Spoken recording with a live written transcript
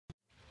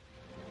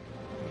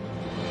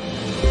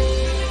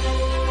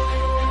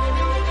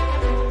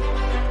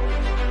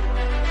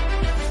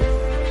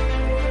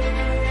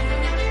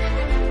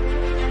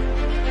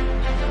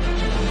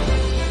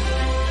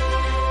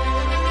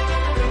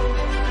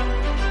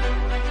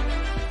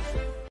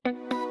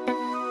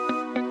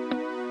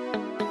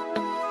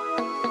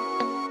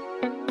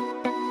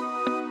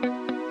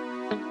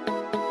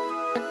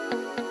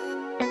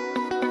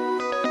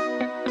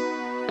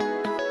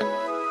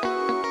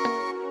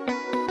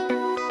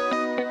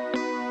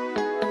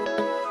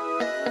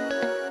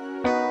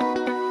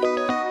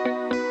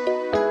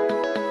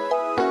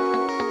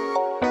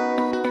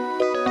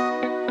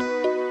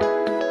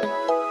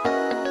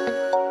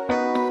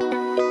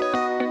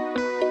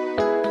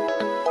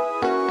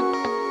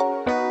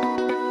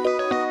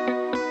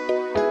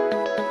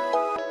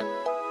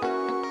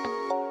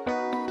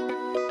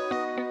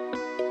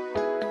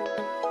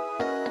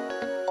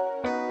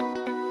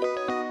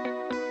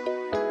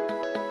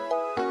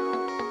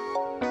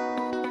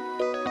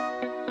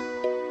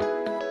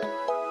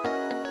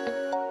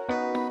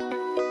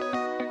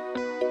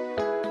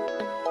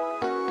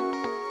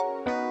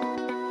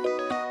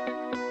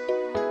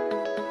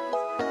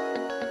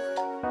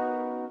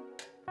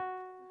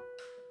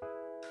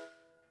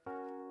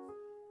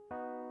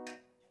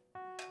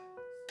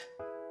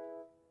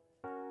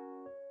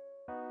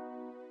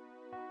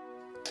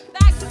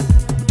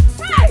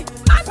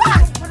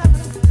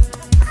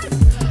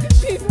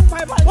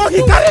my bag. Oh,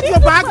 he carried your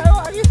bag?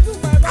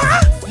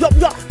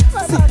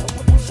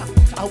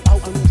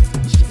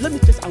 Let me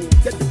just, I will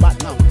get the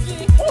bag now.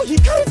 Oh, he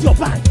carried your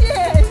bag?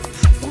 Yes.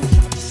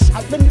 I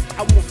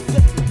must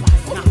get the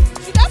bag now.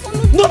 Should I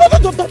follow you? No,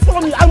 don't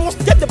follow me. I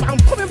must get the bag. I'm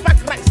coming back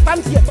right.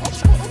 Stand here. Don't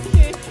shout.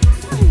 Okay.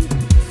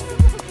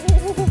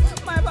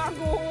 My bag.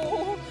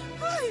 Oh.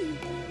 Hi.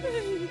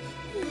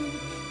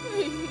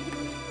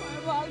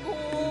 My bag.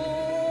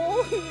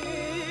 Oh.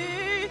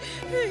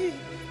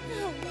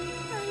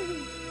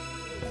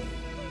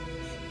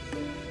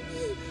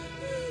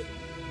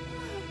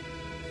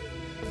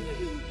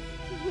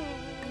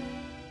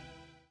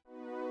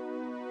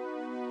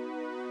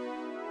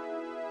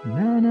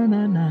 Na na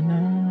na na na.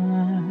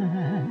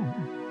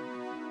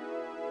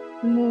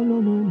 Lo lo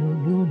lo lo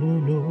lo lo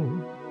lo.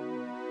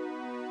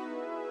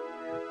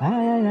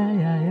 Ay ay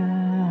ay ay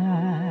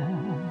ay.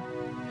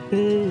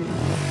 Hey.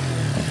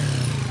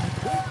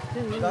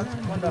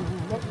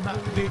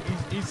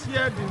 Is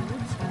here the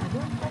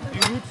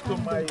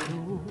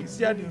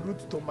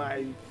route to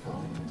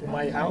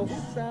my house?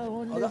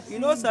 You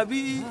know,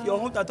 Sabi, your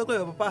home to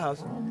your papa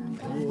house.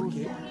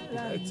 Okay. Did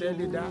I tell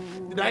you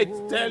that? Did I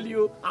tell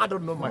you? I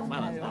don't know my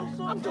father's house.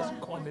 I'm just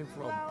coming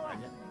from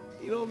Panya.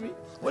 You know me?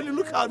 When you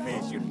look at me,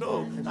 you should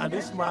know that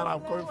this man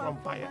I'm coming from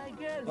Panya.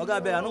 Okay,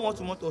 I don't want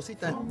to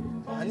sit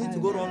time. I need to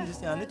go run this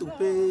thing. I need to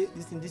pay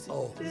this thing.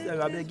 Oh. This thing. I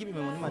better give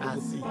me my money. I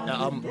see.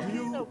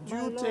 Do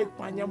you take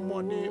Panya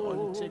money or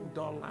you take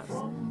dollars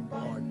or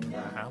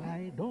dirham?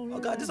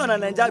 Okay, this one in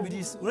Nigeria be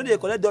this. We know they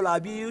collect dollar.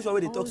 Be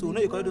usually they talk so. We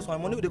know they collect this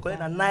one money. They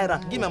collect a naira.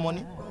 Give me my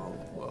money.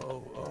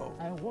 Oh,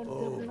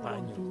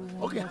 Panya.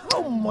 Okay,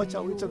 how much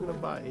are we talking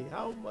about?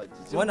 How much?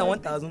 Is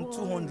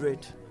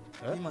 1,200.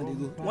 Huh?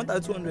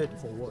 1,200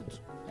 for what?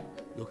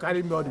 You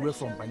carry me all the way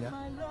from Panya.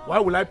 Why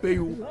will I pay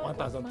you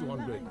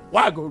 1,200?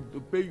 Why I go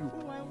to pay you?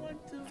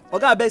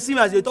 Okay, I bet see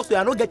me as they talk to you.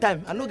 I don't get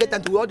time. I don't get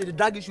time to all the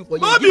drag issue for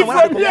you. Not be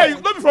from here.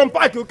 Not be from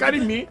Park. You carry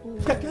me.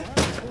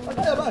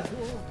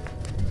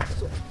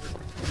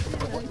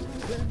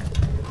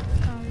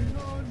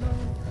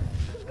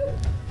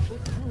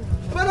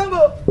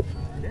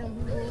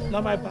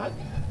 Not my bag.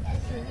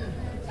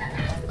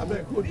 I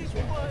better go this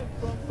one.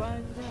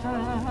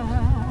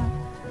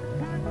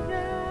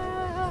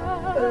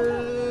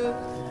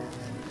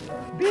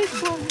 Big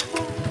boy,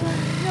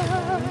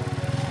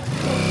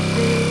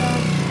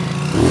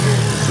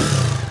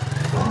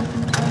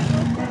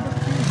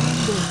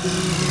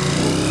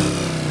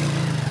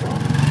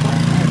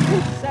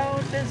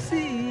 out the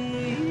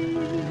sea,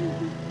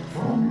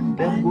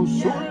 them go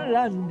so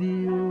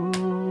landy.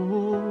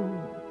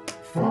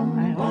 I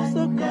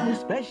also got a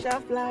special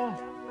flower.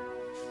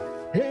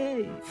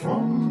 Hey,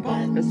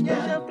 a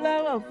special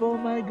flower for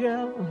my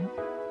girl.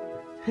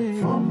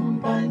 Hey,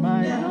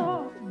 my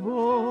love,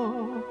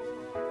 oh,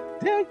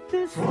 take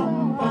this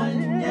flower.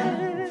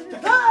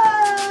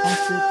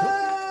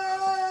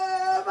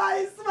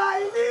 My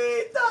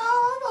smiley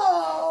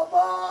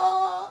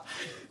Mama,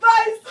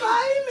 my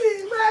smiley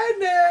when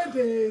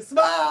they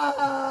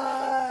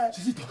smile.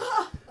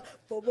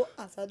 Bobo,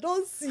 as I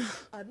don't see,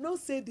 I don't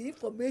say the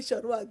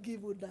information I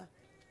give you now.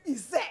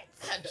 Is that?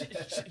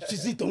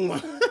 Chizito,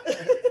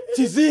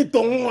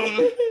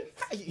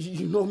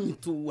 you know me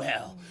too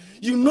well.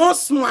 You know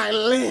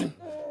smiling.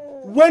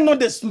 When not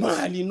the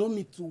smile, you know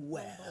me too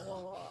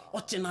well.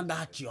 Watching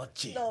that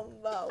yochi.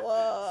 Number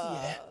one.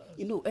 Yeah.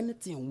 You know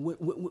anything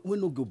we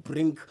no go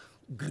bring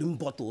green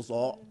bottles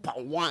or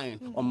palm wine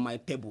on my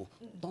table.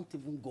 Don't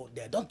even go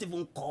there. Don't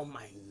even call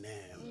my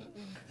name.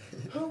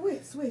 Oh,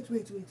 wait.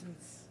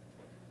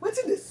 What's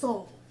in the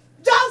song?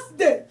 Just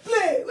they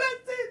play.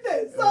 What's in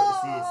the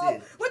song? See.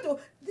 Wait,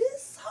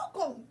 this song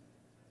come.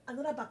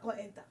 Another back will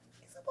enter.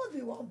 It's supposed to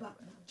be one back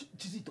now.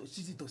 Chizito,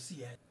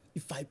 see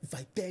if I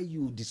tell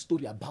you the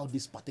story about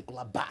this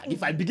particular bag,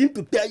 if I begin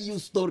to tell you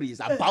stories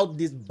about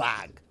this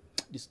bag,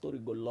 the story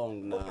go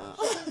long now.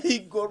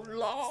 It go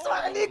long.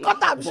 Sorry,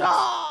 cut up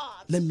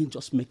short. Let me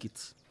just make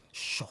it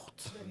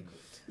short.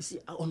 You see,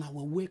 on our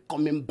way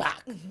coming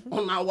back,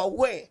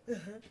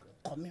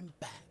 coming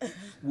back,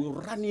 we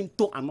ran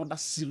into another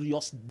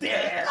serious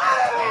death.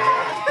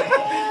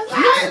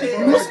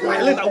 No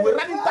smiling, we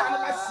ran into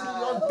another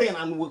serious death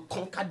and we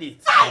conquered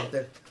it.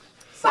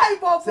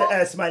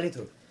 Smiley,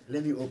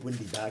 let me open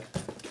the bag.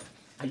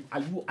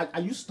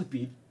 Are you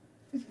stupid?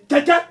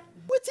 Keke!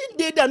 What's in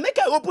there? Make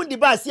I open the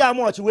bag, see how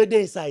much we're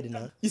there inside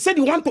now. You said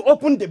you want to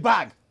open the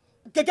bag.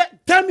 Keke,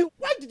 tell me,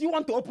 why did you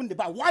want to open the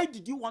bag? Why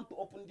did you want to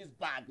open this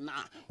bag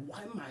now?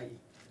 Why my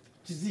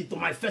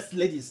first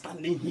lady is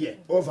standing here?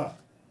 Over,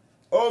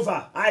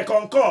 I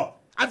concur.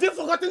 Have you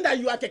forgotten that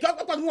you are Keke?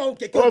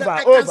 Over.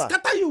 I can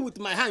scatter you with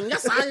my hand.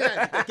 Yes, I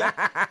am.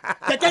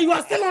 Keke, you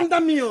are still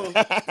under me.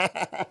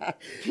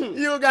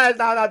 You guys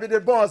now be the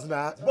boss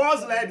now.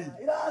 Boss lady.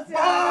 Boss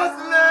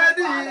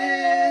lady.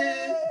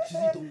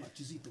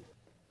 Chizito.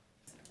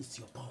 It's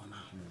your power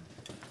now.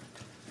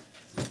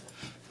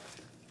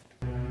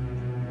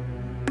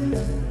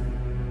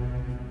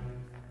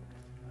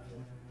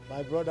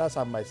 My brothers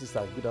and my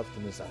sisters, good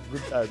afternoon, sir.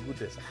 Good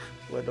day, sir.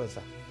 Well done,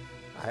 sir.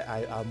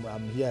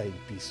 I'm here in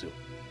peace, so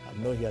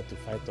I'm not here to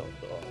fight or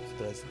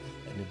stress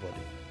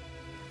anybody.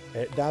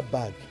 That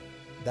bag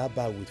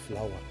with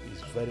flour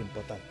is very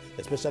important.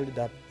 Especially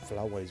that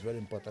flour is very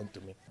important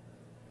to me.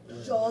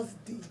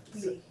 Just dey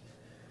play.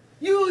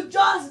 You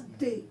just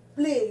dey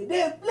play.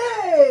 Dey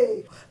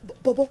play.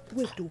 Bobo,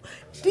 wait though.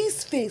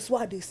 This face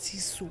what they see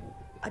so.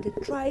 I dey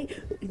try,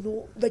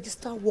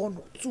 register 1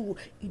 or 2.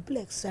 It be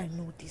like say I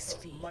know this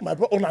face. My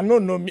brother,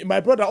 no, me. My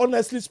brother,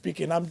 honestly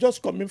speaking, I'm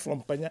just coming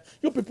from PANYA.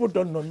 You people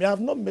don't know me. I have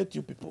not met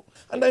you people,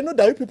 and I know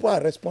that you people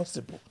are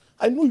responsible.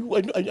 I know you.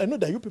 I know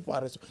that you people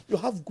are responsible. You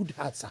have good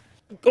hearts, sir.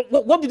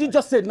 What did you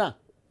just say now?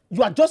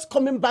 You are just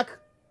coming back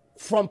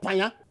from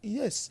PANYA?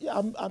 Yes,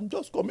 yeah, I'm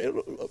just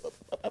coming.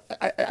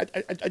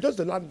 I just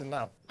landed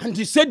now. And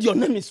you said your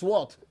name is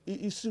what?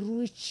 It's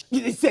Rich.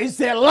 It's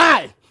a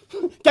lie.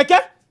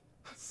 Keke?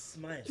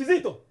 Smile.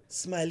 Chizito.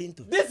 Smiling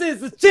too. This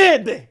is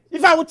Chidi.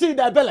 If I would Chidi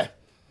Abele.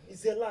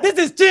 It's a lie. This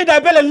is Chidi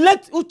Abele.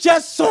 Let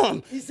Uche's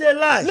son. It's a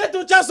lie. Let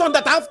Uche's son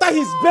that after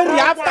his burial,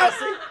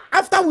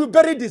 after we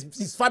buried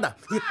his father,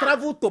 he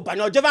traveled to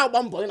PANYA.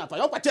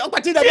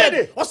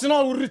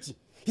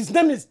 His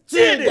name is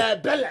Chidi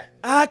Abele.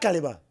 Ah,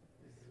 Caliber.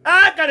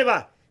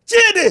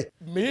 Chidi.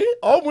 Me?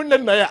 Oh,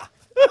 Munenaya.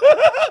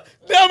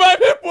 They are my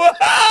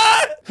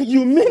people.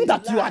 You mean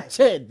that you are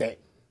Chidi?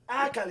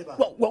 Ah, Caliber.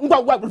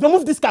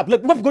 Remove this cap.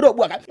 Let me go to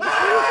work.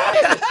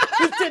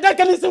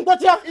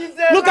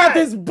 Look at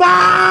this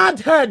bad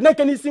head. I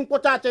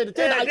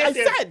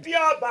said.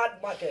 Pure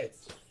bad market.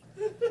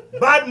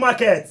 Bad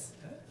market.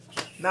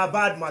 Now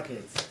bad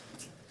market.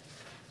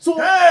 So,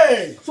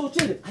 hey! So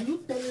Chidi, are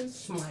you telling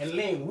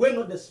Smiling? We're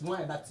not the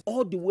smile that's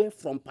all the way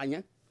from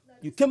PANYA?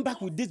 You came back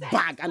with this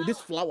bag and this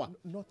flower.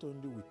 Not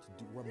only with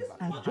the one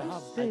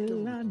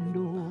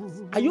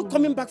bag. Are you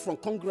coming back from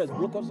Congress,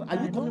 Brokers? Are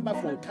you coming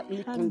back from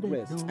Catholic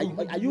Congress? Are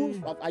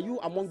you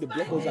among the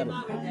Brokers?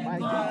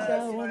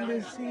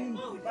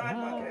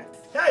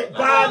 Hey,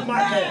 bad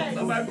market.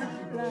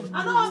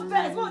 I don't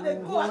vex. Where they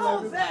go? I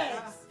don't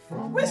vex.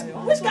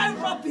 Which kind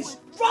of rubbish?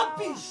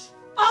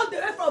 All the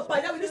way from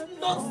PANYA with this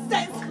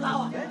nonsense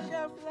flower.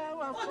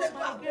 What the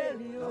fuck?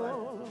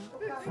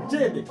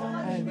 Chidi.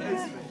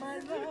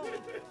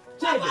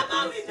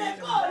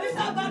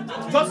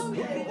 Just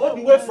all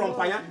the way from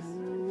PANYA.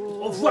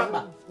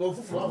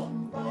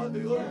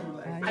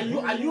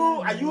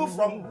 Are you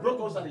from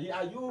Brokers? Are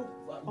you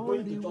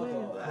going to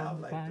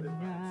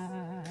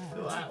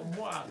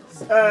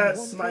church?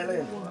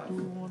 Smiling.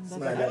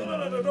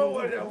 No, don't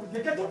worry.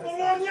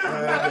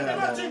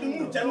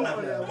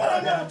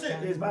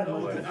 It's bad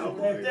market.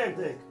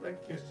 Take. Thank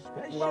you.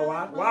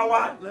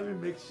 Wow. Let me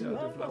make sure the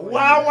flower.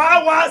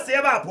 Wow. Say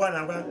about one.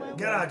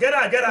 Get out.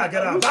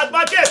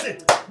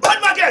 Bad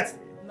market.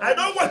 I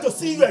don't want to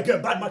see you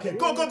again. Bad market.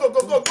 Go. Brother,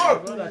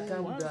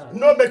 calm down.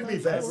 No, make me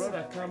vex.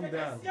 Brother, calm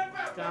down.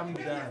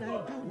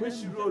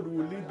 Which road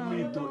will lead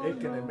me to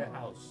Ekeneme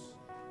house?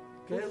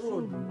 What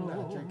road will lead me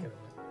to Ekeneme?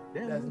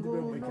 There's no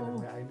way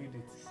Ekeneme. I need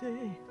it.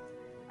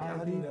 I'm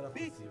the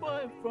big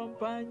boy from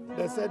PANYA.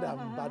 They said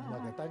I'm bad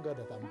market. Thank God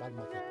that I'm bad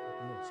market.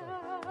 No, sorry,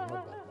 I'm not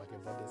bad market,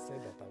 but they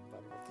said that I'm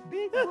bad market.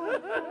 Big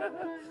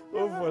boy.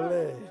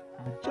 Overlay.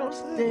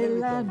 Just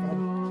tell I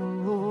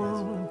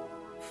know.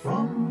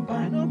 From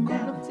PANYA,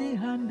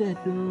 empty-handed.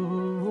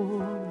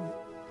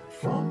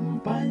 From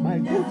PANYA, my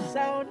goods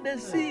are on the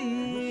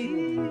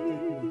sea.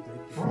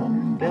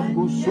 From them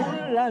go so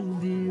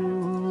landy.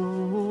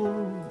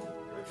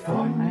 I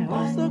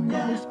also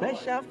got a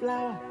special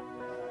flower.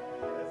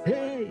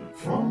 Hey,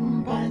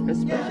 from PANYA, a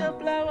special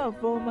flower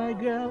for my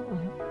girl.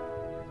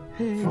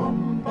 Hey,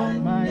 from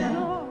PANYA, my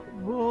love,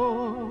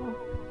 oh,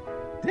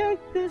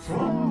 take this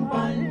from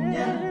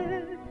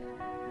PANYA.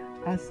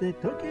 As a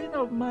token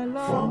of my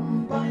love.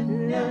 From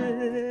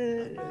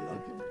PANYA.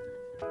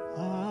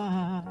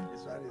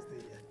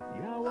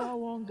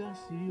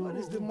 What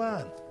is the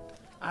man?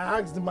 I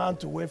asked the man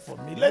to wait for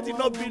me. Let it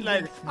not be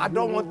like I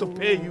don't want to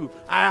pay you.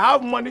 I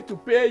have money to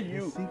pay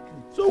you.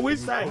 So which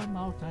side?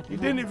 He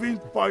didn't even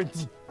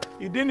point.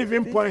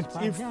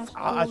 If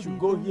I should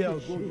go here or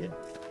go here.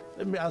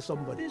 Let me ask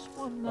somebody.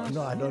 Oh,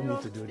 no, I don't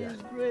need to do that.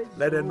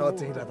 Let them not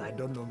think that I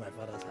don't know my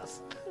father's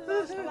house.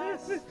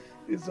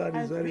 This one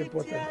is very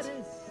important.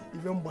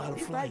 Even bad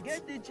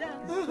flights.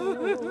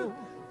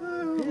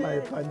 My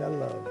final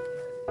love.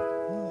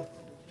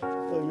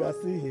 So you are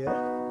still here?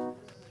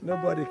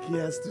 Nobody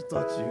cares to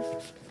touch you.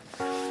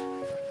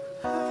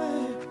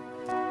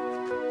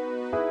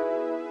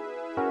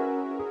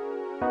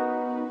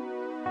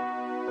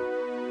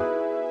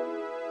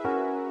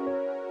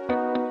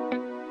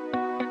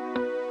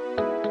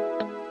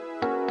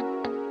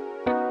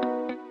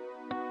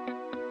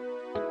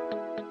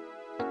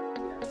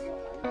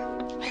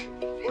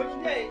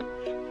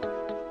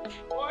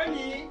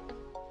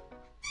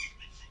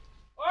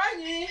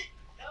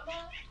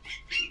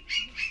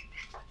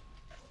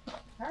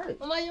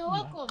 Mama, you're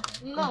welcome.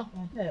 No.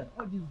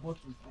 All these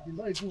bottles, they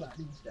don't even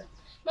arrange that.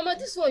 Mama,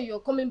 this one you're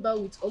coming back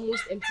with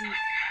almost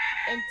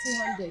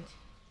empty-handed.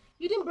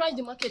 You didn't branch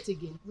the market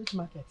again. Which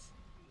market?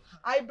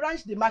 I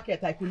branched the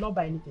market, I could not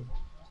buy anything.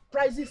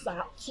 Prices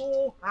are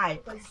so high,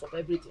 prices of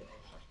everything.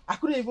 I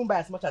couldn't even buy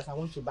as much as I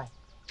want to buy.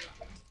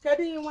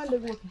 Teddy, one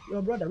day,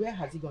 your brother, where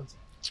has he gone to?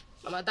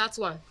 Mama, that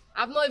one.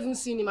 I've not even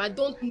seen him. I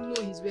don't know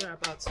his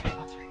whereabouts.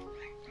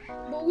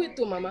 But wait,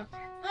 oh, Mama.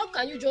 How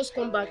can you just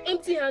come back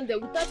empty-handed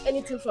without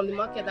anything from the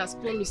market as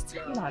promised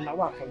now? No,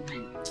 what for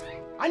you?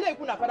 I know you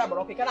couldn't afford but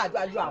okay, can I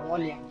do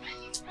one year?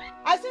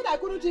 I said I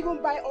couldn't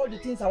even buy all the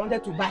things I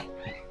wanted to buy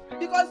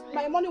because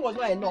my money was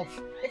not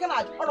enough. You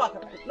cannot,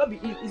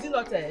 is it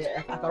not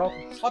a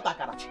hot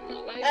akara?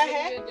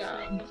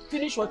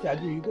 Finish what you are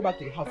doing, you go back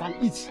to the house and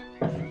eat.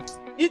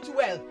 Eat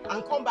well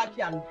and come back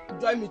here and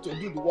join me to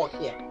do the work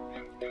here.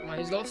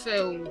 Mama, it's not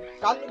fair.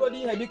 Can anybody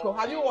here because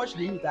have you watched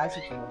the meat I asked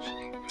you to watch?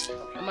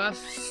 Mama,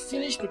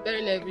 finished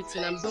preparing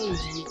everything. I'm done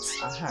with the meat.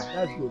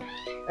 That's good.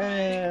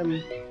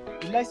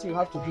 The next thing you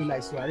have to do now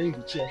is to arrange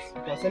the chairs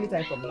because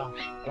anytime from now,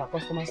 our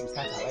customers will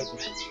start arriving.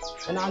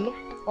 And I know,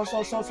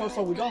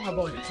 also, we don't have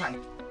all the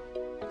time.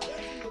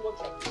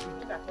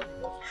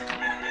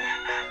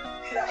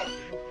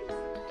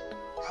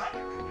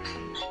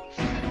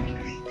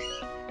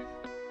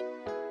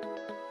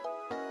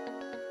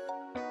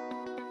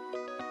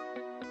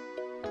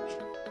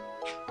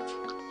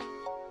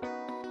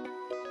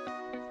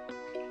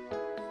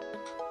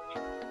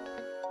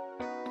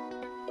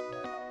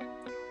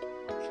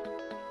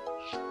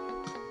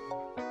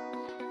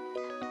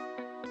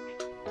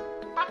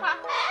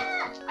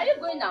 Are you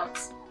going out?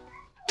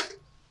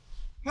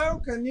 How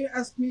can you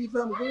ask me if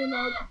I'm going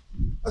out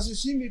as you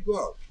see me go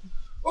out?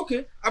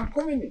 Okay, I'm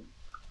coming in.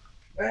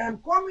 I am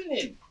coming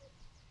in.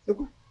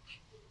 Look.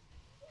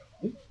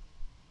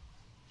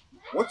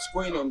 What's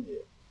going on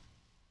here?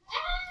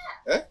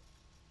 Eh?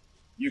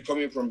 You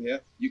coming from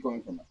here? You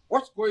coming from here?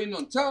 What's going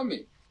on? Tell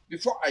me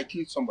before I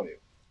kill somebody.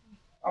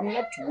 I'm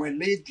not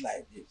waylaid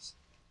like this.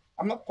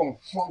 I'm not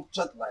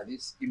confronted like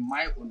this in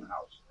my own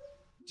house.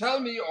 Tell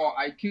me or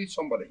I kill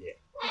somebody here.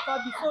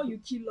 Papa, before you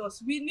kill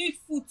us, we need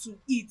food to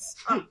eat.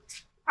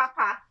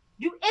 Papa,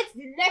 you ate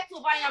the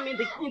leftover yam in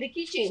the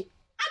kitchen.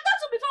 I thought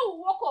so before we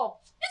woke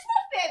up. It's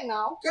not fair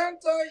now.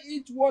 Can't I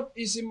eat what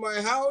is in my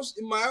house,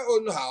 in my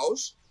own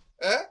house?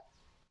 Eh?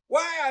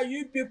 Why are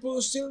you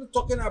people still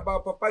talking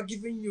about Papa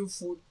giving you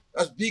food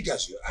as big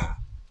as you are?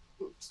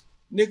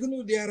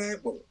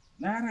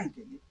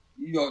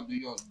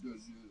 You're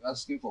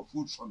asking for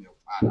food from your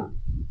father.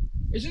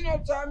 Is it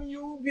not time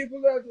you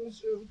people that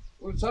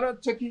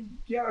started taking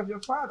care of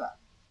your father?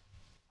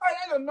 I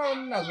don't know,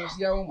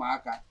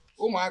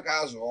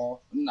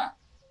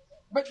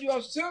 but you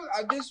are still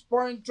at this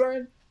point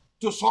trying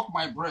to suck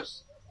my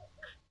breast.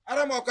 Eh?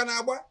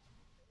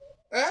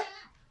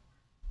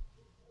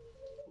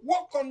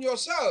 Work on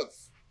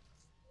yourself.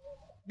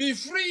 Be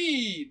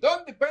free.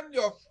 Don't depend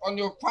on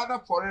your father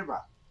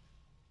forever.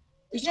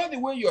 It's not the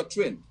way you're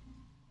trained.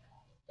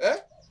 Eh?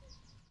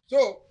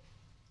 So,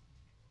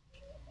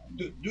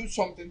 do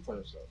something for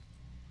yourself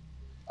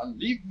and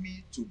leave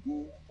me to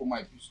go for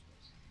my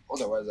business.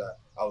 Otherwise,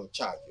 I will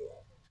charge you.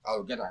 I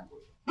will get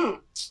angry.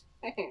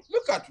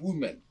 Look at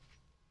women.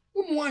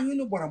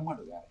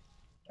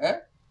 Eh?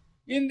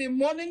 In the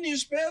morning, you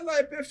smell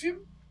like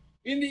perfume.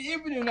 In the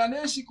evening, you are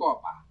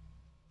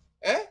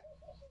eh?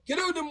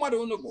 Kilo the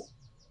mother no go.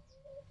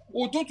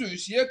 Ututu you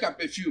see a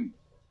perfume.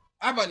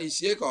 Abani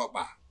see a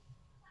opa.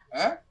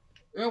 Eh?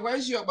 Why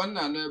is your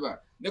banana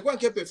never? The one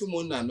kept perfume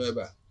on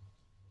never.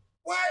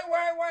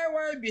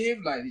 Why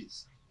behave like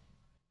this?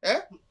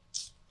 Eh?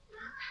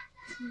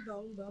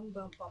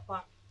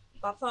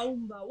 Papa,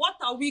 what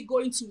are we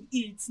going to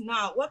eat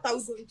now? What are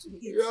we going to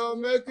eat? You're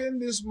making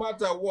this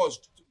matter worse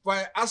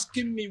by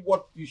asking me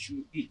what you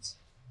should eat.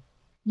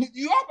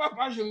 Your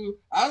papa should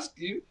ask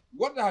you,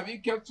 what have you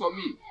kept for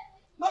me?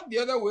 Not the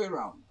other way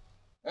around.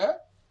 Eh?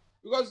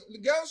 Because the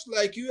girls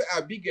like you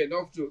are big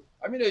enough to,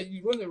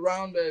 you run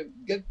around and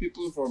get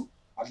people from,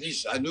 at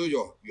least I know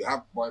you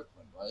have boyfriend.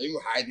 Are you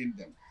hiding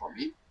them from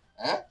me?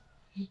 Eh?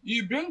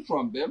 You bring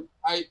from them,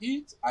 I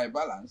eat, I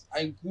balance,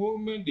 I go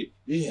Monday.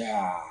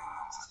 Yeah.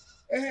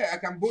 I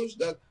can boast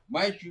that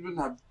my children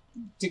have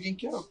taken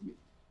care of me.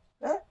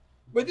 Eh?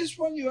 But this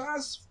one you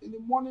ask in the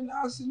morning,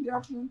 ask in the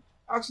afternoon,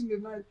 ask in the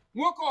night.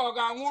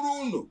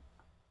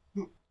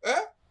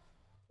 Eh?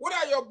 What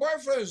are your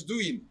boyfriends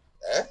doing?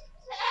 Eh?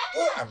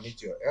 Go and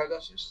meet your elder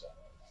sister.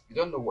 You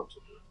don't know what to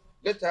do.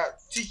 Let her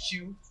teach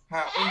you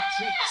her own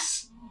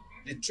tricks.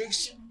 The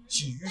tricks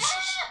she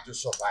uses to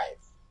survive.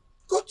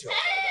 Go to your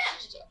elder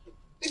sister.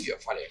 Leave your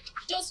father.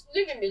 Just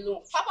leave him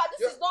alone. Papa,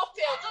 this is not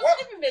fair. Just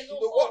leave him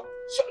alone. What?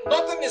 So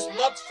nothing is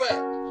not fair.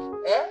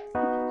 Eh?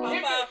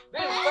 Papa.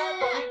 This is time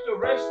for me to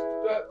rest,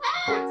 to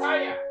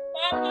retire.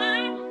 Papa.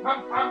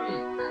 Come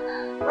coming.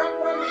 Come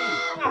coming.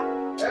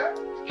 Eh?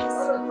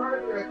 I'm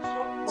trying to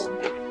extract from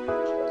you.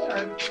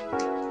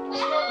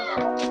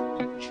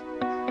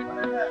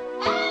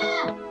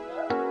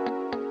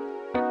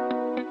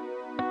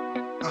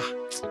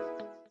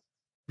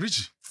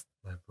 Richie,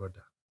 my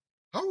brother,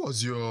 how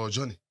was your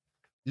journey?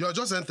 You're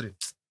just entering.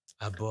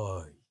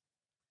 Boy,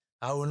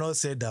 I will not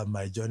say that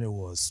my journey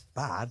was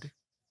bad,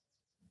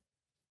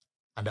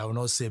 and I will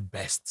not say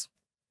best.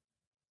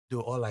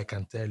 Though all I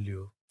can tell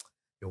you,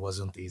 it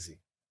wasn't easy.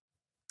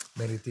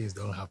 Many things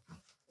don't happen.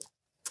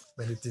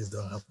 Many things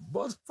don't happen.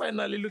 But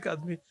finally, look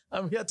at me.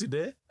 I'm here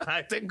today.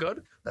 I thank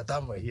God that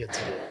I'm here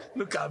today.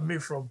 Look at me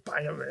from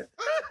Panya, man.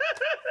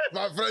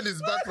 My friend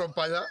is back from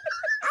Panya.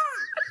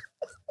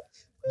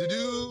 Did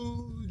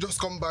you just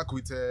come back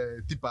with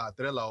a tipper,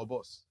 trailer, or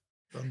bus?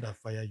 Don't that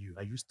fire you?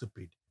 Are you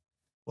stupid?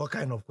 What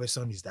kind of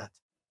question is that?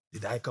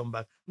 Did I come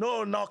back?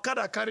 No, now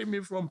Kada carry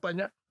me from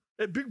Panya.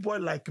 A big boy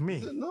like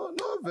me. No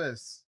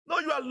verse. No,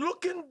 you are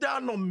looking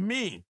down on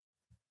me.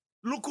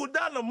 Look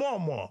down on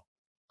Momo.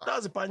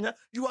 That's Panya.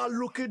 You are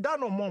looking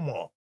down on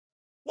Momo.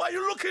 Why are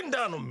you looking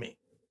down on me?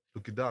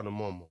 Looking down on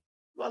Momo.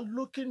 You are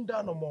looking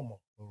down on Momo.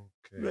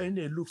 Okay. You are in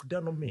a look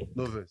down on me.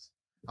 No verse.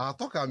 I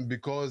thought I'm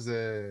because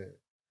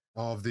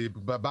of the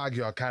bag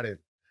you are carrying.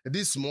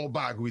 This small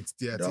bag with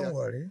tear. Don't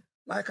worry.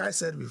 Like I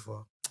said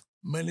before,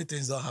 many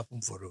things don't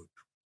happen for road.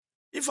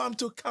 If I'm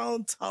to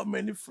count how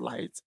many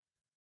flights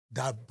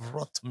that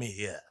brought me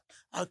here,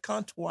 I'll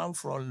count 1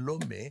 from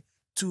Lome,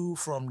 2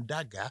 from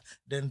Daga,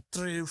 then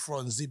 3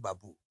 from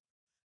Zibabu.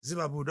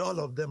 Zibabu, all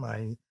of them are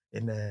in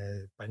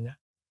Panya.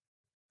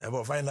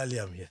 But finally,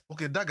 I'm here.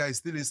 Okay, Daga is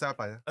still inside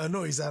Panya?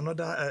 No, it's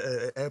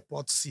another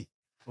airport C,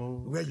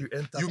 where you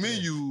enter. You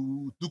mean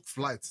you took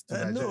flight to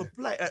Nigeria?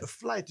 No,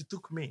 flight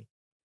took me.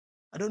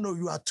 I don't know,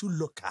 you are too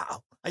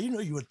local. You know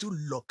you are too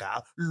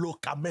local,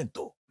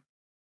 locamento.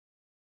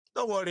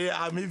 Don't worry,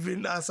 I'm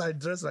even, as I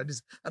dress like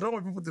this, I don't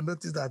want people to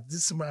notice that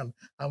this man,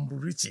 I'm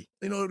Richie.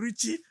 You know,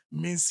 Richie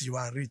means you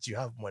are rich, you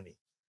have money.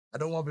 I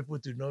don't want people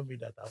to know me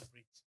that I'm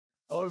rich.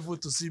 I want people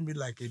to see me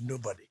like a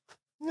nobody.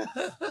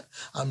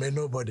 I'm a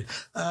nobody.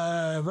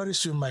 Very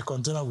soon, my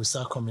container will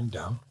start coming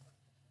down.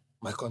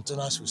 My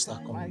containers will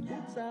start coming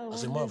down.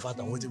 As a matter of fact,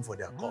 I'm waiting for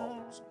their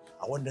calls.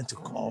 I want them to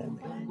call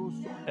me.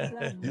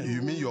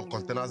 You mean your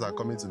containers are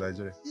coming to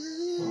Nigeria?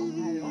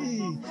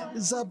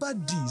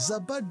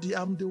 Zabadi,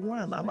 I'm the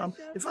one.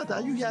 In fact,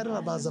 are you hearing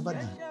about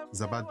Zabadi?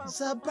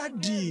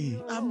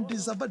 Zabadi, I'm the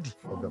Zabadi.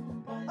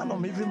 And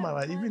I'm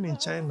even in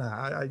China.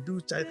 I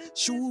do China.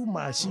 Shu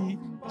Mashi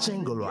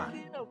Chengolwa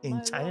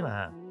in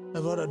China.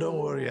 Brother, don't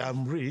worry,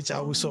 I'm rich.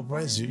 I will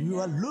surprise you. You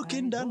are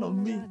looking down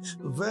on me.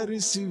 Very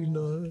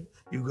soon,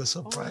 you go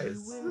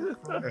surprise.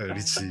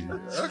 Richie.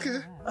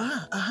 Okay.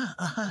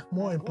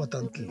 More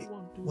importantly,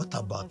 what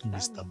about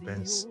Mr.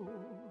 Benson?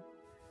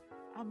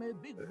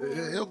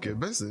 Okay,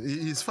 Benson,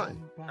 he's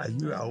fine.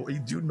 Do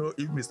you know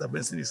if Mr.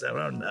 Benson is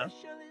around now?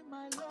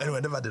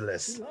 Anyway,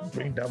 nevertheless,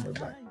 bring down my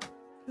bag.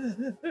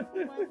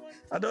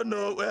 I don't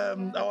know.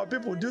 Our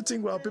people, do you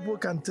think our people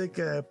can take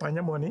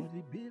Panya money?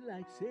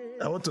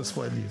 I want to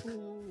spoil you.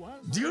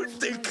 Do you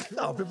think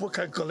our people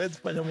can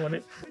collect Panya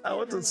money? I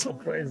want to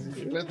surprise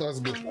you. Let us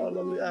go.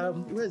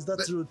 Where is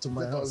that road to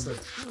my house?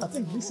 I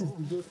think this is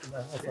the road to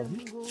my house.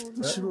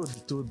 Which road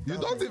to? You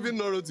don't even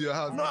know road to your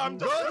house. No, I'm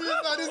just.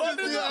 This is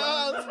to your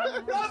house.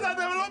 That's a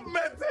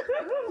development.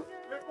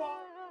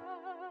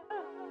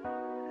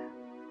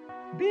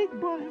 Big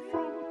boy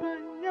from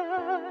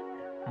Panya.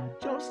 I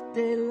just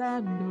a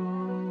land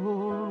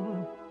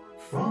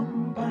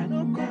from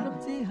Panya, no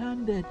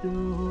empty-handed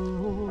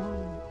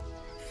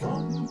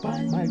from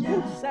Panya. My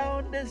goods are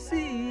on the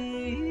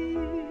sea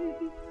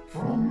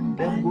from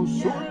them go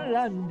so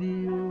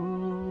landy. I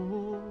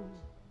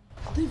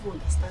don't even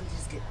understand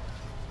this girl.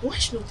 Why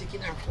is she not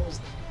taking her calls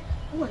now?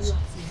 Who are you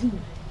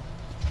asking?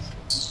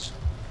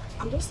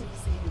 I'm just even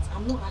saying it.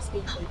 I'm not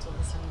asking for you to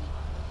understand me.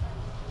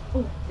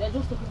 Oh, they're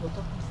just talking about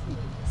talking.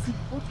 See,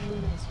 what you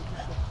mean is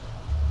solution.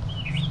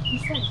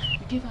 Before,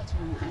 you gave her to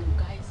your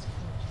guy's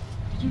food.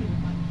 Did you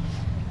remember?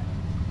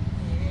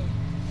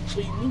 So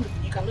you mean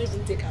you cannot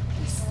even take her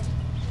place?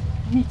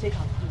 Me take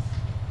her place?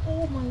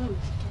 Oh my God,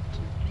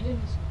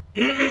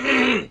 you can't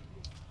do.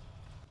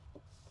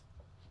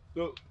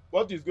 So,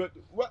 what is good?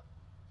 Why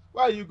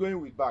are you going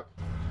with back?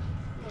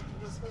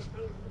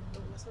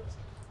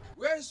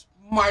 Where's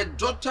my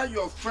daughter,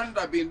 your friend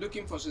I've been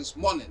looking for since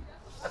morning?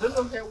 I don't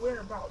know her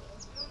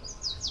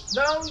whereabouts.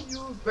 Now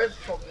you birds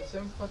from the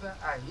same father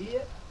are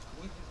here.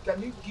 Can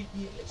you give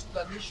me an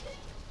explanation?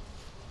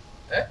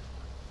 Eh?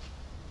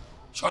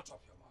 Shut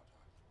up your mouth.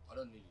 I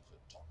don't need you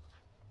to talk.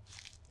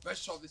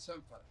 Birds of the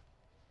same father.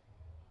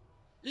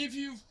 If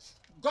you've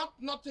got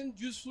nothing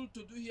useful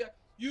to do here,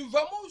 you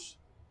vamos,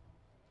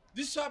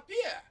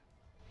 disappear.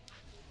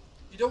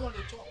 You don't want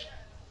to talk.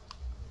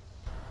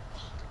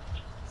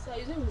 Sir,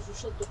 you think we should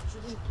shut up? We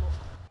shouldn't talk.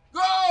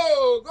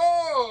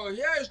 Go!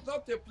 Here is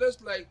not a place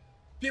like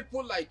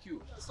people like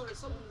you. Sorry.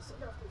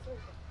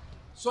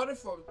 Sorry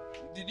for...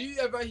 Did you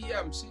ever hear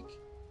I'm sick?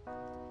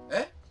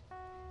 Eh?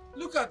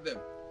 Look at them.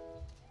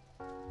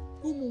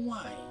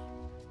 Why?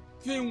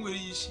 Feeling where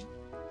is she?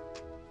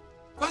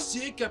 What's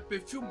the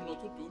perfume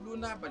not to do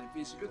now but if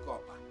it's a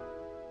copper?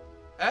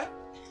 Eh?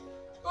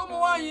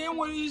 Why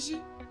where is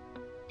she?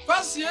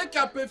 What's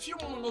the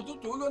perfume not to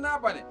do now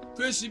but if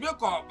it's a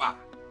copper?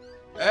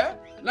 Eh?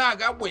 Now I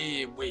got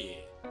way.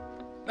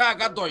 Now I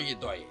got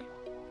doy.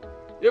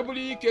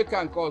 Ebuli ike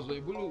can cause,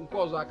 ebuli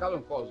cause, I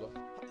can't cause.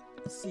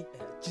 See,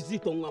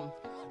 Chizito Ngam,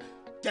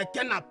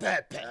 Kekena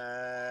Pepe.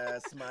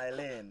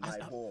 Smiling, my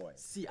boy.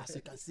 See, as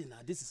you can see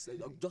now, this is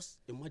just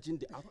imagine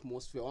the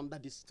atmosphere under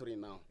this tree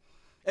now.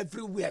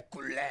 Everywhere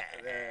cool.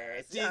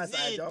 Everywhere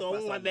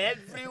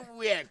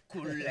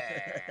cool.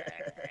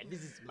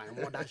 This is my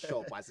mother's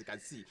shop, as you can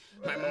see.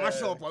 My mama's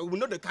shop. We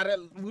know the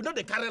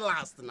carry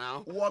last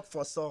now. Work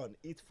for sun,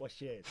 eat for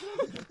shade.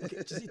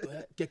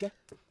 Keke,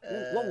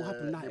 what will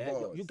happen now?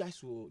 You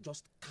guys will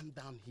just come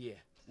down here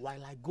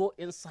while I go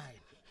inside.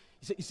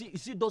 You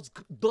see those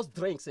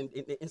drinks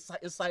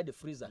inside the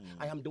freezer.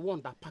 I am the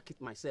one that pack it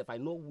myself. I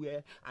know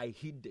where I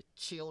hid the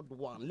chilled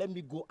one. Let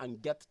me go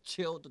and get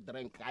chilled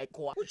drink.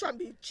 Which one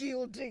be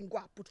chilled drink?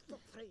 Go put for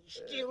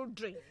fresh chilled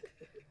drink.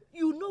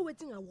 You know what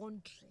thing I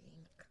want drink,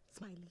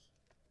 Smiley.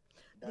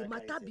 The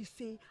matter be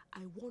say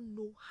I want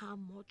know how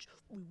much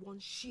we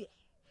want share.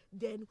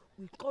 Then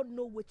we can't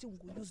know what we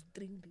go use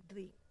drink the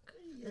drink.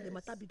 Yes. The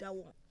matter be that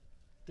one.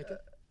 Keke?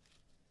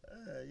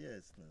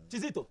 Yes. No.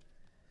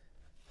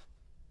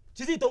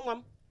 Chizito,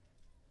 ma'am.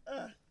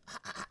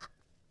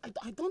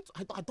 I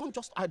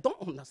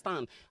don't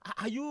understand.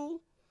 Are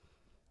you?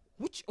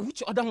 Which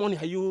other money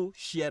are you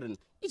sharing?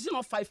 Is it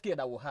not 5K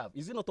that we have?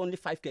 Is it not only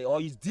 5K,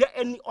 or is there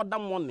any other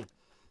money?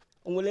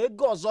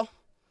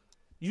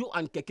 You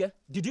and Keke,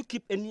 did you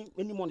keep any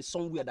money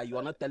somewhere that you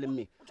are not telling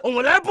me?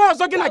 No.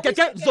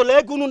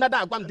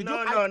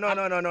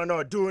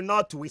 Do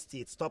not twist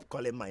it. Stop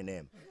calling my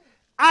name.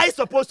 I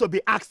supposed to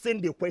be asking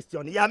the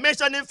question. You are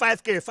mentioning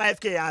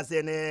 5K as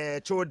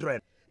in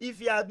children. If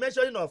you are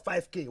mentioning of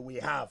 5K, we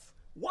have.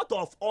 What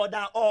of all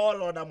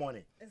other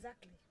money?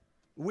 Exactly.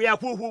 We are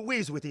who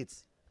is with it?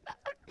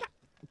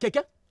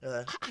 Keke?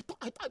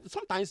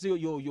 Sometimes I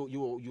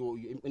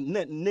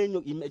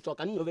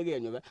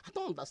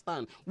don't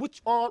understand.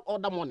 Which all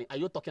other money are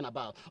you talking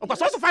about? Because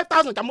also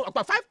 5,000.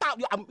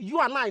 5,000. You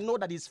and I know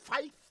that is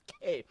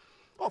 5K.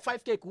 Oh,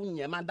 5K,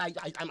 man.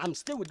 I'm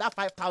still with that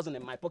 5,000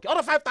 in my pocket.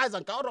 Other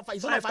 5,000.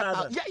 It's only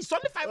 5,000. Yeah, it's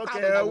only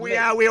 5,000.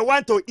 Okay, we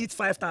want to eat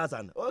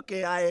 5,000.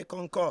 Okay, I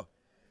concur.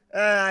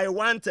 I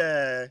want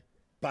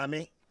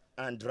pami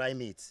and dry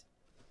meat,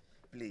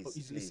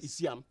 please.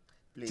 Please.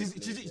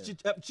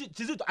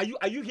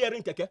 Are you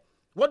hearing, Keke?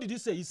 What did you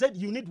say? You said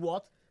you need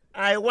what?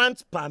 I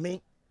want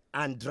pami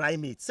and dry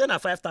meat. Send a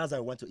 5,000 I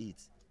want to eat.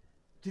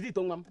 You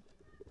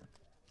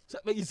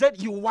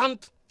said you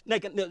want.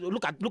 Like,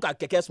 look at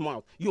Keke's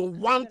mouth. You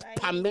want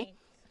pame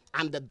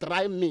and the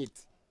dry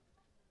meat.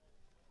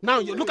 Now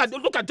you look at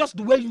just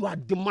the way you are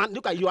demand.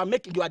 You are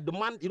making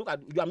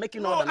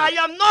all. I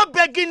am not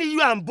begging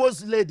you and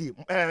boss lady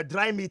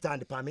dry meat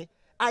and pame.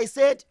 I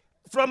said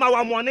from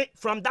our money,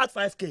 from that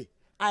 5K,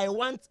 I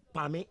want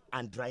pame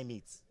and dry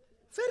meat.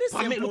 Very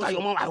simple. Look at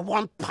your mom. I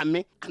want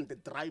pame and the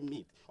dry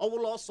meat.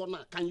 Also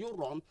now, can you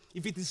run?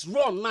 If it is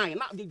run now you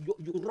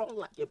run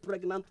like a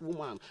pregnant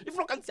woman. If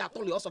you can't see at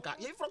all, you also can.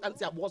 If you can't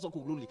see at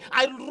all,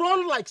 I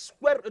run like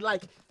square,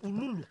 like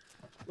ululu.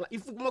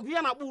 If you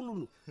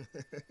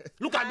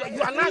look at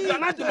you are not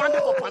demanding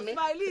for pame.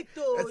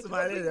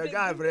 Smiley, the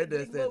guy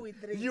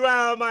you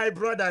are my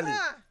brotherly.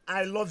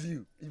 I love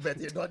you. But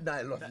you don't die,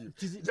 I love you.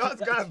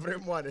 Just go and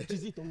bring money.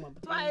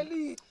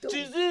 Smiley, the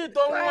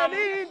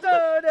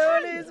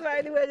only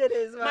Smiley where it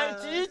is, man. My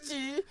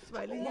chichi.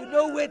 Smiley, you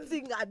know what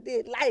thing I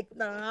did like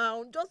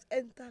now. Just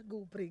enter,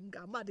 go bring.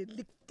 I'm at the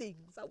lick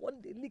things. I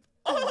want the lick.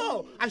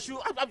 Oh, I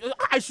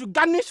should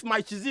garnish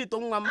my chizito,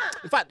 ma'am.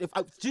 In fact, if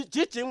I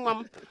chichi,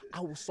 ma'am,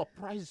 I will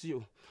surprise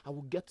you. I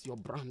will get your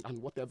brand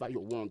and whatever you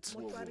want.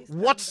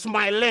 Watch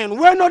smiling.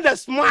 Where not the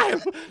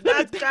smile?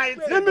 Let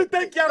me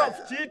take care of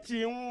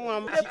Chichi.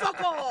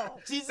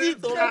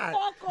 Chizito.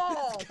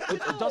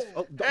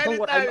 Don't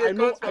worry. I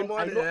know.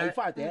 In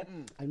fact,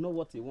 I know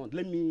what you want.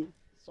 Let me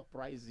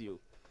surprise you.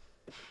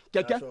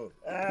 Keke,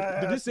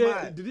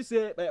 did you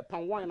say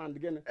pan wine and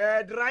again?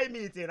 Dry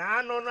meat.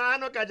 I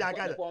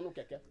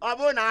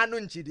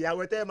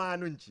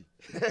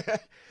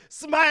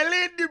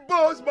Smiling the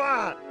boss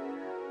man.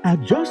 I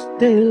just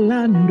tell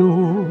and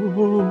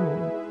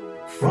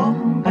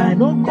from I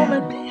don't come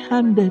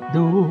empty-handed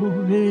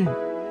though. Hey.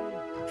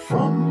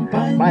 From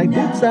my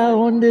goods are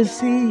on the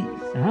sea.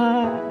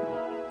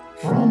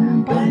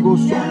 From go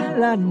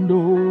Swalando.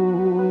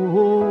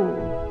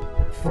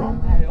 From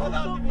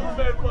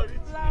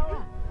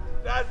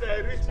that's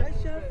a rich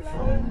special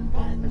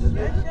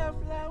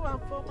flower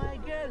for my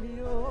girl,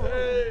 yo.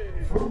 Hey.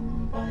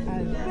 I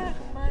beg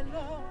my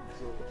love.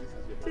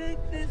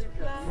 Take this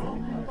flower.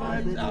 My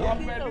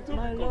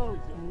love.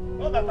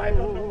 Not that I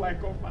don't know my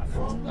compass.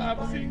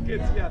 I'm seeing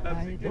it here.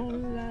 That's it.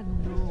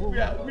 We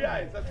are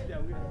exactly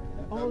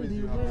How would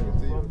you know?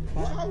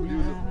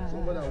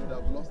 Somebody would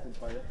have lost in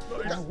fire.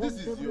 This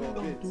is your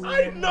gate. I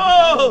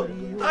know.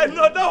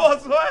 That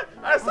was why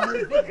I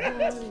started.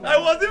 I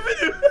was even.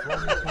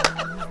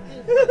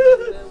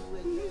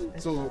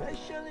 So.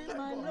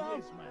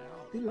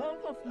 The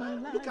love of my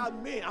life. Look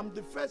at me, I'm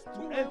the first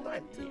to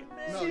enter here.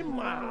 No, see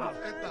my house.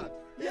 Entered.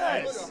 Yes.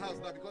 I know your house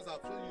now because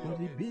I've shown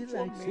you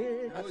your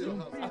gate.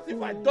 As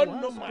if I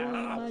don't know my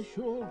house.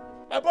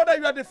 My brother,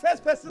 you are the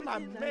first person I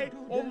met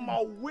on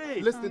my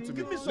way. Listen to me.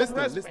 Give me some Listen.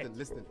 respect.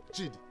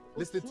 Chidi,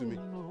 Listen to me.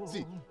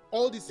 See,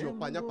 all this your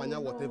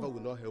panya whatever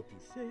will not help you.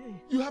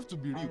 You have to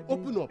be real.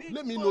 Open up.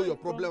 Let me know your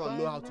problem and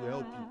know how to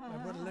help you. My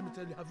brother, let me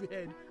tell you, have you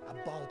heard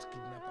about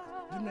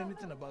kidnappers? Do you know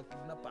anything about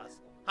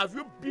kidnappers? Have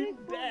you been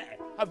there?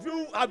 Have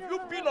you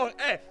been on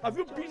air? Have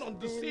you been on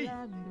the sea?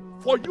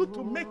 For you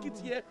to make it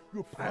here,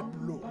 you pipe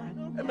low.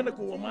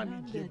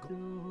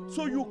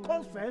 So you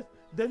come first,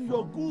 then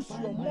your goods,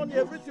 your money,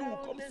 everything will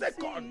come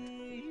second.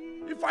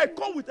 If I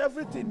come with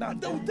everything now,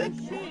 they will take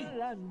me.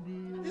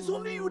 It's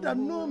only you that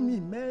know me,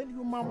 man.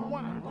 You my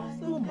one.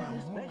 You my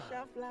one.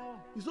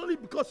 It's only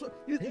because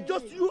it's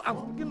just you I'm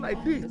speaking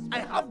like this. I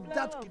have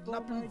that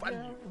kidnapping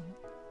value.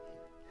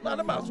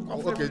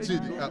 Okay,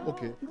 Chidi,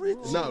 okay.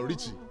 Now,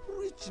 Richie.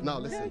 Now,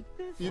 listen.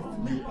 If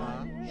you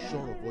are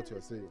sure of what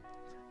you're saying,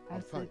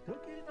 I'm fine.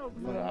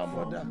 No, I'm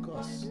not that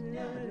cost. I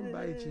didn't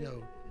buy it here.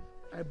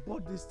 I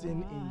bought this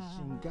thing in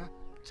Shinga,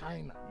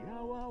 China.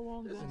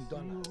 It's in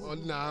dollars. Oh,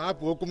 nah,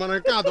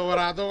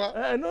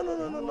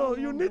 no.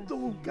 You need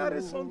to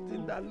carry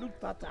something that looks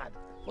tattered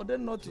for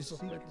them not to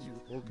suspect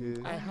you.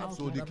 Okay. I have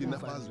so the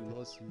kidnappers will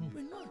not see you.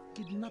 We're not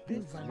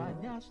kidnapping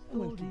value.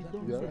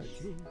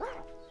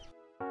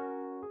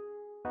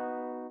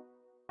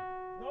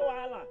 No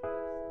wahala.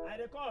 I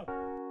dey come.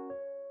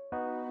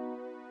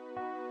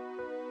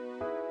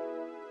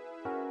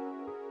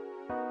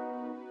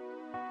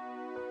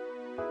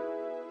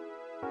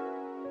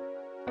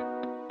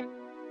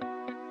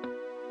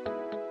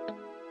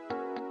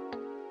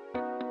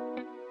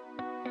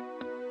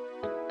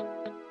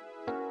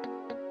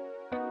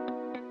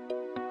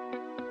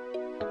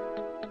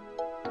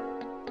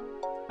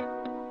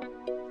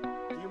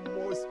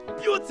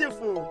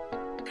 Beautiful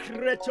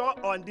creature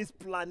on this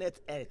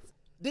planet Earth,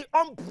 the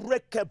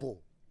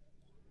unbreakable,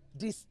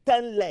 the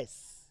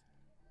stainless,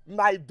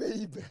 my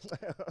baby.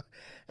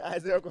 I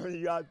say,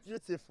 you are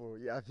beautiful.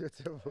 You are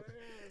beautiful.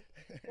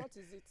 What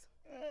is it?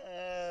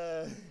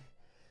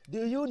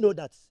 Do you know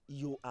that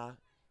you are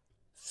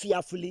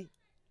fearfully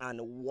and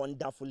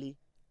wonderfully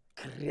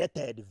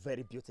created?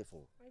 Very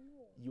beautiful. I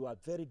know. You are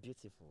very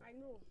beautiful. I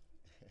know.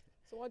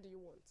 So what do you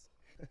want?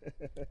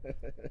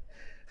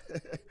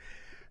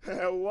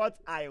 What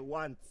I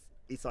want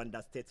is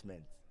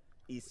understatement.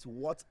 Is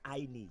what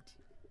I need.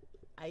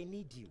 I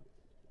need you.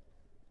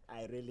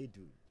 I really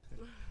do.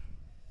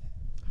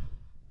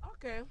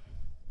 Okay.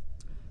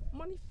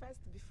 Money first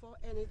before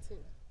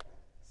anything.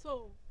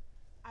 So,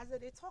 as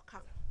they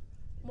talk,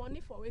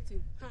 money for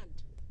waiting,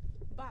 hand,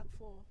 bag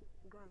for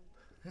ground.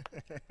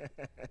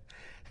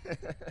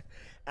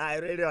 I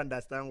really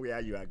understand where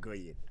you are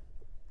going.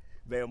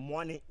 But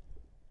money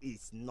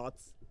is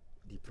not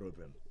the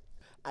problem.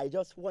 I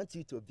just want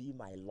you to be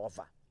my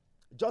lover.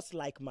 Just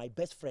like my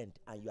best friend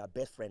and your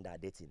best friend are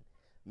dating.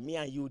 Me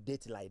and you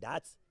date like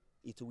that,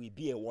 it will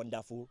be a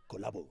wonderful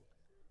collabo.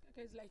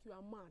 Keke, it's like you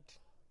are mad.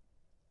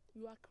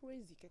 You are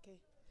crazy, Keke.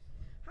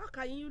 How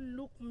can you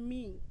look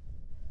me,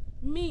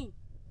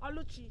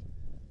 Oluchi,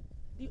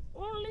 the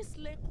only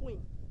slave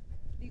queen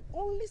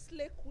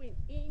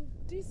in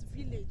this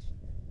village,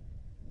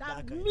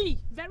 that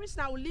me, very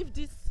soon I will leave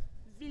this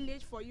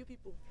village for you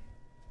people.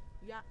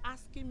 You are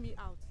asking me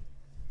out.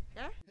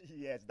 Yeah?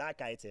 Yes,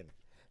 that item.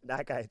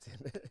 That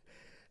item.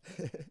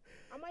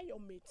 Am I your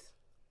mate?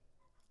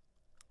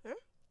 Huh?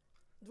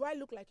 Do I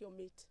look like your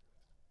mate?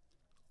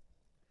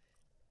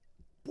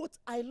 But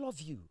I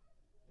love you.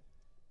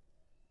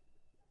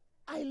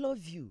 I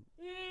love you.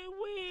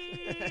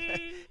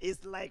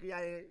 It's like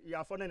you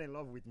are falling in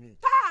love with me.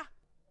 Ta!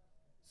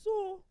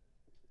 So,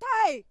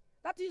 tie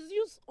that is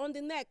used on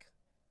the neck.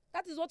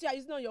 That is what you are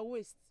using on your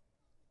waist.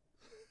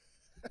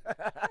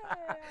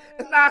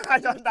 Now I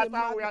understand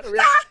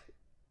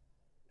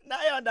Now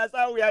I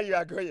understand where you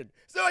are going.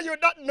 So you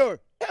don't know.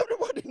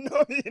 Everybody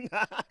know me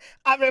now.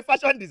 I'm a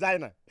fashion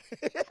designer.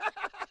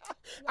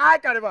 I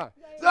can't remember.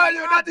 So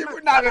you don't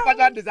even know I'm a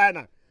fashion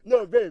designer.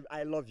 No, babe,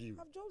 I love you.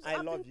 I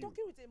love you. I've been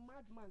talking with a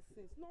madman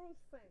since.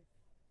 Nonsense.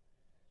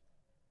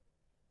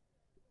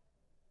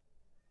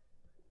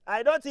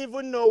 I don't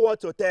even know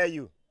what to tell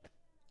you.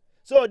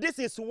 So this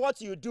is what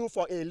you do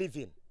for a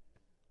living.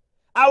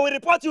 I will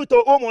report you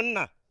to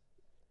Umunna.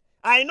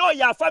 I know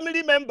your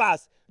family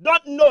members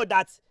don't know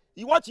that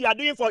what you are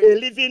doing for a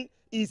living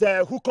is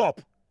a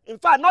hookup. In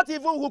fact, not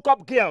even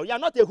hookup girl. You are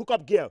not a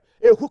hookup girl,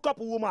 a hookup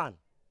woman.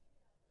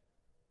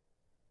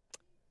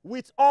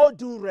 With all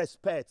due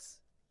respect,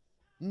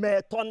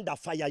 may thunder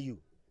fire you.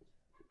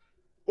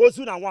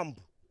 Ozuna Wambu.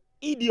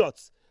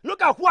 Idiots.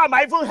 Look at who am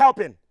I even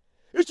helping.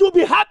 You should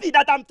be happy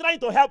that I'm trying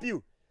to help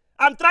you.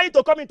 I'm trying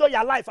to come into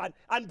your life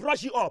and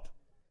brush you up.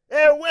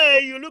 Hey,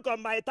 way you look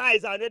on my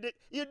ties and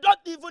you don't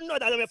even know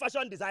that I'm a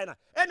fashion designer.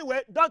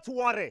 Anyway, don't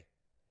worry.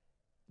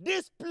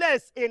 This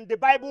place in the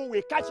Bible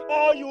will catch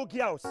all you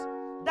girls.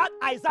 That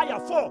Isaiah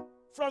 4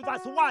 from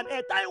verse 1,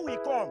 a time will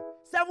come,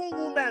 7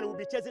 women will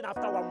be chasing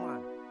after 1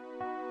 man.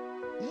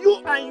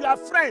 You and your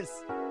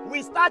friends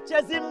will start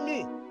chasing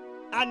me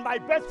and my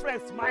best friend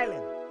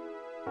smiling.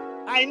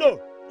 I know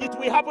it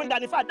will happen,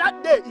 that in fact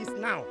that day is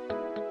now.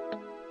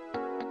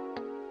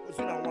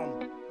 Idiots.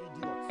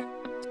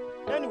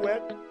 Anyway,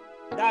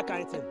 that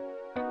kind of thing.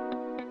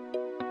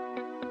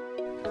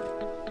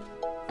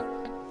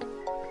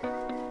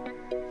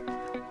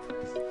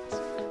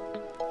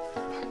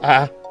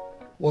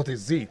 What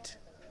is it?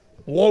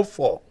 What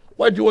for?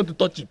 Why do you want to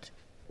touch it?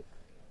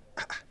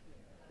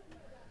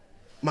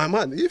 My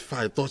man, if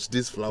I touch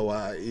this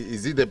flower,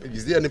 is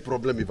there any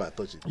problem if I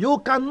touch it? You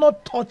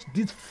cannot touch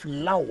this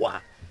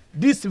flower.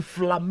 This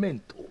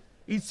flamento.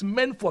 It's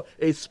meant for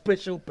a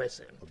special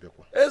person.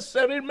 A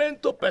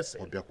cerimento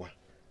person.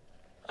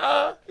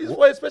 It's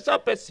for a special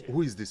person.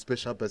 Who is the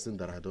special person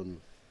that I don't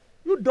know?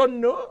 You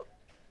don't know?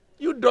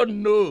 You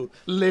don't know.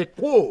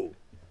 Lepo.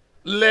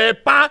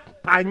 Lepa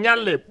panya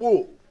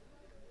lepo.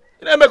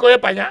 You know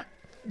make panya?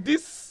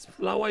 This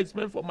flower is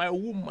meant for my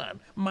woman,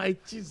 my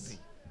cheesy.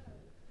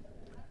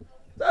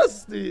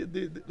 That's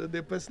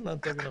the person I'm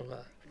talking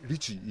about.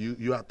 Richie,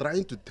 you are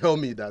trying to tell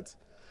me that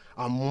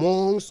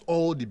amongst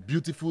all the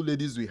beautiful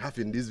ladies we have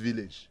in this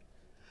village,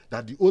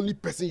 that the only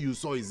person you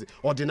saw is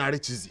ordinary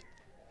cheesy.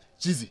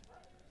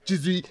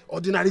 Cheesy,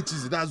 ordinary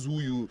cheesy. That's who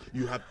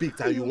you have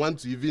picked and you want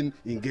to even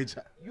engage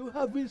her. You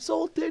have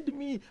insulted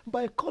me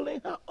by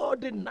calling her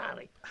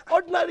ordinary.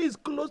 Ordinary is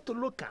close to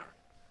local.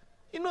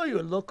 You know you're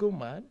a local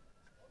man.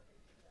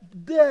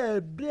 There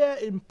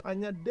in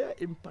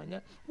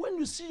Panya. When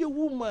you see a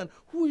woman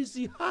who is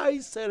the high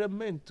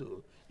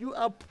cerimento, you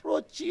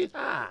approach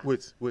her.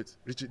 Wait,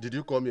 Richie, did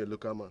you call me a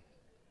local man?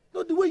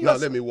 No, the way you now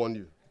let me warn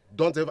you.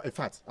 Don't ever, in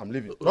fact, I'm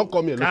leaving. Don't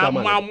call me a local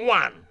man.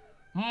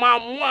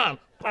 Mamwan,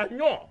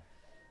 Panyo.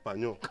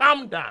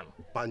 Calm down.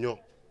 Panyo.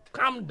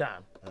 Calm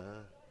down.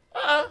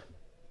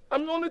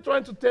 I'm only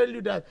trying to tell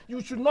you that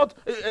you should not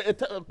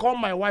call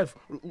my wife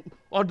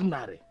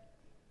ordinary.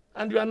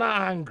 And you are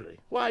now angry.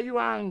 Why are you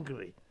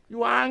angry?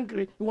 You are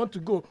angry. You want to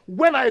go.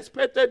 When I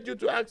expected you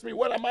to ask me,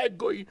 when am I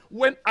going?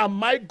 When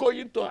am I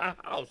going to her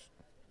house?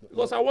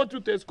 Because I want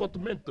you to escort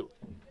me to.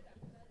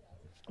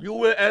 You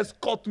will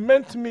escort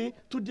me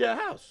to their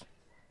house.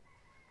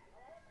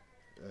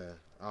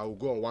 I will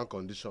go on one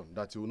condition,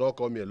 that you will not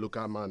call me a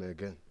local man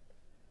again.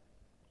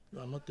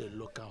 You are not a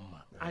local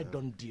man. I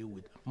don't deal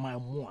with my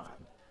one.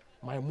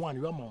 My one,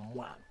 you are my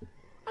one.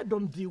 I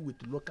don't deal with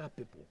local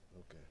people.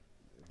 Okay.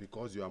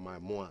 Because you are my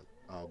one,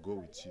 I'll go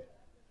with you.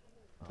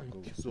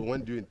 Thank you. So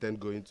when do you intend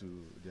going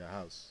to their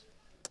house?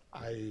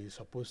 I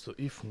supposed to,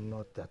 if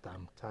not that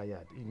I'm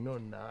tired. You know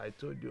now, I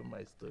told you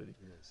my story.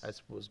 Yes. I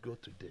suppose go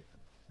today.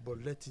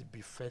 But let it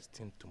be first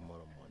thing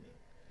tomorrow morning.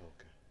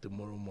 Okay.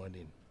 Tomorrow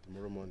morning.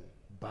 Tomorrow morning.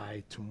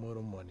 By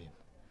tomorrow morning.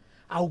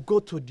 I'll go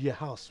to their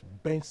house,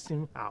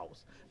 Benson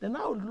house. Then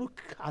I'll look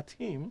at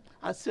him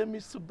and say,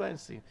 Mr.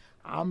 Benson,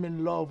 I'm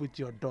in love with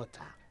your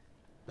daughter.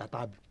 That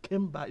I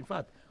came back, in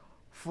fact,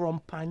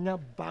 from Panya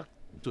back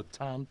to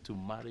town to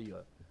marry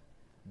your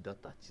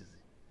daughter, Chizzy.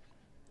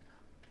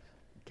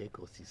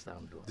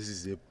 This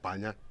is a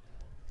Panya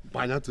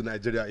to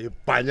Nigeria, a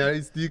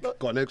Panyalistic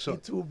connection.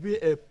 It will be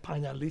a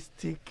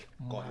Panyalistic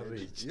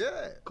marriage.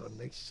 Yeah.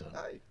 Connection.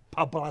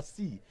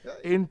 Pablasi.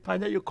 In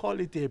Panya, you call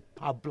it a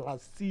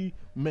Pablasi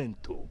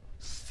mento.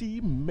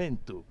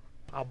 Cemento.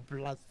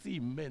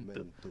 Pablasi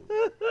mento.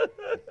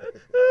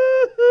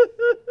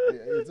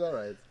 It's all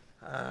right.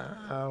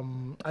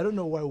 I don't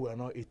know why we are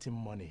not eating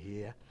money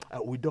here.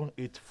 We don't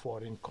eat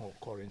foreign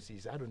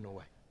currencies. I don't know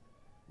why.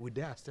 Would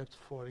they accept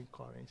foreign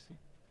currency?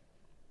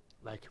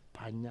 Like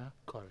Panya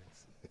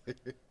currency.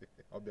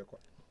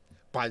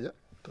 Panya?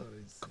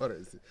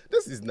 Currency.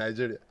 This is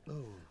Nigeria.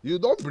 Oh. You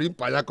don't bring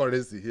Panya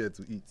currency here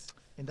to eat.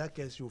 In that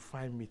case, you'll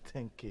find me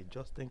 10K,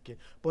 just 10K.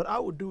 But I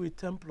will do it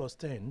 10 plus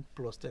 10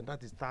 plus 10.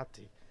 That is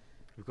 30.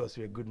 Because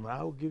you're a good man.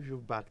 I will give you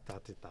back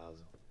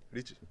 30,000.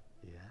 Richie?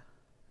 Yeah?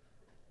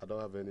 I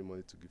don't have any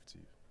money to give to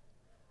you.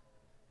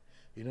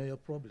 You know your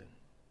problem?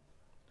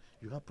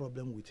 You have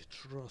problem with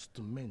trust,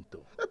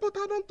 mentor. But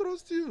I don't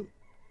trust you.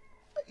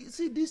 You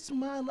see, this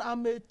man,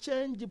 I'm a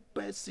changed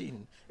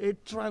person, a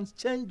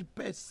trans-changed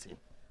person.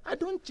 I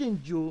don't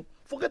change you.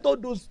 Forget all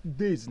those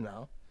days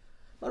now.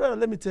 But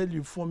let me tell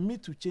you, for me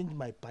to change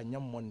my Panya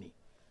money,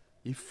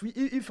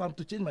 if I'm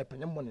to change my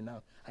Panya money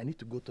now, I need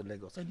to go to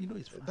Lagos. And you know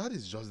it's fine. That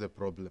is just the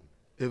problem.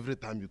 Every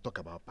time you talk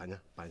about Panya.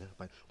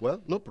 Well,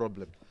 no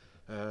problem.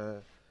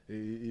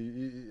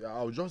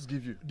 I'll just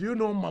give you. Do you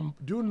know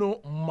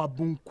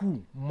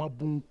Mabunku?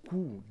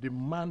 Mabunku, the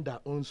man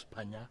that owns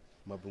Panya.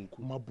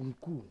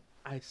 Mabunku.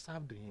 I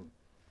served him.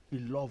 He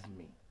loved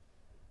me.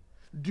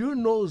 Do you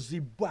know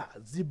Ziba?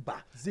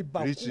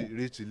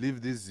 Richie,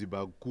 leave this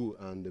Zibaku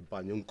and the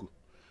Panyonku.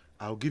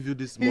 I'll give you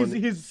this money.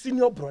 He's his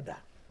senior brother.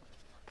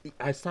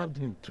 I served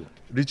him too.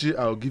 Richie,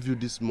 I'll give you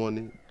this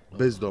money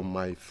based on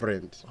my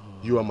friend.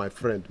 You are my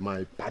friend,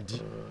 my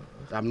paddy.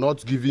 I'm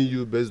not giving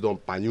you based on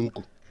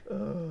Panyonku.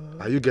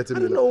 Are you getting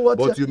me?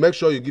 But you make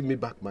sure you give me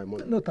back my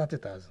money. No,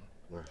 30,000.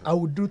 I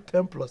will do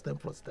 10 plus 10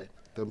 plus 10.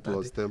 10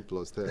 plus 10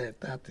 plus 10.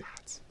 30.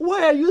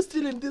 Why are you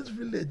still in this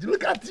village?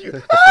 Look at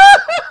you.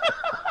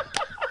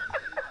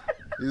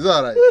 It's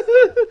all right.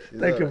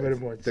 Thank you very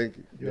much. Thank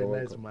you. You're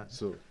a nice man.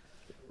 So,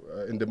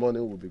 in the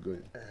morning we'll be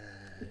going.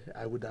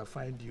 I would have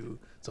find you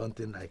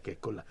something like a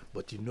cola,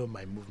 but you know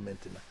my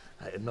movement.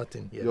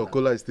 Nothing here. Your now.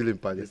 cola is still in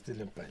Panya. It's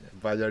still in Panya.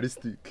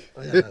 Panyaristic.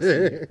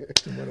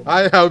 Oh,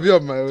 yeah, I'll be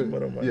on my own.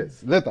 Tomorrow morning.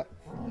 Yes, later.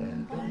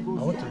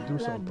 I want to do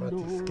some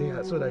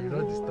practice so that you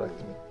don't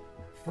distract me.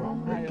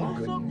 I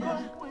also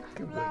come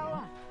with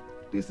flower.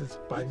 This is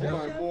Panya.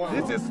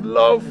 This is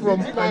love from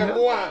Panya.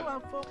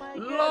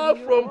 Love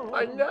from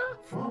Panya.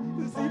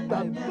 Is it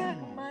that?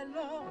 My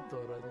love.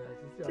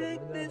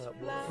 Take this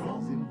flower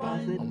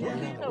as a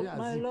token of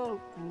my love.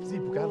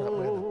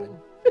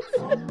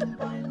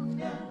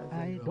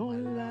 I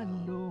don't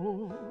land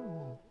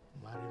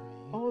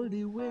all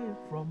the way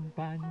from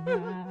Panya.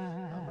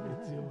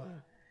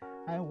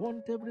 I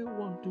want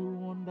everyone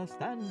to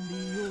understand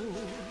you.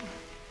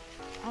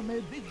 I'm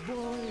a big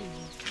boy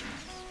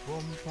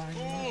from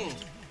Panya.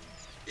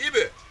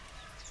 Ibe,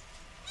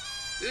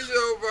 this is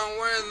over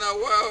wine now.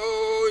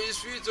 Wow, it's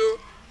sweet, oh.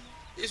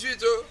 It's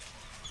sweet, oh.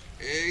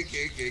 Hey.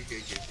 Hey,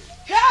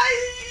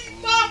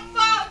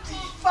 Papa,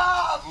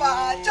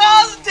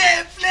 just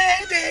they play,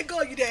 they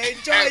go, you they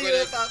enjoy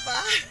you,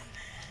 Papa.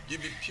 You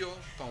be pure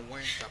from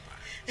wine, Papa.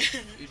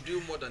 You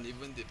do more than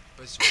even the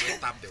person who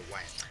tap the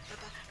wine.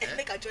 Papa, I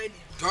make a join you.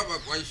 Papa,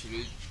 why should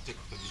you take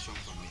a position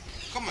from me?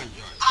 Come on,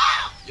 join.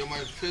 You're my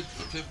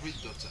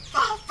favorite daughter.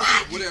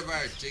 Papa. Whatever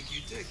I take,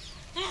 you take.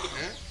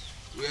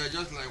 We are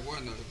just like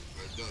one.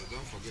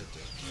 Don't forget.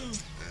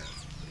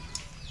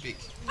 Pick.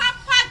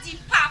 Papa di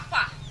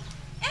Papa.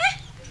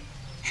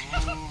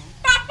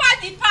 Papa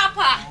di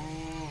Papa.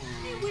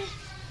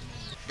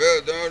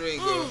 Bell, don't ring.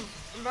 Go.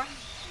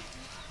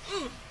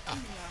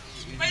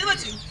 Wait,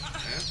 what you?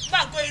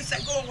 Go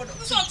inside. Go on.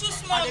 This one too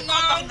small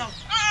now.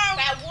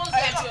 I won't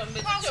get your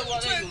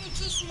message.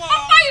 Too small.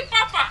 Papa di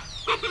Papa.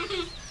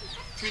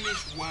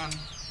 Finish one,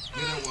 the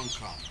other one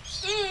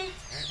comes. I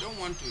don't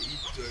want to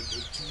eat the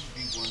two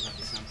big ones at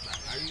the same time.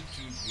 Are you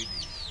too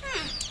greedy?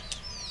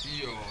 See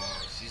your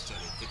sister,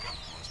 they take a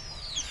small.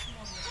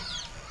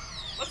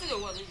 What is the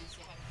word you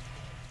say?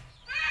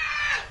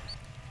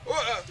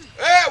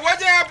 Hey,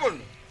 what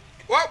happened?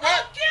 What?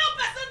 Kill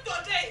person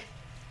today.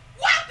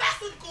 One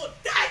person go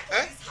die for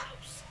this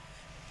house.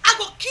 I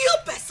go kill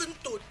person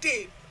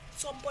today.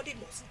 Somebody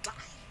must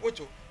die.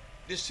 What?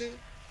 They say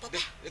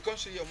they can't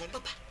see your money.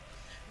 Papa,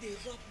 they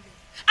rob me.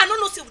 I don't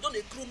know say we don't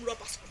a groom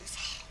robbers for this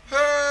house.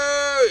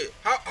 Hey,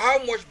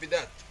 how much be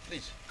that,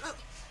 please?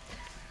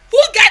 Who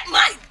get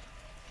mine?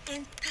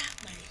 Enter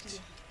my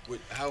room.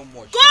 Wait, how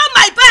much? Go on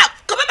my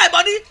back. Come on my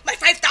money, my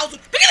 5,000.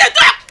 Begin to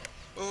talk.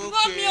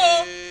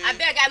 Okay. I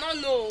beg, I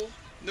don't know.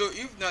 No,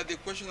 if not the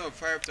question of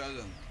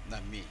 5,000,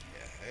 not me.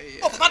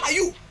 Oh, Papa, not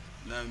you.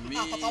 Not me.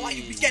 Papa, why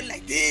you wicked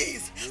like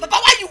this? Papa,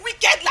 why you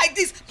wicked like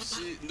this? Papa,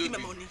 see, give me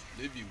money.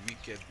 Maybe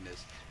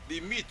wickedness. The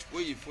meat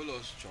where you follow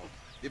us chop,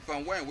 the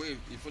palm wine where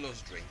you follow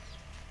us drink.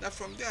 Now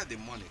from there the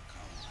money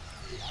comes.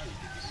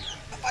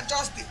 Papa,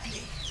 just they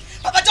play.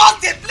 Papa,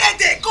 just they play,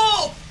 they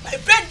go. My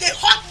brain they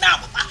hot now,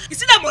 Papa. You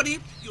see that money?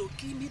 You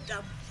give me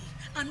that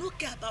money. I don't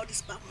care about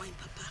this palm wine,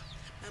 Papa.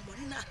 My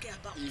money not care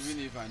about.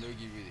 Even if I don't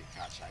give you the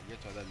cash, I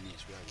get other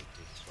needs where I will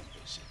take to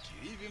compensate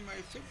you. Even my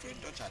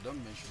favorite daughter, I don't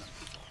mention her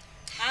before.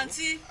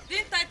 Auntie,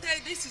 didn't I tell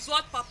you this is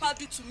what Papa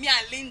did to me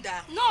and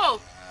Linda? No.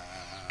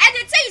 I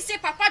did tell you say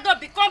Papa don't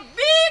become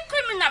big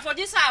criminal for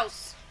this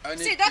house.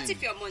 See, that's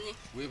if your money.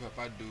 What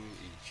Papa do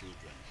in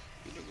children,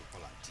 you don't go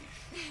call her thief.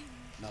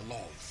 Now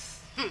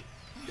love.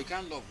 They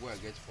can't love where I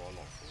get for all of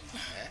them.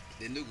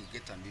 They know go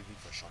get and even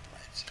for short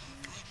rides.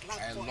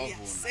 I love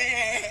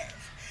her.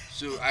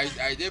 So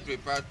I dey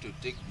prepared to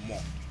take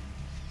more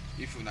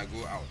if you na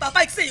go out.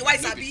 Papa, you say you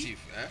wise abi?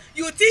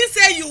 You think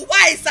say you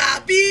wise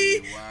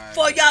abi?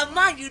 For your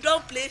man, you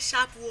don't play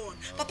sharp one.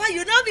 No. Papa,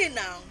 you know me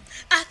now.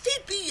 I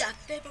think be your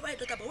favorite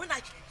daughter, but when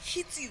I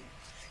hit you,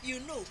 you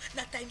know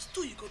that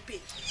 ×2 you go pay.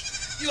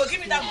 You go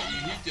give me that money.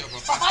 You hit your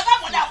papa. Papa, that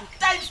money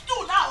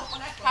 ×2 now.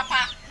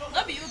 Papa,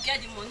 no be you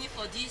get the money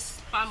for this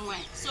palm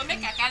wine. So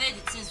make I carry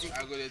the things there.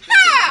 I go take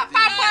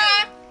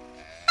Papa!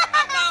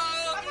 Papa,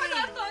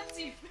 don't touch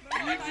it.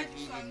 You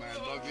people with my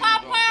loving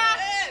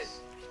daughters.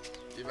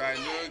 If I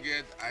no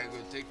get, I go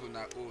take on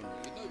our own.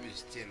 You know be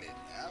stealing.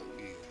 How will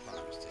you call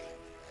them stealing?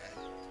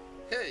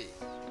 Hey,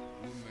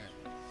 women,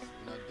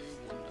 you know they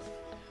wonderful.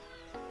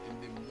 In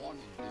the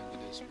morning they go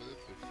to smell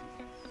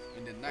perfume.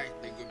 In the night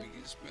they go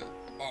begin smell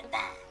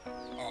oba.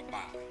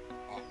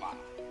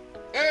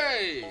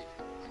 Hey,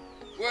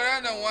 where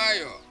are the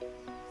wire?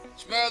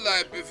 Smell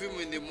like perfume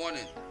in the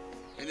morning.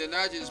 In the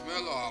night you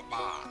smell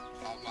oba.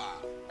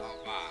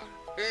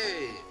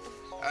 Hey,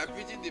 I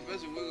pity the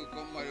person who will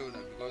come marry una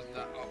because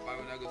now oba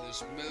una go to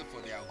smell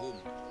for their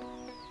home.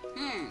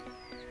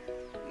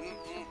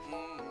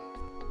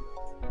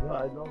 No,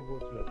 I don't go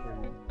to your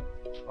training.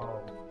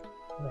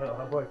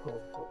 No, boy, go.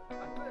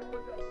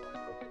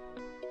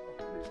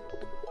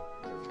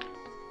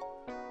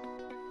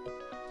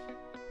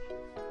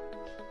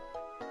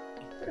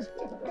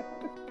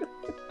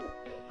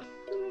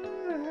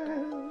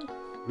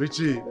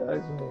 Richie.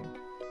 That's me.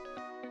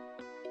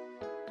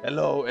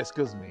 Hello,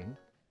 excuse me.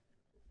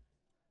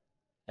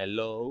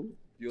 Hello,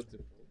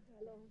 beautiful.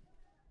 Hello.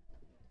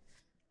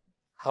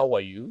 How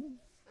are you?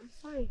 I'm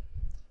fine.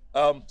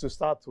 To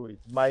start with,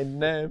 my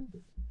name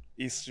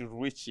is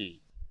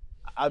Richie.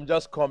 I'm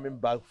just coming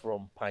back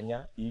from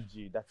Panya,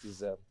 EG, that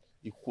is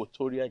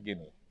Equatorial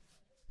Guinea.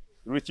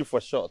 Richie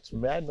for short.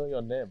 May I know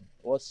your name?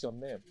 What's your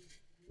name?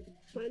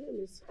 My name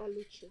is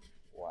Oluchi.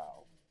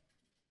 Wow.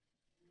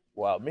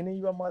 Wow, meaning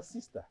you are my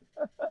sister.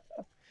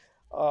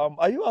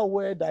 Are you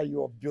aware that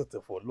you are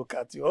beautiful? Look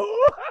at you.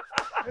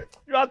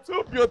 You are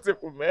too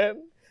beautiful,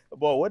 man.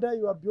 But whether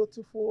you are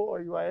beautiful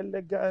or you are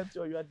elegant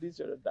or you are this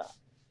or that,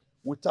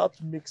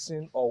 without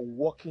mixing or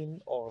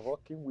walking or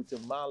rocking with a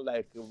man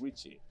like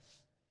Richie,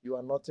 you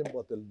are nothing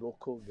but a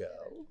local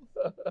girl.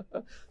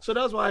 So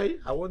that's why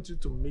I want you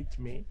to meet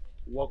me,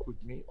 walk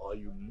with me, or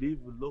you live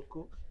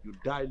local, you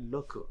die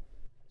local.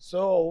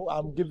 So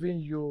I'm giving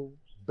you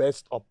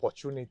best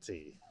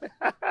opportunity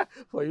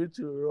for you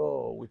to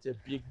roll with a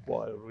big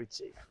boy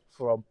Richie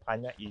from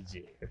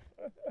PANYA.mp4.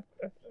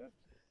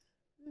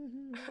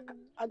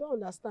 I don't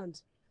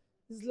understand.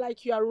 It's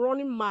like you are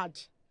running mad.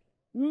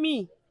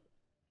 Me,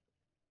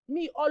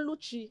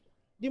 Oluchi,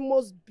 the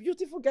most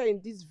beautiful girl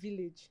in this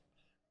village.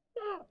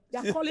 They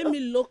are calling me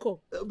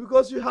local.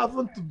 Because you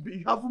haven't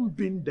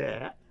been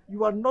there.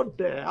 You are not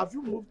there. Have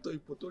you moved to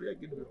Equatorial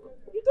Guinea before?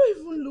 You don't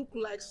even look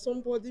like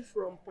somebody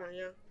from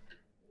Panya.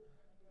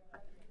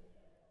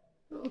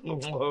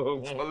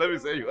 Let me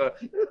say you are.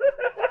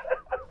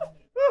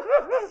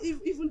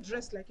 Even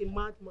dressed like a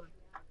madman.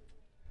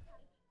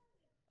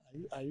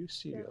 Are you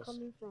serious? They're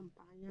coming from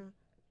Panya.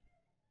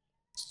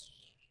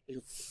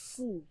 You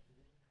fool.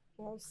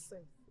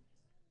 Nonsense.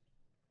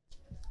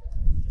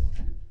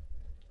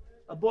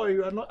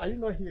 Boy, are you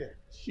not here?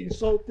 She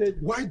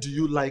insulted. Why do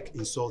you like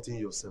insulting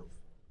yourself?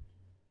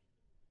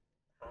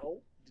 How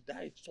did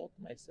I insult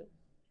myself?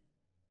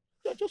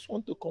 I just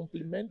want to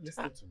compliment.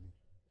 Listen to me.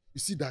 You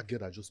see that girl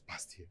that just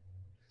passed here?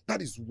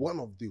 That is one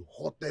of the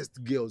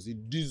hottest girls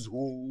in this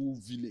whole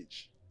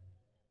village.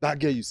 That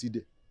girl you see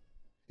there.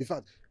 In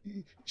fact,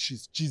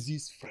 she's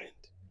Chizzy's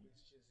friend.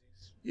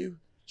 You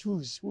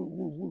choose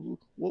who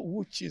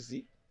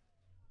Chizzy?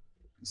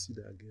 You see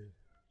that girl?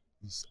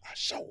 It's a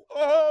shower.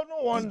 Oh,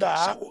 no wonder.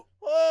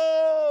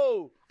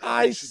 Oh,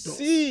 I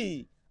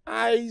see.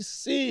 I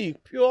see.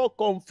 Pure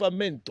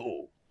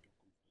confirmento.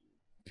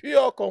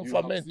 Pure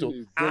confirmento.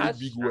 You have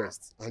seen a very big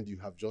West, and you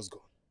have just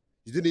gone.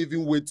 You didn't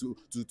even wait to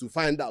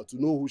find out, to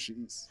know who she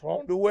is.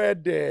 From the way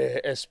they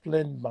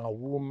explained my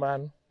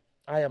woman,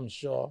 I am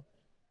sure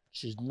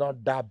she's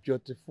not that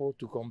beautiful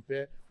to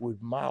compare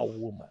with my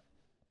woman.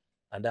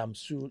 And I'm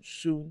soon,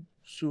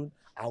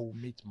 I will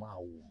meet my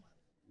woman.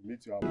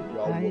 Meet your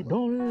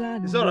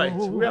woman. It's all right.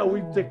 Where are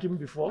we taking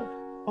before?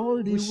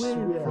 All the way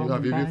you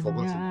have even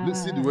forgotten.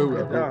 Let's see the way we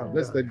are going.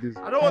 Let's take this.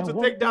 I don't want to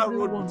take that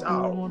road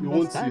without. You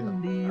won't see her.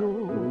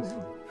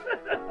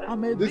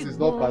 This is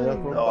not Panya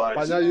from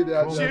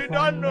Panya. She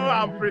don't know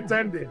I'm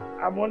pretending.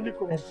 I'm only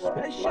coming from.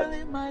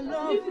 Especially my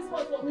love,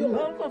 the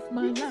love of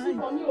my life.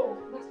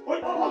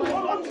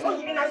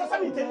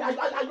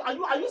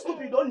 Are you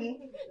stupid,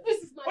 Oni?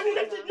 This is my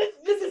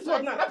this is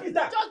what now?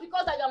 Just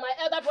because I am my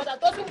elder brother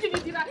doesn't give you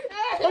the right.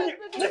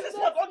 This is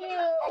what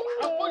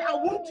I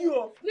want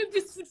you. Leave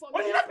this food for me.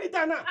 Oni, repeat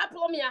that now.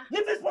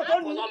 Leave this pot,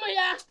 Oni. Leave this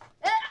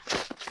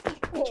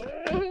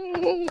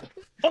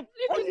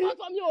pot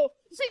from you.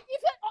 See,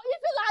 if you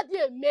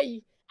lad May,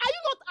 are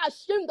you not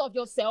ashamed of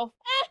yourself?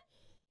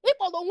 If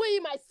on the way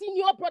my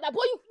senior brother,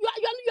 boy, you are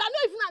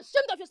not even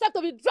ashamed of yourself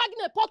to be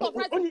dragging a pot of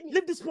rice. Only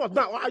leave this pot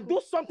now. I do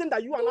something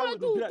that you are not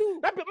doing.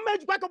 That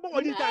match back up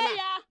on this time.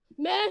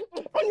 Man,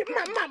 only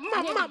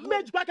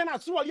match back and I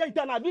saw you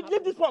now. Leave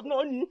this pot now.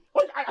 Only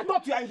I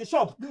thought you are in the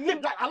shop.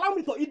 Allow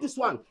me to eat this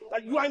one.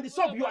 You are in the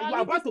shop. You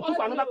are about to cook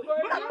another.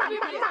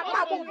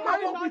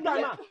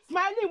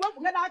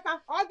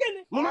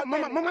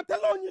 Mama,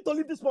 tell on you to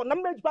leave this pot. Now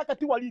match back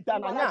at you while you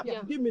now.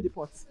 Give me the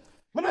pot.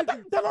 Mama,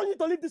 tell on you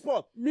to leave this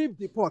pot. Leave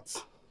the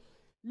pot.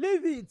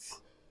 Leave it.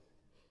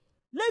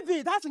 Leave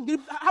it. That's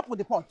happen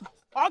the pot.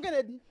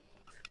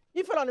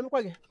 If you're on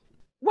the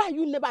why are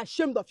you never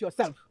ashamed of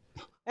yourself?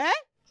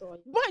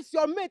 Boys,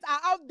 your mates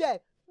are out there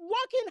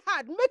working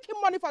hard, making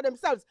money for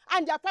themselves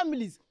and their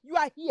families. You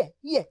are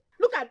here.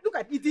 Look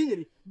at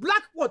eating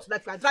black pot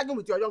that you are dragging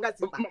with your younger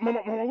sister.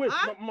 Mama, wait.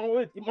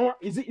 Mama,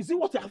 is it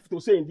what you have to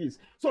say in this?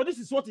 So this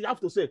is what you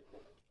have to say.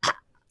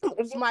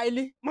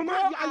 Smiley.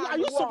 Mama, are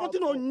you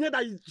supporting Onye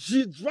that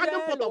she's dragging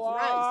pot of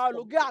rice?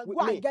 Go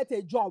and get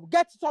a job.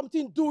 Get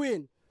something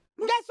doing.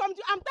 Get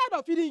something. I'm tired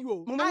of feeding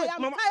you. I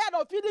am tired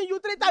of feeding you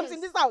 3 times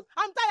in this house.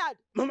 I'm tired.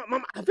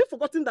 Mama, have you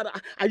forgotten that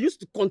I used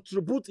to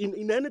contribute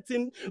in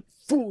anything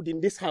food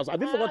in this house?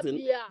 Have you forgotten?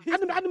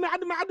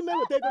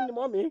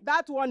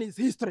 That one is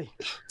history.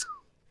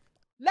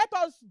 Let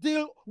us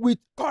deal with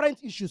current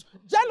issues.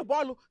 Jello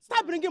Bolu,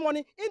 start bringing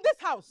money in this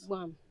house.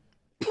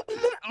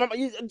 Mama,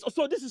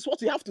 so this is what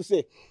you have to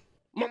say.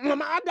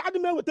 Mama, I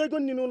will take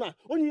on Nina.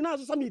 Only now,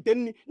 let me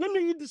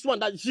eat this one.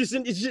 That she's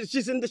in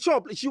the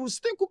shop. She will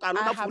still cook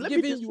another I have food.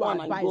 given you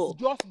advice.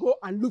 Just go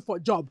and look for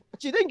job.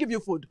 She didn't give you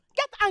food.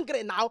 Get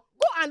angry now.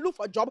 Go and look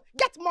for job.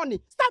 Get money.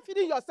 Start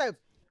feeding yourself.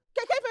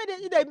 You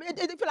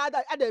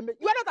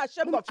are not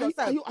ashamed of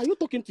yourself. Are you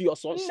talking to your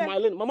son,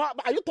 Smiling? Mama,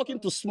 are you talking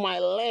to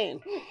Smiling?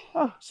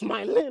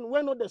 Smiling,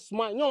 when no the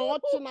smile? No,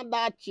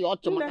 Mama,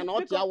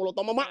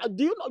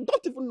 do you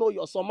don't even know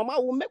your son? Mama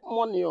will make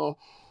money.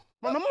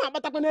 Mama,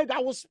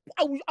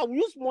 I will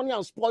use money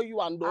and spoil you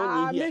and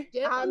don't here.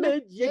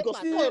 Go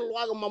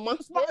spoil Mama.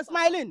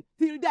 Smiling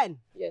till then.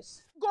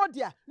 Yes. Go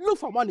there, look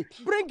for money,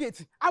 bring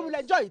it. I will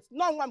enjoy it.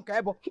 No one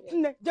can.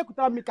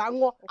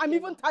 I'm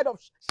even tired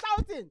of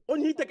shouting.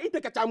 Only take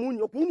a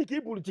chamuni, Puni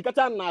Kibul,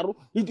 Chicatan Naru.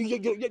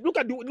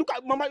 Look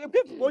at Mama,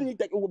 only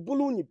take a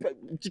balloon,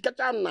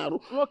 Chicatan Naru.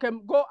 Okay,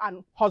 go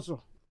and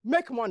hustle.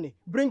 Make money,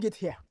 bring it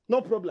here. No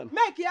problem.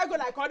 Make here go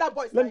like other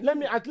boys. Let me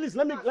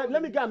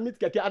go and meet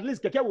Keke. At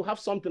least Keke will have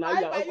something.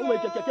 Hey.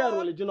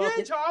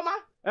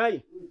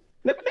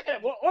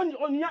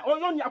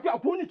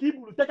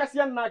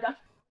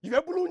 You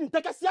are balloon,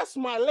 take a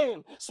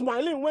smiling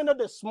when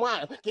they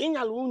smile. King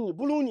Aluni,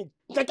 balloon,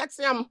 take a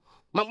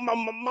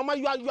Mama,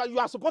 you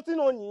are supporting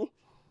on you.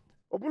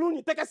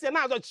 Obuluni, take us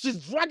now.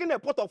 She's dragging a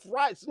pot of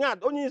rice. Yeah,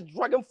 only is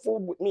dragging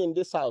food with me in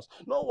this house.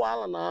 No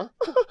while now.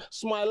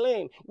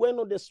 Smiling. When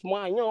no they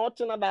smile, you know,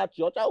 that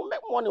church. I will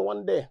make money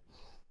one day.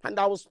 And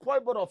I will spoil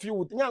both of you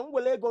with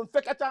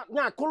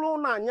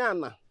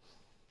Kuluna.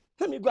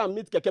 Let me go and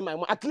meet Keke, my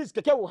mom. At least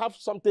Keke will have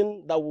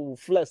something that will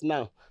flex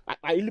now.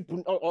 I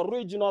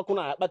original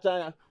kuna, but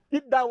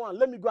eat that one.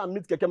 Let me go and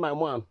meet Keke, my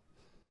mom.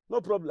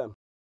 No problem.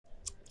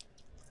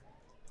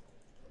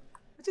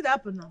 What did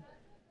happen now?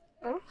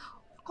 Huh?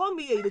 Come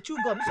here, the chew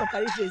gum. This one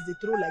carry face, they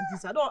throw like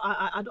this. I don't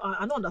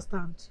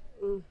understand.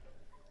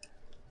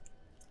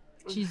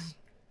 Cheesy.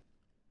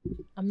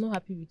 I'm not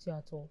happy with you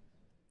at all.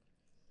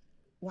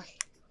 Why?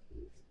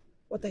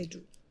 What I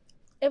do?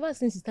 Ever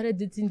since you started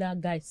dating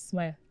that guy,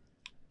 Smile,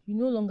 you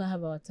no longer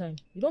have our time.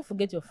 You don't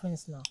forget your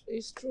friends now.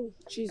 It's true,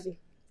 Cheesy.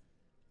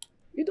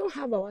 You don't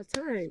have our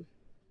time.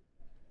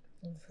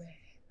 Don't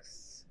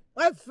vex.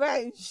 My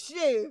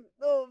friendship,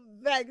 don't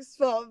vex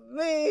for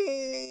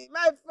me.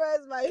 My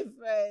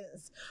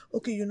friends.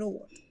 Okay, you know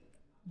what?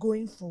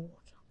 Going forward,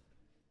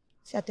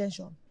 see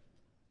attention.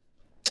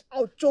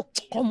 I'll choke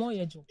you. Come on,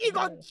 you joke. You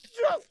got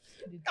choke.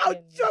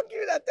 I'll choke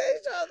you with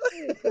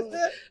attention.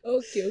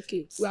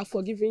 Okay. We are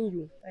forgiving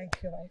you. Thank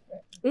you, my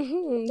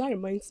friend. That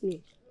reminds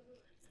me.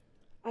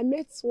 I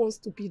met one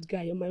stupid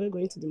guy on my way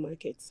going to the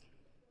market.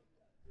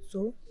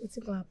 So, what's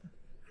going to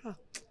happen?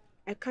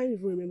 I can't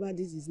even remember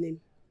his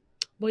name.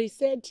 But he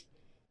said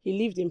he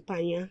lived in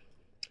PANYA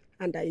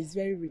and that he's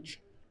very rich.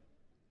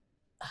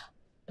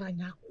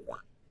 PANYA?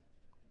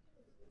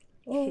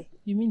 Oh,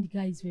 you mean the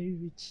guy is very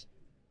rich?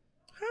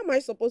 How am I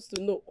supposed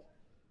to know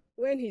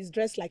when he's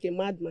dressed like a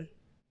madman?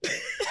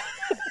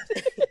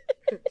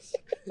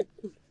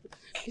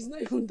 He's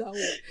not even that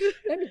one.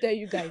 Let me tell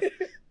you guys,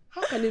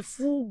 how can a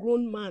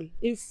full-grown man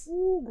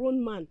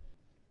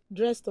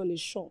dressed on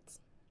his shorts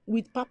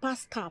with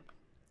papa's cap,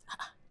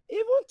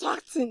 even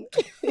talking?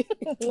 Oh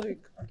my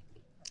God.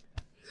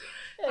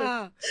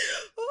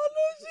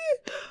 Oluchi,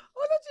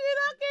 you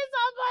don't kill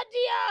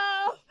somebody.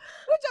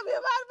 Which of you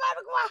man?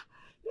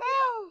 No.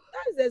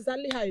 That is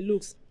exactly how he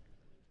looks.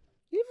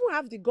 He even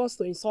have the guts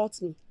to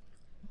insult me.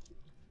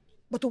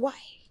 But why?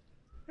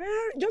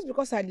 Just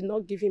because I did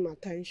not give him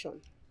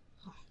attention.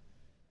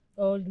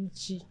 Oh,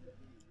 Luchi,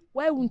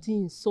 why wouldn't he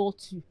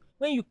insult you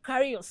when you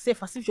carry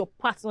yourself as if your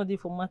part's not there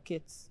for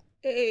markets?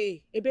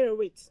 Hey, Ebere,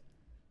 wait.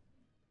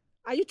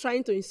 Are you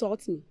trying to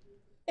insult me?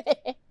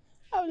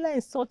 How will I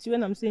insult you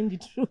when I'm saying the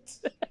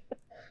truth?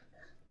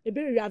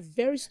 Ebere, you are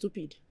very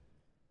stupid.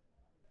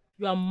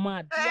 You are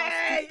mad.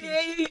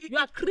 You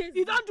are crazy.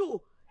 You don't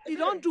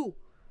do.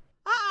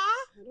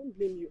 I don't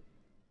blame you.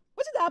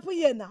 What did happen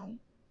here now?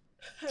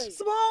 Hey.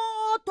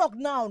 Small talk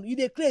now. You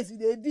dey crazy,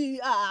 they do.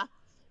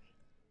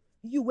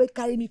 You will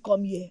carry me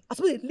come here. I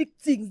suppose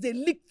they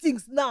leak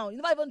things now.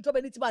 You never even drop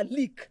anything but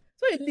leak.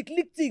 So they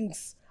leak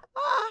things.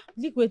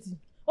 Leak waiting.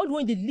 All the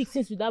way they leak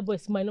things with that boy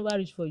Smile never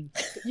reach for you.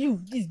 You,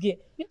 this girl.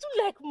 You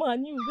too like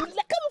man. You like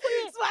come for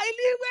here.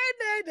 Smiling when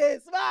they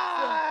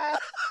smile.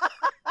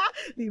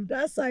 Leave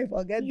that side,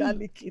 forget that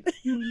leaking.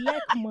 You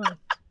like man.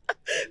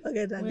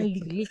 Forget that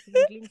leak.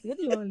 What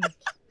do you want leak?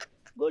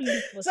 Go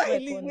leak for Smile.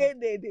 Smiling when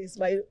they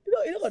smile. You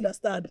don't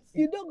understand.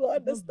 You don't go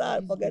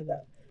understand. Forget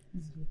that.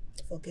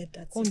 Forget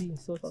that.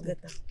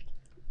 Forget that.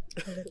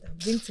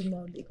 Bring to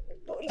now.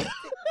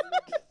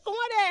 Come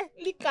on there,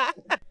 Lika.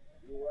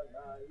 You and I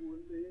will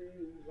live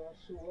as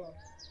one.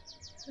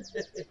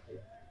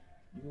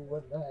 You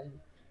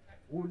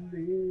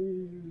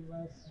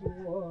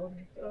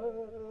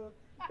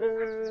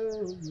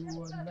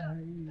and I.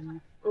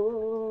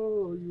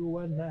 Oh, you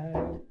and I.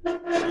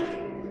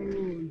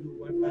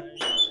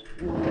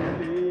 Will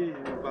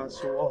live as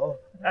one.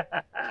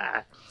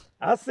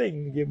 I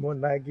sing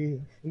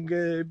Monagi,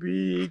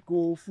 Gebi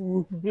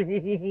Kofu.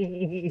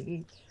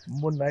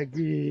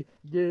 Monagi,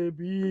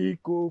 Gebi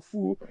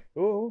Kofu.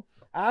 Oh,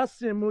 I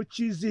say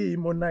Cheesy,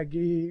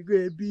 Monagi,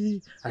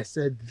 Gebi. I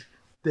said,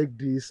 take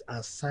this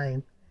as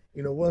sign.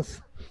 You know,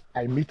 once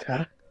I meet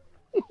her,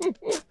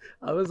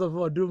 I was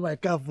about to do my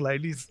calf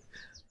like this.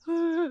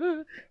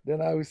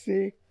 Then I will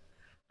say,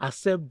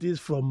 accept this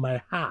from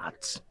my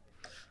heart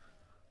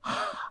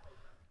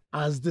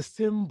as the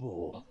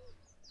symbol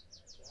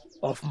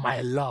of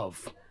my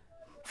love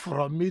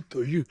from me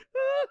to you.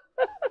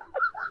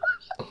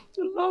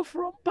 love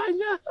from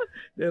Panya,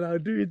 then I'll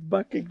do it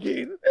back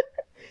again.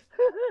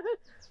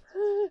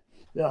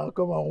 Then I'll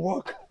come and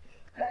walk.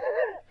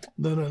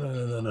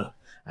 No.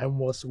 I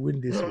must win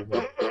this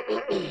woman.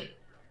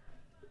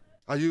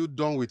 Are you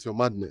done with your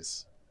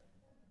madness?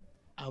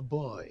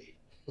 Boy,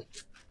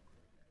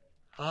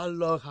 how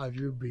long have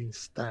you been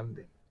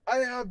standing? I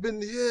have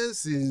been here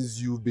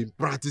since you've been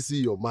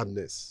practicing your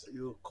madness.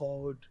 You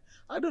called.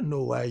 I don't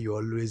know why you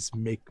always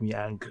make me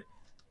angry.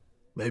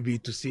 Maybe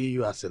to see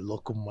you as a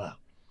local man.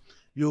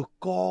 You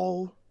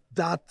call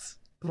that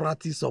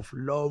practice of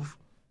love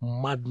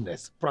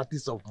madness.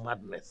 Practice of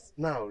madness.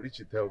 Now,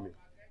 Richie, tell me,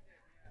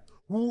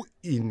 who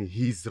in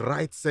his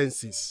right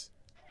senses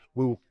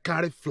will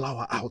carry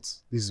flower out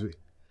this way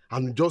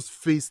and just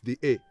face the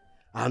air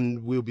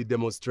and will be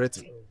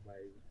demonstrating? Oh, my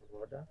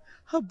brother.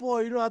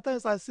 Boy, at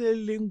times I say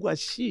lingua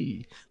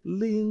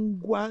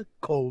lingua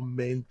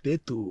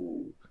commentator.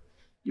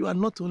 You are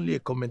not only a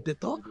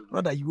commentator,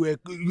 rather you are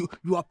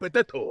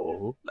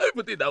potato. Let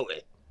me put it that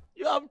way.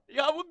 You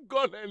haven't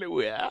gone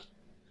anywhere.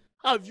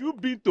 Have you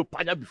been to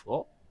Panya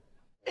before?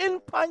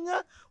 In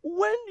Panya,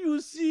 when you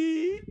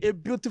see a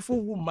beautiful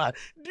woman,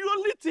 the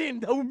only thing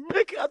that will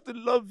make her to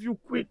love you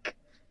quick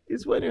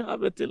is when you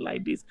have a thing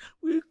like this.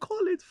 We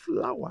call it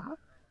flower.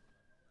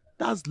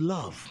 That's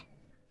love.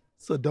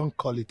 So don't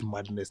call it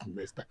madness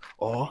next time,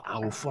 or I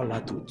will fall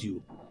out with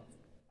you.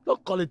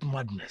 Don't call it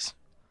madness.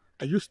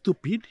 Are you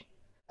stupid?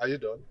 Are you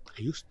done?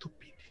 Are you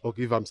stupid?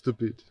 Okay, if I'm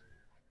stupid,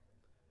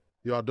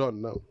 you are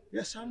done now.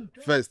 Yes, I'm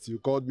done. First, you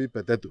called me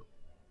potato.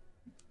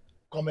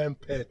 Comment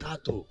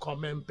potato.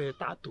 Comment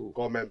potato.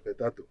 Comment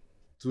potato.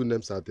 2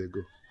 names out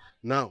ago.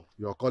 Now,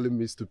 you are calling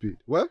me stupid.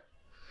 Well,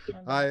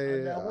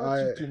 I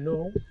want you to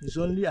know it's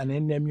only an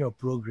enemy of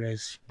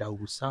progress that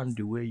will sound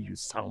the way you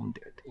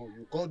sounded. Oh,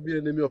 you called me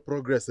enemy of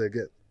progress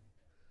again.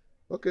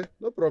 Okay,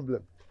 no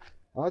problem.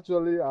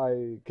 Actually,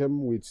 I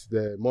came with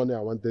the money I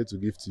wanted to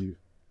give to you.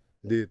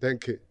 The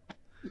 10K.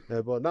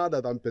 But now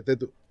that I'm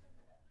potato,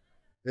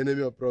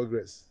 enemy of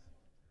progress,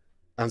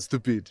 and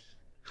stupid,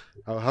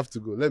 I'll have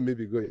to go. Let me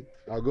be going.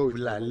 I'll go with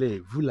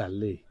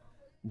Voulale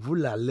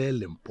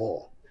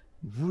lempo.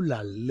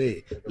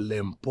 Voulale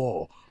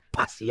lempo.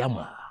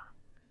 Pasiama.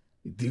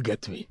 Do you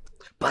get me?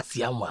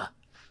 Pasiama.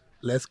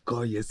 Let's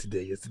call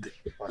yesterday.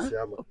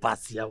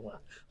 Pasiama.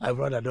 My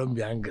brother, don't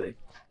be angry.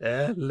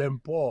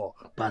 Lempo.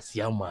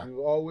 Pasiama.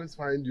 You always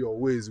find your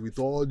ways with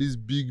all these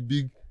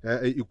big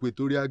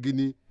Equatorial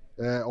Guinea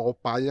or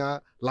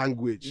Panya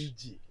language.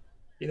 EG.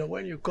 You know,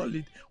 when you call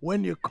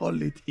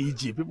it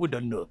EG, people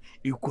don't know.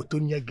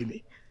 Equatorial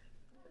Guinea.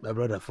 My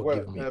brother,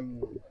 forgive me.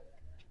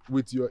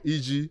 With your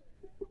EG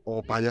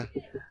or Panya,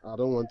 I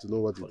don't want to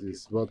know what it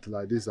is. But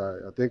like this,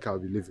 I think I'll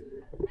be leaving.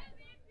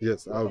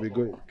 Yes, I'll be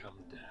going.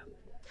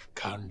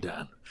 Calm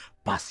down.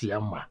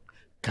 Pasiama.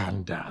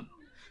 Calm down.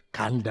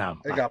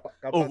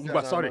 Oh,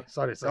 sorry.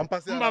 Don't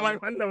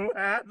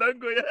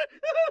go here.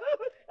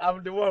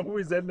 I'm the one who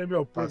is the enemy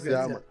of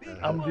progress.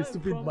 I'm the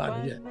stupid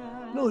man here.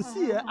 No,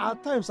 see,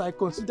 at times I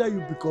consider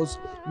you because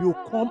you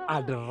come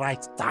at the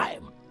right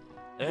time.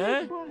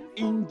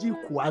 Inji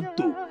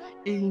Quanto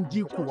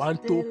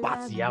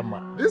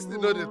Pasiama. This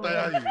did not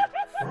tire you.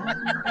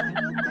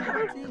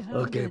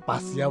 Okay,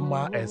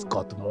 Pasiama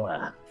escort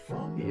moi.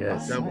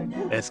 Yes,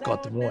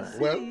 escort moi.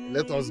 Well,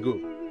 let us go.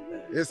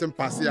 It's in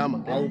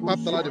Pasiama. I will pop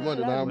the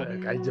money now.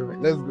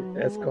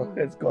 Let's go.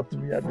 Escort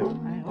me.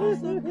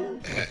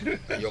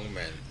 Young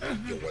man,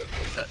 you're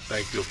welcome.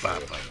 Thank you,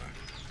 Papa.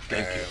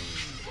 Thank you.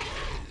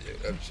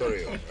 I'm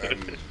sorry. I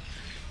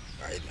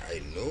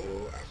know a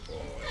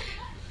boy,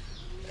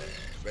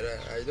 but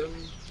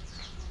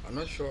I'm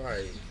not sure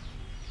I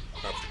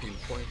have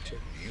pinpointed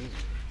you.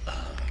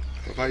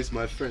 Papa is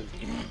my friend.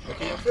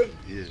 Okay, your friend?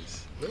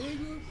 Yes. Very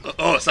good.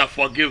 Oh, sir,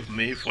 forgive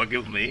me.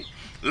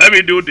 Let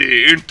me do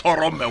the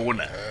intro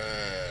mewuna.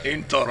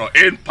 Intro.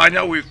 In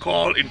Panya we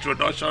call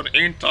introduction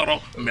intro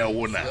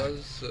mewuna.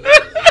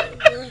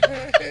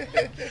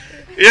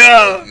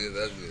 Yeah.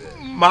 That's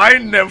good. My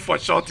name for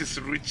short is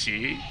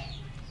Richie.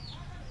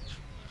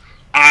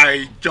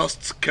 I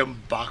just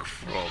came back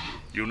from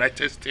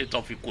United States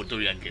of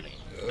Equatorial Guinea.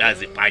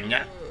 That's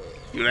Panya.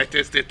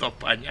 United States of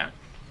Panya.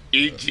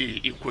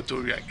 EG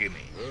Equatorial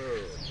Guinea.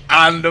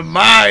 And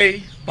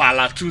my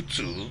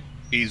palatutu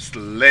is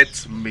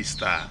late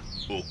Mr.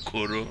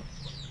 Okoro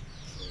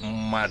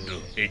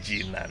Mado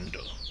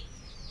Ejinando.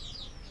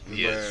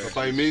 Yes.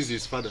 Papa, it means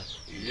his father.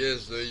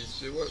 Yes, so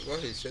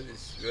what he said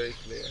is very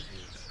clear.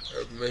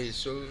 May his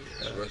soul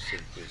rest in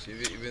peace,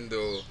 even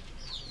though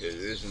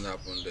this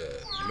happened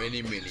many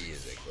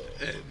years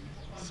ago.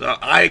 So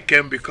I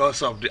came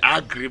because of the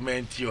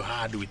agreement you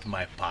had with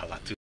my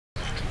palatutu.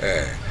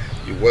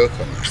 You're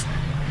welcome.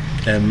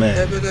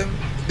 Amen. But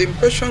the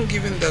impression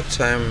given that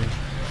time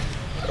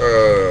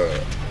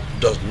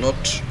does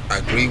not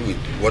agree with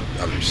what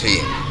I'm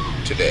saying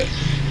today.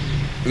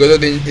 Because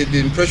the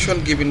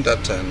impression given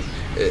that time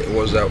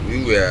was that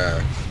we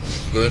were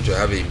going to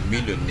have a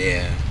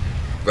millionaire,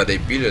 but a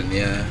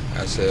billionaire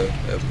as a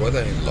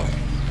brother-in-law.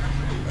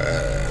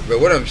 But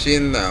what I'm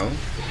seeing now,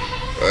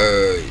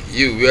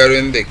 you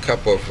wearing the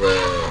cap of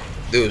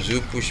those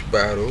who push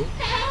barrow,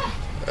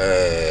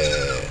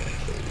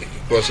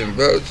 crossing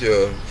belt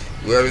you're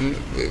wearing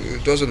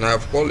it doesn't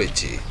have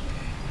quality.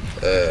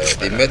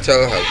 The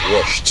metal has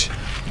washed.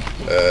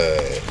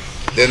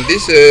 Then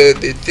this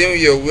the thing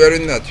you're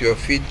wearing at your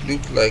feet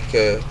look like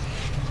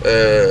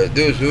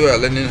those who are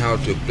learning how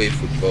to play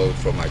football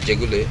from a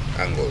jegule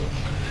angle.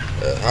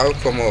 How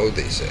come all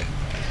this?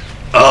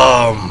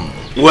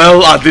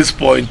 Well, at this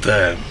point,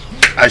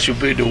 I should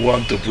be the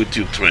one to put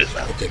you through.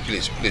 Okay,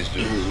 please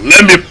do.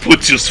 Let me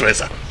put you through.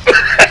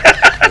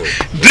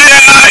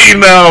 There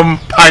in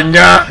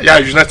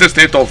PANYA, United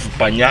States of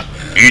PANYA,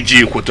 EG,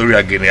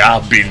 Equatorial Guinea,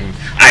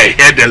 I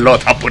heard a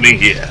lot happening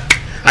here.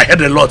 I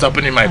heard a lot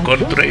happening in my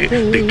country.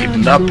 The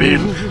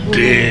kidnapping,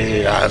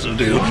 the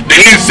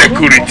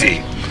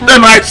insecurity.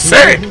 Then I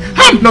said,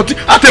 I'm not,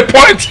 at a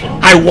point,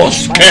 I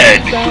was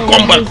scared to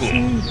come back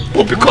home.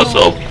 But because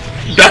of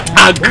that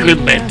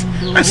agreement,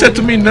 I said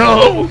to me,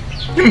 no,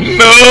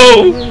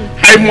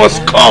 I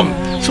must come.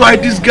 So I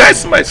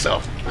disguised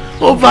myself.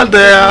 Over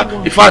there,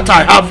 in fact,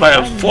 I have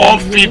a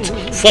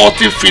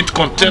 40 feet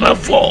container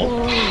for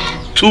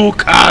 2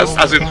 cars,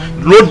 as in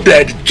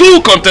loaded,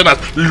 2 containers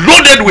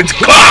loaded with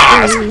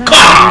cars.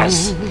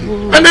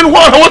 And then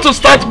one I want to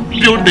start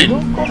building.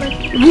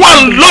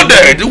 One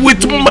loaded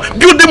with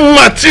building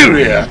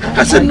material.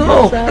 I said,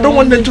 no, I don't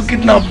want them to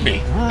kidnap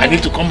me. I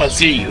need to come and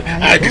see you.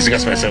 I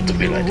disguise myself to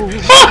be like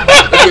this.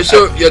 Okay,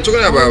 so you're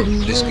talking about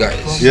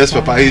disguise? Yes,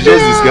 Papa, he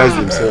just disguised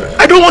himself.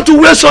 I don't want to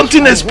wear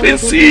something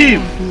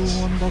expensive.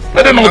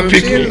 I'm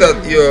seeing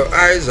that your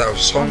eyes have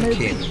sunk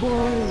in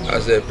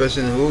as a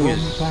person who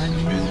is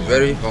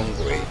very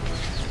hungry.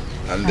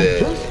 And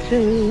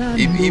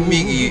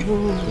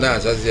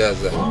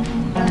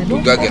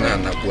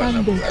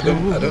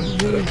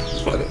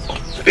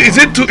Is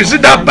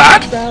it that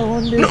bad?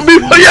 No,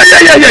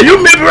 yeah, you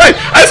may be right.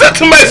 I said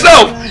to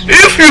myself,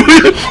 if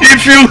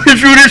you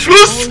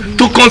refuse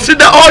to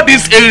consider all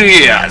these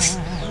areas,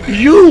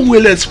 you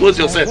will expose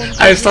yourself.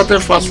 I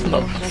started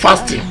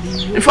fasting.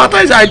 In fact,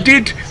 I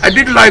did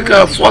like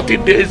 40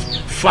 days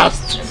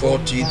fast.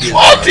 40 days.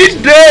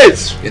 40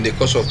 days. In the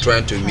course of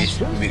trying to meet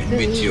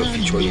your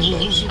future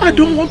in-laws. I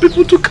don't want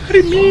people to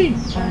carry me,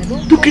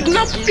 to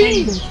kidnap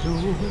me.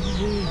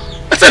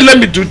 I said, let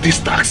me do this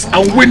task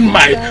and win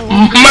my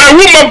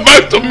woman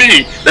back to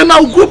me. Then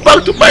I'll go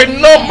back to my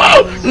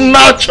normal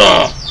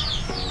nature.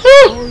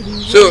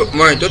 So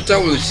my daughter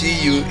will see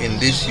you in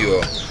this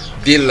your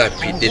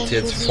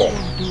dilapidated form,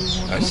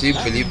 and she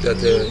believes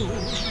that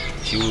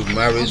she will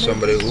marry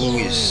somebody who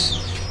is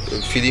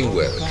feeling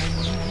well.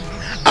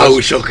 I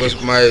will shock you.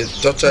 My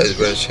daughter is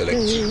very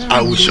selective.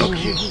 I will shock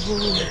you.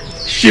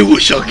 She will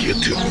shock you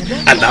too.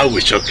 And I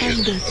will shock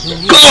you.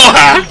 Call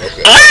her.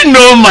 Okay. I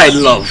know my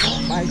love.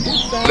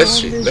 Let's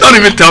see. Don't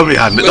even tell me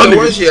her name. But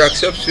once she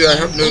accepts you, I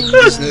have no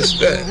business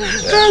there.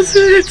 Yeah. That's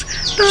it.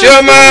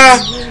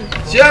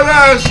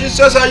 Chioma,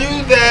 sisters, are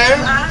you there?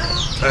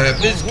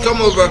 Please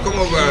come over.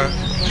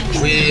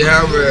 We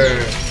have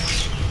a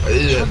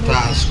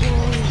task.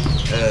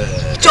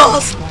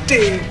 Just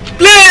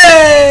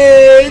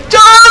play,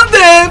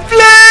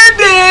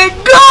 they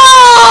go.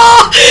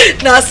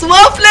 Now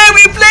small play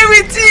we play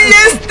with you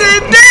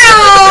yesterday.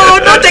 Oh,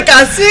 don't take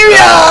her serious.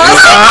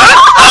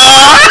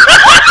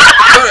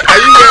 Sorry, are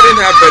you hearing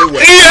her very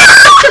well? Yeah.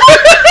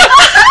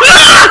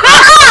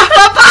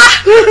 Papa,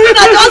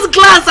 just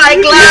glass.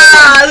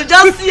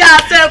 Just see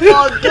herself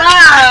for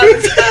glass.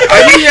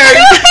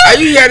 Are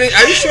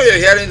you sure you're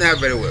hearing her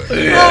very well?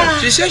 Yeah.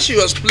 She said she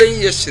was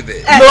playing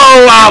yesterday.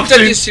 No, I'm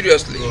taking it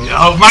seriously.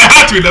 My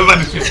heart will never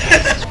listen.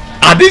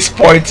 At this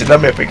point, let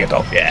me pick it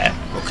up here.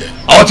 Okay.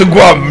 I want to go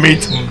and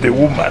meet the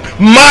woman,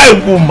 my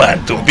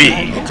woman to be.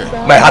 Okay.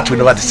 My heart will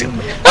never deceive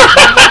me.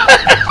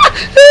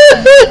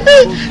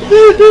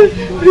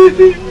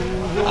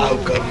 How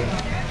come you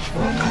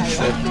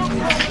accept me,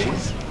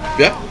 please?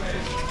 Yeah?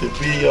 To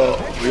be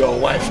your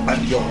wife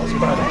and your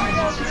husband.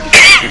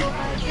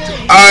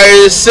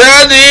 I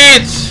said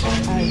it!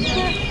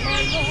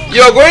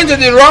 You're going to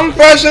the wrong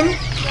person,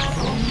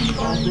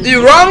 the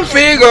wrong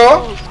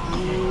figure.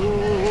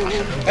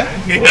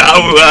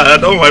 Yeah,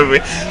 don't worry.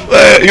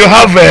 You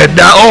have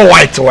they're all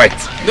white.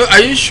 No,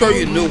 are you sure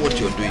you know what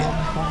you're doing?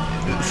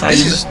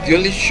 This is the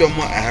only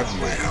shoma I have in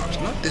my house,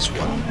 not this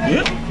one.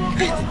 Yeah?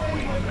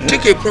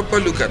 Take a proper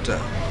look at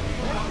her.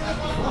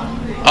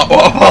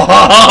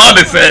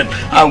 Listen,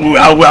 I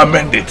will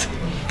amend it.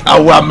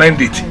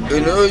 You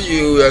know,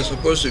 you are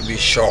supposed to be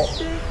sure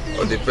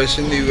of the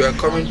person you are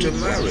coming to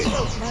marry.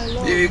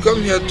 If you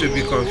come here to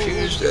be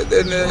confused,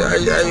 then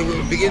I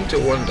will begin to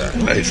wonder.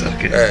 It's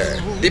okay.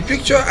 The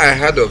picture I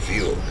had of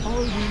you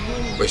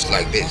was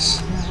like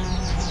this: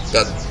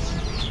 that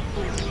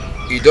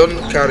you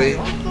don't carry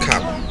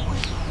cap.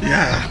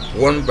 Yeah.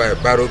 Worn by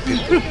barrow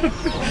people.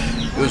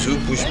 Those who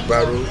push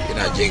barrow in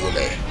a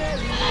jegule.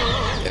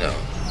 You know.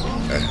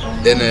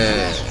 Then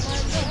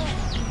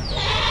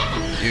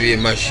you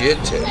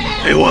emaciated.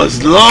 It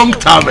was long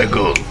time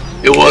ago.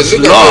 It was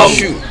long.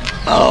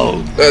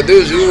 Oh.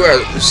 Those who are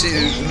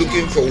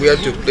looking for where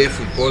to play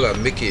football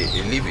and make a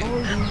living.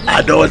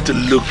 I don't want to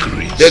look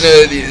rich.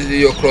 Then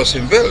your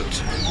crossing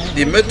belt,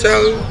 the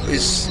metal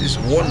is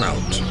worn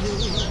out.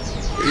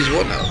 It's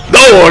worn out.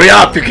 Don't worry,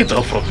 I'll pick it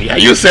up from here.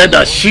 You said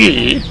that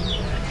she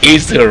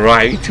is the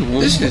right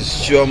woman. This is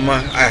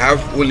Chioma. I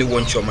have only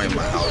one Chioma in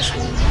my house.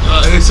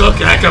 It's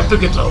okay, I can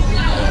pick it up.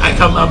 I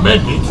can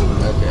amend it.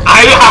 Okay.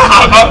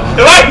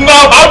 Right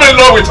now, I'm in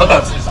love with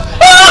others.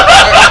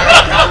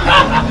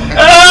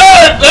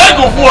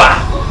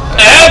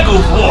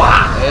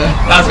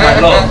 That's my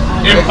love.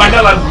 In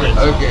final language.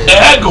 Okay.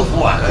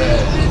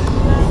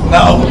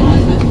 Now,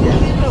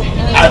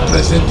 I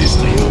present this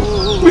to you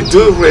with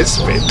due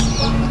respect.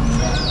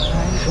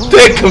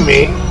 Take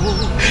me,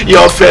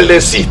 your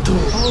felicito,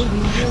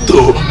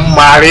 to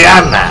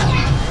Mariana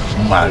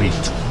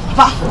Marito.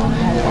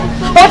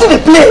 What do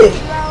they play?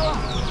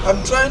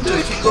 I'm trying to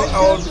figure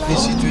out the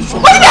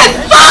situation. What did they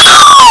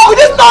solve?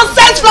 This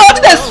nonsense, what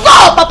did they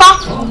solve, Papa?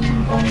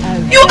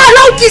 You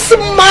allow this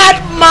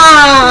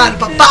madman,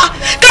 Papa,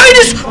 carry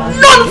this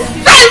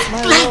nonsense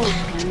like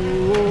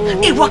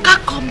he waka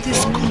come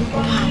this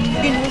compound.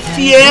 He no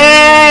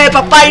fear,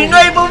 Papa, he no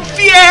even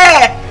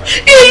fear.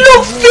 He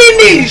look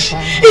finish.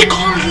 He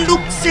can't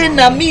look say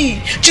na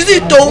me.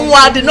 Chizito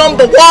Nwa, the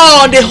number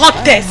one, the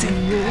hottest.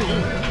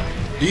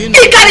 He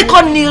carry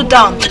come kneel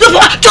down.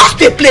 Just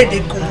they play,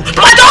 they go.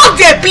 Papa, just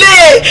they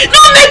play.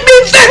 Don't make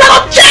me say I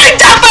don't change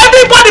that for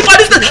everybody for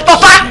this.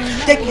 Papa,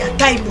 take your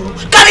time, oh.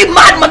 Carry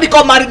mad mommy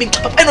come marry me.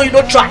 Papa, I know you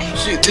don't try.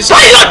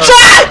 Why you don't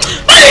try?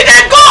 Why you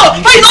don't go?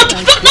 Why you not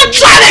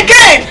try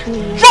again?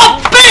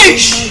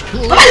 Rubbish.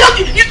 Papa,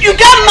 you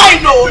get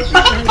mine, oh.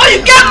 Papa,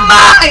 you get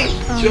mine.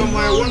 Chioma,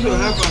 I want to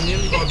have an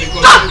in-law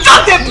because...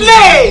 Just they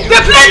play.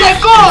 They play, they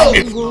go.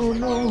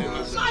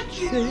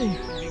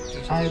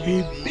 I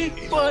be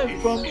big boy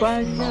from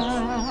PANYA.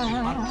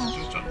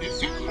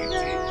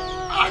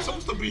 I'm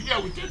supposed to be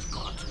here with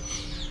escort.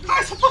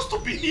 I'm supposed to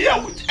be here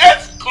with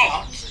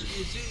escort.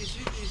 You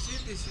see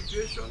the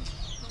situation?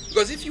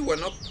 Because if you were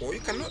not poor,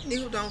 you cannot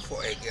kneel down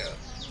for a girl.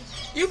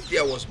 If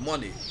there was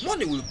money,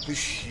 money will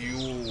push you.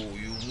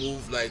 You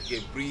move like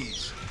a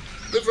breeze.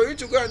 But for you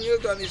to go and kneel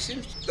down, it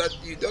seems that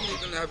you don't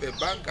even have a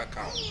bank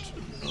account.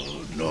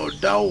 No,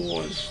 that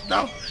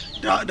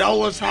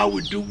was how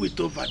we do it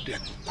over there.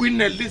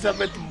 Queen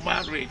Elizabeth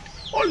married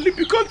only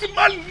because the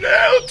man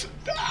knelt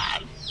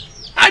down.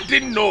 I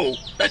didn't know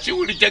that she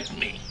would reject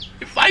me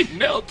if I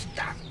knelt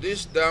down.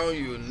 This down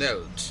you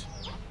knelt.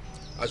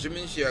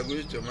 Assuming she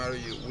agrees to marry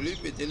you, will you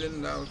be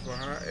kneeling down for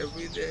her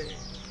every day?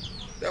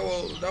 That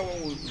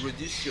one will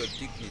reduce your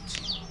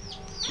dignity,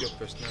 your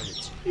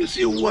personality. You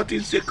see what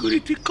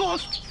insecurity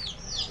costs?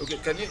 Okay,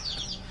 can you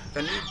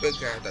beg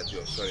her that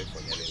you're sorry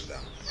for kneeling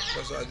down?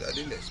 Because I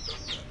didn't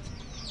expect that.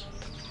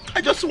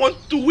 I just want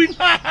to win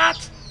her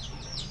heart.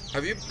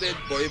 Have you played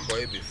boy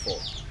before?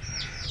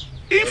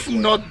 If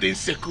not the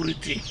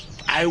insecurity,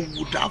 I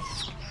would have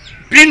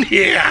been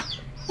here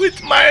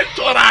with my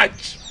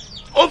entourage.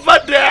 Over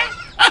there,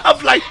 I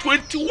have like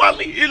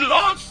 21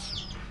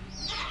 in-laws.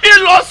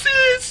 In-laws.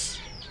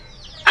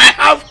 I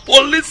have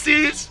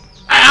policies.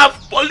 I have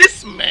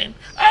policemen.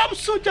 I have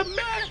soldier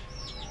men.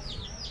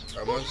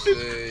 I must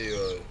say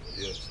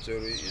your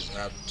story is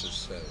hard to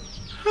sell.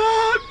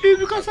 It's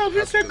because of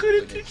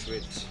insecurity.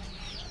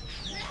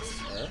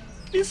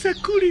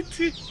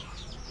 Insecurity.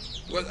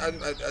 Well, I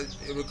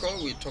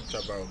recall we talked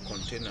about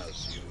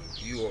containers.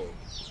 You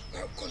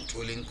are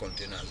controlling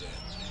containers.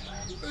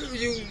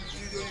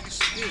 This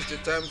is the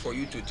time for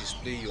you to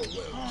display your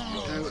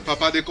wealth.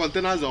 Papa, the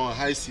containers are on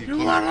high sea.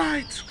 You are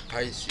right.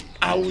 High sea.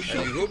 I will and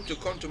you hope to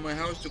come to my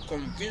house to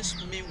convince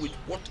me with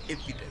what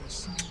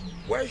evidence?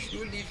 Why should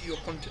you leave your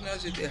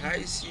containers in the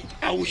high sea?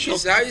 I will show.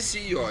 Is high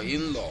sea your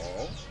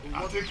in-law?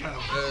 I think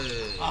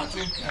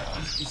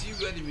is he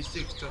where the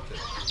mistake started?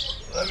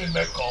 Let me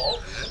make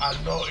call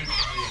and know if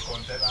the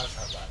containers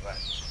have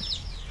arrived.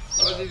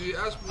 But if you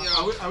ask me,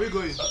 are we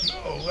going?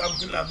 No, I'm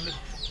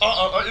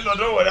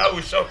don't worry, I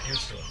will shock you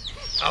soon.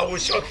 I will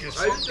shock you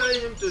soon. Are you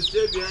telling him to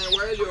stay behind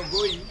while you're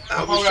going?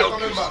 I will shock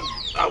you soon.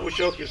 I will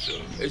shock you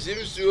soon. It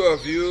seems two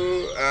of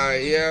you are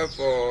here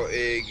for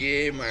a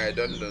game I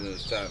don't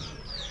understand.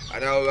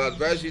 And I will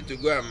advise you to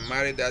go and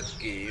marry that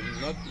game,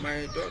 not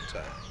my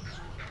daughter.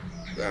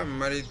 Go and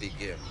marry the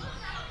game.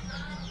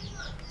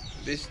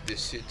 This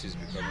deceit is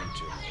becoming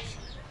too much.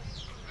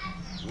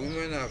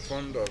 Women are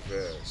fond of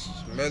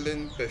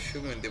smelling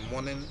perfume in the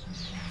morning,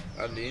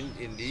 and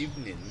in the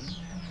evening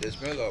they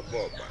smell of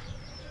boba.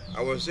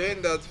 I was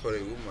saying that for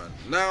a woman.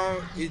 Now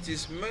it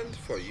is meant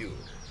for you.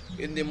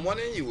 In the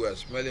morning you were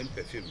smelling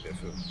perfume.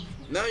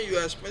 Now you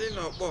are smelling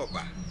of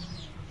boba.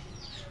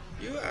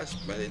 You are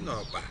smelling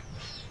oba.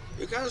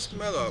 You can't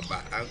smell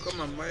oba and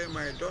come and marry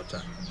my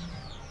daughter.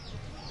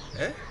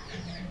 Eh?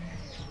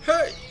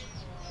 Hey!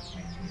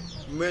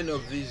 Men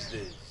of these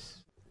days.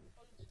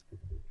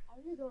 I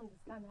really don't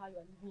understand how you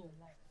are living your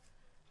life.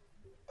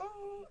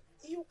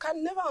 You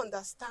can never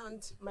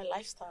understand my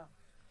lifestyle.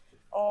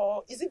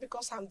 Or is it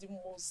because I'm the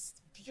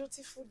most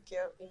beautiful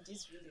girl in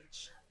this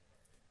village?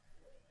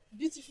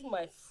 Beautiful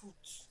my fruit.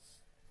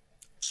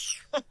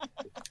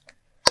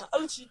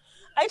 Oluchi,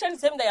 are you trying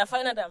to tell me that you're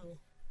finer than me?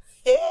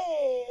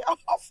 Hey,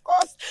 of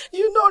course.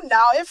 You know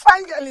now, a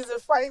fine girl is a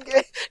fine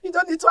girl. You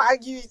don't need to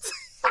argue it.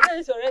 That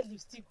is your red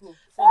lipstick. Oh.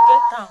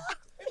 Forget that.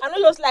 I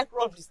know just like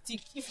rub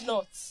lipstick. If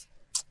not,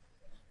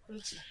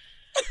 Oluchi,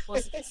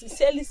 but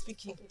sincerely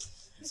speaking,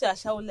 this is a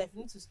shower life.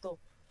 You need to stop.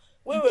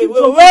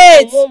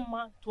 Wait. From one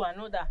man to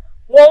another.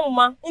 One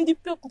man in the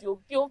pium.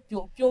 You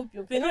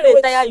know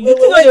they tire you.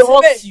 You know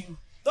they hurt you.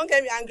 Don't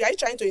get me angry. Are you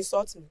trying to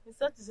insult me?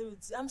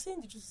 I'm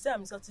saying the truth. You say I'm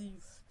insulting you.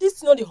 This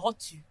is not the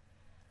hurt you.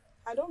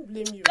 I don't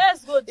blame you.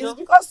 Let's go, Joe. It's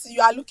because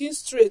you are looking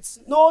straight.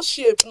 No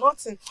shape,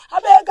 nothing. I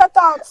better get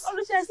out.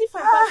 Oluchi, I see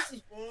fine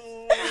party.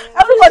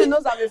 Everybody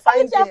knows I'm a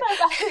fine girl.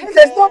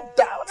 There's no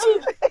doubt.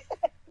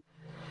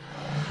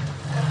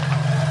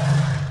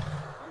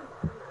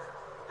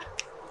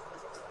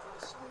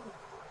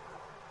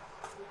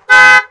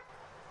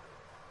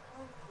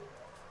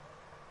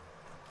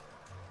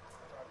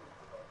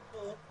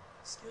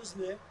 Excuse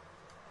me.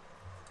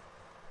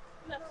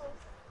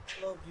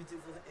 Hello,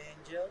 beautiful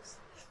angels.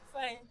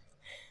 Fine.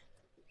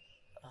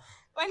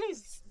 My name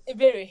is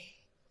Ebere.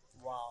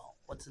 Wow,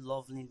 what a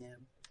lovely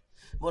name.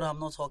 But I'm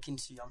not talking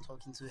to you, I'm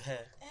talking to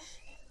her.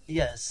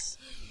 Yes.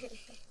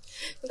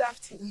 Good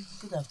afternoon.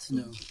 Good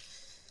afternoon.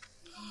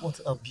 What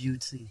a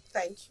beauty.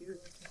 Thank you.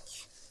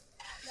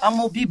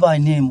 I'm Obi by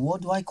name.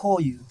 What do I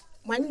call you?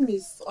 My name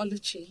is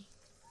Oluchi.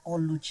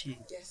 Oluchi?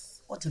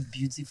 Yes. What a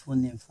beautiful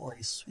name for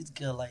a sweet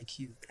girl like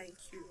you. Thank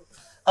you.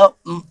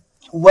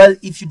 Well,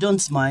 if you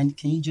don't mind,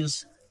 can you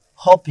just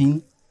hop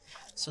in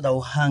so that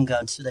we'll hang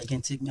out so that you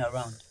can take me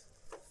around?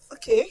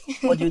 Okay.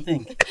 What do you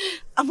think?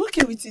 I'm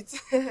okay with it.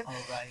 All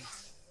right.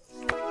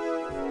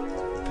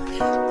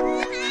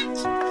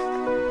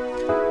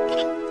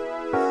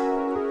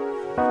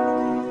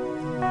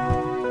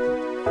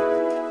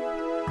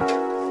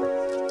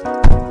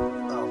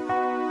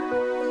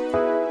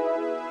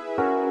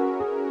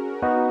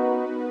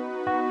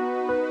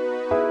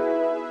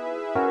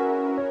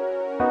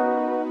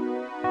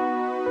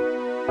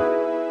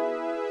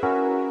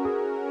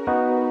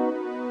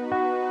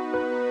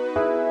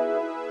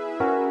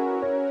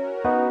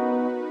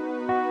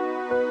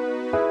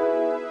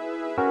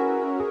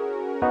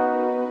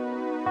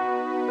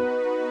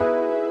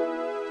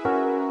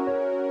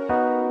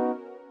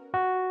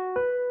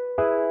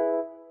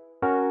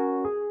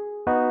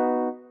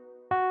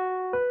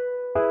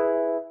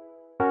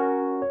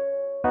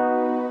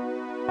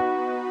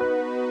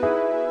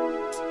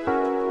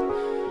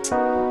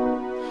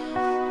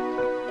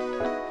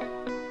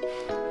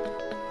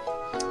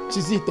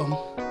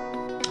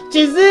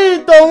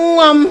 Chizito,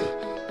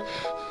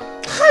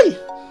 hi.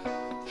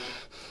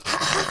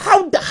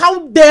 How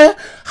dare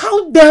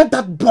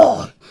that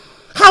boy?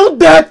 How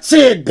dare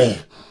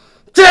Chede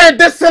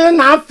selling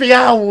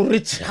Afia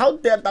Rich? How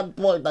dare that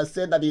boy that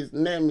said that his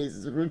name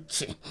is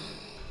Richie?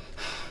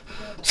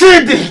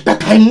 Chede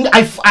that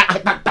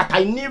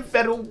I knew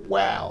very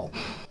well.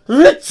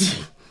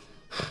 Richie.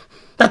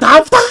 That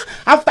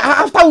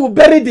after we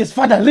buried his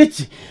father,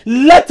 Richie,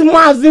 let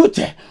Mazi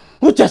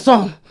Uche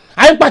son.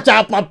 I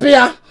pacha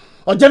papia.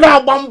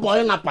 Ojevela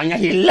bomboy na Panya.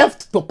 He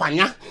left to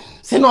Panya.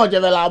 Sino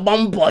Ojevela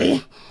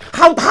bomboy.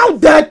 How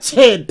dare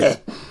Chede?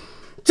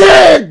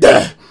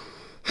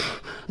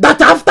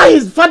 That after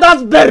his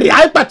father's burial,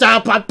 I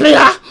pacha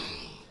papia.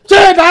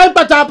 I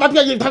pacha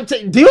papia.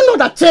 Do you know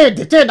that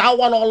Chede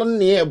awalo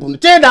niebun?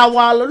 Chede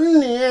awalo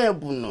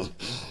niebun.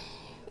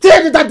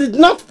 That did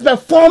not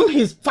perform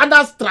his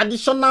father's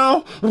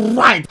traditional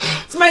right.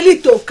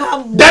 Smilito,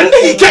 come. Then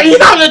he came.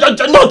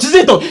 No,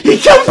 Chizito. He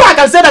came back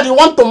and said that he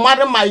want to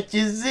marry my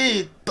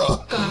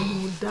Chizito.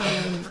 Calm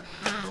down.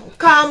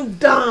 Calm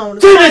down.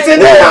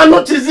 Chizito,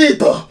 no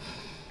Chizito.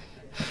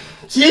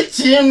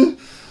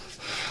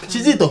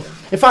 Chizito.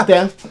 In fact,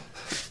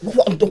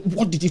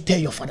 what did you tell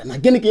your father? Now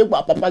you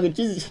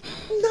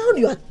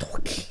are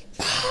talking.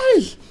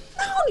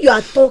 Now you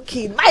are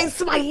talking. My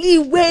smiley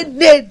when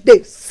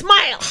they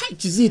smile.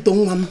 Chizito,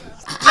 ma'am.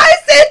 I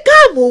say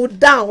calm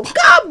down.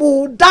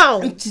 Calm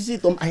down.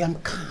 Chizito, I am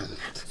calm.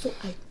 So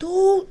I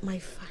told my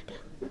father.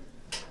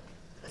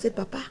 I said,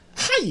 Papa.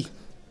 Hi.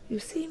 You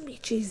see me,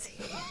 Cheesy.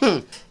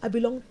 I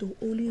belong to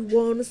only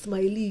one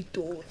smiley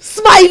to.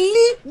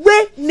 Smiley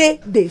when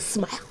they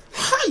smile.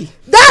 Hi.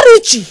 That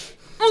Richie.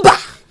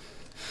 Mba.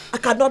 I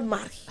cannot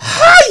marry.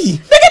 Hi!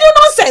 Making you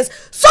nonsense.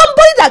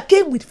 Somebody that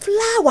came with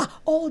flower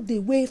all the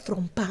way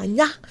from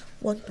Panya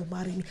want to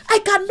marry me. I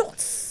cannot.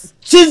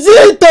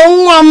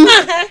 Chizito, ma'am.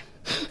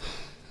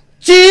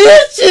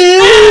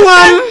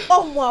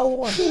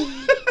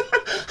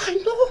 I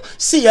know.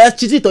 See,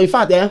 Chizito, in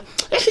fact,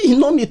 you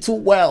know me too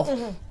well.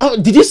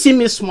 Did you see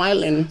me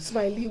smiling?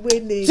 Smiley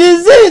when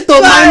Chizito,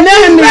 my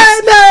name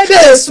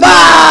is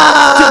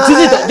Smile.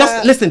 Chizito,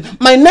 just listen.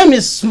 My name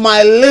is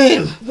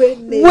Smiling.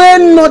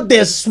 When not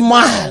they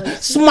smile.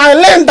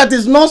 Smiling that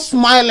is not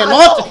smiling.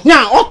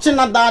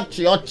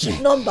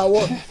 Number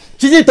one.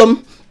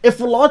 Chizito, if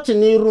you watch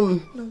in the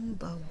room.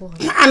 Number one.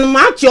 And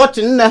match your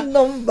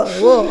Number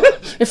one.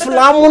 If you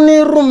are in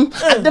the room,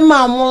 at the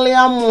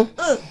mammal.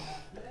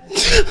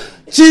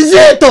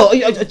 Chizito,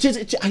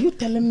 are you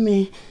telling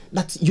me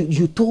that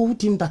you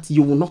told him that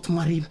you will not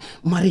marry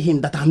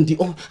him? That I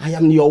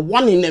am your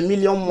 1 in a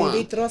million man.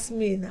 Baby, trust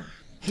me now.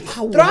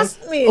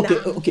 Trust me.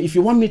 Okay. If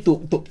you want me to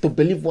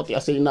believe what you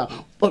are saying now,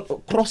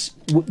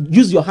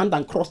 use your hand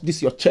and cross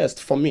this your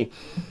chest for me.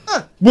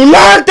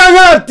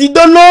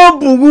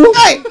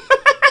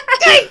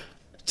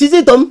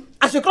 Chizito,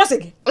 I should cross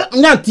again.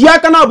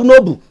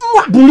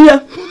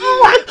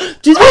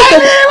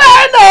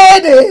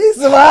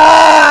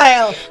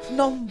 Smile.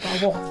 Number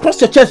 1.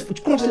 Cross your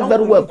chest. Cross it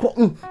very well.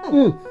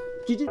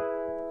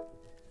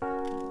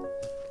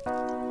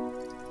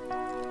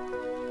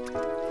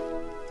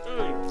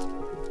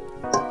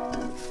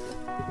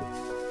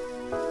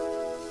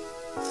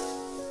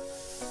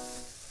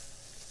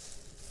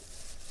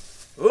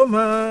 Oh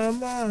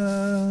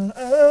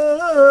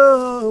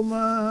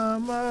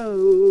mama,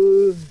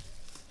 oh.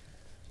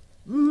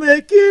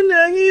 Making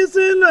a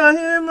easy na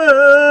him,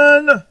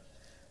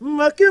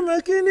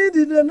 making it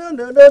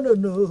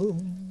no.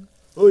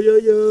 Oh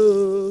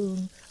yo,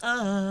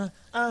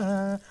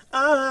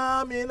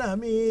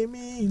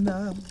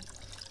 mina,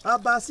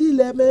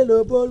 abasile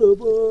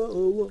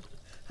lobo.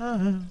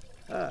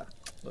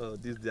 Oh,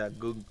 this they are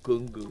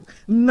Congo.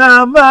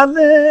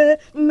 Namale,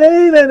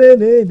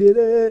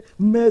 ne,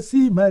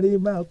 Messi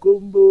Marima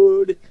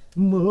Combo,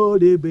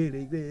 Mode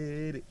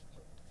Bere.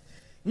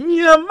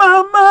 Ya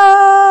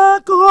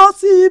mama,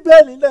 Kosi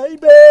Belly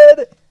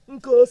Bed,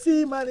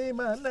 Kosi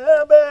Marima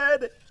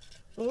Bed,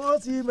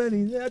 Kosi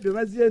Marina de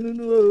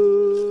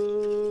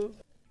Razianu.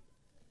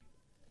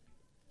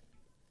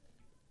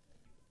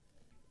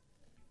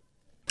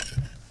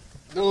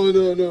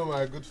 No,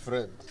 my good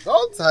friend.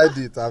 Don't hide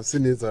it. I've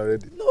seen it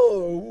already.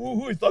 No,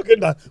 who is talking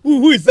that?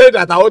 Who is saying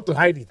that I want to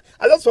hide it?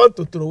 I just want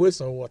to throw away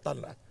some water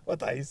now.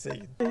 What are you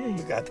saying?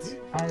 Look at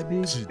it. I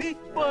be big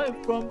boy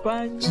from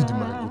Panya. Chidi,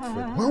 my good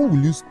friend. When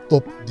will you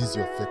stop this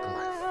your fake life?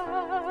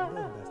 I don't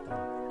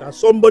understand. That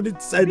somebody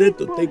decided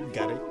to take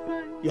Gary.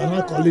 You are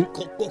not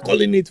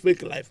calling it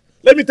fake life.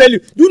 Let me tell you,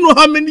 do you know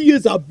how many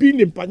years I've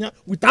been in Panya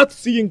without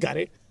seeing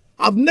Gary?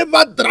 I've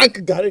never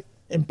drank Gary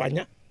in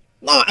Panya.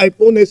 Now,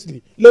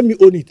 honestly, let me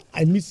own it.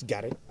 I miss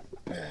Gary.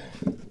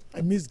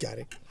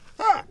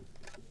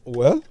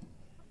 Well,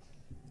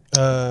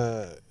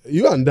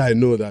 you and I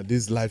know that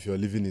this life you're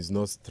living is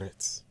not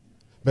straight.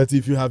 But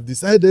if you have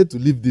decided to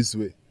live this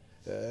way,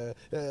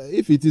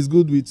 if it is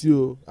good with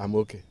you, I'm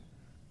okay.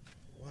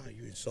 Why are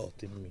you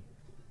insulting me?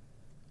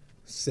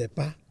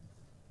 Sepa,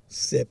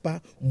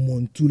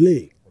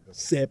 Montule,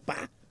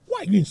 Sepa. Why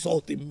are you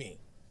insulting me?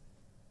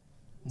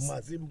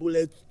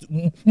 Mazimbule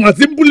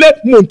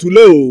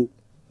Montule.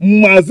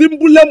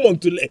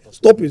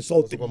 Stop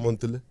insulting me.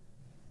 Montule?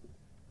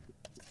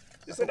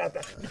 You said that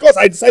because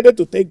I decided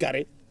to take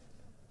Gary.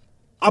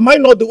 Am I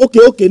not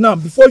okay now?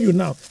 Before you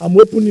now, I'm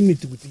opening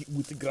it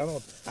with the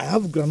granite. I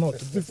have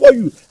granite. Before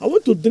you, I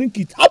want to drink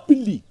it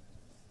happily.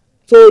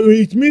 So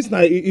it means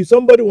now, if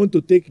somebody want to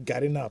take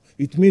Gary now,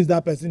 it means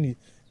that person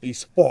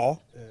is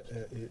poor.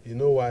 You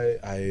know why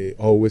I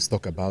always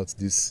talk about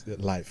this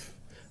life?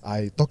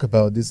 I talk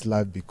about this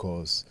life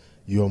because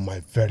you're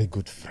my very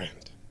good friend.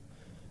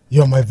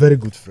 You're my very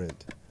good friend.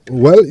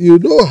 Well, you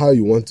know how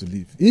you want to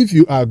live. If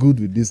you are good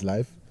with this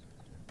life,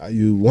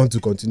 you want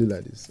to continue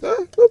like this,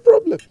 no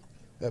problem.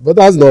 But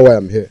that's not why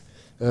I'm here.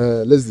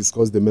 Let's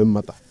discuss the main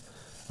matter.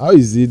 How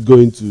is it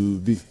going to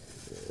be?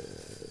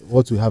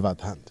 What we have at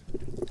hand?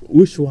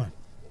 Which one?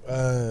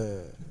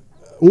 Now.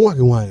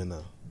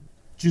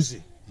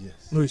 Juicy?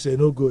 Yes. No, you say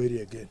no go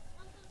area again.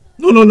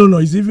 No.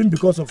 It's even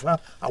because of her.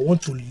 I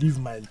want to live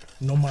my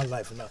normal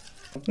life now.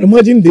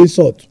 Imagine the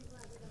insult.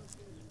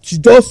 She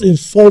just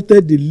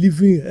insulted the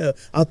living hell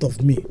out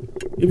of me,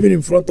 even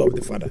in front of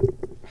the father.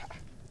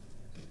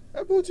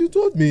 But you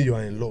told me you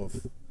are in love.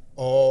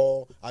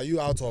 Or are you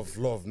out of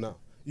love now?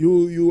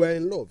 You were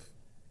in love.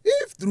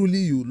 If truly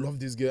you love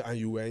this girl and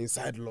you were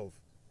inside love,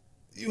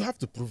 you have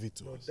to prove it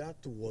to us. That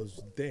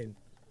was then.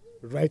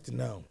 Right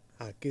now,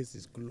 her case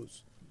is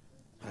closed.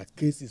 Her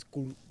case is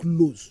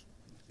closed.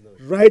 No.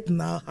 Right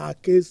now, her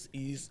case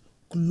is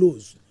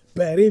closed.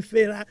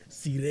 Peripheral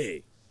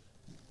sire.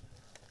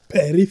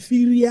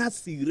 Peripheral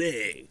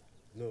sire.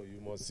 No,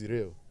 you must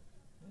sire.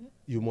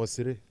 You must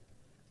sire.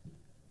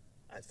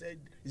 I said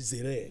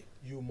zere.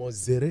 You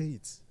must zere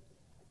it.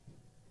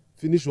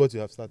 Finish what you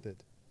have started.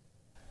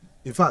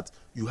 In fact,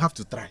 you have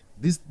to try.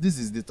 This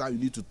is the time you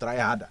need to try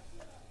harder.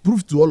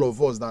 Prove to all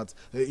of us that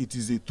it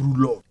is a true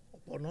love.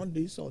 Upon all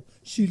this,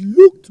 she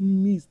looked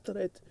me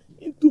straight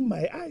into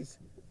my eyes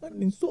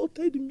and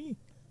insulted me.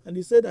 And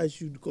he said I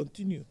should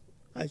continue.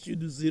 I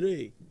should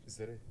zere.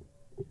 Zere.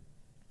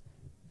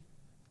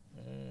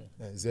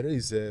 Zere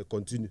is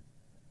continue.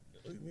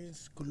 It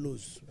means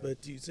close,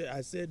 but you say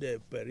I said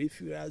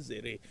peripheral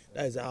zere.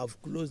 That is, I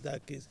have closed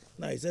that case.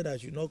 Now he said I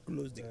should not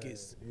close the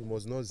case. You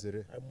must not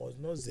zere. I must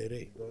not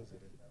zere.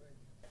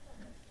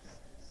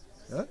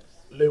 Huh?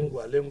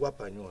 Lengua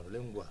panyon,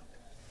 lengua.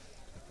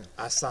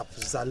 Asap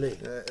Zale.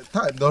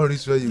 Time don't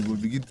reach where you will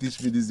begin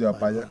teach me this your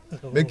panya.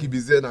 Make it be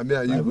saying and me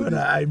and you brother,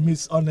 I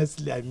miss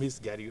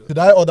Gary. Should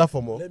I order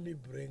for more? Let me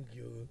bring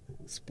you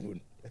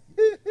spoon.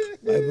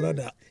 My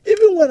brother,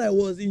 even when I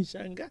was in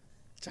Shanghai,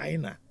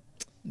 China,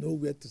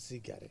 nowhere to see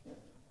Gary.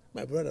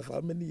 My brother, for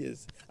how many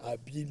years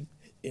I've been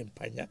in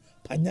Panya,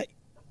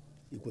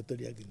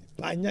 Equatorial Guinea,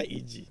 Panya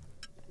EG.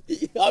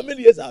 How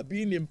many years I've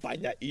been in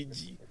Panya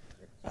EG?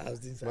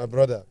 My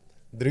brother,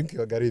 drink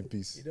your Gary in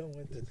peace. You don't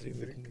want to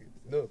drink.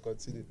 No,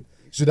 continue.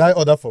 Should I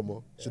order for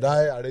more? Should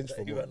I arrange for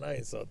more? You are not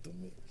insulting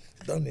me.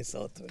 Don't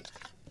insult me.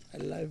 I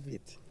love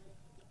it.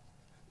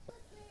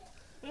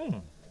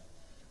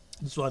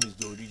 This one is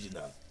the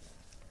original.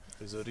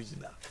 It's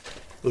original.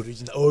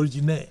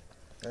 Original.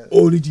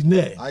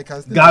 I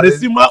can still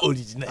Garissima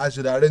original. I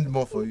should arrange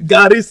more for you.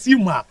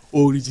 Garissima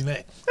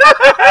original.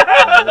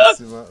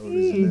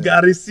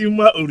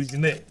 Garissima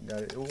original.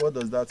 What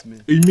does that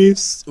mean? It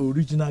means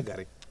original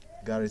Gary.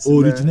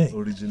 Original.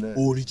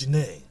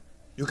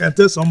 You can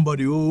tell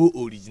somebody, oh,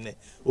 original.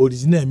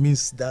 Original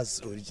means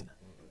that's original.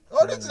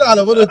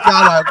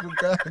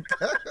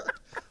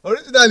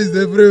 Original is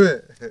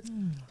everywhere.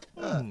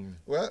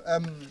 Well,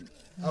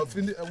 I'll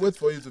wait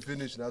for you to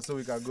finish now so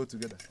we can go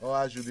together. Or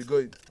I should be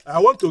going. I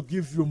want to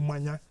give you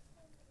manya.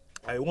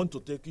 I want to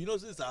take you.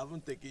 Since I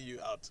haven't taken you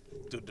out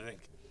to drink.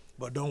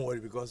 But don't worry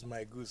because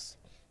my goose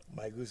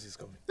is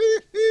coming.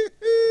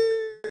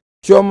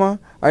 Choma,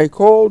 I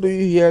called you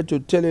here to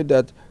tell you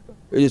that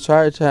it's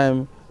high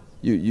time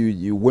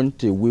you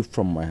went away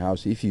from my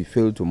house if you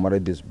fail to marry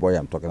this boy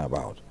I'm talking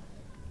about.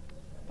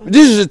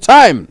 This is the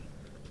time.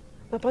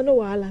 Papa, no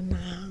wahala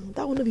now.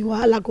 That will not be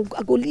wahala.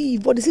 I go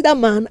leave. But you see that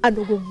man, I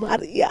don't go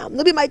marry him.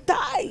 Not be my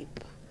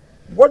type.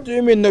 What do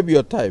you mean not be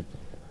your type?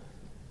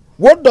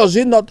 What does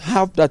he not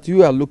have that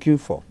you are looking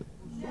for?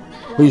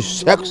 He's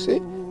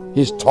sexy,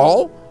 he's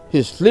tall,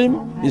 he's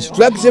slim, he's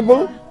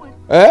flexible.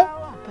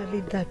 Papa,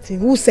 leave that thing.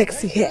 Who's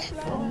sexy here?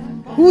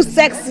 Who's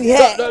sexy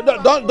here?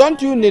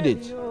 Don't you need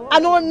it? I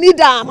don't need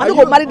him. I don't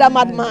go marry that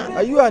madman.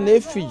 Are you an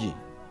effigy?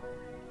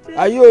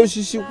 Are you a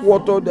sissy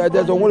water?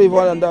 There's a one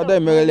even that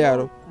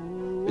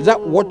is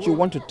that what you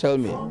want to tell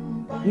me?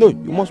 No,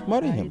 you must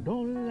marry him.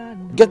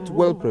 Get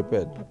well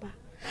prepared. Papa,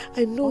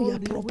 I know your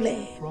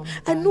problem.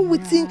 I know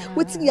within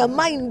your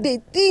mind they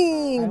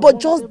think, but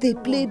just they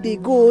play, they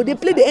go, they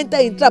play, they enter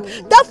in trap.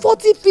 That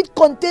 40-feet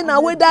container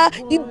where that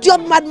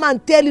idiot madman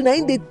tell you,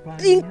 they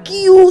think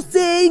you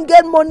saying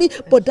get money,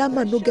 but that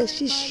man no get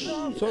shish.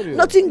 Sorry.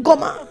 Nothing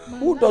goma.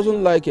 Who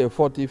doesn't like a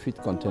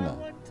 40-feet container?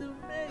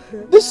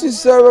 This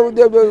is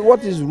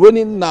what is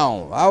running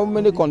now. How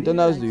many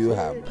containers do you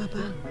have?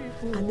 Papa,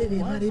 and then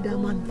they marry that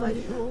man.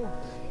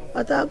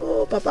 But I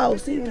go, Papa, I'll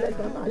see you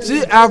later.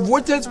 See, I've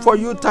waited for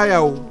you,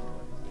 Taya.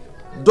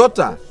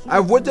 Daughter,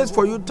 I've waited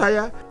for you,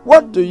 Taya.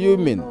 What do you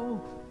mean?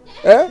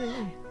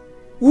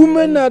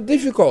 Women are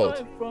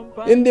difficult.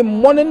 In the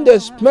morning, they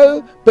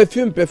smell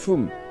perfume.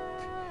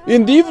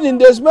 In the evening,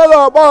 they smell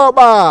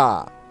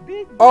oba.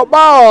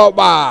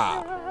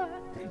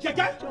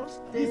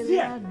 He's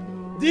here.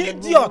 The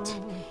idiot.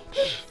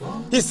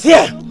 He's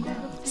here.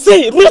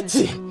 See,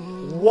 Richie.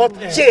 What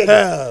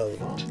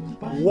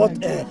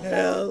the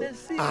hell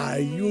are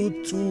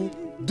you two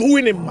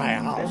doing in my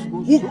house?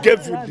 Who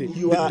gave you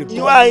the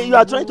You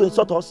are trying to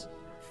insult us?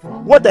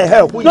 What the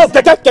hell? No,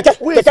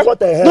 Keke. What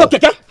the hell? No,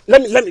 Keke.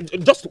 Let me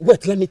just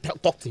wait. Let me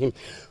talk to him.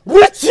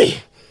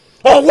 Richie,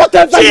 or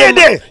whatever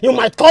you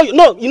might call you.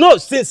 No,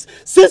 since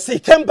he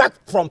came back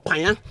from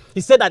Panya,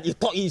 he said that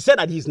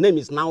his name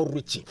is now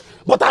Richie.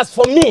 But as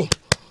for me,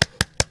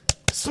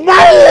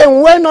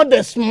 smiling, where not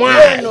the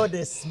smile?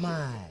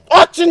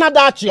 Ochi na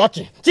dachi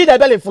ochi.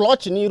 Chidebele full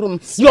ochi ni room.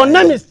 Your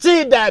name is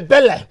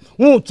Chidebele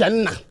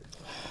Uchenna.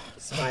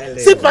 Smiling.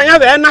 See Panya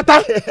there,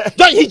 Nata.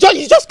 He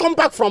just come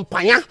back from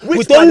Panya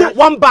with only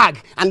one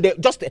bag and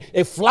just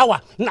a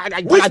flower.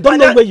 I don't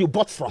know where you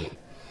bought from.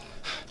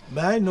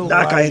 But I know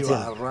why you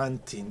are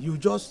ranting. You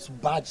just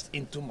barged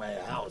into my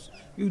house.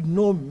 You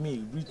know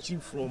me, Richie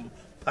from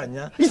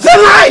Panya. It's a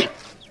lie!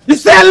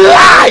 It's a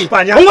lie!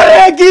 Panya,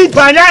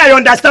 I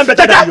understand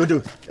better than you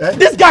do.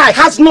 This guy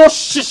has no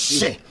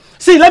shishi.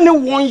 See, let me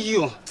warn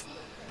you.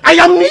 I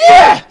am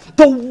here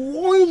to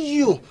warn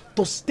you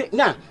to stay.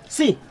 Now,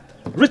 see,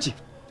 Richie.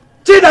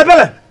 See,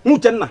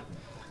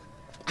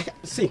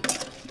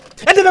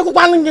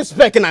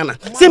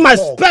 my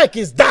spec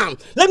is down.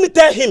 Let me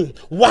tell him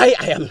why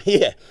I am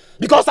here.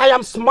 Because I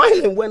am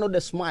smiling when not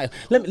the smile.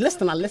 Let me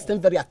listen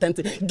very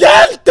attentively.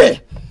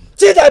 Gente!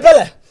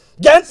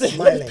 Let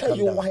me tell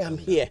you why I'm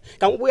here.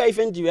 Can we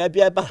even do it?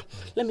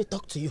 Let me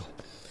talk to you.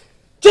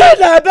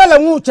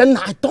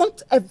 I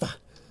don't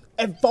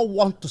ever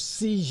want to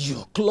see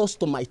you close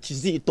to my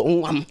Chizito.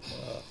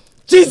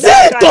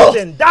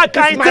 Chizito! That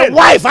kind my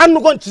wife. I'm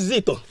not going to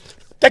Chizito.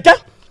 Keke?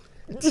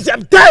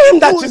 Tell him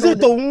that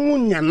Chizito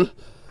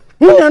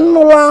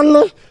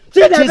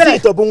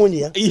Chizito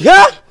bungunya.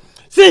 Yeah?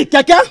 See,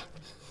 Keke,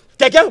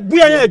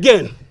 Buya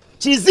again.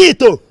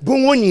 Chizito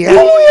bungunya.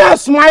 Buya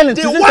smiling.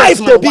 The wife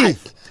to be.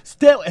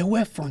 Stay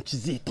away from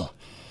Chizito.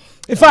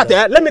 In fact,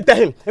 let me tell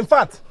him. In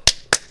fact,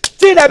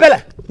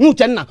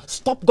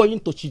 Stop going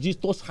to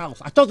Chizito's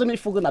house. I just didn't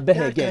forget a bed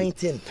again.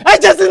 I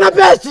just in a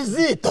bed,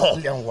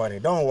 Chizito. Don't worry,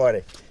 don't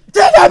worry.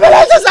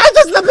 I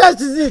just in a bed,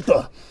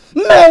 Chizito.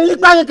 Man,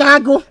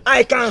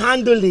 I can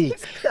handle it.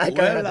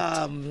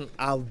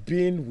 I've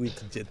been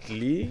with Jet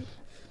Li.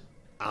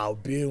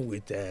 I've been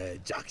with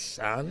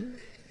Jackson.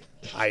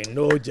 I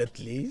know Jet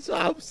Li, so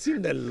I've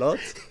seen a lot.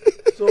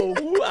 So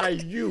who are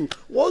you?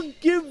 What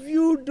gave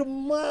you the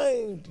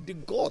mind, the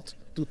gut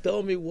to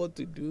tell me what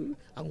to do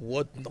and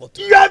what not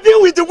to do? You have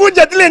been with the good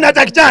Jet Li and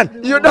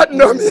Jackson. You don't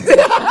know me.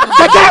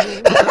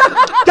 Hey,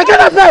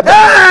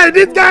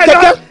 this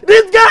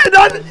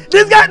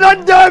guy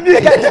don't know me.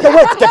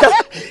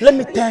 Wait, let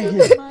me tell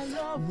you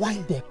why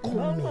they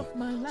call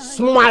me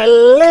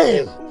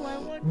Smiling.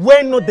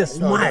 When not the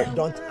smile.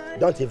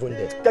 Don't even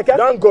there.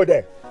 Don't go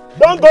there.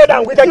 Don't go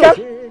down with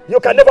you. You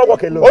can never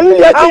walk alone.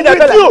 Only and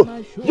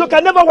with you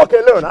can never walk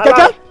alone.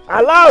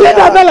 Allow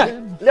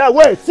yeah,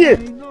 wait, see.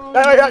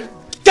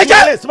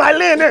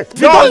 Smiling.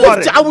 Don't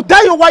worry. I will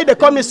tell you why they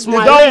call me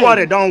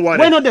Smiling. Don't worry.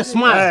 When not the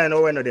smile.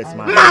 No, when not the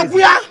smile.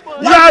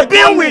 You have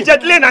been with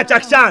Jet Li and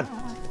Jackson.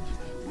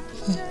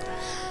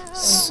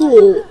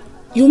 So,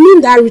 you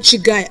mean that Richie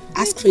guy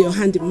asked for your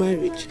hand in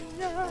marriage?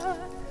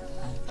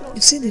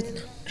 You've seen it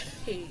now.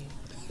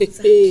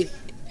 Hey.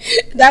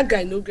 That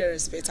guy no get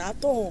respect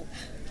at all.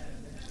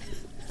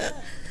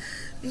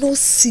 No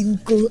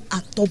single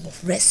atom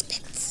of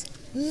respect.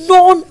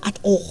 None at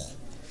all.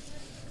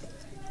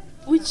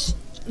 Which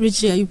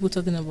Richie are you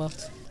talking about?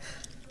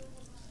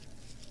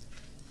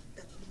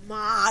 The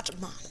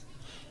madman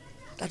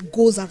that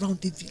goes around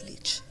the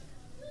village,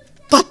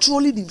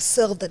 patrolling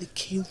himself that he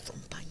came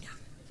from Panya.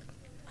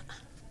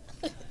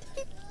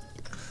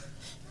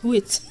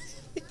 Wait,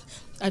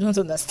 I don't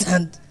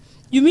understand.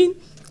 You mean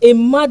a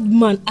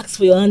madman asks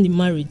for your hand in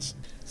marriage?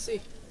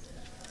 See,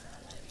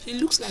 he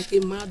looks like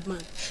a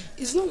madman.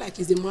 It's not like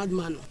he's a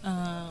madman.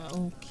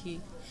 Okay.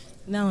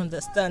 Now I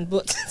understand,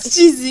 but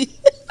cheesy.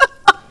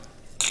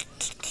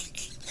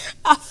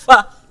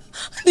 Afa,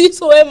 this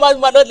whole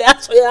madman don't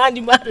ask for your hand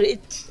in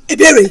marriage.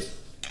 Ebere.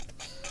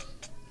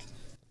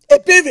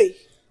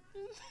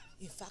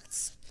 In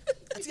fact,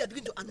 I think you're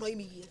beginning to annoy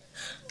me here.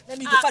 Let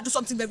me go do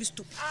something very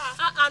stupid.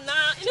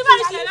 Nah. You never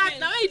reach like that.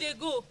 Now where they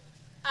go?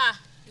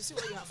 You see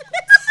what you have?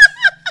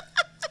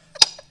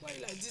 Why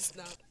you like this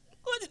now?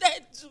 What did I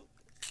do?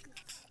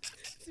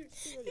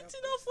 It's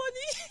not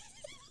funny.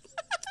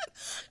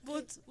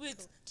 But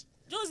wait,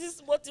 just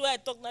this what I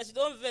talk now. She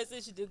don't verse.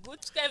 Say she dey go.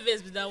 Which kind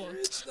verse be that one?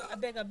 I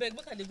beg.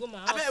 Make I dey go my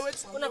house. Wait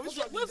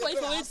for you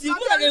for waiting.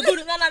 Make I dey go.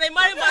 Nah, they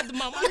marry mad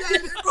mama.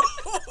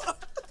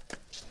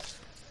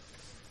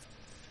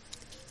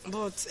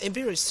 But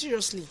Ebere,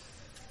 seriously,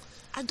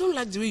 I don't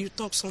like the way you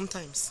talk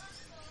sometimes.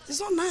 It's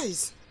not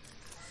nice.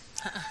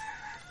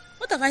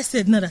 What have I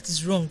said now that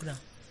is wrong now?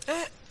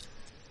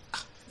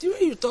 The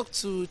way you talk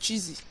to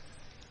Cheesy,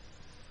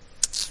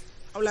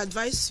 I will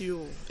advise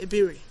you,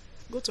 Ebere,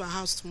 go to her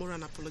house tomorrow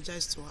and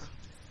apologize to her.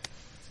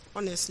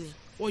 Honestly,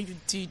 what you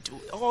did,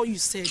 all you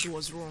said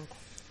was wrong.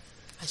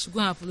 I should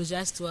go and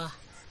apologize to her.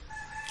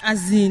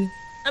 As in,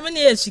 how many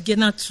years she get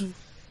now too?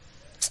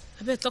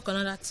 I better talk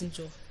another thing,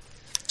 Joe.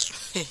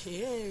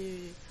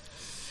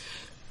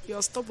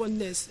 Your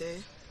stubbornness,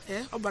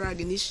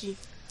 Obaraginishi.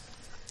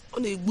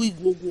 On a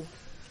big go.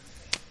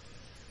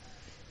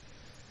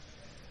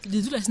 They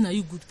do like now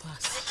you good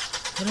pass.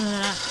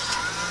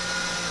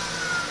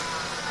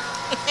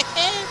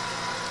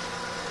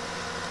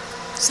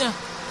 Sir,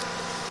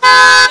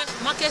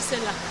 market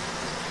seller.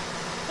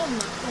 Come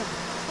now, come,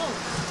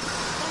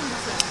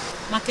 sir.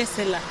 Market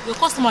seller. Your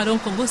customer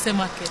don't come, go sell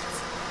market.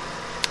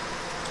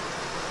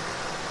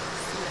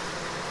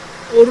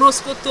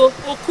 Oroskoto,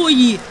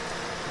 Okoye.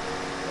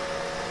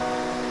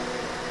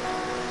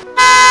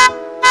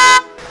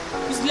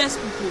 Useless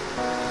people.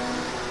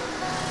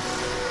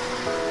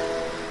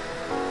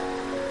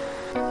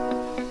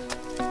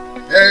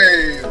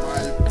 Hey,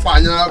 my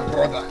Panya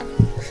brother.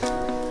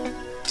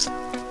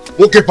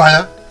 Okay,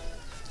 Panya.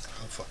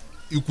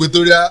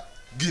 Equatorial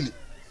Guinea.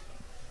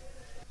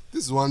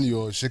 This one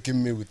you're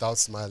shaking me without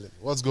smiling.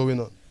 What's going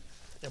on?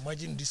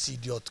 Imagine this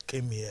idiot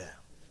came here.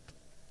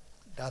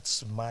 That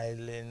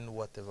smiling,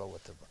 whatever.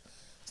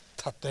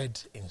 Started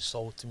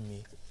insulting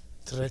me,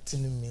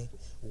 threatening me,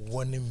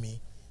 warning me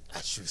I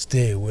should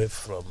stay away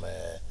from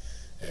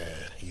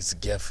his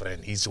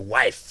girlfriend, his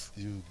wife.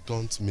 You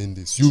don't mean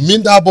this. You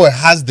mean that boy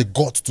has the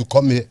guts to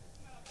come here?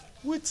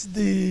 With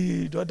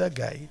the other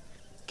guy,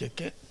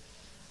 Keke.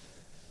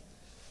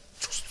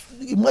 Just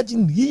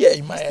imagine here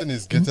in my... This thing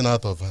is getting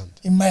out of hand.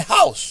 In my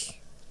house.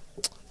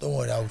 Don't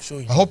worry, I will show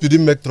you. I hope you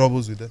didn't make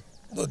troubles with them.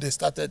 No, they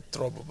started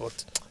trouble,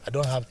 but I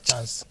don't have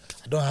chance.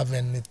 I don't have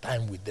any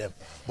time with them.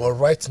 But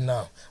right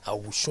now, I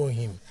will show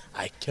him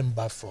I came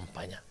back from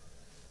Panya.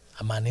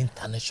 I'm an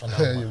international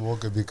man. You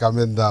won't be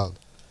coming down.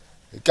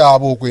 You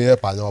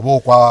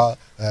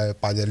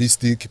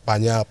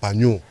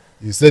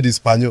said it's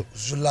Panyo.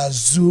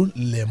 Zulazu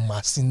le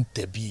masin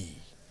tebi.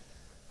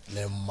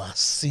 Le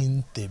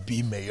masin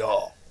tebi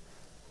mayor.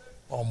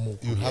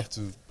 You have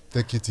to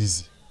take it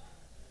easy.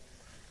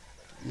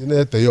 You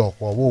know,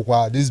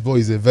 this boy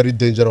is a very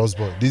dangerous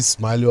boy. This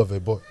smiley of a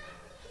boy.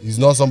 He's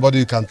not somebody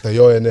you can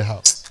tell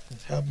anyhow.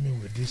 Help me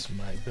with this,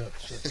 my belt.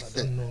 I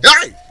don't know.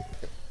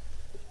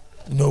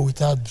 You know,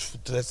 without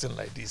dressing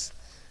like this,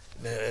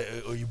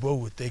 Oyibo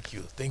will take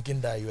you, thinking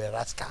that you're a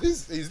rascal.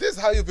 Is this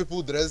how you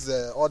people dress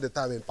all the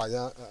time in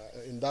Panya,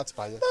 in that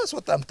Panya? That's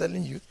what I'm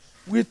telling you.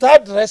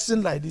 Without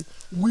dressing like this,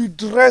 we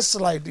dress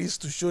like this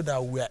to show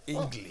that we are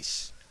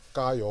English.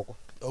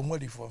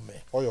 For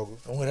me.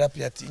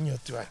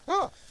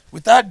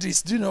 Without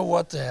this, do you know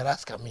what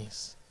rascal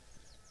means?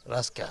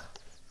 Rascal.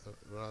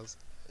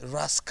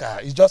 Rascal.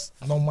 It's just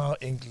normal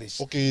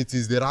English. Okay, it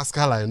is the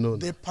rascal I know.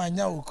 The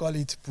Panya will call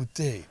it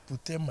pute.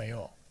 Pute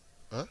mayo.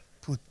 Huh?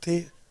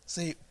 Pute.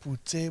 Say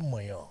pute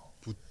mayo.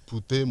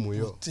 Pute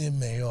mayo. Pute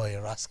mayo,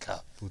 a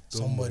rascal.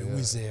 Somebody who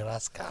is a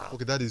rascal.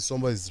 Okay, that is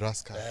somebody's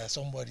rascal.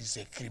 Somebody is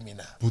a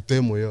criminal.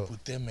 Pute mayo.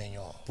 Pute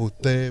mayo.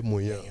 Pute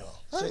mayo.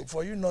 So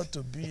for you not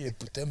to be a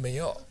pute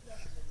mayo,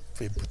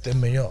 for a pute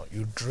mayo,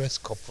 you dress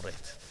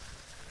corporate.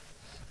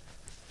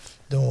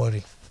 Don't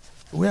worry.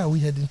 Where are we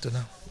heading to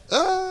now?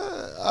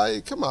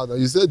 I came out.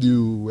 You said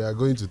you were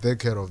going to take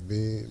care of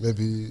me,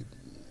 maybe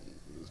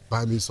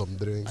buy me some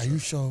drinks. Are you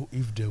sure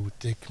if they will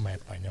take my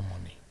Panya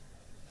money?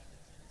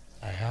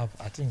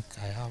 I think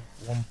I have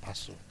 1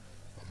 parcel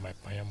of my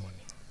Panya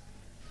money.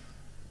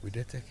 Will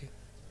they take it?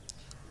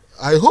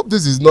 I hope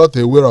this is not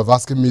a way of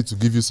asking me to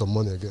give you some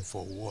money again.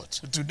 For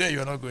what? Today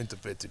you're not going to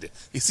pay today.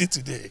 You see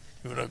today,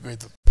 you're not going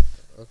to pay.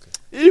 Okay.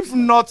 If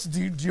not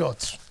the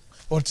idiots,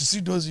 but to see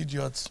those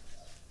idiots,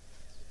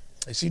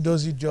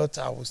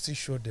 I will still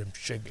show them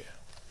shaggy.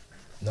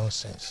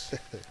 Nonsense.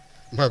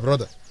 My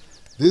brother,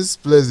 this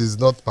place is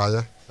not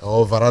Panya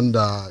or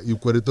Veranda,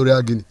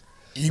 Equatorial Guinea.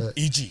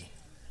 EG.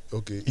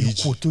 Okay.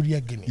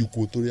 Equatorial Guinea.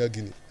 Equatorial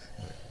Guinea.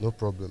 No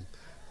problem.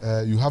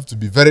 You have to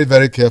be very,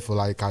 very careful,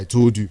 like I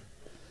told you.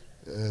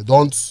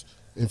 Don't,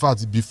 in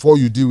fact, before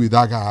you deal with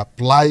that guy,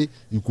 apply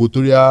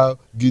Equatorial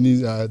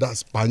Guinea,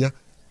 that's Panya.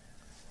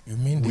 You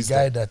mean the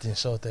guy that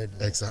insulted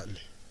me? Exactly.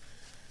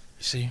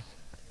 You see,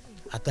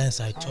 at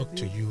times I talk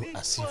to you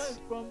as if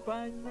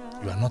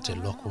you are not a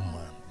local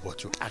man,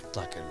 but you act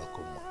like a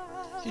local man.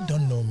 You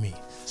don't know me.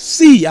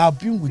 See, I've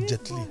been with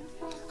Jet Li.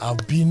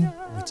 I've been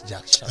with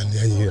Jack Chan. And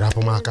then you rap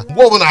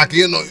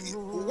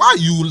why are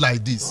you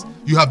like this?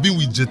 You have been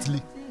with Jet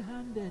Li.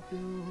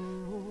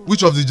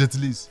 Which of the Jet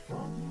Lis?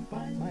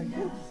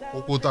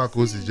 Okota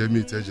Kosi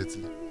Jemit Jet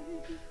Li.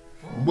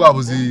 Who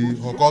was the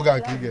Hokoga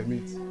King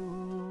meet?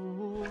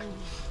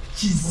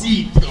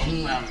 Chizito,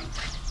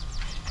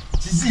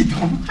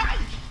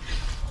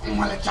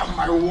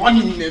 my 1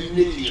 in a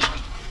million.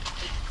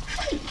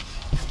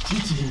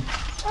 Chichi,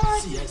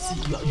 see,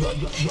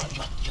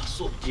 you're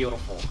so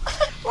beautiful.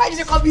 Why did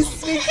you call me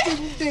sweet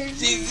today?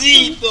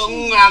 Chizito,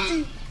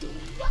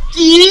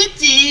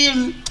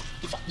 Chichi.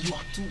 You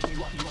are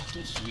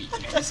too sweet.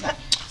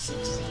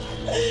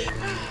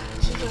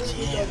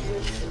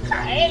 I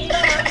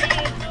love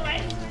you.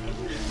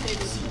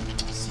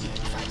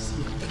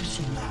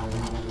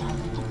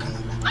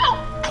 I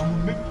will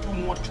make too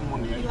much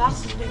money. You have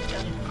to make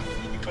that.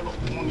 You cannot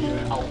money.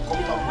 I will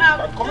come down.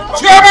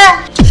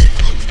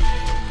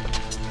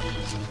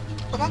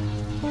 Papa,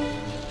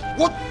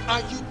 what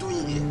are you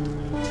doing here?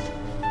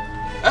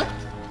 Eh?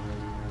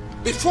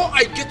 Before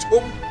I get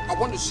home, I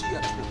want to see you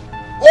at home.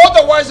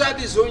 Otherwise, I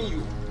disown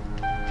you.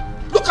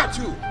 Look at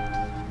you.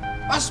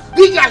 As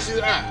big as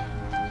you are.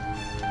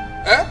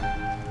 Eh?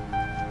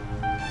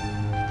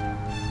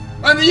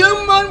 And the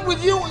young man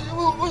with you,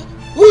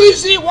 who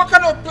is he? What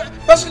kind of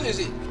person is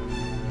he?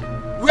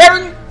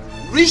 Wearing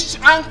wrist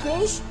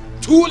ankles,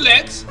 2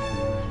 legs?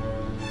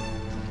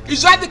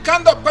 Is that the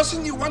kind of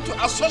person you want to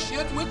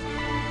associate with?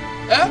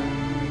 Eh?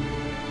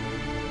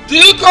 Do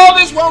you call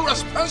this one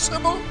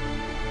responsible?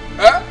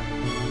 Eh?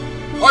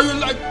 Or you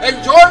like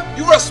enjoy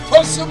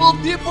irresponsible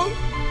people?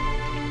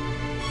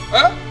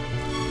 Eh?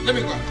 Let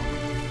me go.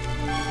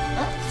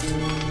 Eh?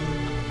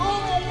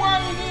 Oh, why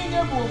you need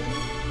a book?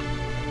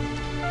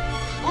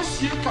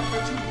 What's your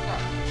capacity?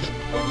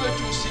 You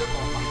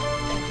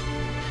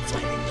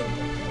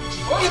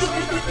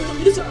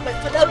know, my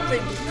father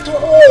brain is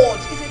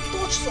touch. It's a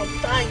touch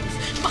sometimes.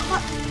 Mama,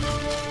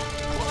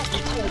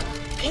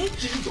 hey,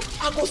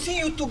 I go see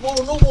you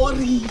tomorrow. No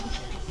worry.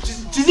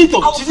 Chizito,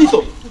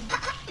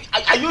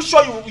 are you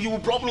sure you will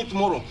block me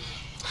tomorrow?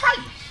 Hi,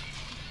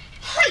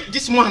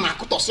 this man I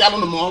could see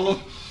alone tomorrow.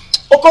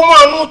 Oh come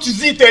on, no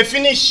Chizito,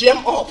 finish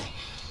him up.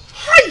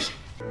 Hi.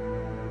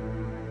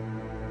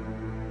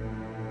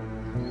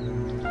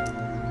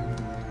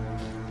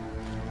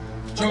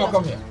 Chama,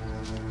 come here.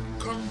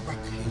 Come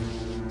back here.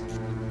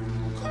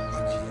 Come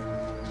back here.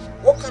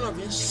 What kind of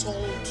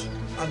insult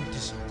and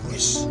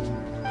disgrace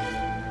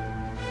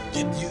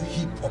did you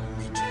heap on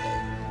me today?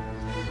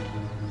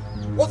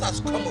 What has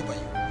come over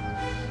you?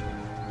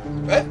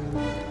 Eh?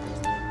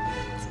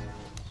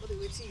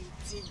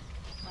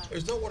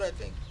 It's not what I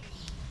think.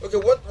 Okay,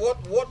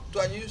 what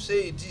can you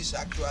say it is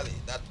actually?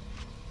 That.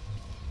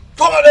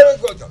 Come on,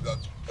 let me go.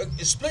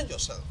 Explain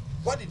yourself.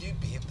 Why did you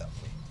behave that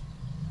way?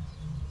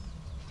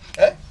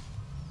 Eh?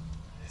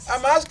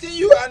 I'm asking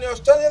you and you're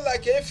standing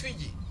like a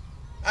Fiji.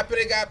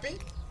 Apirigapi?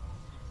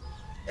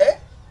 Eh?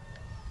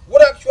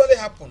 What actually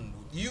happened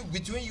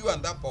between you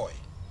and that boy?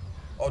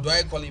 Or do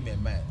I call him a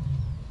man?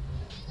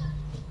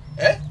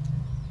 Eh?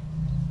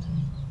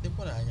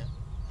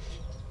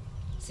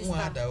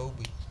 Sister,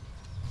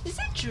 is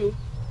it true?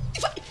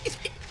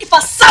 If I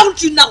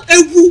sound you now,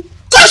 Ewu,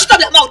 go shut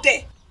up your mouth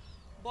there.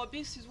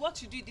 Bobby, since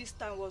what you did this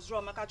time was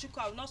wrong, Makachuku,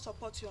 I will not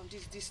support you on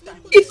this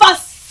time. If I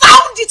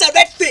sound it a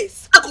red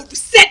face, I go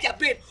reset your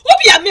brain. Who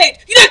be your maid?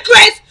 You don't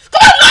grace?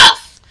 Come on,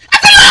 loss! I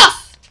say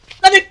loss!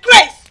 Not a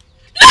grace!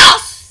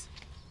 Loss!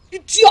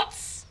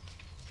 Idiots!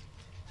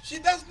 See,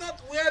 that's not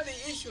where the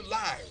issue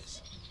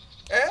lies.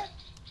 Eh?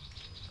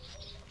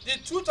 The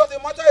truth of the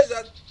matter is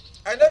that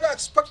I never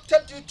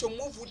expected you to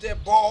move with a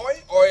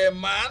boy or a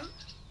man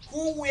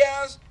who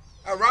wears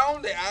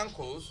around the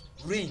ankles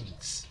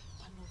rings.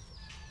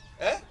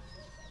 Eh?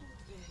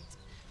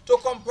 To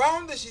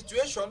compound the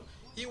situation,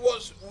 he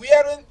was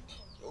wearing,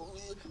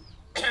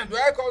 do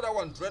I call that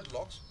one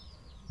dreadlocks?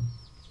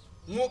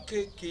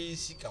 Moke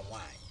keisi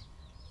kamwai.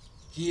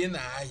 Kiena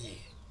aye.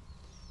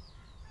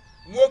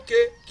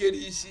 Moke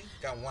kerisi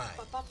kamwai.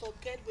 Papa,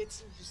 forget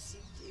what you see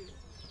there.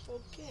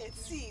 Forget.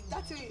 See,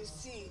 that's what you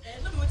see.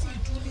 Not what you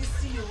truly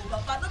see,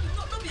 Papa.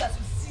 Not be as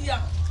you see.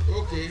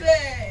 Okay.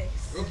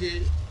 Thanks.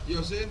 Okay.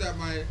 You're saying that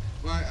I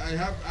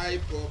have eye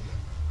problem.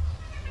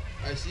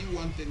 I see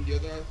one thing, the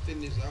other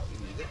thing is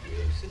happening. Is that what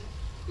you're saying?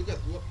 Look at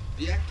what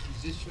the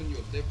accusation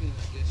you're leveling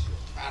against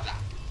your father.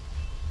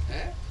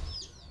 Eh?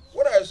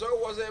 What I saw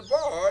was a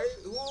boy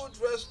who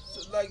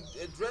dressed like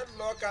a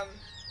dreadlock and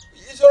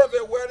instead of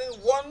wearing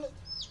one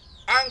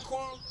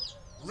ankle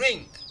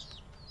ring,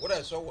 what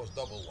I saw was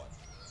double one.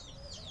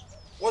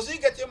 Was he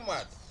getting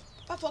mad?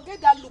 But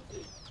forget that look.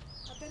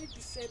 A very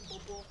decent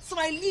bobo. So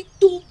my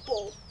little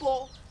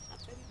bobo. A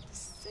very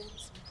decent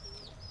bobo.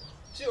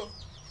 Sure.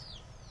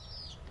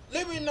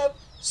 Let me not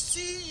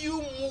see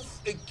you move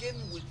again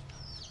with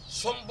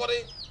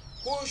somebody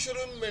who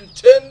shouldn't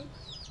maintain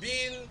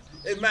being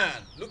a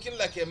man, looking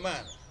like a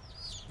man,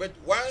 but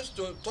wants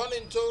to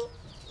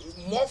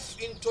morph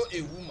into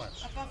a woman.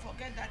 Papa,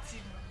 forget that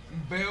thing.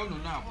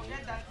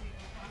 Forget that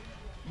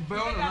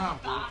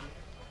thing.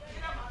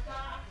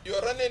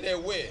 You're running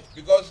away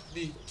because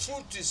the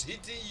truth is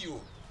hitting you.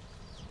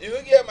 If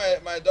you get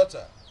my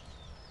daughter,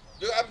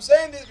 look, I'm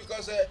saying this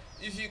because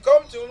if you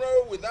come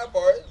tomorrow with that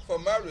boy for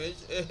marriage,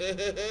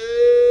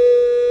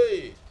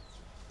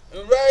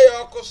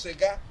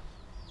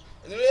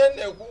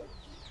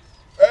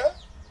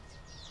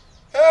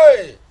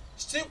 hey,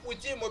 stick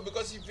with him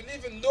because you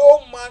believe in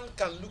no man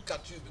can look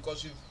at you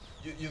because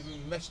you've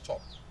been messed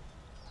up.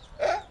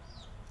 Eh?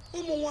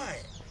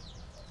 Why?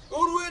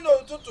 Uruwe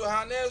no to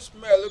have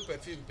smell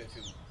perfume.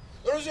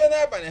 Uruwe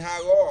na bani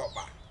have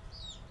oba.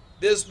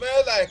 They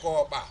smell like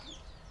oba.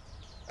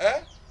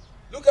 Eh?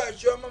 Look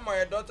at your mama,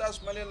 my daughter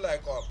smelling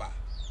like oba.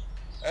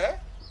 Eh?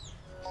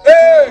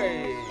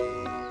 Hey!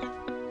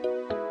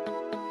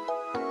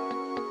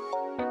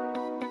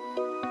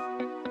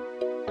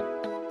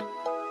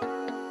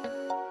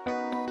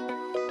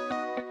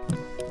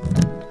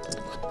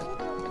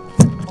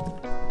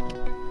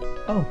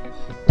 Oh.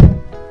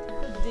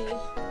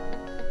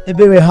 Hey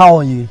baby, how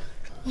are you?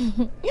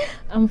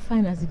 I'm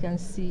fine, as you can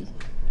see.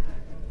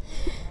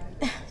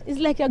 It's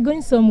like you're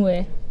going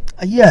somewhere.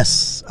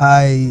 Yes,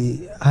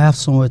 I have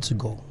somewhere to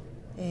go.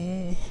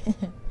 I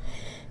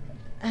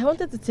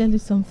wanted to tell you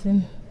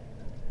something.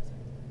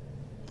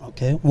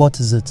 Okay, what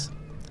is it?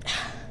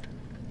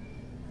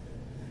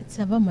 It's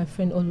about my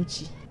friend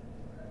Oluchi.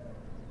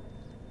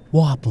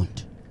 What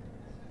happened?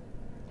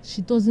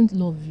 She doesn't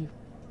love you.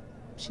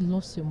 She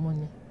loves your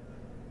money.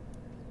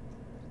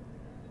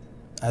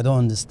 I don't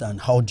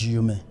understand. How do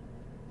you mean?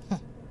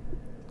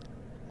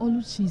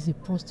 Oluchi is a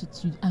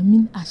prostitute. I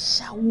mean, a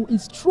shawo, a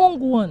strong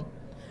one.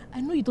 I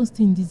know you don't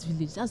stay in this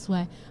village. That's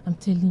why I'm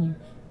telling you.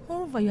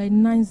 Moreover, you're a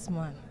nice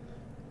man.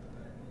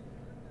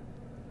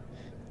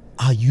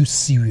 Are you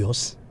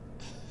serious?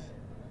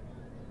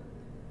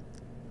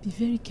 Be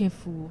very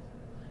careful.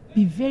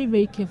 Be very,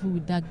 very careful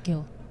with that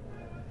girl.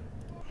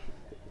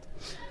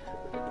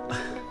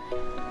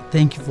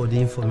 Thank you for the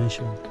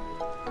information.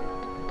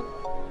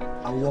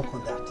 I'll work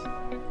on that.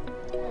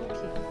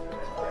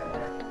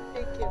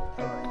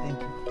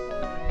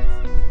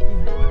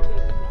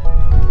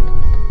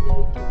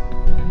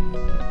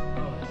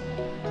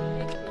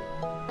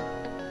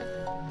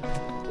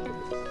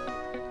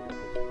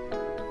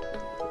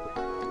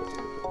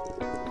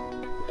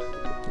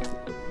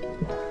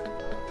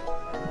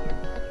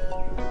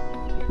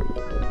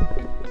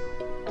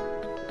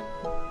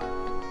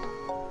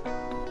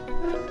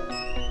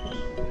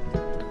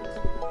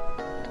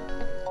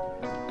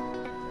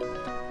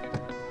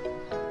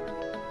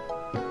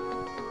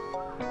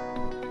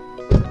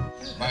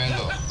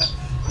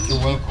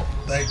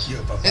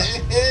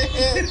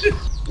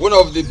 One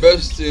of the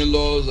best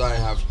in-laws I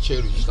have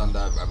cherished and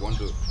I want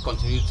to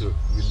continue to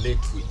relate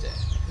with.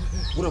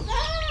 What of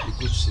the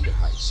good in the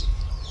high sea?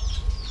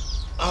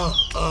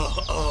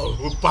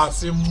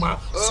 Passima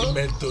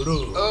Cimentoro.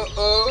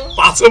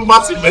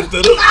 Passima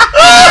Cimentoro.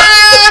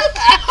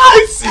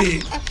 I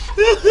see.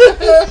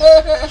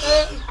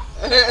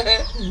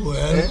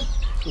 Well.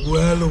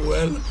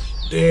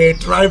 The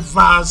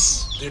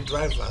drivers,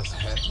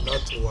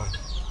 not one.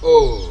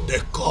 Oh. They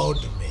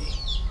called me.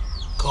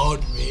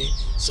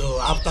 So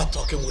after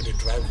talking with the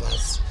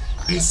drivers,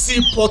 the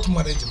seaport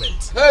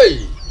management,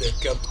 they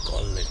kept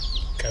calling.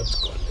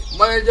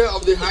 Manager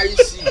of the high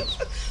sea.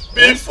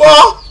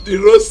 Before the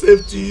road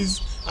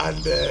safeties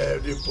and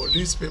the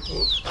police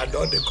people and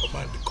all the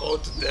command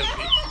called to tell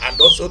me and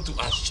also to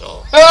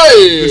assure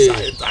Hey! you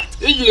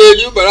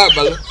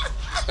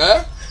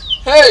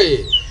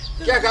Hey!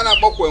 Kiakana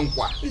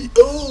bokwenkwa.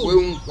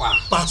 Kwenkwa.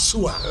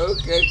 Pasua.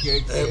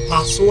 Okay.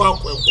 Pasua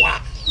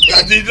kwenkwa. You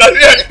have been there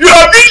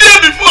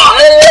before.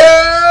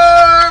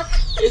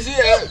 You see,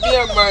 me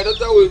and my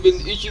daughter, we've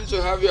been itching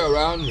to have you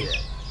around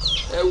here.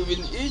 We've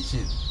been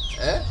itching.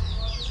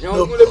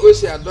 No problem.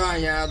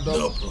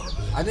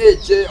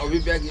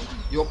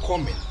 You're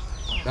coming.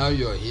 Now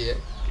you're here.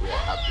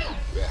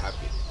 We're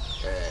happy.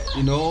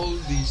 In all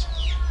these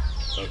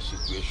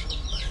situations,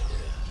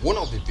 one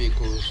of the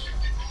vehicles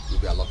will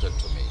be allotted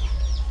to me.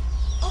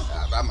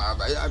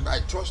 I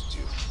trust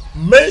you.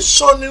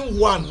 Mentioning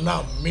one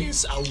now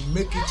means I will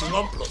make it 1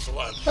 +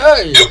 1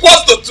 Hey.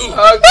 equals to 2.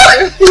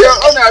 Okay. Your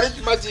own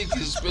arithmetic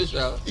is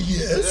special.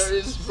 Yes. There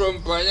is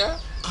from Panya.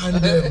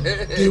 And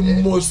the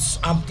most,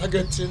 I'm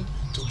targeting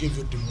to give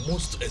you the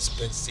most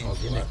expensive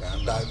one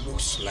that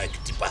looks like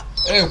Tipa.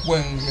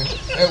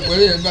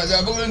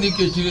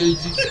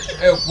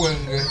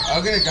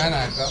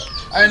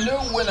 I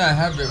know when I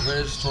have a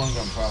very strong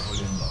and powerful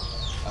in-law,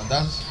 and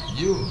that's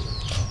you.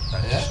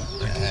 Okay.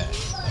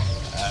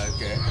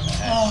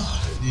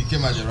 You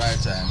came at the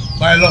right time.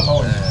 My love,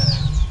 how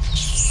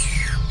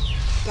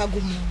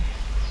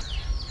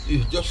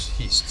you just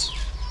hissed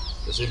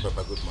the same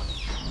Papa good morning.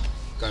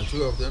 Can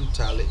 2 of them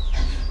tally?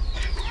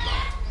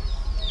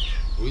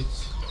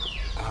 With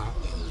our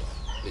in-law.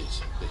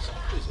 Please.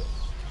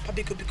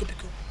 Biko.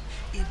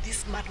 If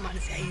this madman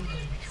is your in-law,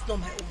 it's not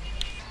my own.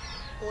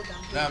 Hold on.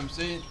 Now I'm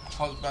saying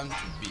husband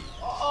to be.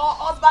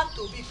 Husband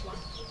to be.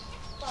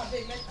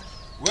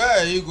 Where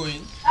are you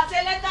going? I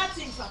say let that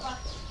thing, Papa.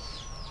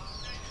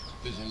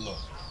 Please, in-law,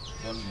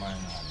 don't mind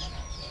our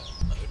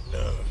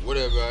manners.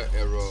 Whatever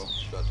error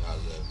that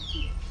has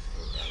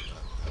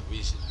a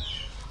reason,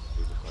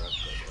 we will correct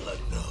that.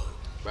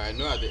 But I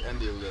know at the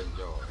end you will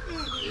enjoy.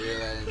 You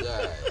will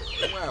enjoy.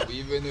 Well, we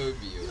even know you.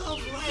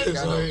 The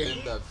kind of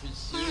thing that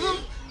fits you.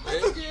 I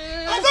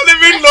don't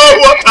even know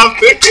what I'm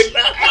thinking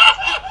now.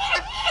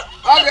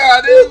 I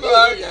got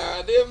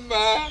him.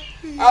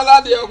 I'll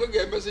add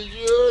the message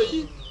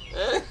you.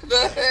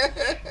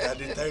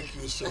 Daddy, thank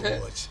you so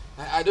much.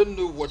 I don't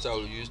know what I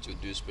will use to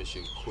do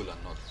special cool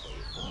and not for you.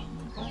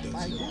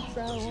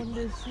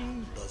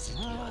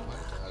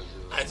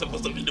 I'm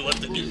supposed to be the one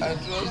to give. I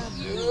trust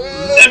you.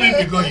 Let me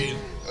be going.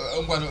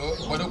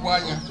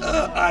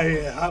 I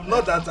am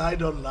not that I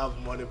don't have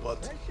money,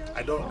 but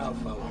I don't have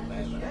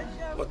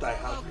 $1. What I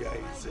have here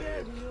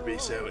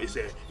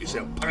is a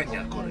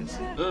PANYA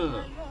currency.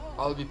 No.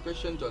 I'll be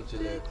patient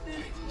until it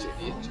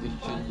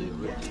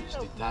changes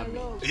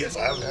determined. Yes,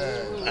 I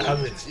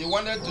have it. You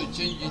wanted to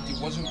change it, it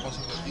wasn't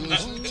possible. You will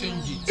soon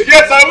change it.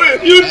 Yes, I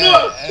will. You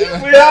know.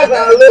 If we have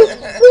our look.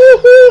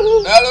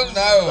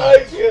 Now.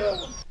 Thank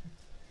you.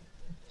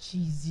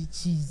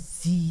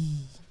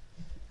 Cheesy.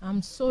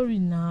 I'm sorry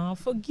now.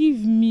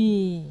 Forgive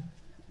me.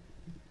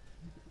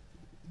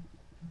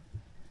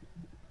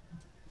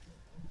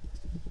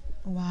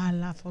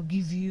 Voila,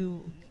 forgive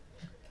you.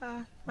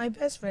 My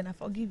best friend, I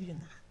forgive you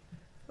now.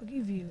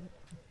 Forgive you.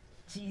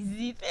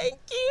 Cheesy, thank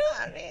you,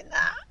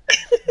 Arena.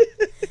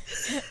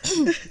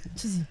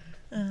 Cheesy,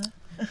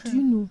 do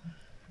you know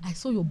I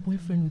saw your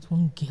boyfriend with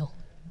one girl?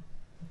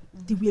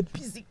 They were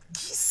busy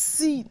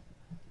kissing.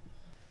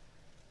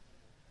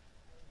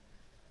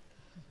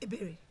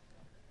 Ebere.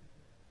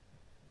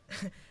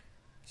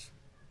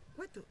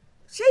 What the?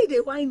 Shay,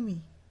 they whine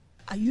me.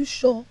 Are you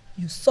sure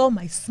you saw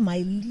my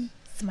smiley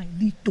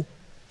toe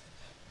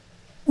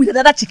with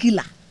another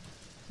chiquilla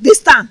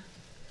this time?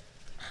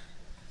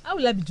 How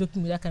will I be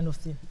joking with that kind of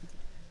thing?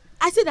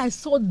 I said I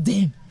saw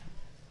them.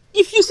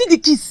 If you see the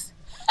kiss,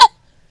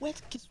 where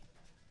the kiss?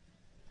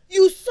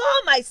 You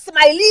saw my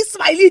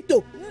smiley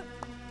toe. You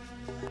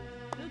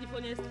know the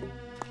funniest thing?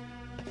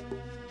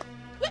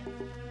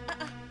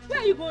 Where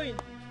are you going?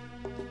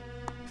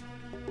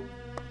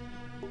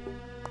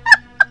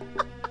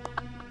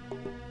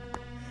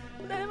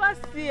 I never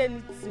see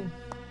anything.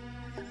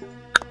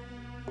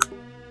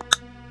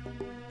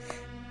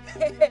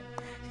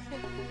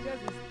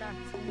 Just the start.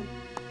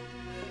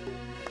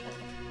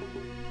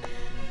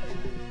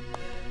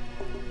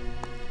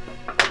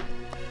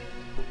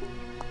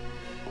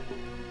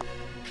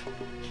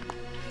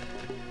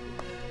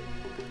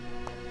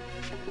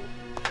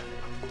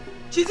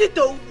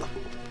 Chizito.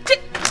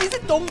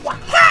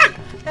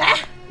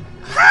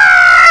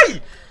 Hi!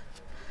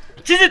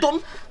 Chizi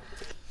Tom.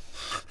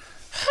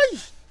 Hi.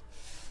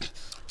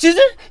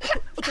 Chizi.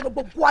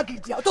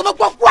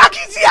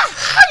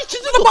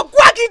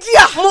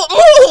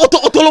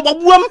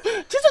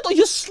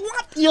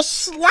 You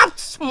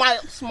slapped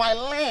my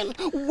lane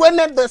when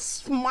the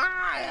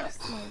smile.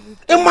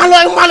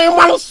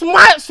 Emalo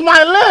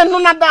smile no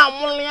na da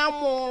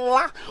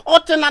muliamula.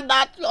 Otena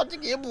that you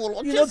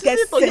don't get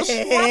sense.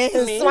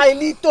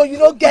 Smilito, you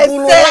don't get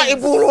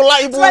sense.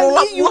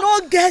 Smiley, you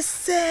don't get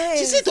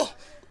sense.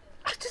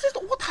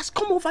 Chisito, what has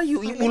come over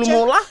you?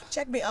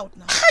 Check me out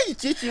now.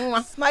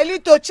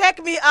 Smilito, check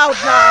me out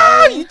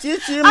now.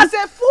 As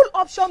a full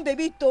option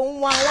baby to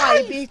my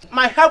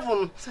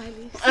heaven.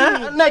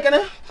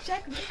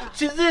 Check me out.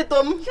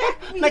 Chisito.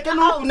 You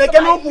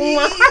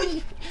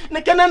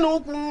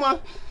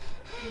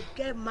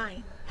get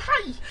mine.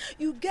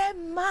 You get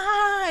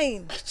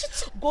mine.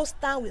 Go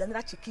stand with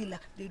another chiquilla.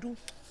 They do.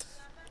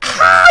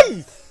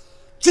 Hi!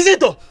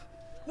 Chisito.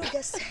 No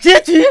get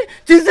sense.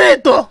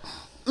 Chisito.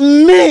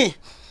 Me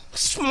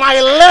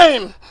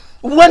smiling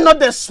when not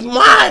the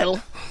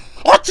smile.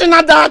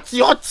 Ochina that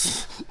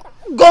yacht.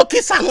 Go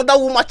kiss another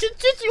woman.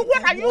 Chichi,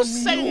 what are you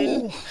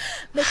saying?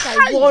 Make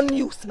I warn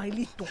you,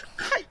 Smilito.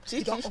 Hi,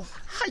 Chichi.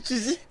 Hi,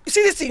 Chichi.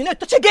 See, you know,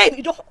 touch again.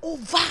 You don't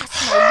over,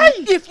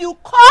 Smiley. If you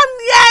come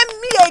near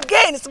me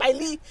again,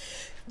 Smiley,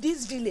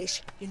 this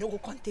village, you know, go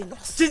contain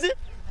us. Chichi.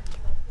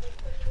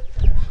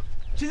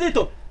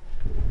 Chizito.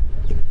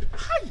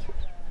 Hi.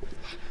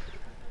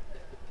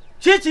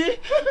 Chichi.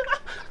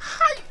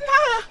 Hi.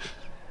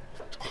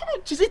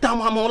 Chizito,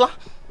 Mamola.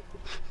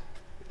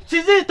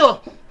 Chizito.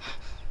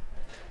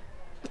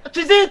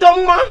 Chizito,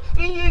 ma.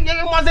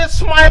 You must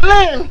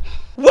smiling.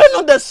 When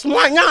not the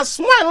smile, yeah,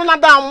 smile on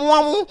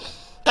that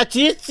one.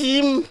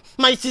 Chichi,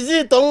 my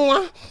Chizito,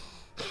 ma.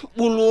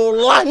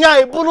 Bulula,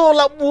 yeah,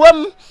 bulula,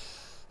 boom.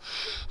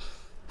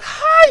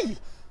 Hi.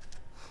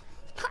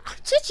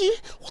 Chichi,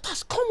 what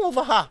has come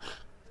over her?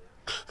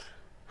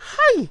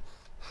 Hi.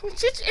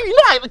 Chichi, you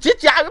know,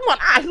 Chichi, I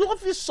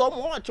love you so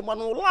much,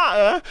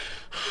 Manula.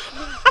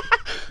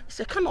 It's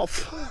a kind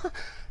of,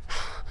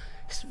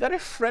 it's very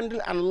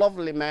friendly and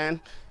lovely, man.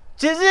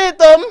 Chichi,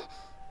 Tom.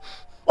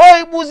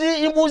 Oh,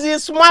 Ibuzi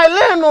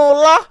smiling,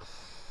 Ola.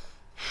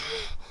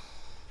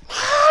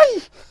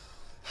 Hi.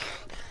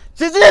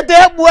 Chichi,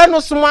 they bueno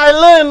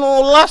smiling,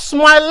 Ola,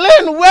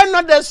 smiling, when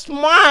not the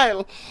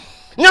smile.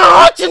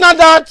 No, china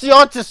that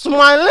you're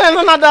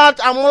smiling, not that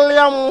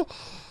Amuliamu.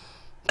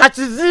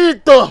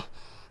 Kachizito.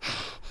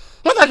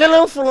 What a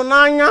girl for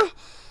Nanya.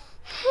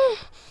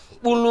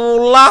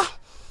 Bulula.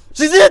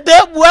 She's it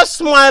there, we're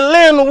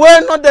smiling,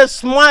 we're not the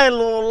smile,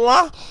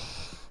 Ola.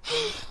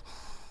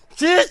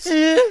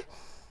 Chichi.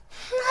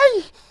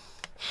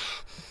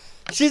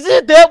 She's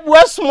it there,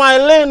 we're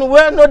smiling,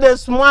 we're not the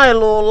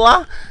smile,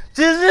 Ola.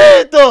 She's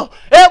it,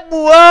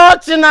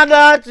 watching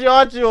that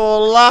you're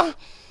Ola.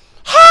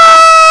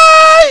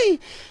 Hi!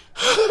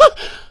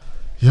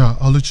 Yeah,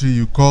 Oluchi,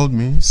 you called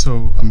me,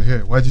 so I'm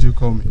here. Why did you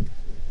call me?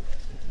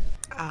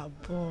 Ah,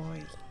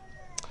 boy.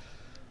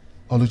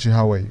 Oluchi,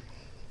 how are you?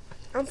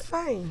 I'm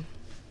fine.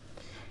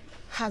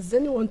 Has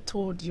anyone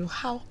told you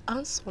how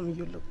handsome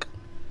you look?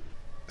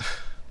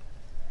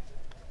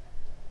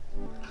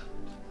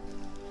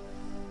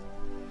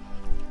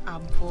 Ah,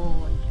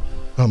 boy.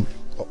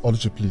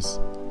 Oluchi, please.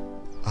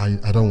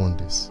 I don't want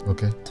this,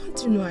 okay?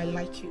 Don't you know I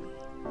like you?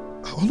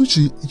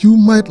 Oluchi, you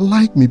might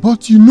like me,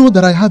 but you know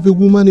that I have a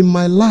woman in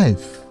my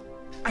life.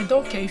 I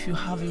don't care if you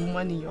have a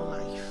woman in your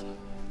life.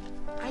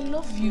 I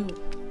love you.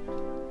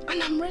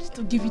 And I'm ready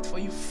to give it for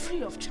you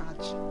free of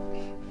charge.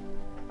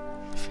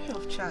 Free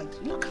of charge.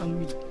 Look at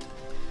me.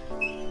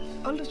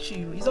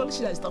 Oluchi, it's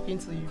Oluchi that is talking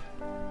to you.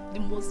 The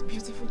most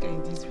beautiful guy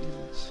in this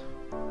village.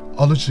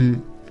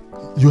 Oluchi,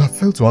 you have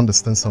failed to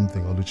understand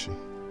something, Oluchi.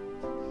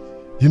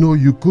 You know,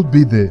 you could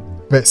be the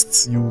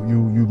best. You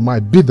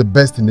might be the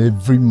best in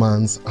every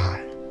man's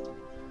eye.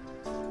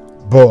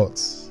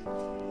 But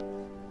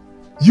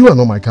you are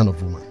not my kind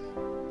of woman.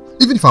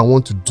 Even if I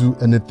want to do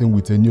anything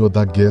with any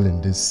other girl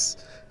in this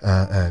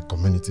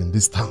community, in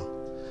this town,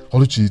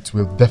 Oluchi, it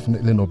will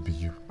definitely not be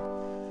you.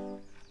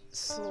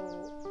 So,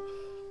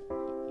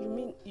 you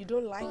mean you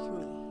don't like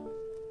me?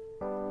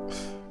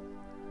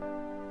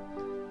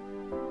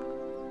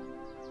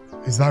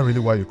 Is that really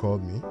why you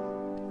called me?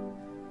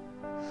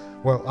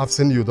 Well, I've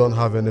seen you don't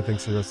have anything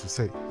serious to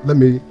say. Let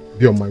me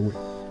be on my way.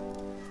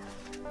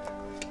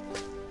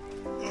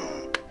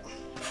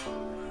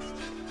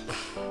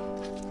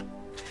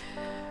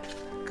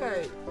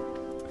 Okay,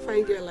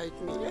 fine girl like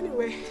me.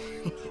 Anyway,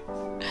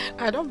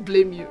 I don't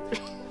blame you.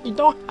 You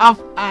don't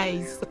have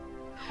eyes.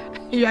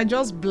 You are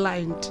just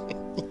blind.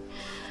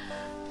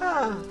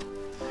 Ah.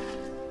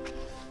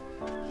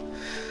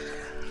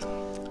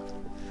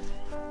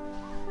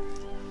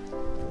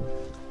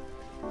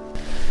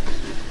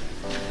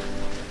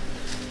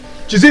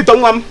 Chizito,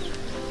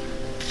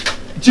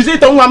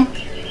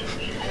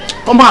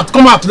 come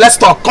out, let's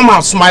talk. Come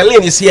out,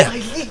 Smiling is here.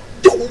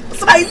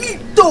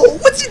 Smilito,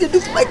 what did they do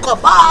for my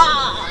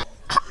kaba?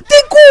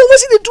 They go, what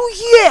did they do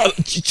here?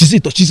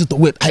 Chizito,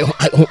 wait,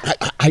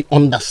 I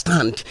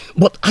understand.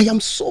 But I am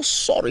so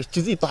sorry,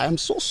 Chizito, I am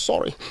so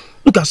sorry.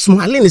 Look at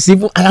Smiling is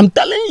even. I am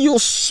telling you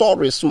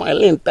sorry,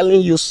 Smiling.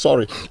 Telling you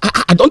sorry.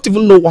 I don't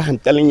even know why I'm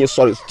telling you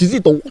sorry.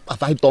 Chizito, what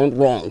have I done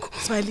wrong?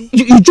 Smiley.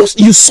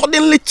 You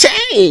suddenly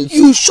change.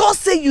 You sure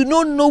say you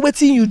don't know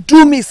what you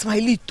do me,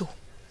 Smilito?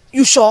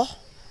 You sure?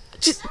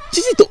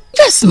 Chizito,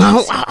 yes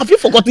now. Have you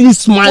forgotten his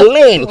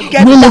Smiling?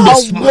 Forget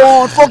that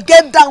one.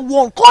 Forget that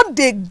one. Can't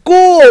they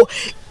go?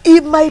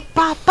 If my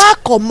papa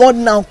come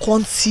on now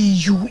can't see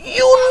you,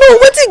 you know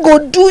what he go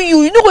do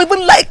you. You don't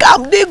even like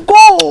him. They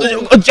go.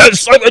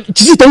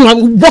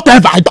 Chizito,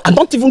 whatever. I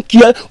don't even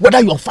care whether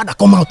your father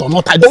come out or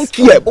not. I don't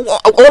care.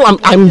 All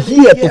I'm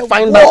here to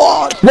find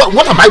out.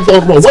 What have I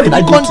done wrong? What did I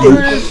do to you?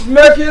 Who is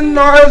making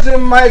noise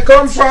in my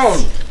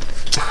compound?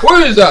 Who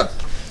is that?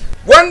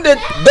 When the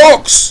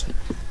dogs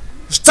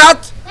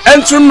start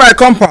entering my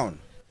compound.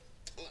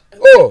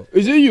 Oh,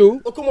 is it you?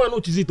 Oh, come on,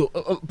 no, Chizito.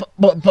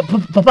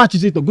 Papa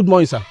Chizito, good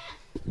morning, sir.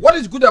 What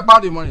is good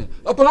about the money?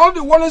 Upon all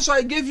the warnings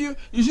I gave you,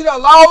 you should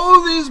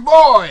allow this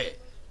boy,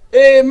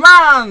 a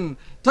man,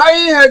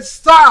 tying head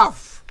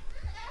staff.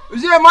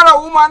 Is it a man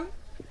or woman?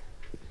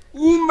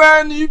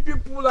 Woman, you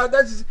people like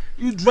that,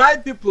 you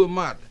drive people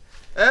mad.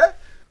 Eh?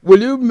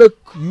 Will you make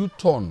you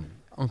turn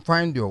and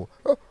find your...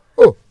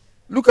 Oh,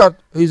 look at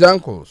his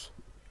ankles.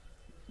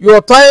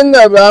 You're tying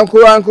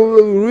ankle,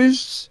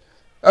 wrist,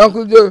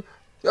 ankle...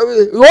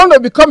 You want to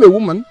become a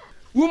woman?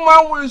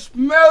 Woman will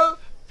smell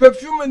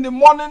perfume in the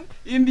morning,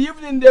 in the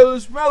evening they will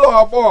smell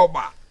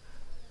oba.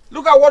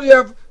 Look at what you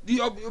have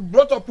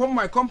brought upon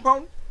my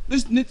compound,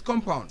 this neat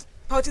compound.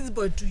 What did this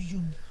boy do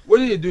you? What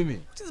did he do me?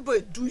 What did this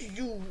boy do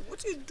you? What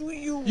did he do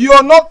you? You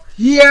are not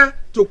here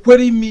to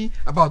query me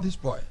about this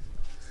boy.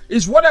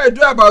 It's what I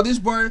do about this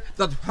boy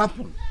that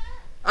happened.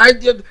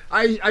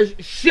 I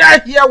share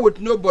here with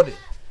nobody.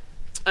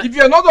 If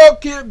you're not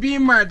okay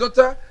being my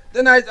daughter,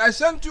 then I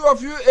sent two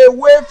of you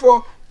away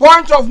for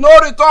point of no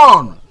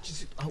return.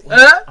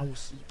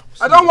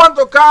 I don't want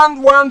to count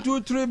 1,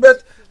 2, 3,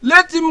 but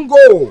let him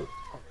go.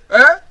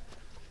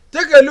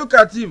 Take a look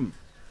at him.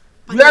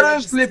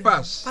 Wearing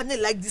slippers.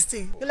 Pane like this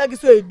thing. You like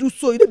this way you do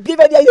so. You don't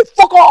behave there, you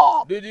fuck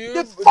up. Did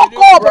you fuck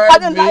up.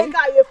 bribe Pane like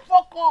that, you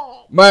fuck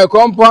up. My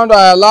compound,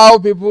 I allow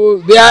people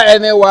there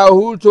anywhere.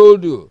 Who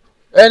told you?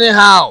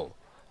 Anyhow.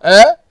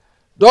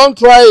 Don't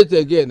try it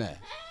again.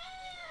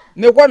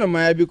 Nekwana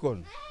my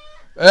beacon.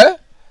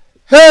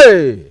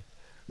 Hey!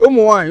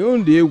 Umuwanyi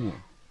undi egwu.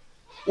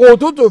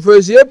 Ụtụtụ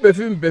fesie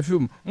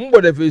perfume.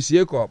 Mgbede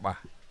fesie kopa.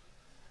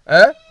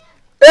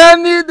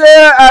 Any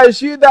day I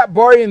see that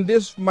boy in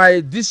this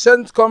my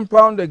decent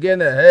compound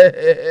again.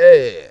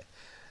 Hey.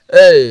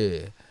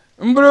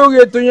 Mburu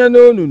ge tunye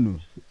n'onunu.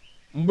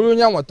 Mburu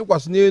nyanwa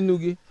tụkwasị n'enu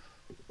gị.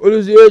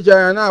 Oluzi eche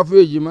anya na-afụ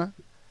ejima.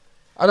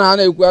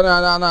 Ana ekwu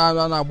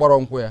ana agbara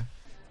nkwụ ya.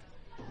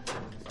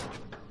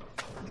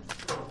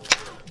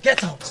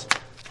 Get out.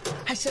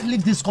 I said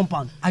leave this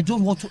compound. I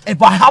don't want to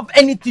ever have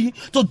anything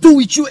to do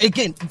with you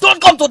again.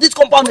 Don't come to this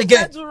compound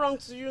again. What did I do wrong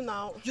to you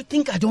now? You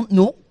think I don't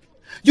know?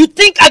 You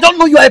think I don't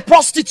know you are a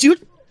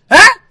prostitute?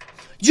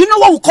 You know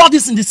what we call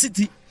this in the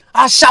city?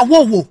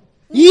 Ashawowo.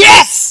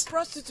 Yes!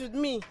 Prostitute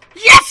me?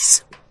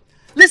 Yes!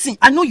 Listen,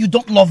 I know you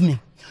don't love me.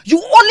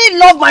 You only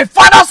love my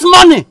father's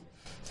money.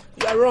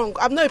 You are wrong.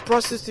 I'm not a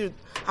prostitute.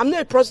 I'm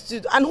not a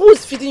prostitute. And who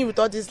is feeding you with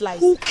all these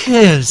lies? Who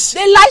cares?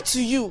 They lied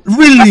to you.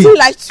 Really? Person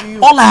lied to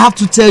you. All I have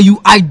to tell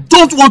you, I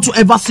don't want to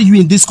ever see you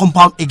in this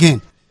compound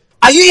again.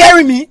 Are you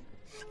hearing me?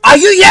 Are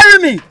you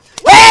hearing me?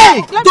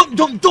 Hey!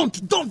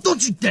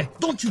 Don't you dare.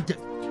 Don't you dare.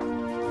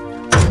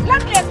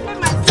 Let me explain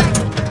myself.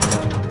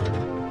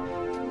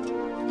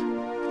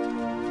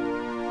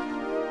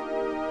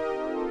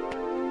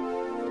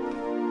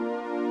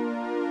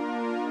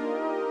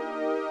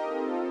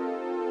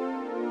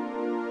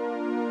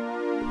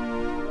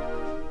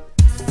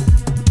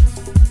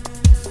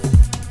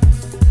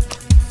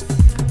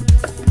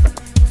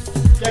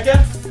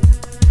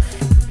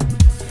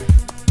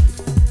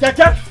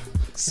 Keke?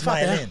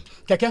 Smiling.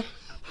 Keke?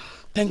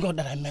 Thank God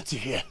that I met you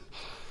here.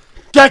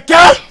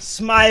 Keke?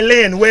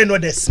 Smiling, we know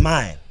the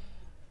smile.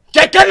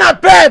 Keke na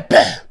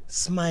pepe.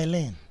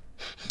 Smiling.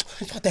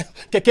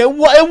 Keke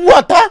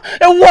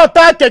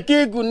water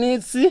keke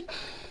gunisi.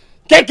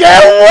 Keke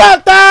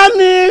water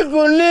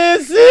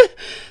gunisi.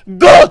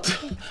 Goat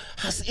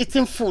has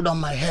eaten food on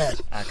my head.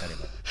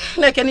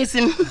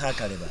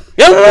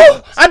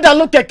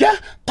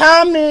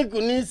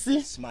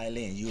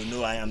 Smiling, you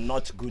know I am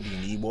not good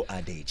in Igbo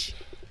adage.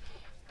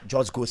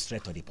 Just go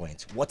straight to the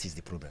point. What is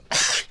the problem?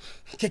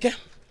 Keke,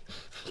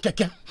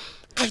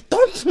 I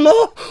don't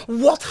know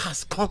what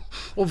has come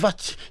over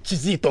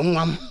Chizito,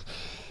 Mom.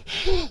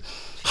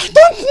 I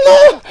don't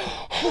know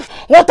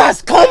what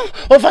has come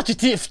over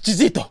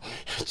Chizito.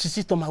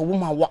 Chizito, my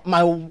woman,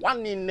 my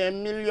 1 in a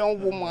million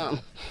woman.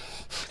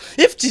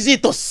 If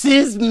Chizito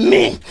sees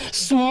me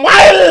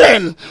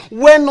smiling,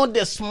 when not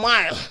the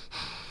smile,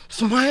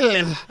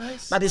 smiling,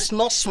 that is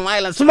not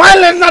smiling.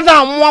 Smiling, not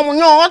that.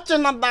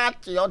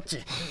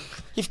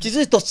 If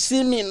Chizito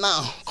see me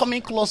now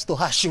coming close to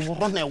her, she will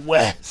run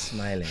away.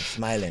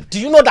 Smiling. Do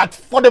you know that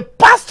for the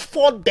past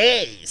 4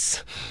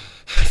 days,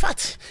 In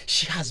fact,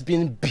 she has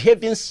been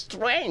behaving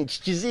strange.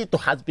 Chizito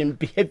has been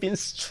behaving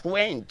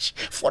strange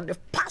for the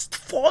past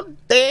 4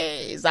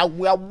 days.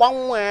 We are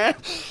one way.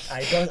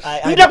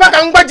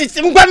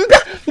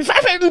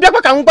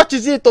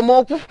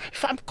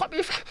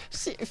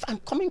 If I'm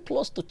coming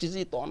close to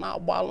Chizito now,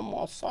 I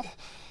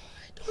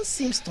don't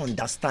seem to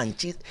understand.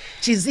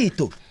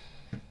 Chizito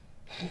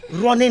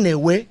running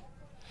away,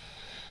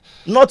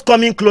 not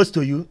coming close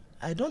to you.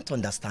 I don't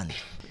understand.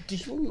 Do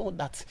you know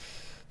that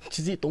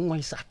Chizito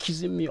is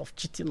accusing me of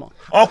cheating on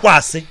her?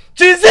 Okwasi.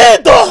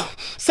 Chizito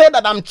said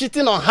that I'm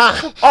cheating on her.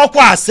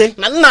 Okwasi.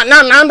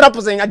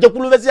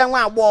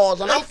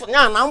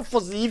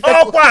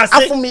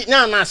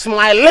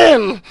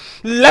 Smiling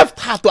left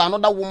her to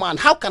another woman.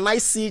 How can I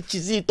see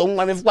Chizito?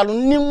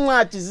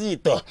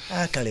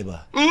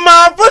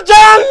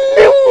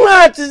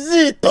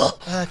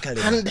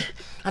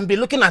 And be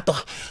looking at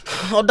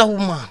other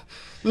woman.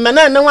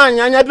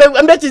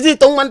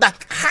 Chizito one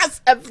that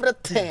has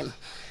everything.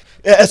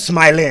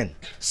 Smiling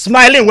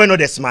when not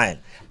the smile.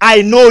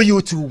 I know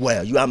you too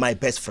well. You are my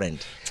best friend.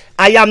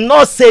 I am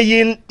not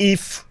saying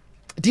if.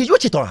 Did you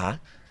cheat on her?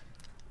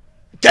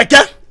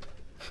 Keke,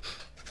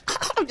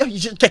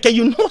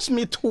 you know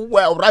me too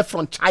well right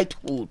from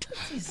childhood.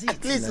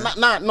 At least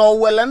no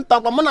well and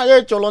talk. I'm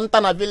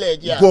gonna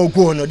village. Go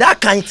no,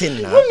 that kind of thing.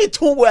 You know me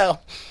too well.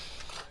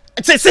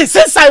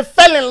 Since I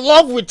fell in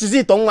love with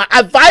Chizito,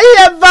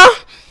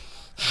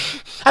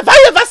 have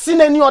I ever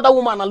seen any other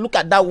woman and look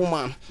at that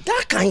woman?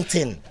 That kind of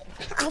thing.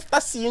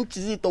 After seeing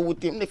Chizito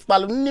with him,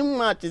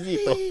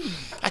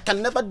 I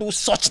can never do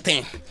such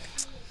thing.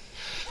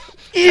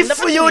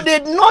 If you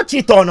did not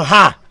cheat on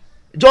her,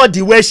 just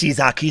the way she's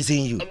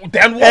accusing you,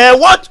 then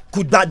what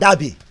could that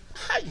be?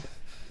 Hi.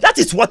 That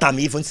is what I'm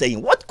even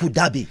saying. What could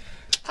that be?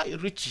 Hi,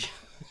 Richie.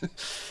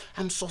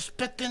 I'm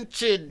suspecting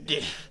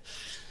Chidi.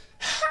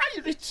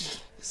 Hi, Richie.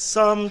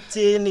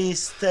 Something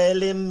is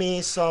telling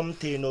me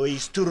something or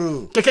is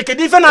true. This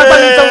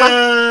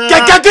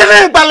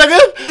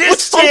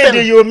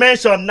Chidi you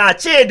mentioned now,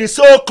 Chidi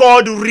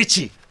so-called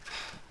Richie.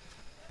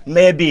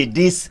 Maybe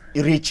this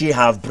Richie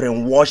have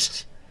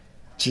brainwashed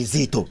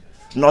Chizito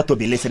not to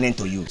be listening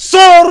to you. So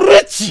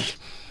Richie,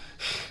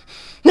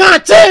 he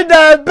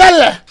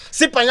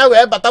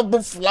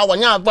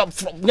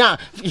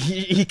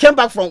came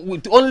back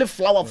with only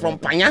flour from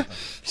Panya,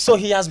 so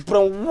he has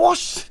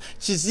brainwashed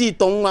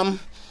Chizito.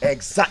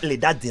 Exactly,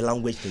 that's the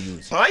language to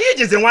use.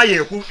 Richie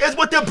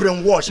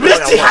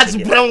has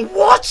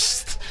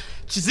brainwashed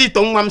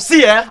Chizito.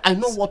 See, I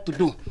know what to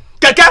do.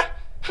 Keke,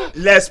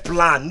 let's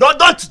plan. No,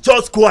 don't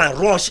just go and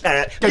rush.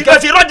 Because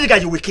if you run the guy,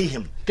 you will kill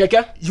him.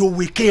 Keke, you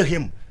will kill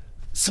him.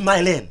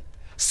 Smiling,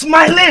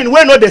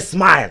 where not the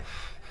smile?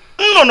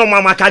 No,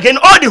 Mama Kagen.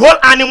 All the whole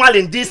animal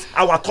in this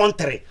our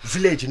country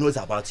village knows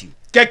about you.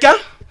 Keke,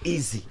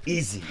 easy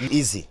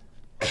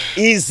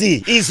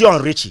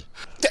on Richie.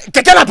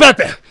 Keke na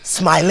pepe.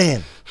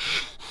 Smiling,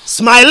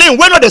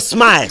 where not the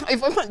smile?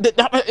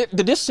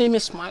 Did you see me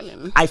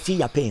smiling? I feel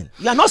your pain.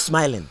 You are not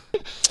smiling.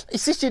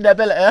 Is he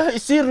Chidabella?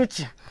 Is he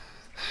Richie?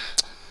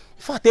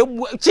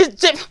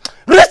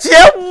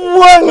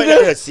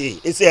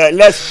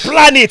 Let's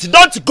plan it.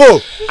 Don't go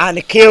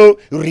and kill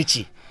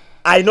Richie.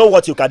 I know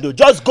what you can do.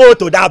 Just go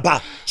to that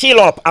bar. Chill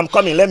up. I'm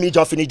coming. Let me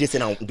just finish this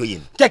thing I'm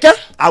doing. Keke?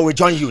 I will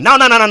join you.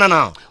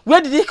 Now.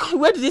 Where did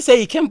he say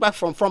he came back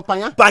from? From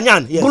Panyan?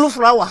 Panyan, yes. Blue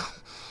flower.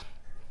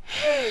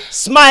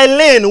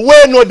 Smiling.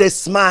 Where no the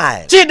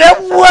smile?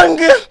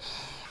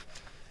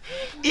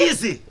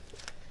 Easy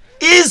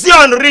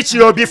on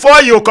Richie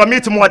before you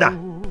commit murder.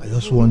 I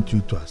just want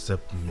you to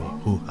accept me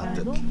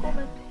wholeheartedly.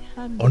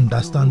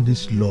 Understand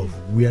this love,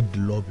 where the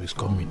love is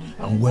coming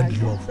and where the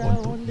love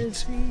wants to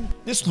meet.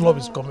 This love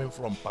is coming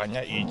from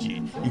Panya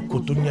AG,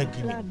 Equatorial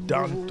Guinea,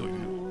 down to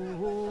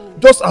you.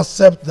 Just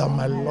accept that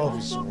my love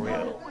is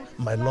real,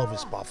 my love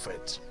is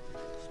perfect.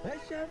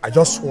 I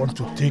just want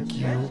to take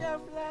you,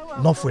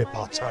 not for a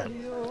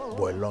part-time,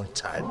 but a long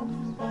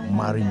time.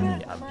 Marry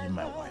me and be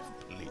my wife,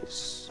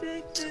 please.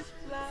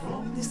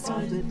 This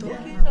thing they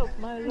talking now,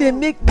 they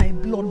make my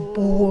blood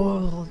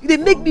boil. They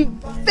make me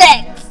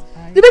vex.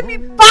 They make me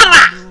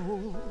para.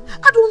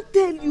 I don't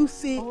tell you,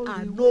 say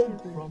I no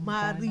go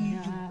marry you.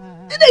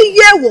 Did they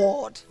hear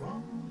what?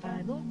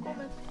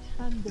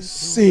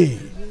 Say,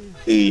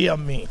 hear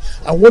me.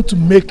 I want to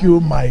make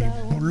you my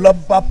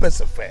bulaba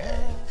Persephone.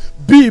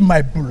 Be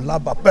my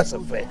bulaba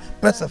Persephone.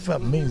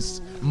 Persephone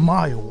means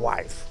my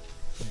wife.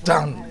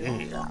 Down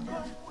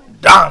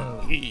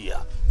here.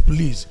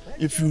 Please,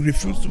 if you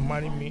refuse to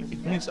marry me,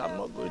 it means I'm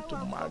not going to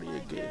marry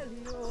again.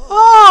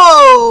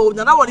 Oh,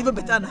 now that one even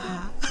better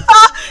now.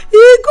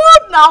 He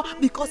good now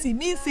because he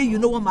means say you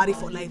know one marry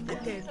for life. I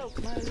tell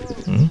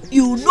you.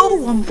 You know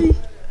one.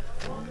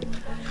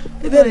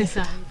 Hey,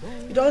 sir.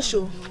 You don't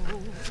show.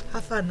 How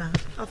far now?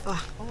 How far?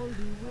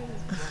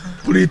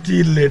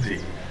 Pretty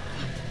lady.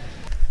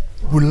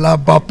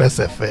 Bulaba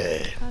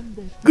Persephone.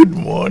 Good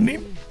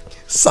morning.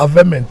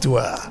 Save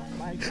mentua.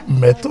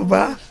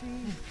 Metoba.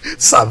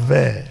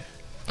 Save.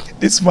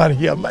 This man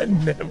here, my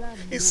name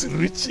is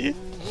Richie.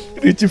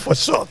 Richie for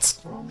short.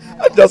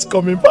 I'm just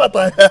coming, but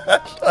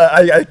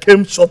I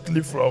came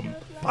shortly from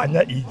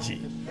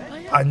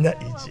PANYA.mp4.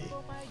 PANYA.mp4.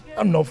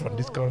 I'm not from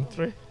this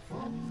country.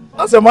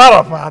 As a matter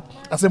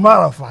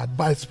of fact,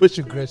 by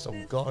special grace of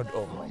God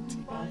Almighty,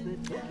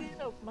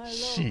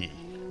 she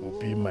will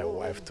be my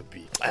wife to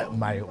be. I'm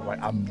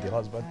the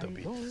husband to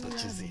be.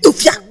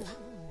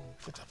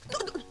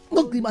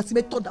 Don't give me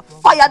method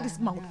fire this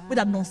mouth with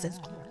that nonsense.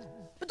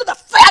 Method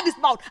fire this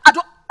mouth.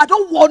 I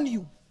don't warn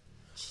you.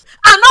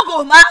 I'm not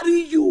gonna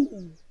marry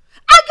you.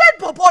 I get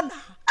Bobo now.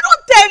 I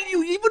don't tell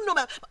you. You even know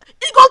me.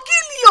 He go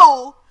kill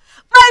you.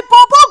 My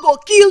Bobo go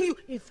kill you.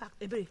 In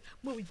fact, Ebe,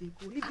 where will they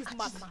go? Leave this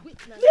man. Leave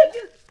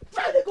this.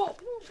 Where they go?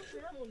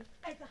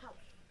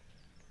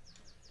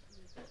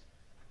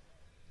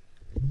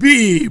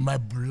 Be my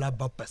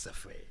blabber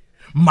Persefe,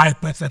 my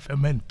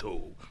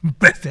Persefemento,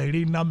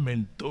 Perserina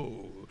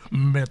Mento,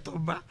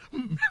 Metoba.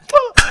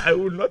 I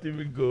will not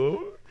even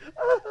go.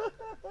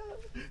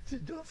 She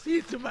just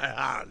hit my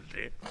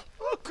hand.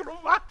 Oh,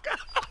 Kromaka.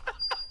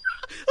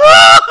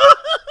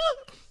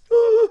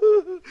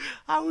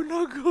 I will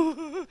not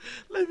go.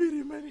 Let me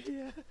remain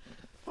here.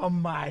 For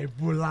my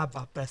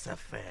Bulaba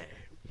Persefe,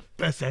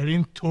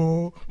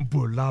 Perserinto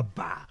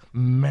Bulaba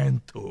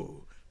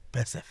Mento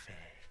Persefe.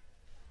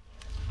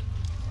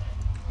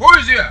 Who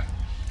is here?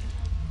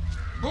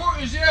 Who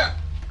is here?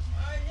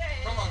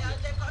 Come on here.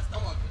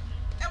 Come on here.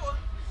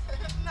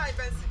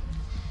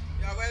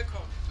 You are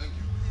welcome. Thank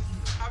you.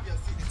 Please have your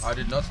seat. I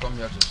did not come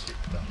here to sit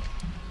down.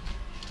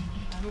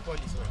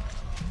 Nobody's well.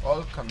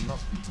 All cannot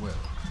be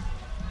well.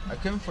 I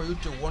came for you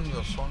to warn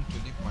your son to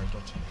leave my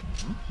daughter.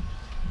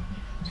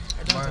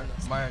 I don't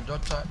understand. My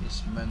daughter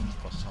is meant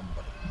for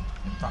somebody.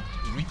 In fact,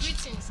 rich.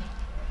 Greetings, sir.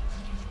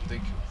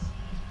 Thank you.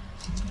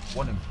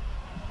 Warn him.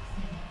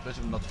 Let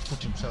him not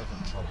put himself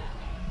in trouble.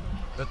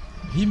 Let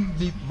him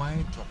leave my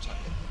daughter.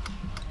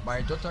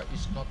 My daughter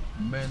is not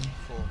meant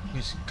for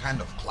his kind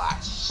of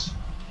class.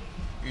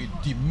 A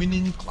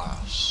demeaning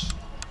class.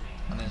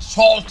 An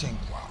insulting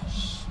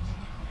class.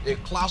 A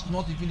class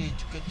not even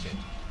educated.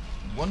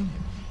 Warn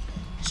him.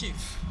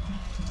 Chief,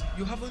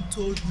 you haven't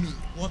told me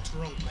what's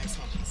wrong with my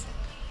son.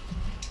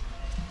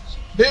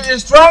 He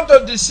is trying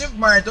to deceive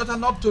my daughter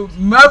not to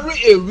marry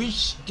a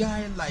rich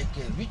guy like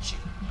Richie.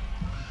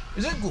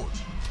 Is it good?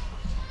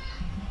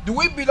 Do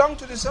we belong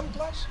to the same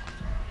class?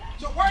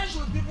 So why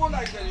should people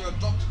like your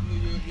daughter,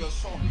 your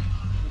son,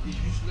 the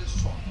useless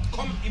son,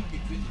 come in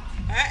between you?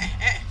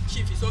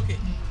 Chief, it's okay.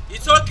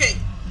 It's okay.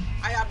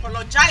 I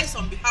apologize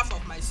on behalf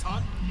of my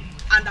son,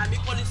 and I'm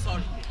equally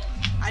sorry.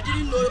 I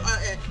didn't know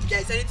there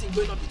is anything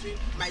going on between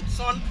my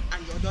son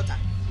and your daughter.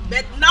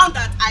 But now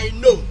that I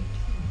know,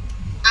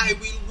 I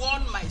will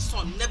warn my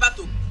son never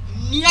to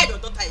near your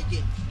daughter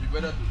again. You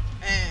better do.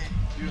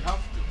 You have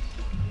to.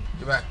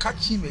 If I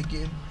catch him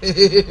again,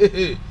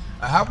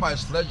 I have my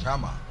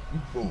sledgehammer.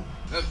 Go.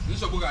 This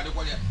is a book. Go and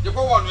warn him. Go and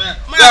warn him.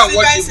 Go and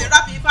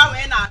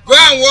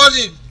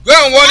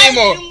warn him.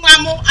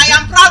 I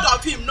am proud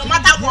of him, no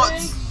matter what.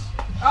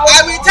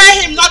 I will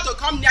tell him not to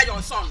come near your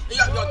son,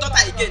 your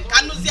daughter again.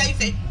 Can you see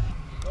if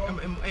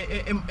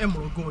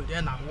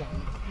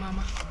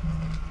Mama,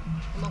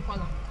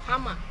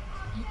 Hammer,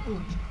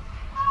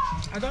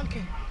 I don't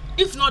care.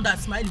 If not that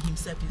Smiley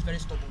himself is very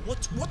stubborn,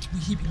 what will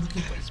he be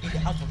looking for in the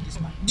house of this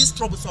man, this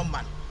troublesome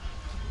man?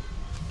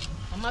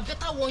 Mama,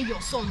 better warn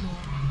your son, no.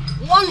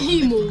 Warn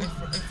him,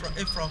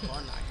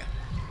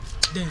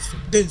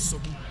 Denso.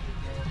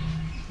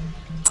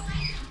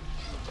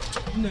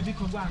 Never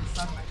come and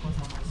start my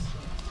customers.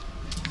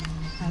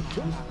 I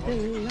just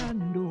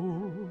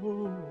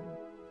Orlando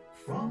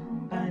from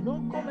I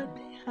don't come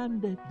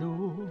empty-handed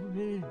though.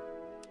 Hey.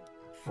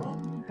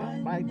 From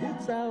my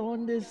goods are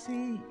on the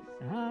sea.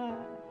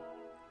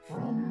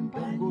 From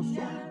I go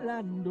to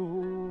Orlando.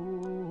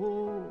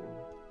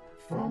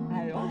 From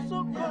I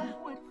also come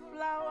with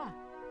flower,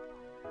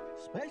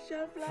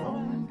 special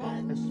flower,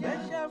 a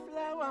special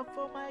flower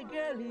for my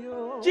girl.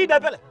 Yo. Do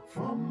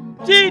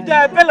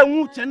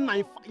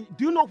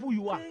you know who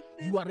you are?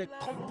 You are a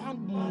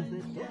compound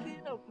move.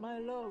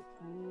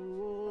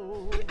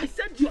 I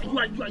said you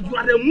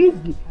are a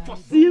move for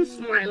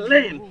seeing my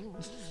lane,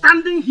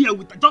 standing here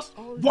with just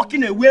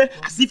walking away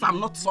as if I'm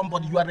not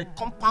somebody. You are a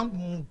compound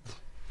move.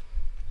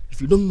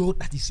 If you don't know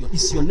that is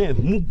your name,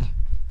 move.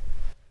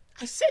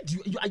 I said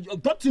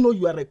don't you know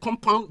you are a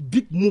compound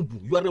big move?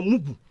 You are a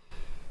move.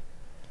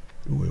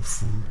 You a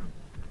fool.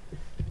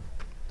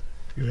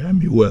 You hear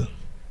me well.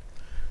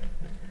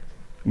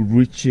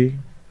 Richie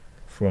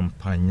from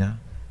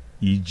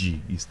PANYA.mp4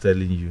 is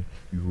telling you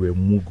you a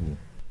mugu.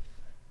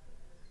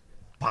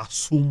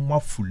 Pasuma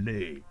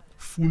fule,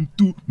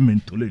 funtu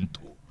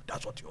mentolento.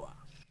 That's what you are.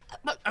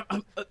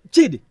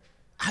 Chidi,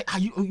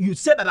 you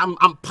said that I'm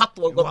part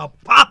of. You are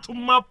part of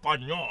my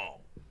PANYA.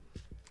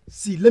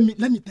 See, let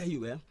me tell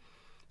you,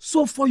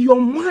 So for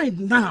your mind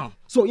now,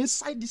 so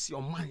inside this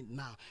your mind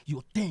now,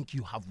 you think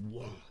you have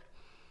won.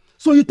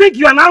 So you think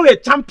you are now a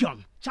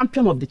champion.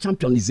 Champion of the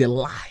champion is a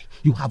lie.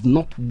 You have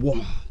not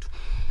won.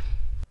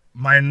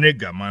 My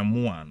nigga, my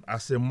man,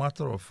 as a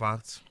matter of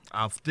fact,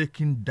 I've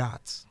taken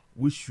that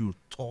which you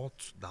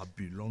thought that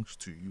belongs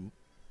to you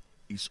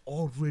is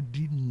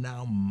already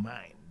now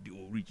mine, the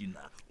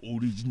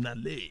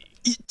originally.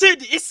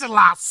 Chidi, it's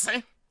last.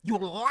 You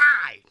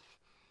lie.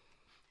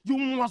 You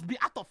must be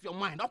out of your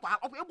mind.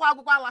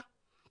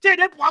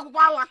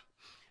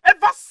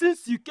 Ever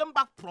since you came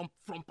back from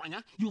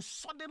Panya, you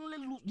suddenly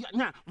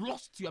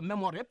lost your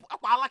memory.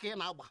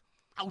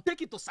 I will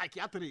take it to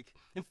psychiatric.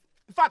 In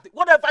fact,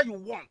 whatever you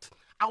want,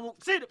 I will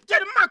say,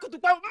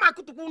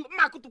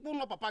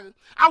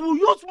 I will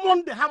use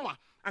Monday hammer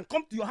and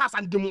come to your house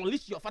and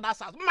demolish your father's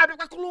house.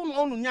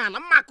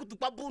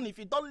 If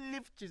you don't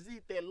leave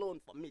Chizzy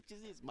alone for me,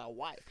 Chizzy is my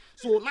wife.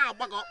 So now,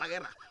 back up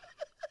again.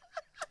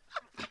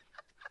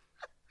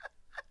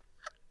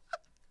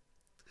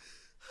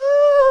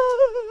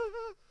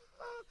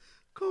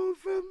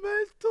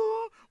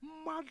 Confirmento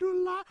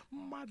Madula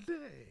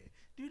Made.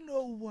 Do you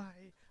know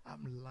why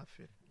I'm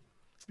laughing?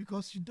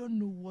 Because you don't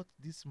know what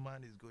this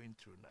man is going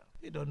through now.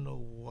 You don't know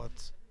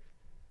what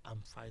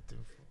I'm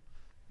fighting for.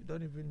 You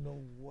don't even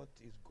know what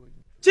is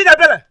going through.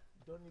 Chidebele,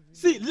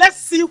 see, let's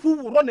see who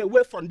will run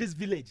away from this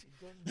village.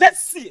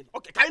 Let's see.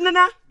 Okay,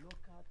 Kainana.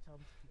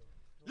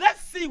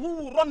 Let's see who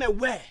will run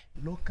away.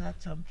 Local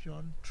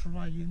champion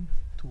trying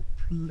to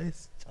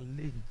place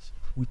challenge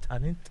with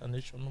an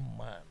international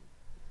man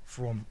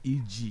from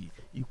EG,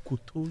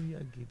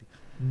 Equatorial Guinea.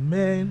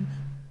 Man,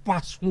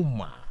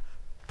 Pasuma,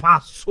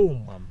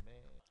 man.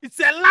 It's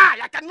a lie.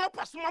 I cannot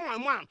Pasuma my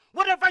man.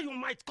 Whatever you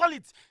might call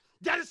it,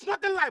 there is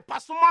nothing like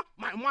Pasuma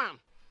my man.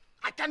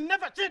 I can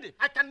never change it.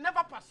 I can never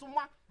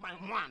Pasuma my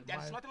man. There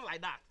is nothing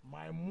like that.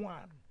 My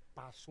man,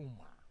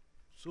 Pasuma.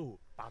 So,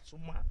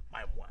 Pasuma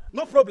my man.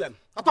 No problem.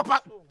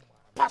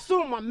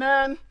 Pasuma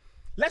man.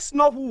 Let's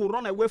know who will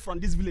run away from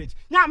this village.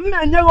 Yeah,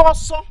 man, you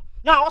also.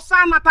 Yeah, also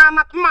nata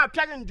ma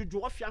piagen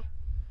jujuofia.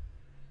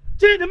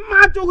 Chidi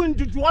ma jogun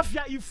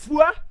jujuofia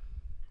ifua.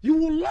 You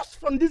will lost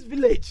from this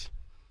village.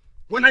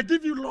 When I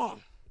give you law,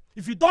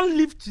 if you don't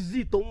leave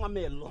Chizzy to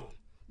me alone,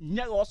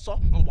 nya also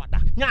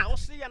mwada. Nya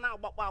also ya na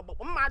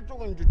ma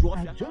jogun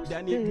jujuofia.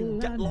 Then you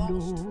get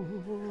lost.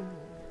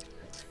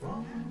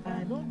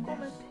 I don't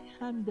come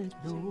empty-handed,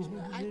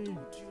 no. I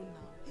told you now.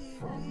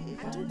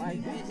 My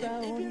goods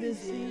are on the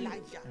sea. No,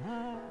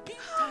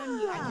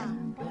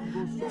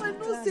 I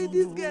don't say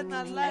this girl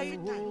not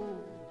lying. I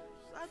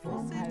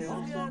don't say this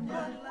girl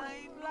not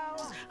lying.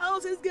 I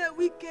don't say this girl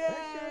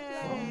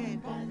wicked.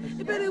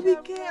 You better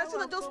wicked. I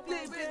should have just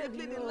play. They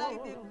play the lie.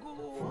 They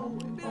go.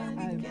 You better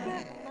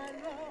wicked.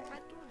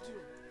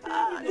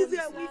 This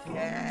girl wicked.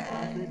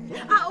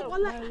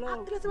 Well,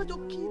 I'm just about to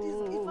kill this.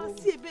 If I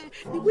see a baby,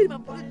 the way my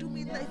body do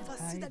me, if I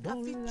see that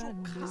I feel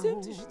choke. The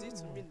same thing she did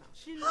to me now.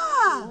 She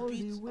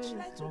bitch. She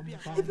liked to be a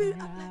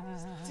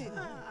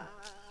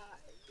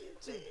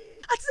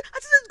I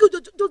just go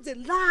don't they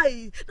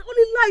lie. The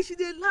only lie she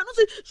did lie. No,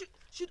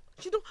 she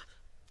don't.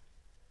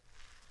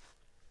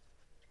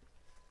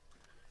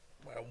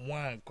 My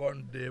one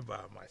can't be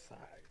by my side.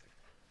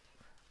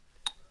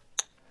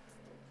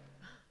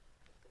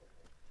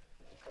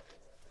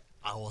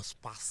 I was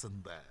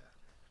passing there.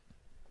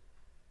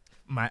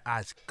 My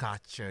eyes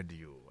captured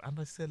you. And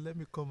I said, let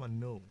me come and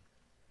know.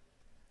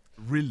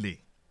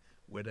 Really,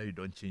 whether you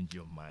don't change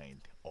your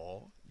mind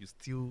or you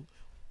still,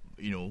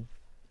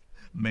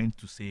 meant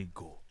to say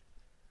go.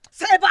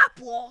 Say that,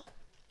 boy.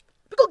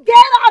 Because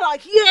get out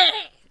of here.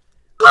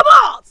 Come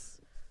out.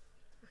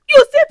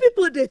 You see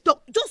people they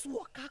talk, just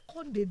walk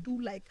out they do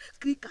like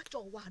cricket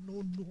or one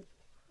no.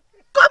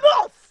 Come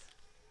off.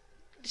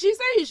 She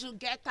said you should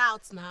get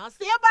out now.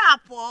 Say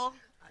that, boy.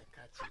 I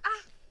catch it.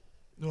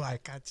 No, I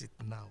catch it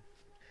now.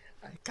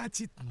 I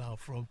catch it now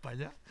from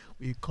Panya.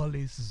 We call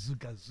it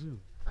Zugazu.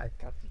 I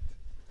catch it.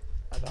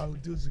 And I will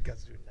do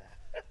Zugazu now.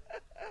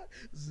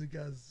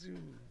 Zugazu.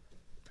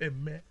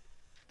 Peme.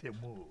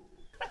 Temo.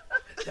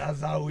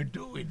 That's how we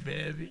do it,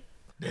 baby.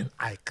 Then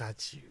I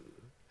catch you.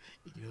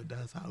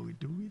 That's how we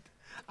do it.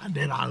 And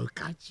then I'll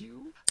catch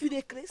you. You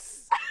dey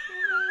Chris?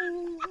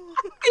 You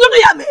don't know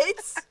your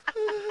mates?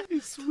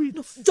 It's sweet.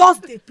 No,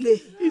 just they play.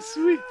 It's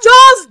sweet.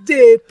 Just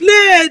they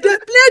play. They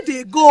play,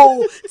 they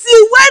go.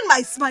 See, when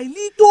my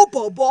smiley-to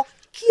bobo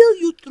kill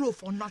you through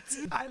for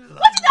nothing. I love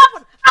what did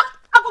happen?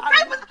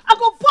 I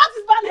go bust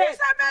his man head.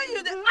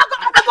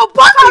 I go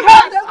bust his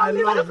head. I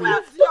love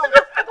you.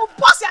 I go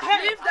bust your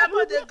head. Leave them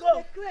where they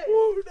go.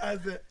 Ooh,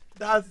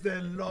 that's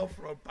the love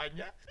from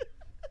Panya.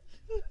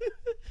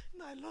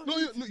 No, I love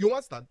it. No, you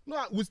want stand?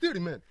 No, we still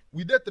remain.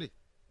 We did 3.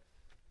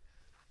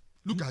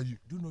 Look at you.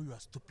 Do you know you are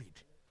stupid?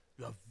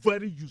 You are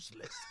very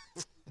useless.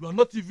 You are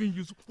not even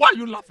useful. Why are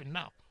you laughing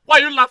now? Why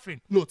are you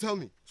laughing? No, tell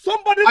me.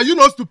 Somebody. Are you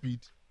not stupid?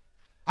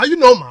 Are you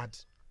not mad?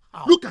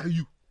 How? Look at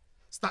you.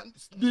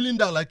 Kneeling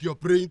down like you're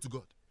praying to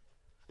God.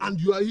 And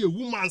you are here.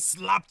 Woman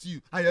slapped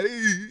you.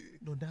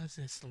 No, that's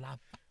a slap.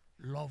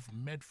 Love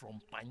made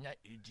from Panya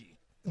AG.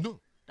 No.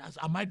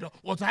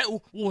 Was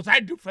I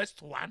the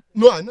first one?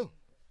 No, I know.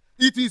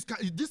 This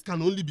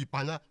can only be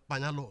Panya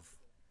love.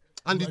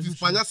 And it is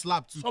Panya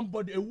slap too.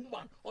 Somebody,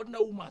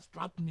 ordinary woman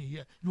slapped me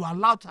here. You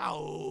allowed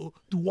her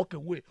to walk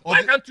away.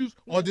 Why can't you?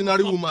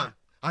 Ordinary woman.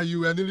 and you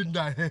were kneeling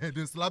down.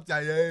 They slapped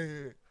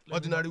your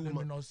ordinary woman.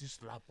 Let me not see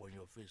slap on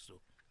your face. So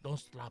don't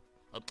slap.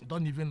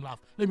 Don't even laugh.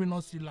 Let me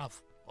not see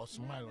laugh or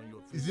smile on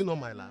your face. Is it not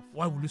my laugh?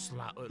 Why will you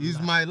slap? It's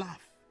my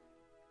laugh.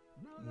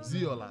 See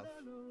your laugh.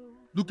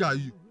 Look at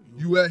you.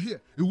 You were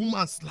here. A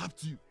woman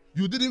slapped you.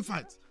 You didn't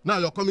fight. Now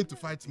you're coming to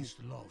fight me. It's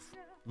love.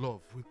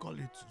 Love. We call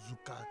it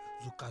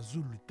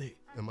Zukazulute.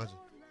 Imagine.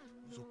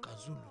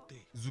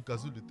 Zukazulute.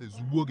 Zukazulute.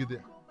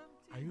 Zuwogede.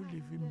 Are you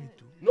leaving me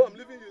too? No, I'm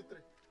leaving you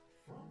three.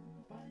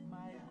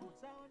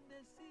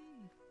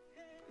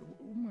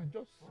 Woman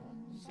just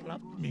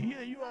slapped me.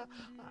 Here you are.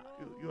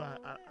 You are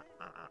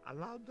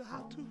allowed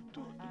her to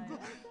go.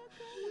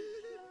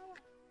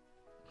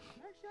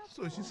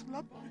 So she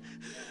slapped me.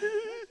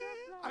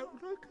 I will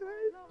not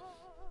cry.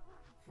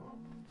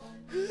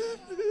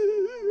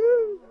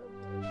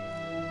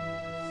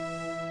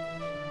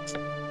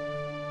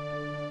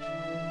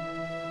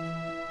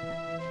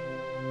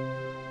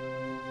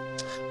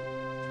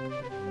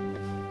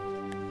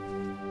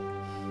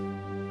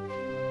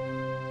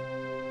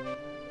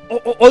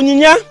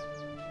 Onyinya?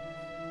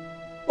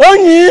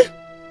 Onyi?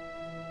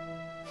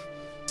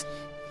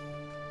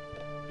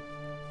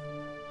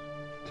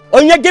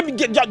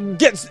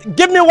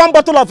 Give me one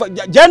bottle of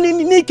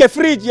Jenny Nike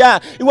fridge, yeah.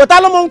 It was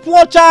Alomon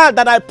Quacha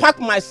that I packed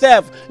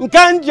myself. Go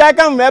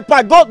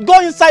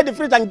inside the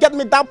fridge and get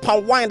me that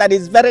palm wine that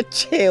is very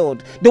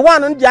chilled. The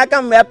one on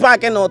Jacka may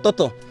pack and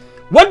Toto.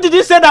 What did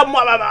you say that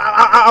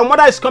our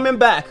mother is coming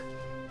back?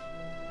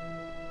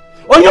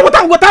 Oh, you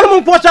what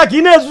Alomon Quacha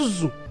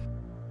Guinness?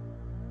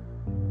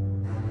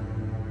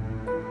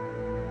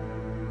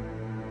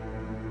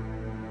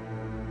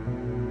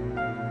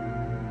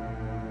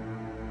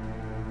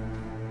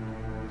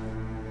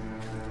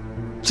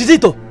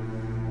 Chizito.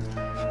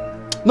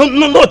 No,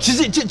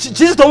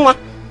 Chizito, ma.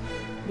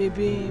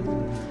 Baby.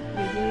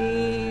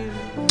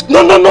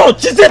 No,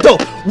 Chizito.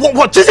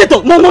 What,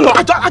 Chizito? No.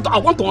 I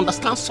want to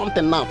understand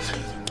something now.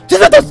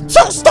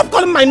 Chizito, stop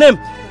calling my name.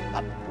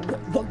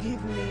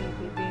 Forgive me,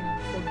 baby.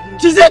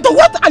 Chizito,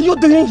 what are you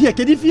doing here?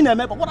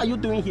 What are you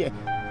doing here?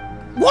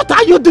 What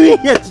are you doing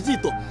here,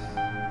 Chizito?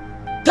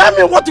 Tell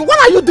me what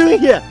are you doing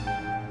here?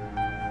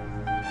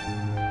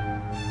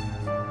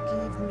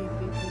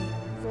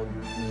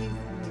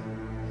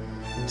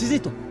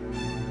 Chizito,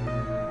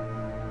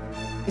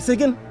 it's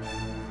again.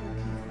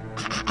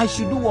 I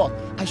should do what?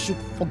 I should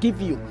forgive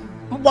you.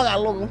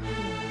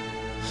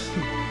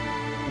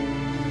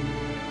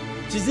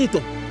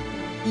 Chizito,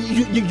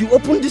 you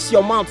open this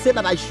your mouth, say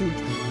that I should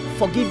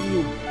forgive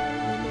you.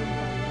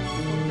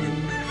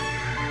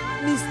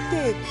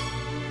 Mistake.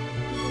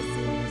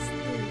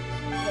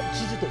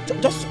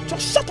 Chizito,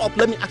 just shut up.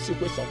 Let me ask you a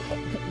question.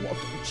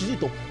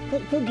 Chizito,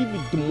 who give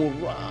you the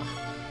morale?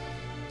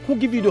 Who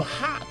give you the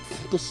heart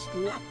to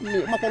slap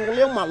me?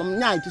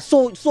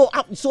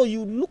 So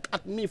you look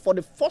at me for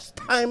the first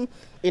time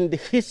in the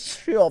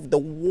history of the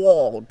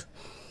world.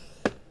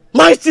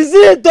 My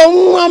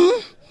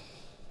Chizito,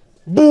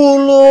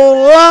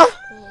 Bulula,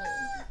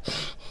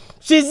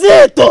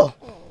 Chizito,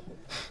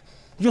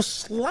 you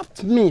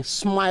slapped me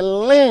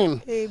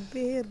smiling. Hey,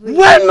 baby.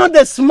 Why not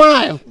the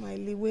smile?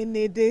 Smiley, when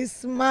they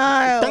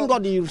smile. Thank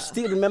God you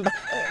still remember.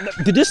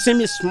 Did you see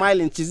me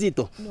smiling,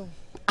 Chizito? No.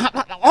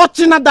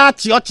 Ochina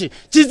dachi ochi.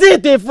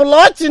 Chizito full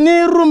ochi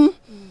ni room.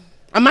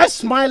 Am I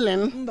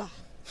smiling?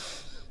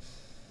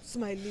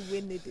 Smiley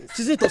when it is.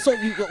 Chizito, so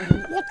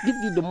what gave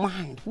you the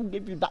mind? Who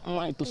gave you that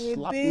mind to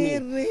slap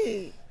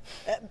me?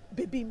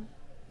 Baby,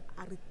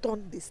 I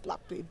returned the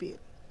slap to Ebere.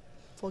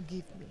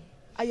 Forgive me.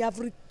 I have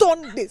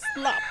returned the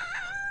slap.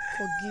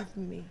 Forgive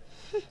me.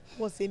 It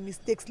was a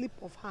mistake, slip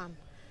of hand.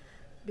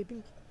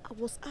 Baby, I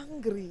was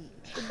angry.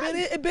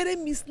 Ebere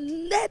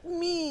misled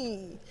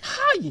me.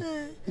 Hi,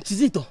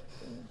 Chizito.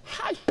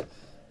 Hi.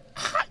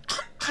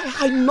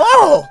 I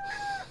know.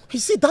 You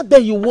see, that day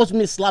you watched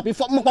me slap. That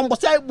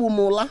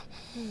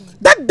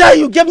day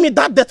you gave me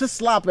that dirty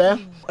slap, eh?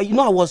 You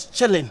know, I was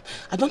chilling.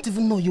 I don't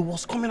even know you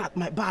was coming at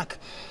my back.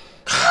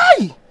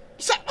 Hi.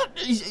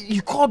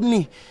 You called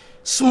me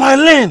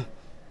smiling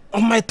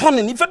on my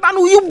turning. If I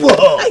know you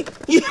were.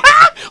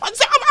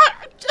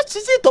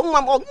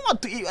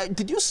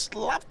 Did you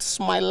slap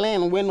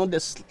smiling when on the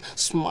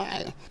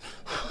smile?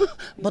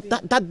 But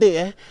that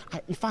day,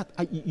 in fact,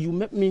 you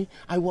met me.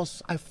 I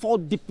fall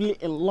deeply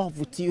in love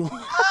with you.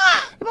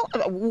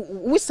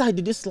 Which side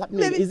did you slap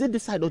me? Is it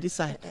this side or this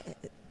side?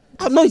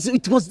 No,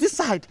 it was this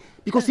side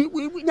because if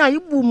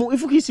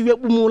you see you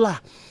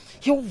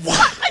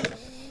what?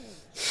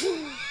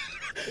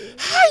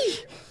 Hi.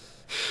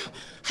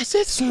 I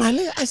said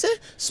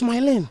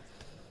smiling.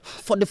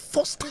 For the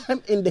first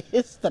time in the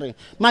history,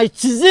 my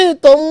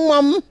Chizito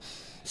mom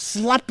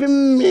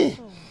slapping me.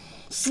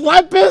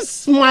 Slapping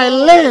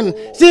smiling.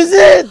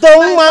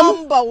 Chizito mom.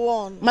 Number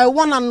one. My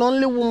one and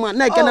only woman.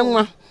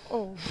 One.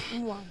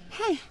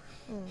 Hi.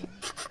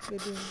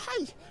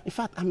 Hi. In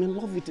fact, I'm in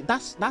love with it.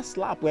 That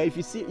slap where if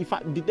you see,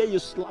 the day you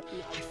slap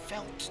me, I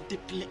felt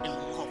deeply in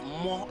love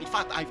more. In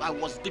fact, I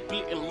was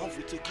deeply in love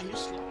with you. Can you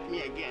slap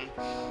me again?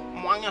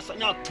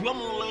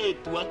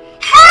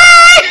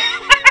 Hi!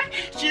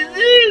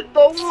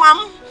 Chizito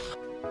mom.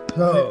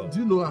 Oh. Do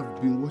you know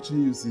I've been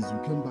watching you since you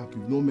came back?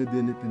 You've not made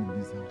anything in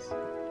this house.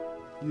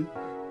 You?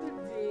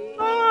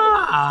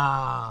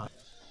 Ah.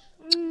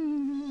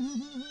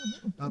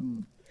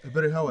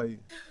 Ebere, how are you?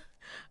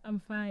 I'm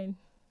fine.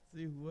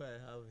 See who I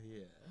have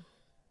here.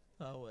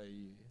 How are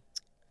you?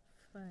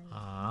 Fine.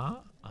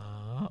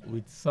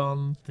 With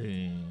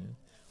something.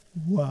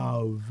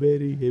 Wow,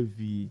 very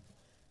heavy.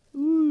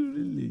 Ooh,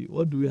 really?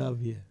 What do we have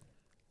here?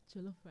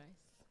 Jollof rice.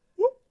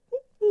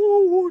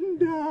 Oh,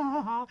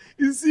 wonder.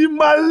 It's in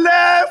my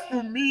left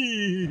for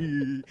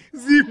me.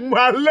 It's in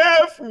my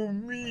left for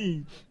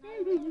me.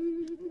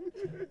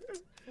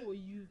 For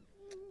you.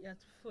 You're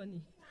too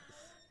funny.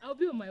 I'll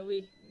be on my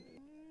way.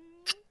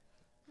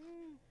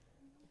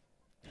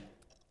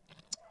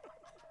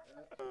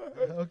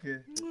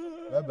 Okay.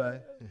 Bye-bye.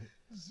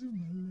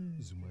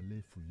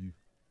 Zumale for you.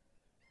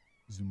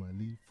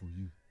 Zumale for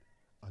you.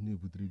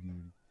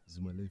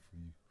 Zumale for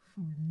you.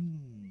 For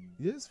me?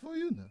 Yes, for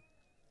you now.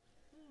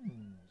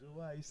 So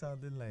why are you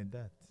sounding like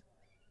that?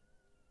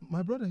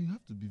 My brother, you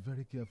have to be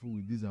very careful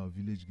with these our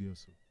village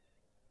girls.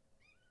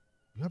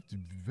 You have to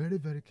be very,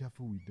 very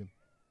careful with them.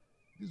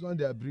 This one,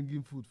 they are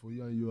bringing food for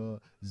you and you are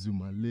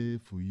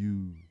Zumale for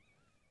you.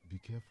 Be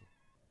careful.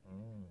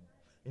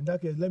 In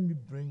that case, let me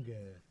bring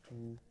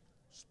 2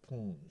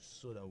 spoons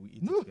so that we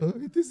eat together.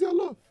 No, it is your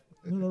love.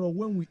 No,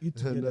 when we eat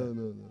together.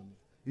 No.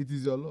 It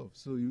is your love,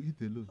 so you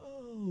eat alone.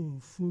 Oh,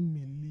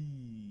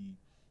 family.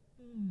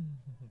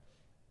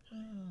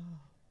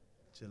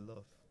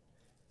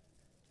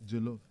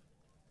 Jollof.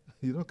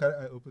 You don't carry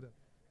eye opener.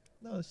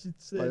 No, she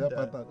said that.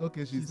 Pattern.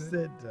 Okay, she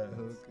said that.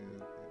 Okay.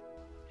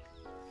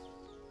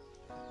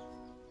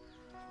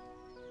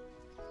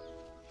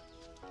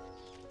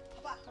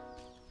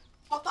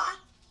 Papa,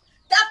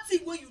 that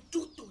thing what you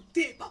do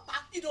today, Papa,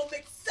 it don't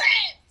make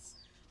sense.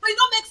 But it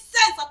don't make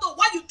sense at all.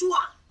 Why you do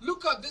it?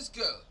 Look at this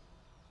girl.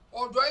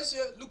 Or do I say,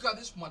 look at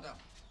this madam?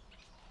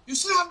 You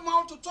still have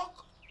mouth to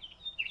talk?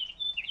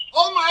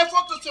 All my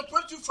effort to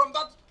separate you from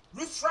that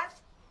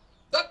riffraff?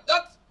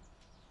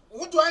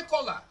 What do I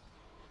call her?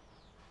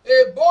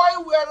 A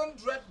boy wearing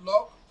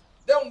dreadlock,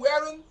 then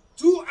wearing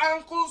 2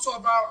 ankles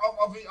of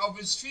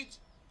his feet,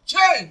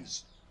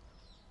 chains.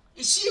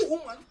 Is she a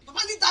woman?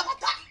 Papa, leave that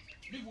matter.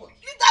 Leave what?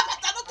 Leave that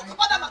matter. Don't talk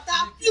about that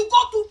matter. You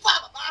go too far,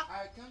 Papa.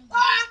 I can't.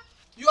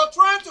 You are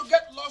trying to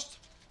get lost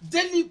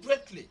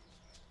deliberately.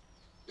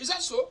 Is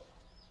that so?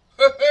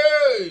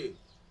 Hey,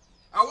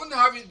 I wouldn't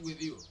have it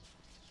with you.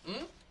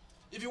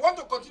 If you want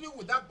to continue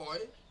with that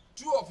boy,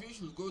 2 of you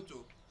should go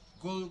to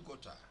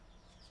Golgotha.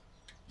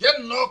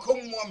 Get no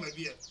come more,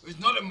 maybe. It's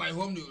not in my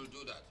home you will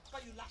do that.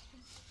 Papa, you laugh.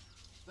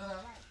 That I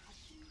like.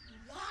 You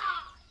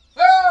laugh.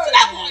 Hey! See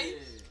that boy?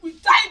 We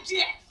died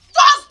there.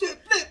 Just they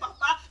play,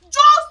 Papa.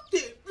 Just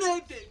they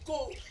play, they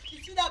go.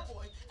 You see that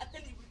boy? I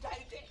tell you, we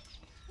died there.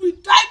 We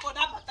died for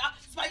that matter.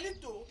 Smiling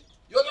though.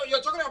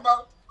 You're talking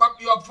about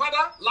your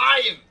father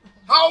lying.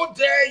 How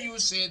dare you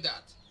say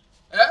that?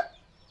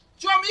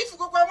 Show me if you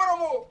go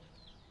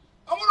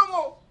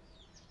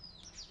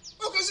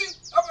Okay, see,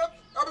 I've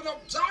been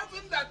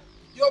observing that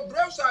your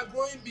breasts are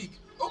growing big.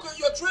 Okay,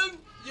 you're training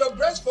your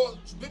breasts for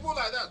people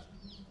like that.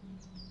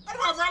 I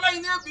don't have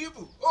any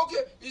people.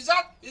 Okay, is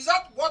that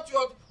what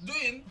you're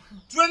doing?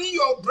 Training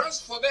your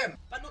breasts for them?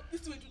 But no,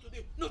 this way do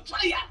today. No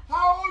try it.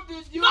 How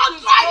did you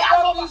not try it,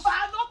 Papa.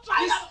 Not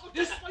try it.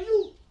 This for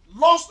you.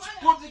 Lost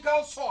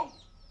prodigal son.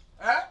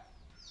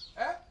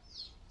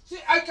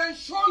 See, I can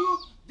show you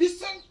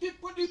decent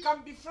people you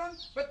can befriend,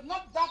 but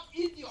not that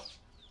idiot.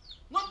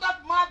 Not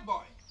that mad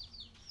boy.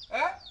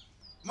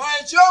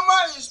 My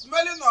Choma is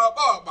smelling of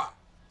Baba.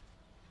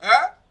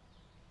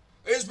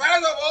 In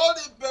spite of all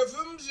the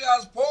perfume she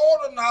has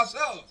poured on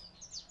herself.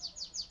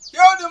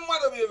 Tell the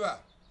mother beaver,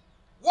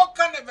 what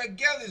kind of a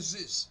girl is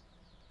this?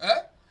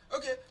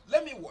 Okay,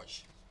 let me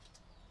watch.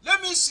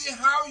 Let me see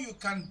how you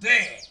can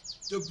dare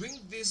to bring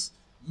this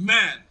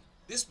man,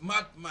 this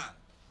madman,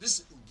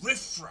 this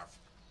riffraff,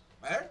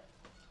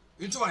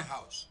 into my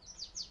house.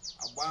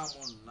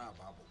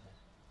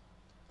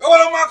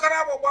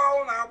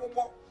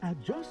 I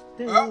just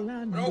tell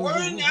and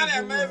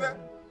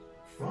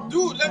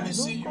Dude, let me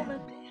see you.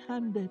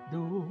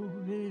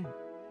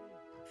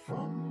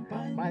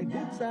 My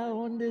goods are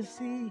on the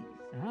sea.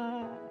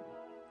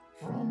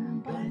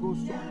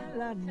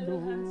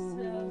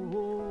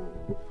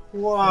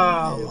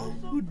 Wow,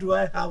 who do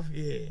I have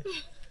here?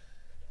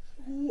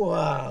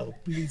 Wow,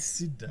 please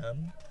sit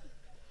down.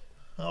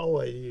 How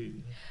are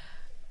you?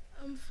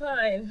 I'm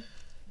fine,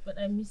 but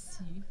I miss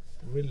you.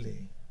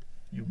 Really?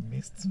 You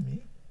missed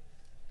me?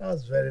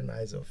 That's very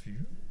nice of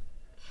you.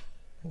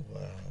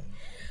 Wow.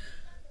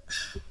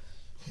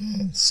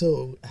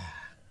 So,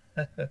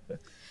 I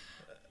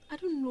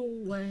don't know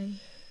why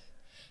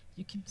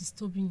you keep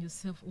disturbing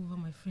yourself over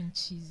my friend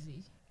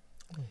Chizzy.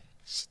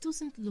 She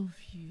doesn't love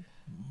you.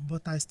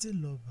 But I still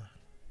love her.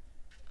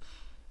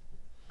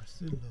 I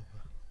still love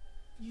her.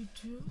 You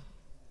do?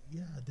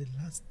 Yeah, the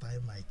last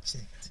time I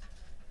checked.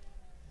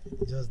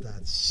 Just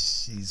that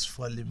she's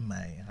falling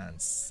my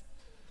hands.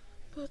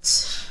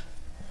 But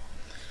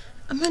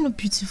am I not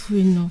beautiful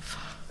enough?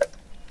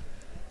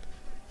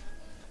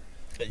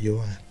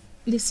 Johan.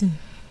 Listen,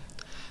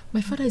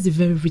 my father is a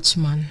very rich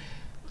man.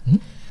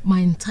 My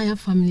entire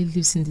family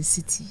lives in the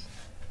city.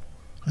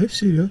 Are you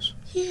serious?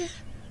 Yeah.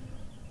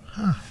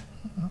 Ah,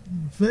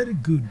 very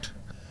good.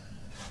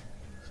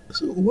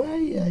 So why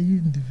are you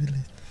in the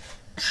village?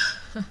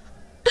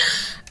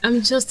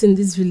 I'm just in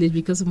this village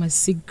because of my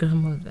sick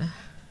grandmother.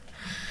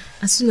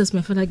 As soon as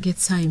my father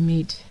gets her a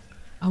maid,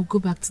 I'll go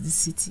back to the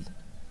city.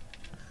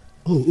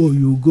 Oh,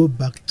 you go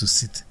back to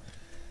city,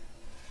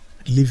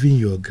 leaving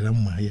your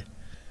grandma here.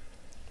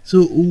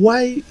 So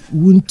why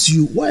will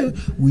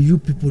you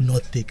people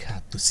not take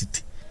her to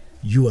city?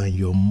 You and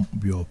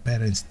your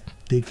parents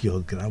take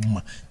your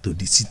grandma to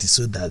the city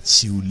so that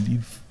she will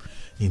live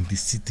in the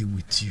city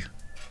with you.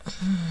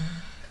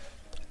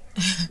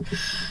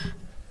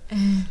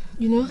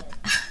 You know,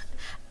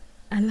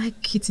 I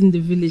like it in the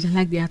village. I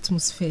like the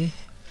atmosphere.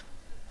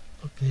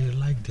 Okay, you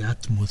like the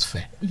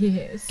atmosphere?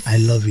 Yes. I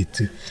love it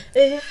too.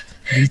 And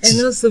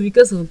also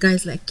because of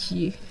guys like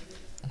you.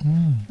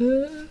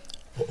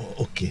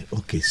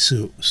 Okay.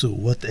 So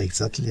what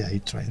exactly are you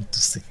trying to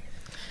say?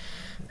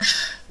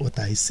 What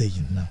are you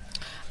saying now?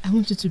 I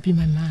want you to be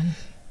my man.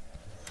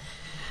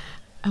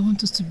 I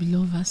want us to be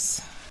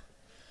lovers.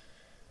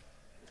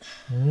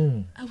 I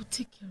will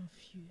take care of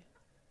you.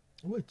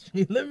 Wait,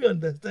 let me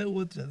understand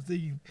what you're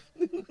saying.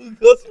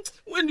 Because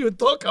when you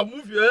talk and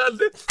move your hands,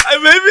 I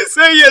may even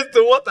say yes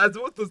to what I'm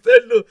supposed to say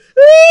no.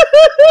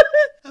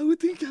 I will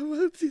think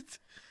about it.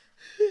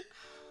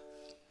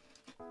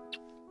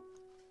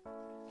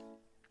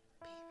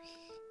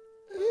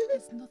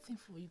 There's nothing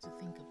for you to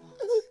think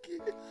about. Okay.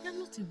 You're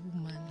not a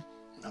woman.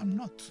 I'm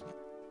not.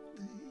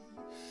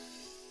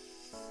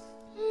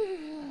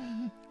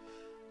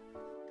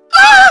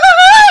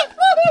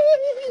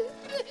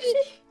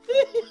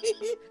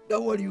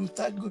 Don't worry, you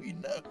start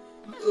going now.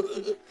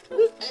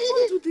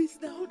 Don't do this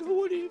now, don't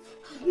worry.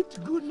 I need to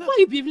go now. Why are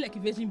you behaving like a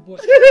virgin boy?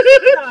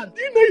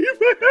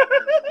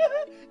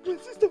 My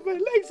sister, my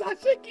legs are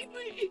shaking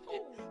me.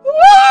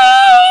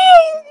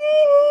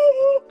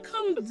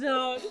 Calm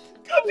down.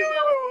 Calm down.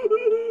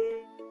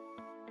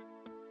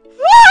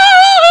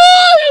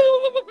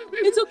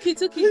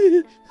 It's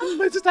okay.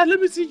 My sister, let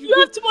me see you. You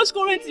have too much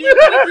current in your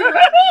body. I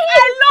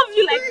love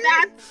you like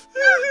that.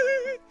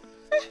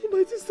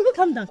 My sister.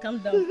 Calm down.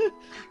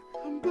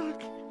 I'm back.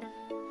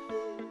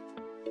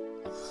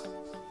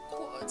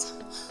 God,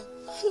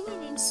 I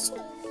love him so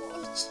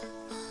much.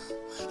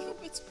 I can't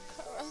wait to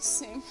caress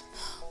him.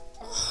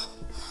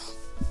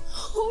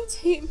 Hold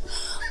him.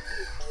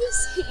 Kiss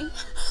him.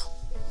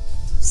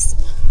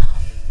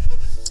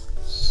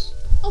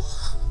 Oh.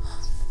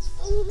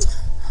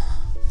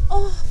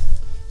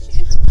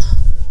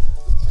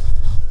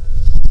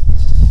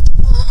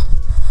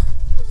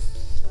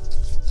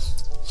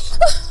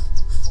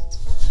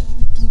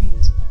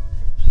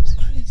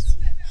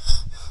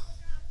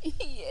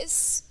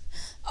 Yes,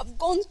 I've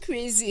gone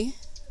crazy.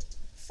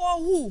 For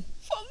who?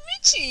 For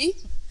Richie.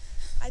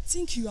 I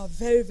think you are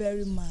very,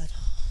 very mad.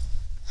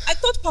 I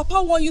thought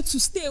Papa wanted you to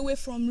stay away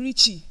from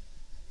Richie.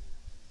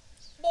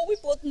 But we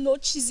both know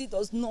Chizzy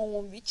does not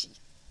want Richie.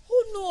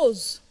 Who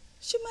knows?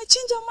 She might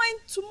change her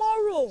mind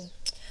tomorrow.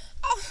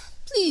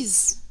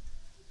 Please.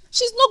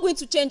 She's not going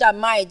to change her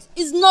mind.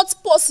 It's not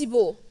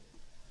possible.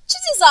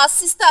 Chizzy is our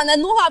sister and I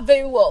know her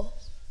very well.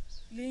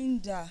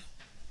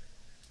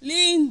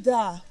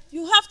 Linda,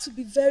 you have to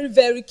be very,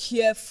 very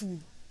careful.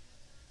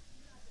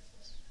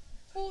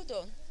 Hold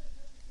on.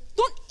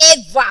 Don't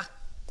ever.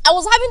 I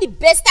was having the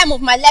best time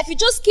of my life. You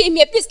just came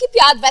here. Please keep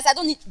your advice.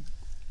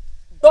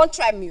 Don't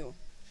try me. You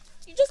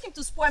just came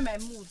to spoil my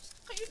mood.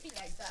 Can you be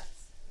like that?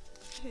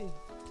 Hey,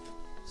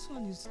 this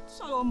one is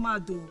so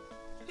mad though.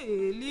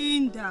 Hey,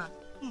 Linda.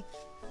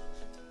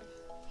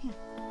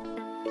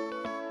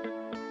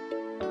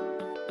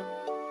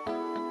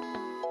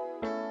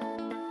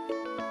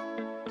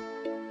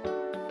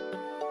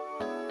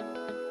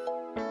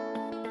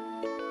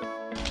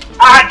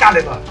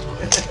 Caliber.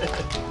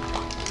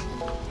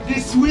 The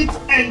sweet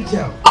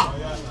angel.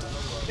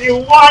 The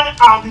one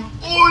and the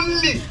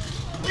only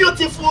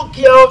beautiful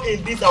girl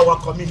in this our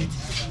community.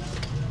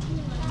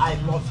 I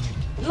love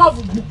you. Love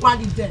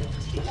Bupani then.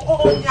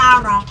 Oh,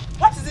 Yara.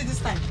 What is it this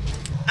time?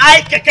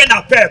 I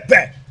kekena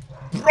pepe.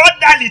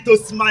 Brotherly to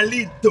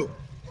Smalito.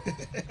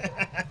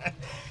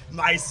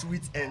 My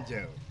sweet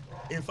angel.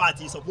 In fact,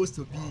 he's supposed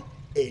to be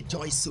a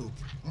joy soup.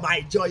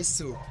 My joy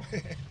soup.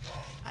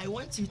 I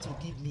want you to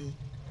give me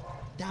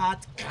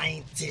that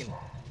kind thing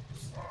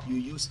you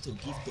used to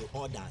give to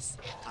others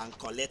and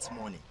collect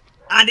money.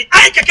 And the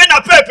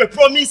Aikekena Pepe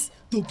promise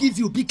to give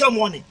you bigger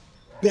money,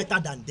 better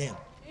than them.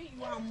 Hey,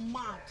 you are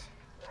mad.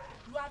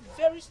 You are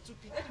very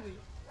stupid. Anyway,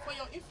 for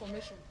your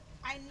information,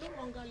 I no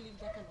longer live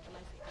that kind of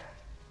life again.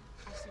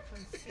 As you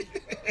can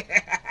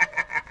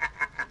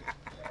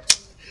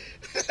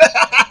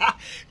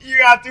see. You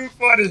are too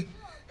funny.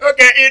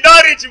 Okay, it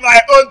don't reach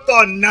my own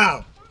turn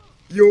now.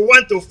 You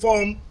want to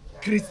form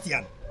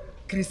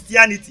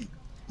Christianity.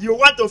 You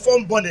want to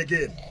form born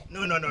again.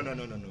 No.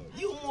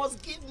 You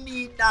must give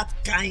me that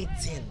kind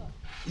thing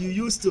you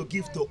used to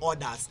give to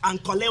others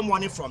and collect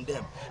money from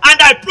them.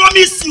 And I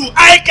promise you,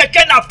 I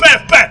Keke na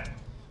pep.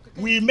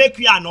 We make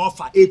you an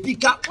offer, a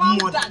bigger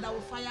money. That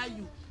will fire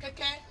you.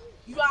 Keke,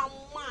 you are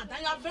mad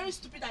and you are very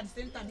stupid at the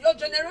same time. Your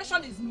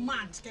generation is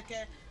mad,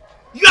 Keke.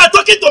 You are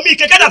talking to me,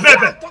 Keke na pep.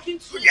 You are talking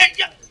to me.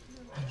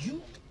 Are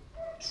you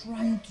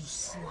trying to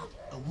slap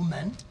a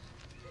woman?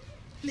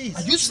 Please.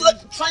 Are you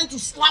trying to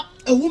slap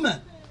a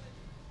woman?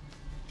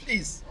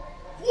 Please.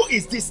 Who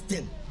is this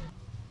thing?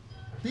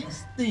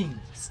 This thing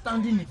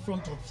standing in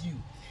front of you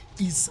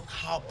is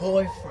her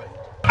boyfriend.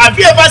 Have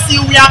you ever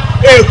seen where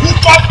a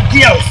hookup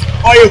girls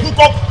or a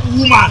hookup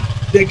woman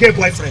they get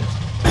boyfriend?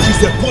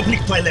 She's a public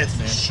toilet,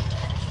 man.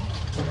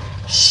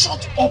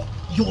 Shut up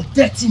your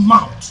dirty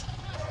mouth.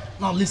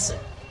 Now listen,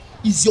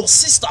 is your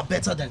sister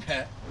better than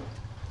her?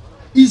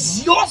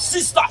 Is your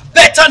sister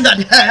better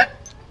than her?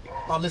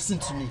 Now listen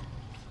to me.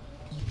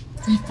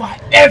 If I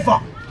ever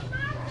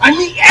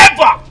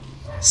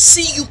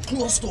see you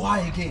close to her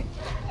again,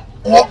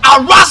 or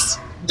harass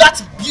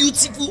that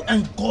beautiful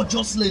and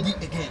gorgeous lady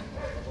again,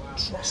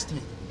 trust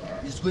me,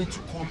 it's going to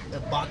come a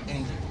bad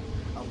ending.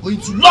 I'm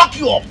going to lock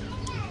you up.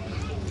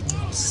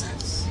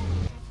 Nonsense.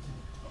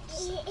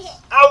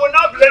 I will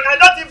not blame. I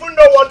don't even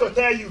know what to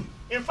tell you.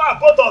 In fact,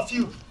 both of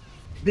you.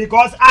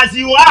 Because as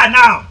you are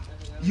now,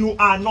 you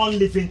are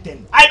non-living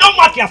thing. I don't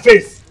mark your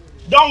face.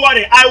 Don't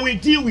worry, I will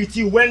deal with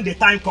you when the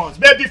time comes.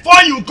 But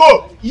before you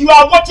go, you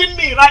are watching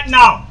me right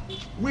now.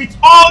 With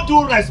all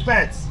due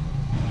respect,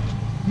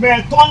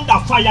 may thunder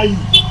fire you.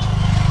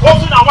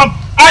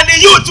 And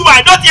you too,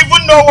 I don't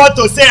even know what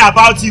to say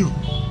about you.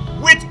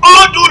 With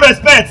all due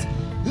respect,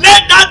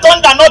 let that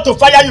thunder not to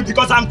fire you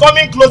because I'm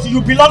coming close.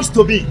 You belongs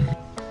to me.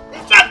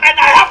 In fact, and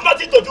I have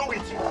nothing to do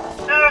with you.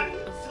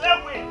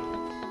 Slave win.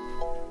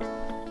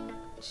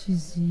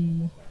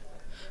 Chizzy,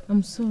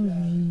 I'm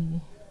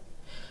sorry.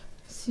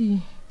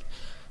 See,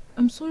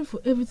 I'm sorry for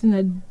everything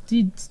I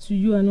did to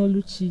you and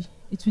Oluchi.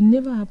 It will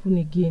never happen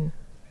again.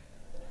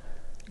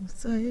 I'm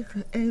sorry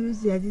for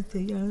everything I did to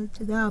you and Oluchi.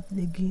 It will never happen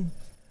again.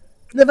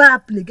 Never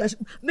happen again. I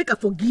should make her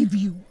forgive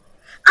you.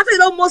 After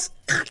it almost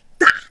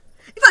scatter.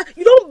 In fact,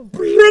 you don't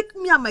break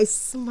me and my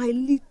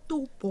smiley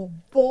little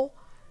bobo.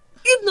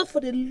 If not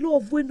for the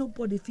love where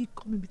nobody feel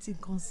come in between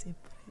concept,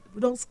 we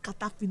don't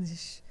scatter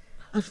finish.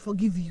 I should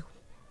forgive you.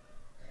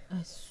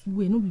 I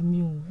swear, no be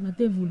me, na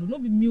devil, no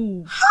be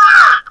me.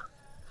 Ha!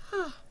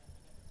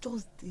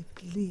 Just they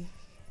play.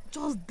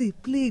 Just they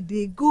play.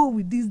 They go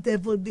with this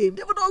devil name.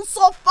 Devil don't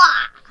suffer.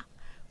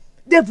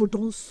 Devil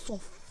don't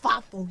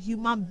suffer for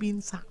human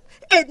beings.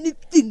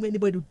 Anything when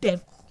anybody do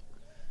devil.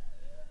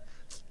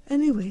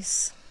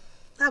 Anyways,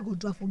 I go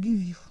to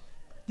forgive you.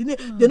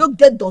 They don't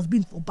get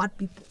dustbin for bad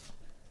people.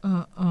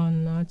 No,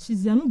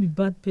 Chizzy, I no be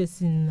bad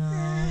person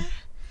now.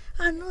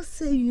 I not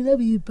say you never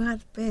be a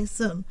bad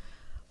person,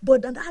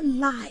 but that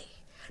lie.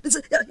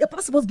 Your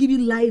pastor supposed to give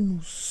you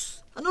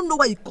Linus. I don't know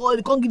why you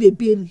can't give a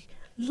berry.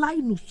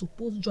 Linus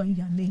supposed to join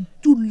your name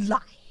to lie.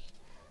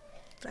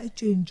 Try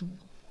change you.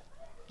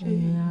 I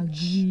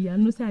agree. I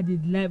know say I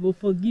did lie, but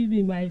forgive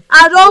me, my friend.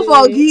 I don't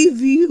forgive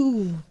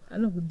you. I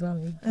know go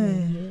down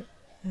again.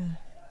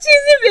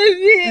 Chizzy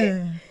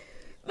baby,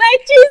 my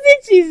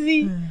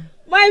Chizzy,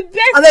 my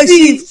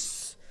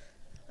bestie.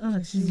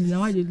 Chizzy, now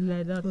why you do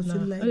like that now?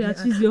 Like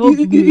Chizzy, hug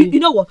me. You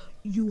know what?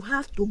 You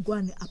have to go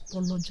and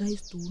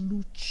apologize to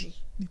Luchi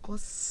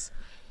because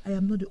I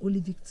am not the only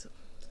victim.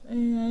 I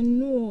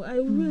know. I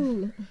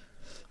will.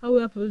 I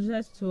will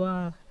apologize to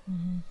her.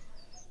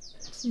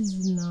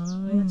 Chizzy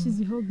now.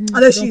 Chizzy, hug me.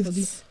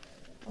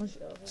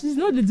 She's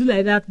not to do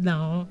like that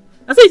now.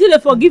 I say you say they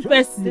forgive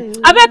person.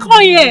 I beg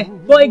come here,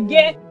 boy,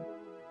 get.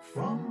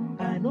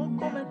 I don't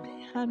come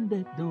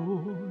empty-handed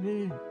though.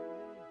 Hey.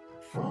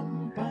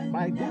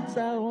 My goods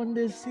are on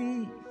the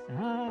sea.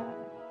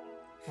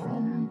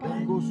 From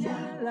go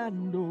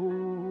Switzerland.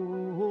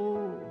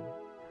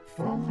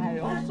 I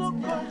also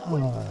come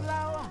with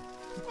flower.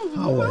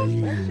 How are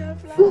you?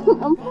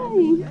 I'm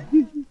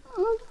fine.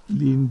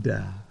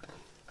 Linda,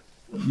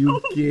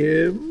 you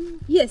came?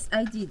 Yes,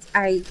 I did.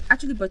 I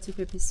actually bought you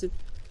pepper soup.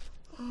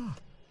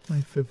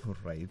 My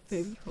favorite.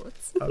 Very hot.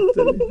 I'm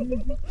telling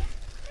you.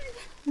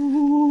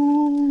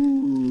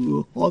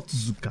 Ooh, hot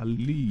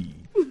Zukali.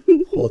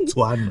 Hot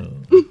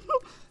one.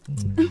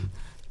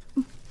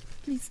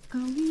 Please,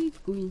 can we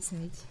go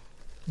inside?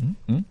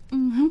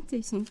 Mm-hmm. I'll tell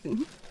you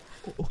something.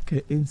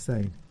 Okay,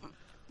 inside.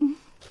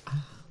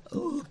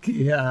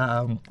 Okay,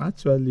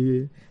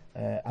 actually,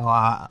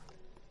 I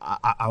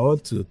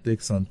want to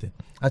take something.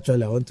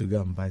 Actually, I want to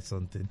go and buy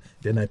something.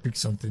 Then I pick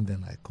something,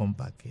 then I come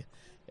back here.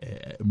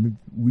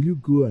 Will you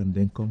go and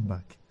then come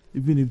back?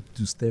 Even if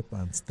to step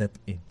and step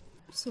in.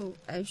 So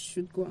I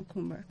should go and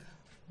come back?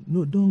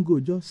 No, don't go.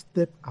 Just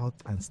step out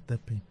and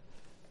step in.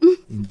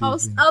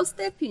 I'll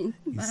step in.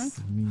 It's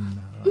me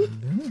now.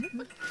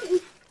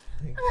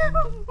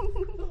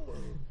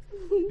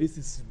 This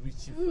is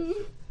Richie for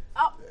sure.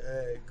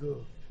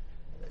 Go.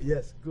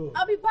 Yes, go.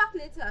 I'll be back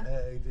later.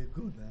 They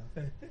go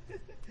now.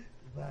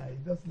 Bye.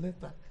 Just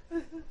later.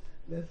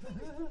 Later.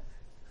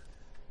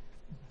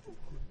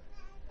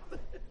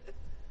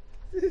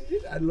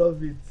 I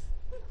love it.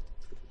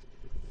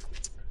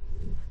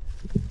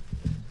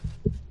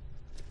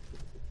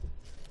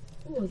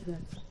 Who was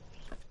that?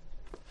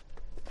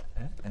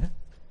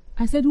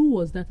 I said, who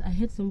was that? I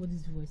heard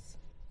somebody's voice.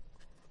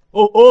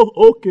 Oh,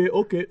 okay.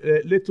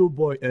 Little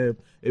boy,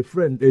 a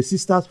friend, a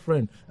sister's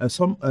friend.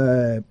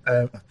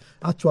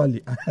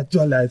 Actually,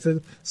 I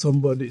said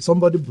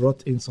somebody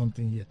brought in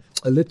something here.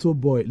 A little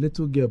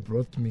girl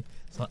brought me.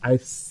 So I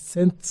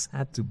sent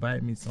her to buy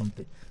me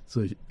something.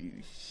 So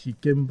she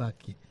came back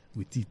here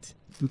with it.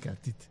 Look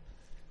at it.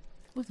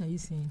 What are you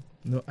saying?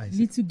 No, I said.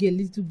 Little girl,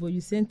 little boy,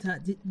 you sent her.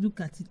 Look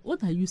at it.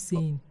 What are you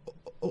saying?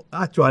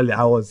 Actually,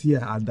 I was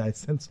here and I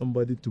sent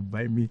somebody to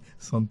buy me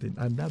something,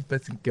 and that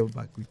person came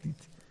back with it.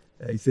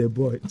 It's a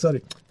boy.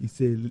 Sorry,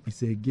 it's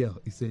a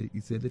girl. It's a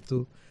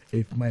little.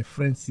 My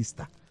friend's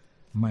sister,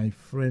 my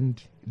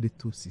friend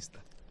little sister.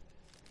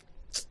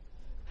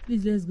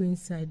 Please, let's go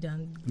inside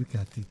and look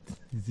at it.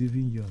 It's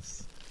even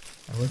yours.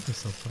 I want to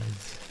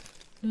surprise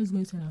you. Let's go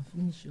inside and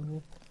finish your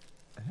work.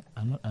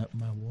 I'm not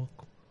my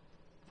work.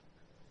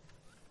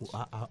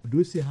 Do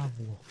you still have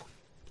work?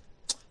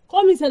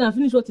 Come inside and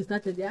finish what you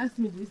started. They asked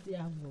me, do you still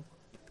have work?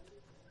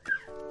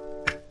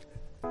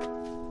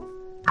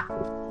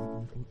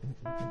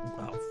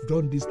 I've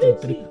done this thing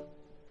 3.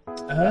 Come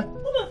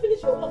and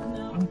finish your work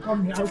now. I'm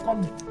coming.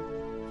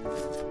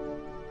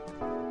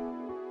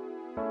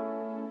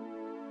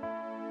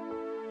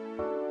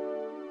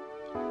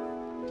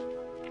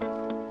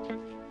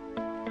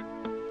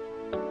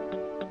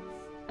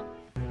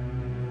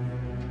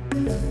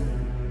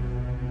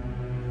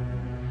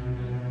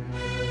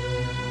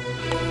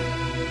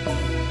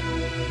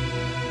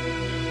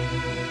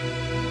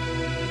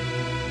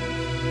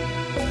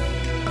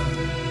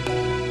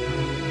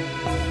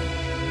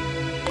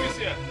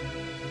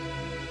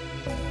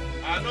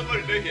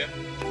 Nobody there here.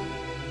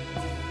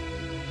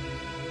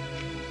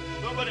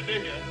 Nobody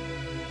there here.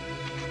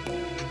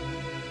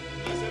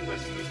 The same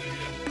person is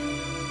here.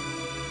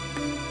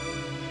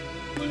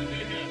 Nobody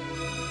there here.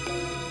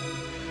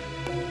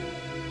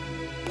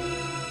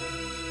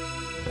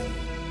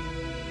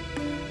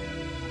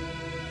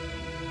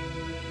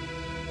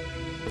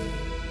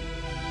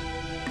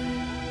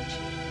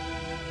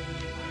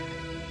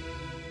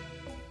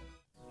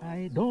 I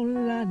don't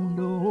land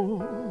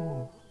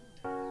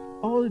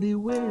all the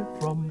way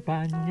from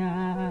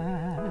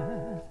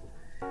PANYA.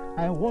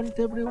 I want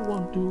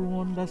everyone to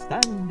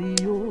understand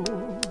you.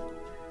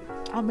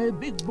 I'm a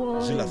big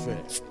boy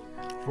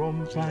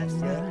from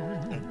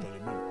PANYA.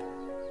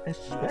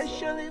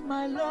 Especially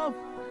my love,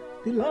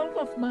 the love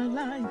of my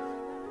life,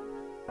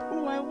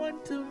 who I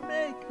want to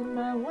make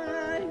my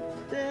wife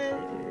stay.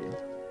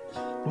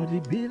 But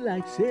it be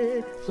like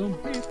say, some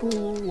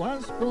people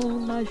once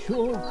on my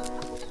show.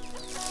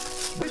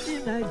 What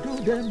did I do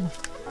them?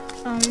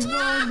 I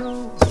don't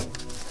know.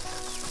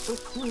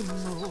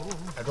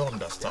 I don't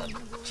understand.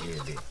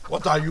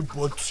 What are you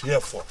both here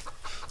for?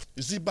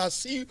 You see,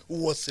 Basi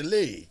was a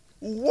lay.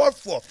 What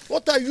for?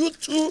 What are you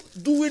two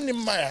doing in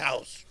my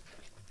house?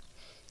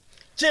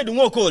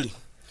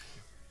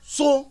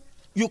 So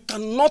you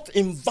cannot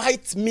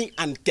invite me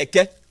and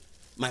Keke,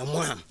 my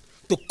mom,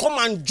 to come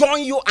and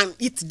join you and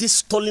eat this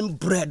stolen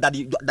bread that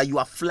you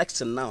are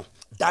flexing now.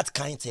 That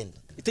kind of thing.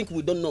 You think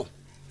we don't know?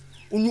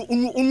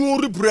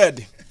 Unyuri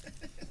bread.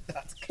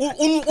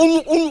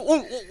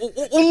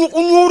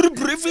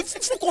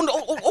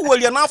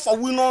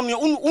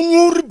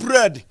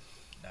 Bread.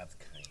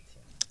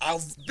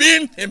 I've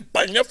been in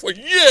PANYA for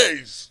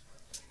years.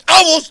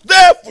 I was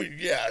there for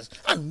years,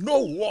 and no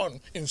one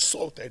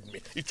insulted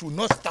me. It will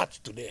not start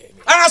today.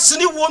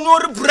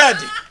 Bread.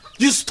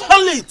 You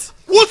stole it.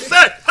 Who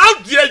said? How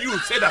dare you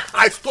say that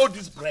I stole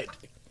this bread?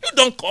 You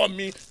don't call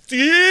me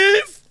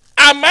thief.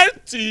 Am I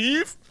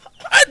thief?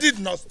 I did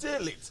not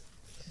steal it.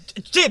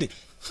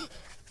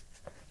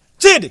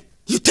 Chidi,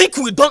 you think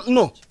we don't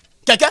know?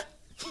 Keke?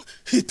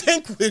 You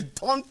think we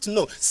don't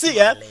know? See,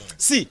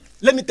 see,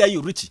 let me tell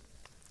you, Richie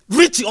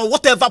or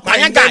whatever. My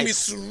name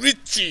is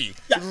Richie.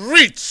 Yeah.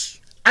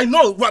 Rich. I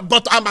know,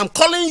 but I'm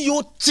calling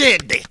you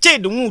Chidi.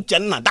 Chidi,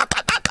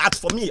 that's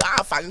for me.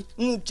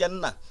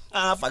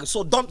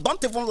 So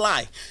don't even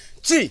lie.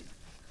 Chi,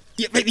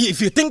 if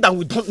you think that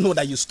we don't know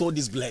that you stole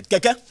this bread,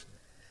 Keke?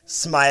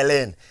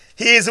 Smiling.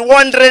 He is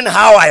wondering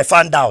how I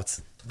found out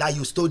that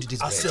you stole this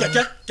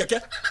bread.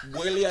 Keke,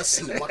 as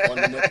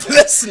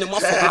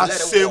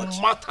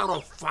a matter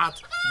of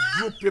fact,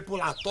 you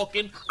people are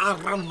talking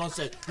around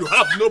nonsense. You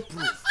have no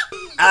proof.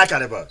 I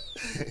can't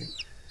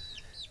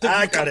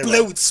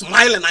play with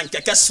smiling and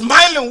Keke.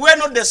 Smiling, where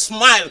not the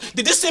smile?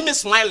 Did you see me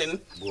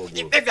smiling?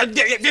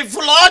 If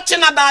you're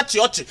watching that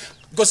church,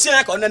 go see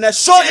and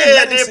show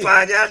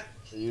you.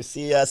 You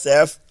see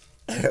yourself?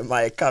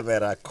 My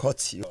camera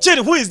caught you.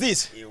 Chidi, who is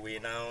this? He will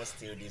now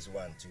steal this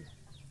one too.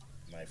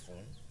 My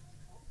phone.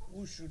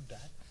 Who should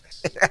that?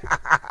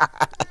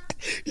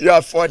 You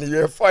are funny.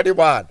 You're a funny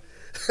man.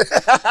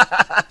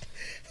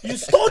 You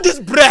stole this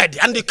bread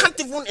and you can't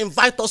even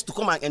invite us to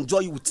come and enjoy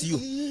it with you.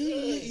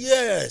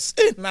 Yes,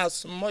 in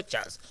as much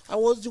as I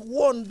was the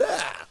one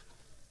there.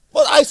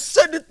 But I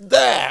said it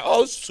there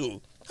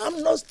also.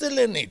 I'm not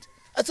stealing it.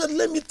 I said,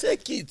 let me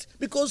take it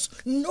because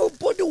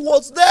nobody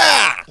was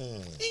there.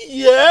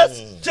 Yes.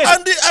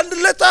 And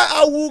later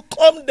I will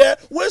come there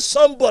when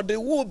somebody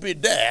will be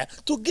there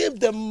to give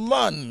them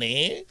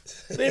money.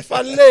 If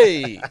I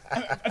lay.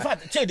 In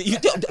fact, do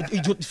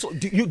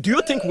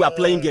you think we are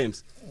playing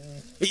games?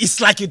 It's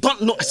like you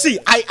don't know. See,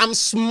 I am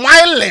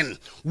smiling.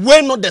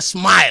 Where not the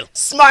smile?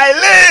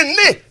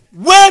 Smiling.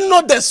 Where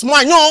not the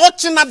smile? No,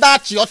 watching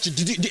that.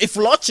 If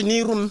you're watching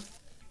your room,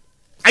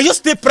 are you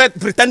still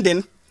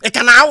pretending?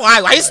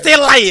 Are you still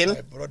lying?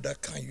 My brother,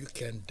 can you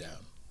calm down?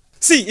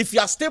 See, if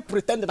you are still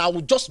pretending, I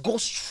will just go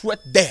straight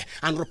there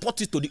and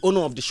report it to the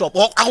owner of the shop.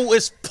 Or I will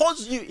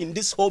expose you in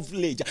this whole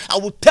village. I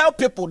will tell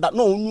people that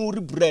no,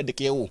 you bread.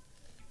 You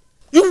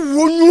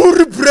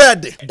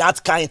bread.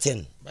 That kind of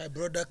thing. My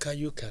brother, can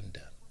you calm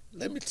down?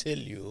 Let me tell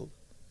you,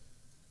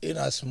 in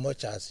as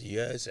much as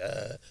yes,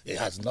 it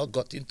has not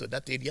got into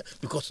that area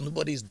because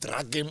nobody is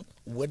dragging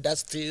whether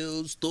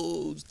steal,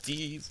 stole,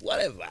 thief,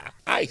 whatever.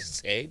 I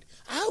said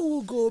I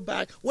will go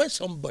back when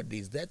somebody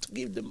is there to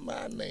give the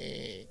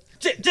money.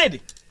 JD,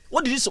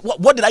 what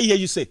did I hear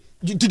you say?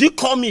 Did you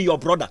call me your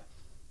brother?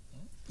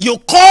 You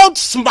called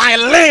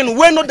smiling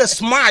when not the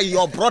smile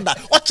your brother.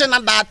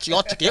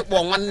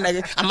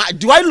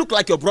 Do I look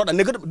like your brother?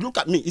 Look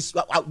at me.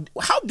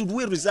 How did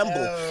we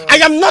resemble? I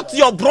am not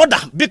your brother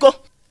because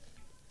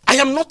I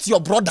am not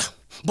your brother.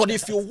 But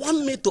if you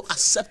want me to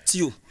accept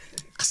you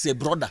as a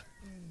brother,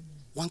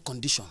 one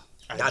condition.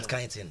 That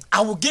kind of thing.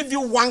 I will give you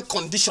one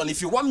condition.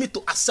 If you want me to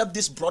accept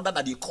this brother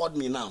that you called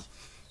me now,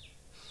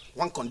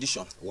 one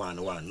condition.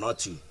 One, not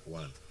two.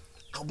 One.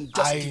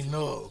 I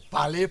know.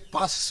 Parlez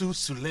pas sous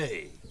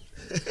soleil.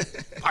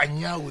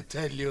 Panya will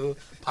tell you,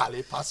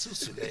 parlez pas sous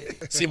soleil.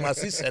 Si my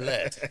sister,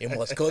 it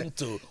must come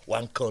to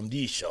one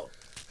condition.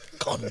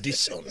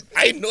 Condition.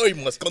 I know it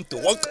must come to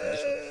one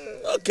condition.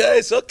 Okay,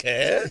 it's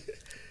okay.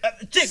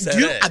 Jake, do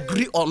you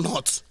agree or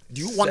not?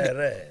 Do you want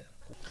it?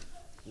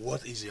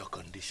 What is your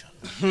condition?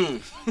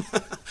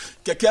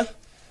 Keke?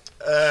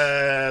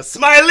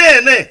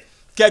 Smiling.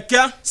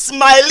 Keke?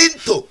 Smiling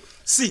to.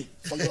 See,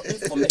 for your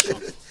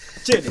information.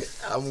 Chede.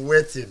 I'm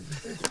waiting.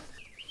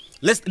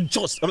 Listen,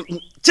 just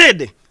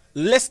Chede,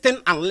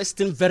 listen and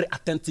listen very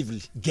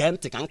attentively.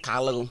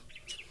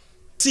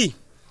 See,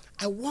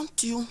 I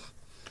want you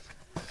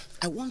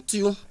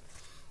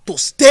to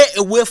stay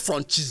away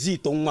from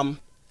Chizito,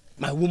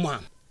 my woman.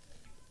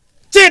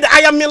 Chede,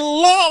 I am in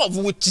love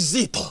with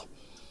Chizito.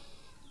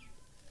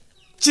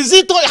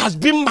 Chizito has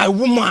been my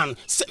woman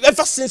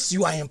ever since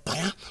you are in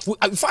Panya.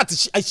 In fact,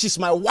 she's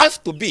my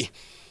wife to be.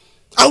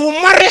 I will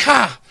marry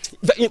her.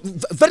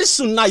 Very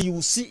soon now you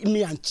will see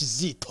me and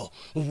Chizito.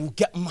 We will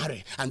get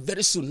married. And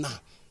very soon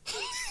now,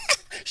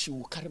 she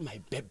will carry my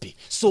baby.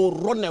 So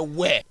run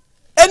away.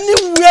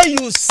 Anywhere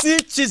you see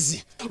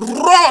Chizi,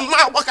 run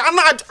now.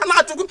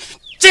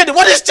 Chidi,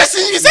 what is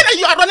chasing you? You said that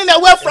you are running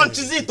away from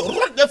Chizito.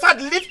 Run, in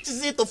fact, leave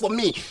Chizito for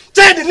me.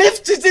 Chidi,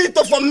 leave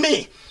Chizito for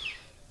me.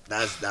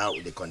 That's now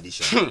the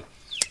condition.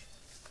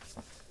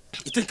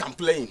 You think I'm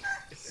playing?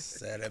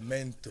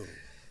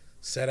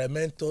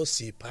 Ceramento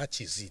si pa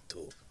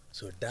Chizito.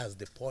 So that's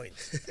the point.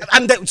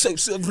 And then,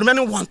 so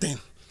remember one thing.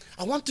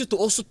 I want you to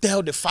also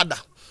tell the father.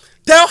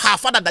 Tell her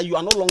father that you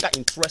are no longer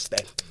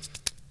interested.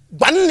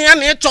 That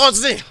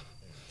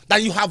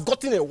you have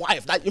gotten a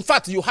wife. That in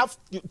fact you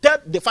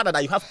tell the father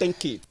that you have 10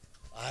 kids.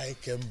 I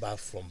came back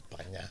from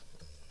Panya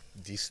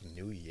this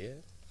new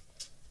year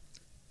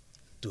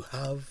to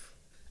have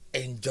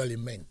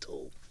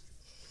enjoymento.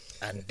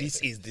 And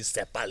this is the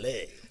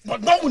separe.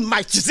 But not with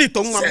my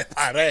Chizito, man.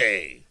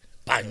 Separe.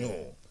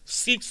 Panyo.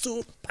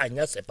 Sixto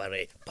Panya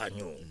separe.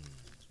 Panyo.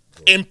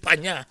 In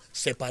Panya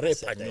separe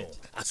Panyo.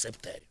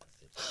 Accepted.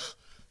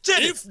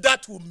 If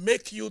that will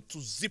make you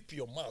to zip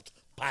your mouth,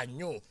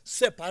 Panyo.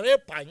 Separe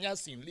Panya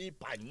sinli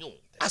Panyo.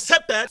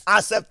 Accepted?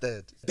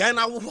 Accepted. Then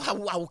I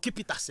will keep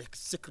it as a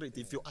secret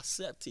if you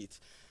accept it.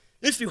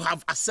 If you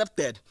have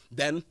accepted,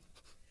 then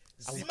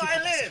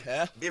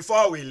Smiling.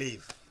 Before we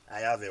leave, I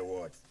have a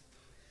word.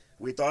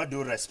 With all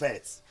due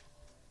respect,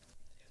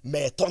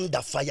 may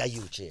thunder fire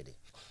you, Chidi.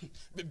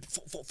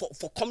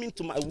 For coming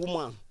to my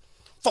woman.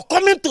 For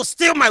coming to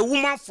steal my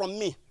woman from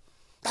me.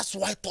 That's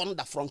why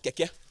thunder from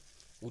Keke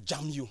will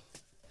jam you.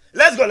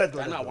 Let's go.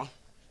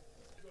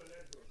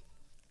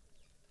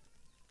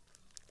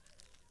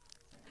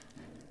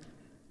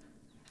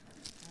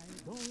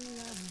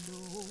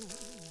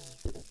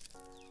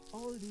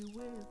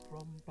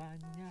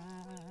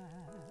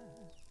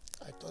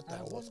 I thought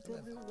I was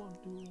clever,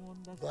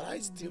 but I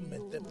still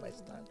maintain my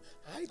stand.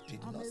 I did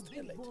not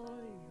steal it.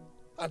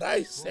 And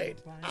I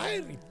said, I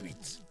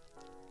repeat,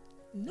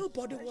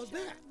 nobody was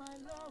there.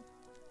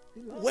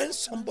 When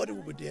somebody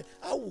will be there,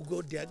 I will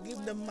go there,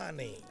 give them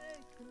money.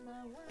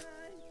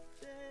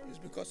 It's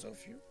because of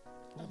you.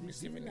 I'm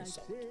receiving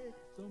insult.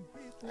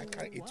 I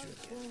can't eat you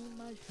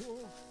again.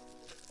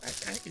 I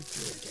can't eat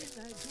you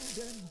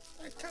again.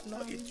 I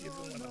cannot eat you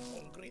even when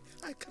I'm hungry.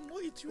 I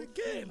cannot eat you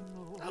again.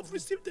 I've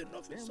received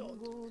enough insult.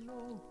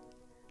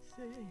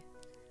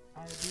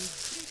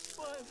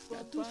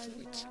 You're too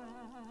sweet.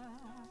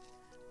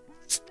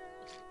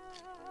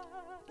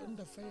 Don't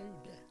the fire you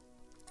there?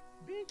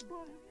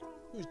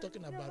 Who is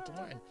talking about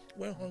wine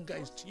when hunger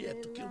is here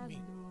to kill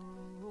me?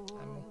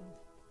 I know.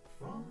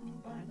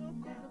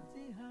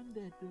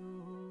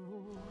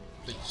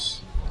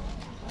 Please.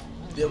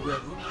 There were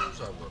rumors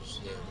I was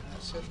hearing. I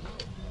said no.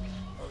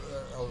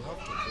 I'll have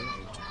to bring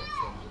you to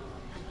confirm.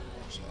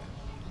 Because,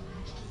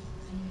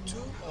 2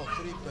 or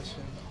 3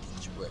 persons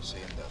each were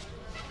saying that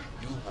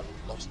you have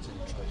lost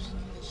interest in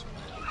this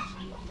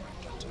marriage of my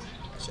daughter.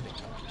 I said it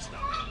can't be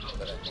true.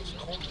 That I must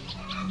call you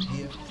and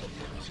hear from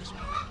the Mrs.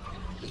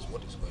 Please,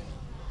 what is going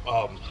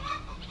on?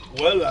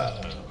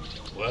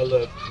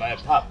 My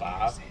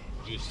papa,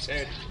 you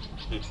said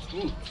the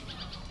truth.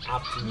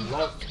 I've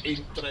lost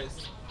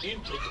interest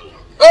into you.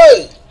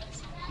 Hey!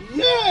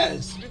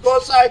 Yes,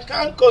 because I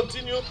can't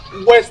continue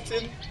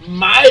wasting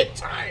my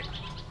time.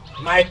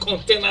 My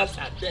containers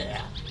are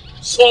there.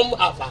 Some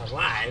have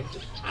arrived,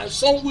 and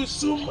some will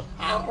soon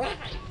arrive.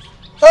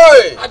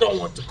 Hey! I don't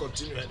want to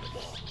continue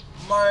anymore.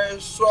 My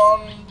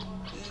son,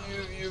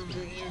 you've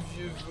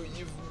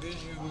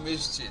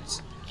missed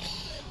it.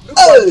 Look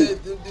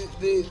at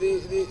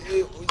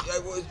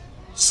the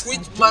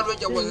sweet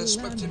marriage I was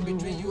expecting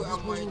between you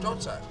and my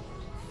daughter.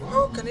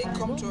 How can it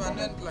come to an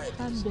end like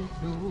this?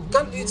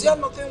 Is there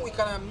nothing we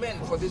can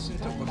amend for this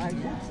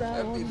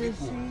intercontinental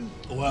people?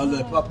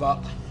 Well,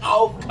 Papa,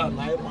 how can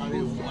I marry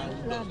a woman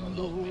who doesn't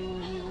love me?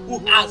 Who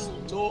has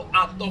no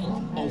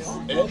atom of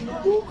love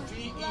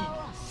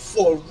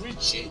for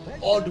reaching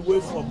all the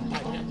way from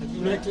PANYA, the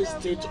United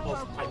States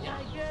of PANYA?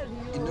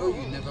 You know,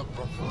 you never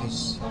brought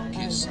this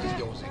case, if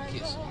there was a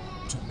case,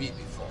 to me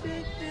before.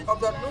 I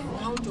would have known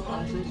how to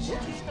handle this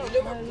situation. You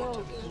never brought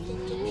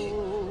anything to me.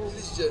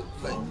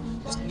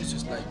 This news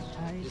is like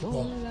a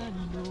bomb.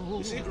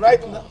 You see,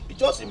 right now,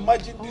 just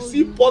imagine the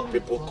seaport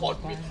people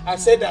called me and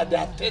said that they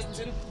are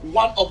testing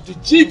one of the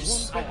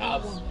jeeps I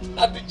have.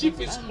 That the jeep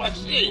is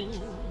machine.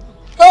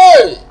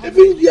 Hey!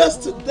 Even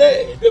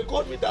yesterday, they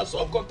called me that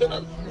some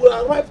containers will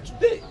arrive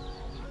today.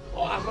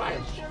 Or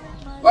arrive.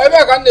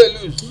 Whatever can they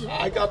lose?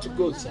 I got to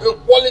go, sir. A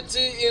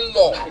quality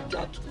in-law. I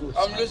got to go, sir.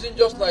 I'm losing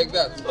just like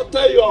that. I'll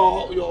tell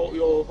your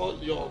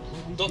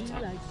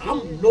daughter,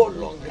 I'm no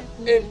longer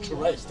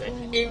interested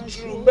in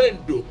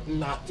Trumendo,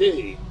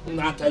 Natalie,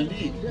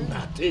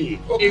 Nate.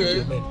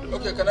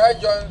 Okay, can I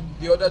join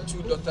the other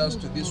 2 daughters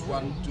to this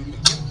one to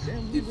give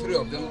the 3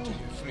 of them to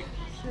you free?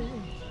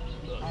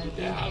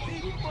 They have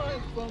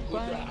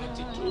good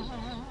attitude.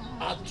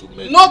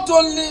 Not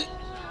only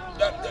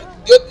that,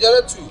 the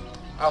other 2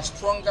 are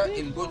stronger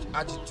in both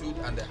attitude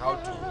and how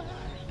to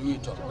do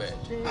it on bed.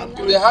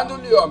 Do they handle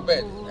you on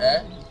bed?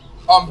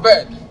 On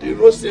bed. The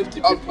road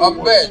safety people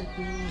on bed.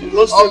 The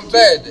road safety, on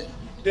bed.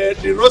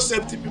 The road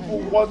safety people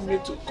want me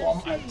to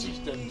come and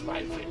teach them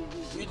driving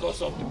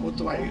because of the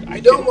motor. I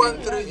don't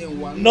want 3 in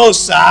 1. No,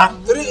 sir.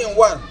 3 in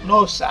 1.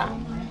 No, sir.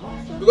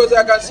 Because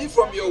I can see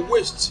from your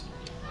waist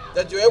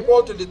that you're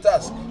equal to the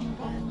task.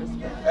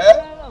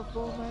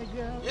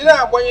 You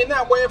know when you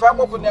know if I'm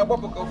up in the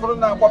bubble, for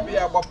now, what be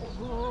a bubble.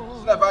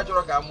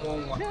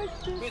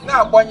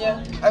 Now,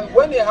 and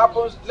when it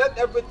happens, let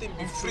everything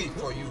be free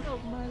for you.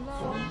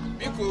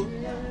 Because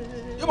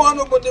you want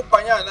to go to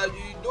PANYA,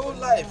 you know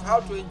life, how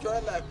to enjoy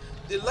life.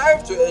 The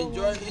life to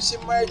enjoy is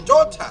in my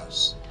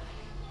daughters.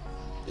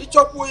 It's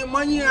up with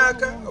money.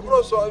 Look at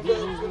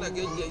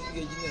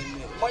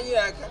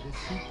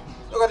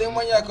the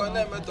money. I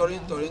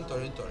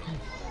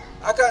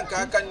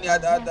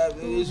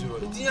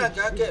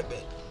can't.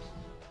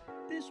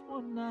 This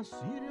one a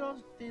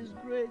serious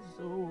disgrace,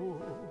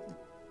 oh.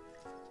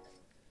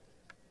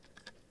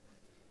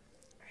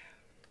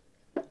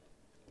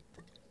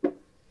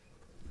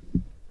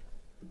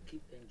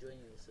 Keep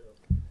enjoying yourself.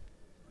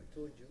 I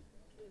told you.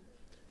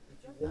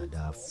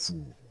 That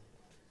fool,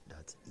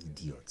 that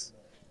idiot,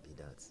 be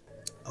that.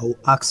 I will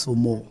ask for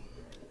more.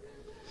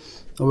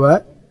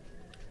 Alright?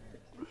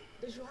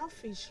 They should have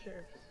fish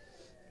here.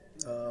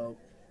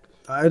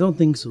 I don't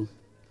think so.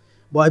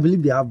 But I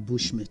believe they have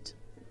bushmeat.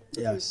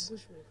 Yes.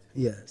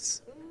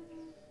 Yes.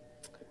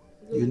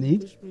 You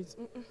need?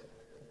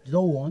 You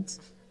don't want?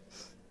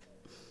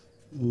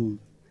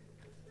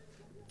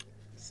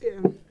 See,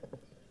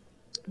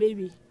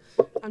 baby,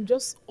 I'm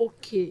just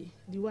okay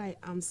the way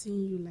I'm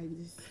seeing you like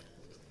this.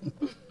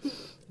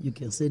 You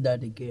can say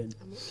that again.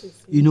 I'm okay.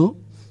 You know,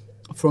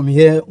 from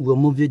here, we'll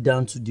move you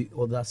down to the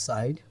other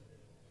side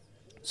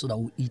so that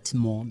we'll eat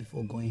more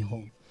before going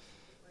home.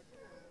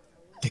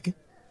 Keke?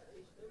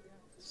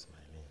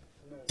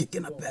 Keke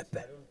na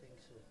pepe.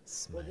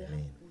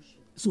 Smiling.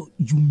 So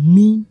you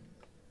mean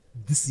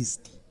this is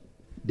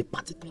the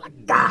particular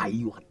guy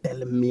you are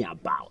telling me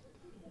about?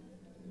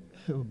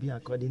 Obi,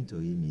 according to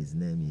him, his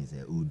name is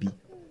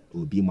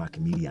Obi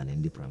Macmillian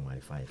in the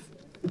primary 5.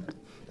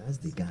 That's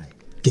the guy.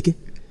 Keke,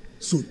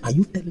 so are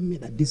you telling me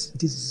that this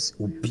is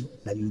Obi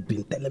that you've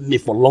been telling me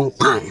for a long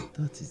time?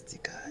 That is the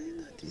guy.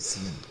 That is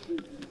him.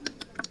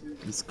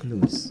 It's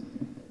close.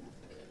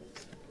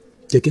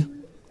 Keke,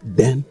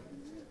 then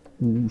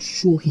we will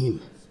show him.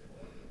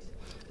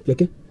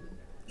 Keke,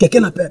 Keke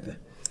na Pepe.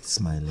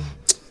 Smiling.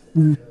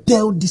 We will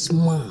tell this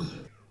man.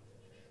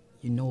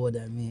 You know what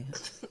I mean?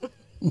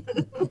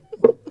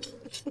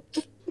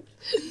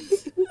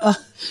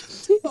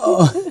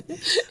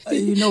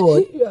 You know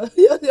what?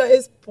 You're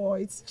a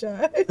sports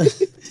child.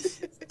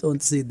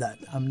 Don't say that.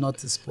 I'm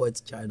not a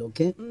sports child,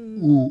 okay?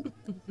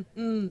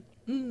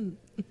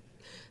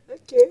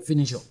 Okay.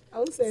 Finish up. I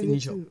won't say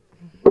Finish anything.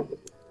 up.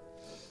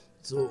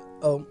 So,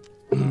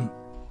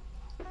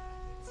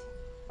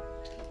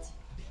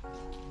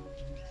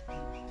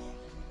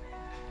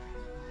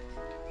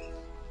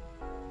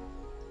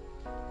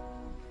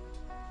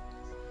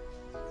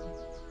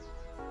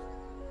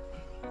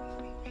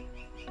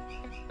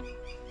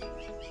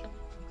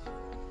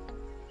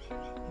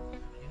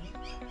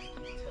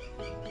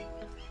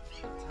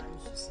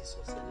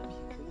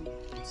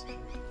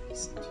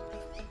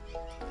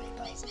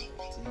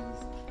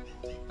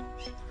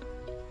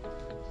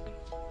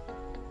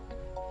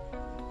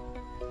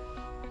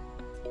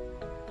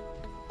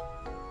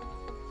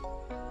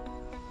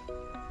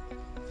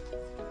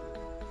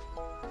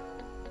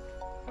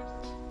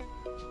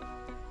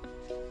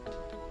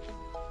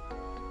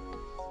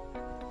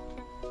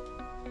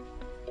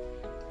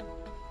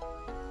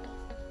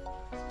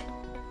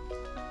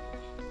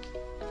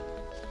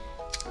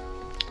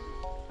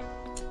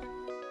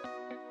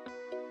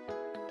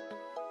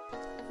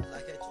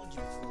 like I told you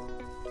before,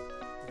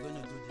 we're going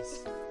to do this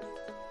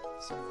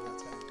some other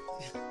time.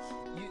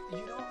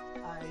 You know,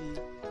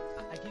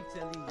 I keep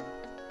telling you,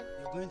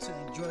 you're going to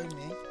enjoy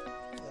me.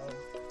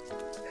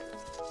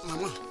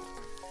 Mama,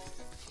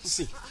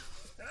 see,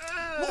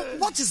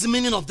 what is the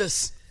meaning of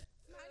this?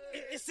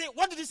 Say,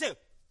 what did he say?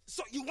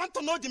 So you want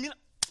to know the meaning?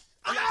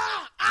 Are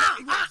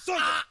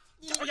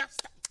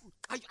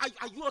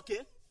you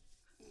okay?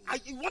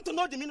 You want to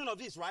know the meaning of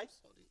this, right?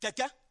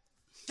 Keke?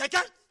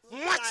 Keke?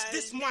 Match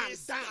this man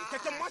down.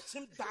 Keke, match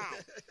him down.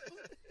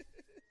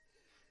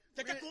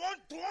 Keke,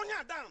 throw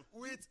him down.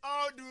 With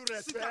all due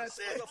respect.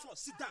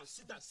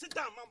 Sit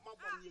down, mama.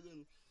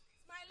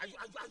 Are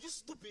you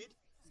stupid?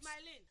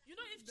 Smiling. You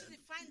know if she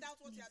find out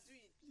what you're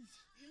doing,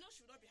 you know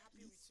she will not be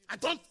happy with you. I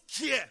don't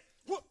care.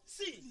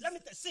 See,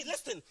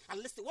 listen.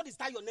 And listen, what is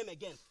that your name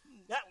again?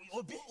 Yeah,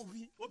 Obi,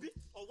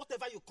 or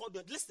whatever you call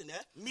them. Listen,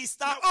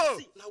 Mr. O.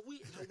 See, now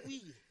we.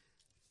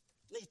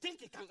 Now you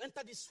think you can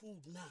enter this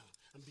hood now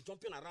and be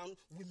jumping around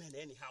women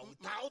anyhow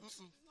without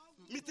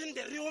meeting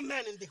the real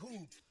men in the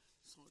hood?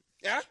 Sorry.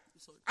 Yeah?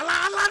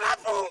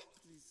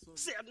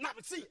 See,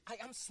 I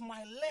am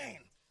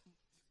smiling.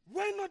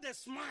 Why not the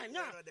smile?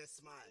 Yeah. Why not the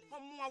smile?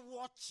 Mama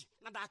watch.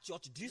 Not that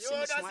church. Do you see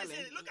me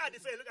smiling? Look at the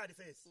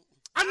face.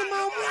 I'm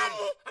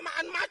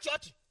my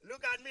church.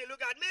 Look at me,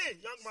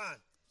 young man.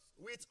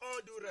 With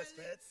all due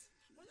respect,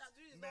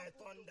 may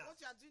thunder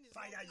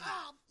fire you.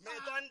 May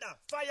thunder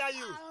fire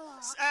you.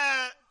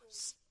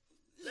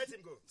 Let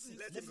him go.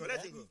 Let him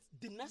go.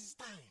 The next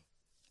time,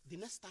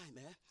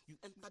 you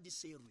enter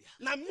this area.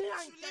 Now me,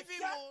 I leave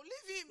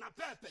him. Now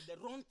Pepe, the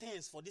wrong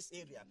things for this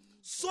area.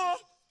 So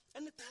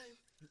anytime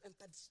you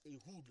enter this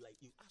hood,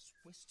 like you ask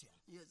question.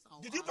 Yes.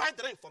 Did you buy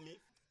drink for me?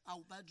 I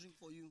will buy drink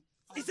for you.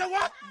 Is that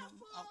what? No.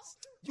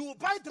 You will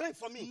buy drink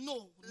for me?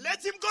 No.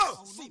 Let him go.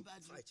 I will not buy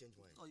drink. I change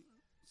mine. Oh,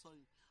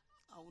 sorry.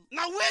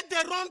 Now wait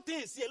the wrong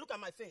things. Here, look at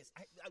my face.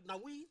 Now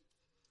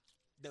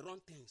the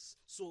wrong things.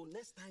 So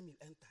next time you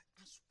enter,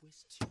 ask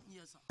question.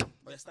 Yes, sir.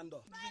 But stand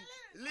up.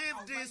 Leave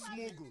this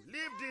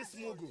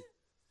mugu.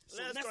 So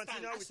Let's next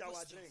continue time, with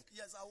our drink.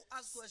 Yes, I will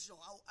ask question.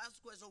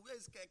 Where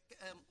is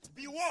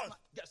Be one.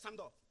 Stand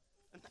up.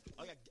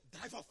 Oh yeah,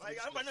 drive off. Leave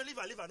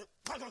her.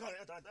 Come.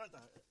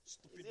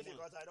 Stupid man.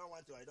 Because I don't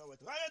want to.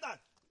 Right,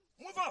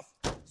 move off.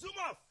 Zoom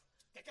off.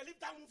 Keke, leave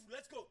that move.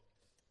 Let's go.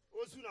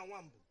 Ozuna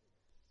Wambu.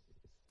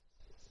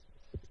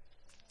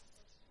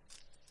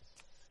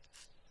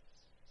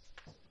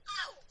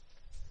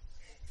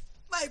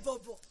 My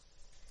bobo.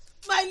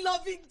 My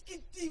loving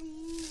kitty.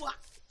 Why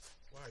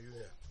are you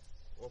here?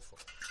 What for?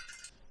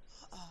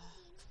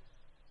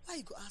 Why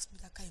you go ask me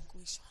that kind of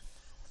question?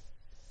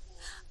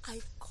 I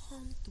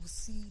come to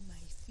see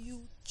my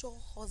future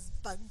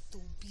husband to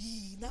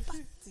be.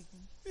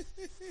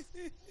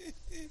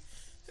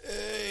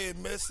 Hey,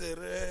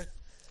 mesere,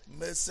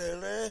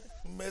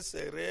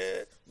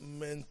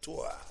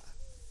 mentor.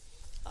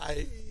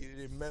 I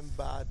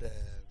remember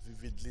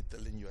vividly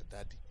telling your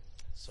daddy,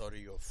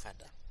 sorry, your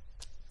father.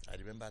 I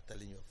remember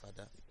telling your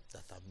father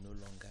that I'm no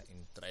longer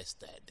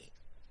interested.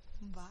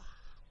 Mba.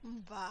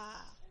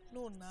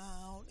 No,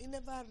 now. It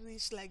never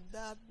reached like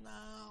that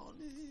now.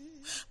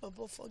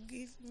 Baba,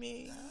 forgive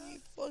me.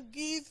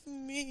 Forgive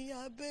me.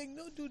 I beg,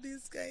 not do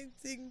this kind of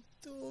thing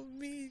to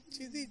me.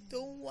 Chidi,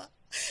 don't want.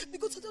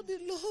 Because I don't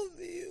love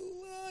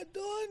you. I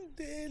don't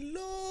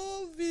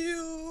love you.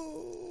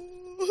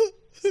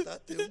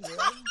 Starting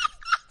when?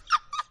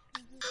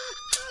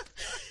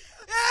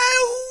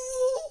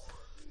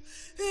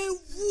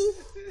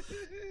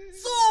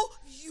 So,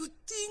 you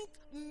think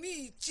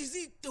me,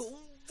 Chidi, don't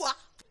want?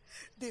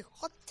 The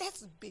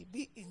hottest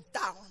baby in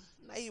town.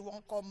 Now you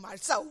won't come marry.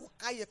 So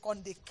you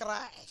can't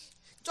cry.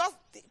 Just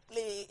they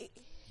play.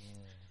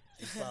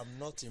 if I'm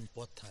not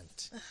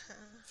important,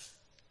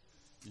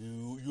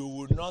 you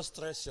will not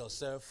stress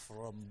yourself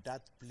from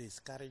that place.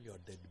 Carry your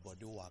dead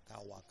body, waka.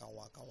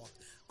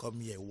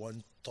 Come here,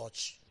 one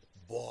touch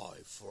boy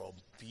from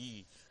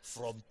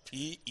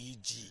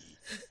PEG,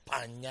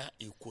 Panya,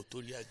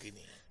 Equatorial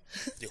Guinea,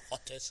 the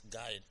hottest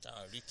guy in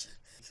town, Richie.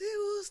 See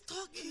who's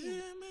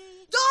talking?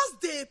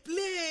 Just they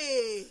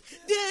play.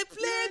 They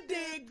play,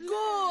 they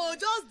go.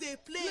 Just they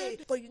play.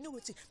 But you know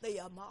what? They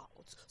are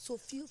mouth. So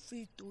feel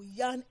free to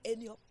yarn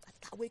any of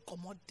that way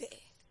come out there.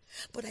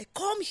 But I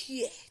come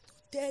here to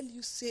tell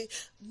you, say,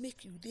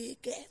 make you dey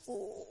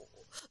careful.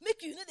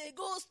 Make you know they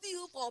go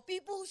steal for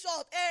people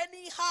shop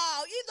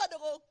anyhow. If not, they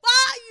go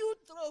buy you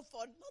throw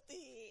for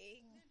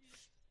nothing.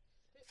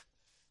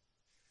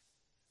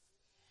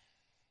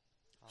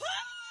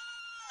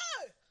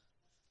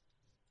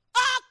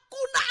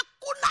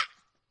 Kuna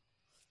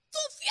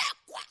tufia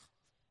kwa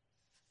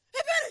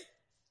ebere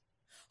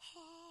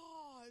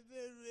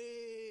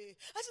ebere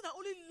I say na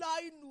only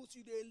lie news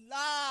you dey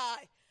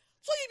lie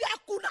so you be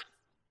akuna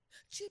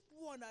cheap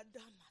one at that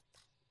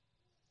matter.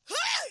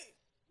 Hey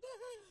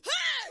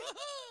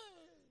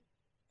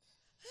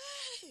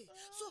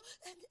so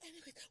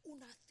anyway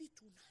una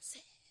fit una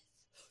self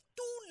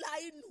two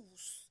lie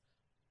news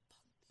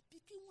but the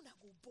pikin una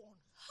go born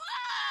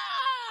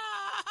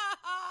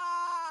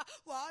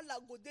wahala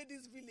go dey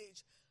this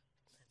village.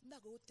 Now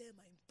go tell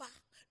my pa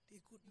the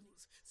good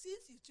news.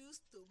 Since you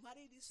choose to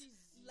marry this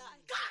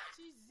lie.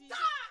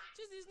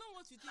 Cheesy is not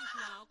what you think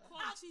now. Come,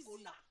 Cheesy.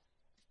 What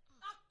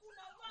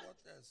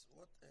else?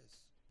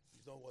 You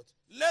know what?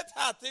 Let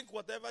her think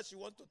whatever she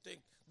wants to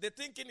think. The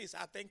thinking is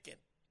her thinking.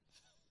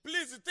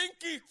 Please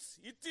think it.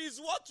 It is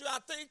what you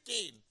are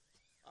thinking.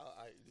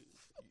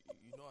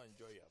 You know,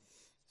 enjoy it.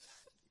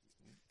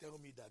 Tell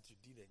me that you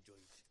did enjoy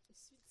it.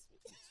 It's sweet.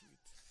 It's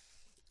sweet.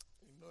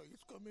 You know,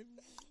 it's coming.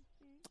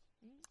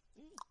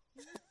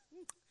 I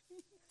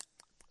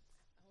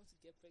want to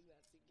get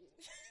pregnant again.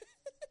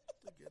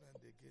 Again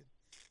and again.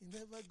 You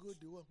never go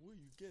the one where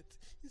you get.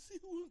 You see,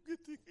 you won't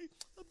get again.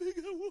 I beg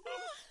you,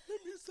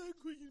 let me start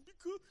going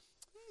because.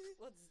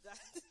 What is that?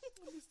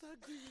 Let me start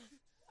going.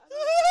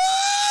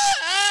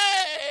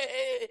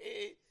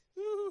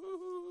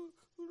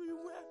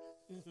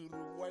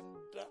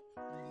 Rwanda,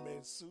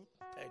 Mesu,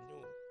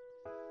 Penyo.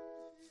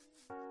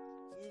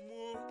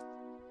 Mumu,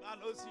 I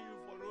don't see you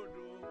for road.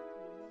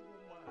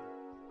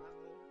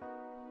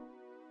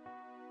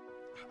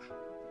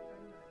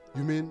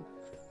 You mean,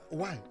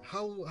 why?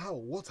 How?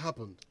 What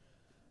happened?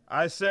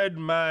 I said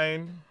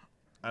mine,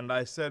 and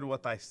I said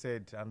what I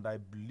said, and I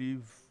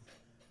believe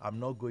I'm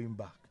not going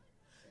back.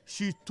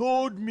 She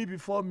told me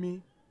before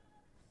me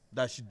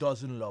that she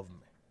doesn't love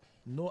me.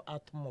 No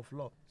atom of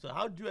love. So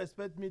how do you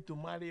expect me to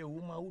marry a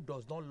woman who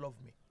does not love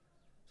me?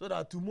 So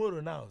that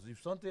tomorrow now,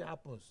 if something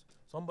happens,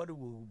 somebody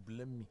will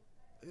blame me.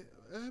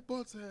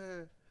 But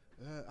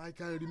I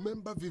can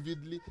remember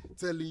vividly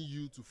telling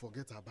you to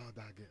forget about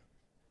that girl.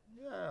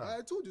 Yeah.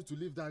 I told you to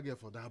leave that girl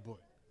for that boy.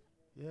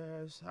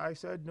 Yes, I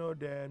said no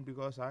then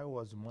because I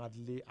was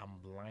madly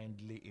and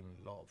blindly in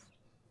love.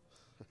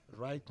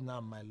 Right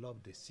now, my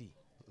love the sea.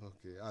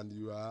 Okay, and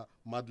you are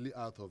madly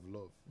out of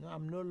love. No,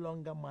 I'm no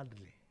longer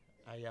madly.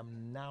 I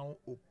am now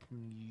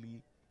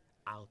openly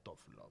out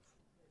of love.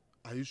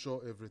 Are you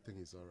sure everything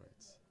is all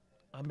right?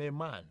 I'm a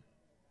man.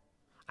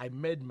 I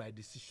made my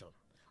decision.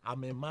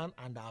 I'm a man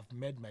and I've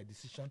made my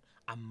decision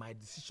and my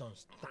decision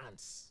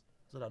stands.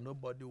 So that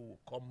nobody will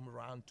come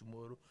around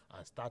tomorrow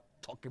and start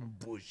talking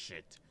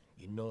bullshit.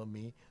 You know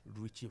me,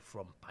 Richie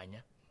from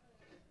Panya.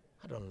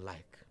 I don't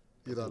like.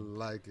 You don't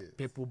like it?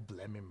 People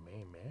blaming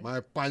me, man. My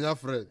Panya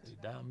friend.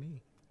 That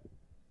me.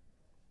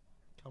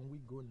 Can we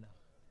go now?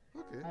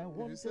 Okay, I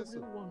want if you say so.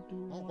 everyone to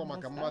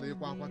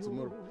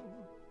Tomorrow.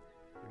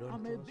 You don't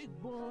I'm a trust big me.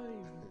 boy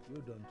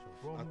You don't trust me.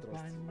 from I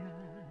trust you. Panya.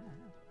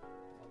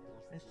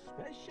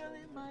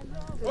 Especially my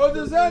love.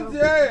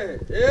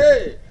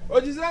 Hey,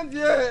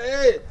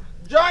 hey,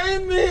 join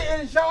me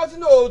in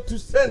shouting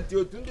Otusenti,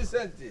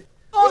 Otundi.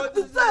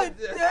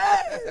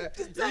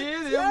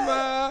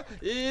 Idima,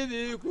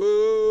 Idiko,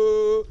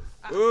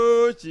 O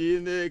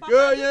Chineke,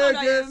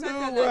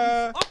 Yegenuwa,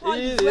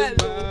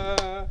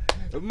 Idima,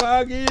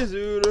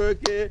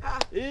 Magizuroke,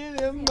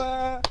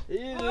 Idima,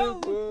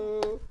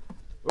 Idiko,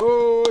 O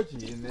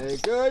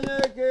Chineke,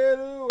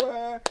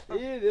 Yegenuwa,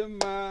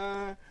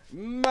 Idima,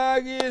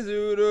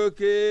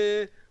 Magizuroke,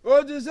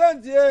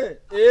 Otusenti,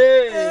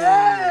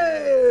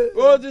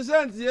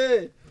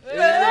 Otusenti,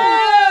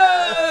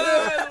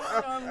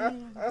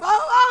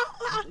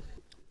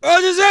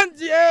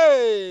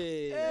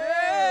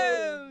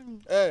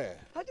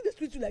 How did they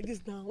treat you like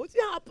this now? What's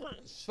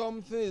happened?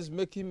 Something is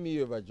making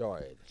me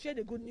overjoyed. Share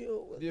the good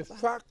news. The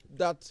fact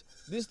that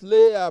this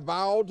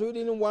layabout who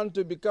didn't want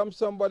to become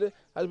somebody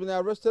has been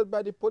arrested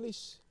by the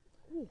police.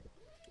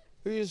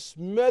 He is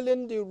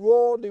smelling the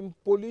road in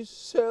police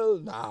cell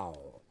now.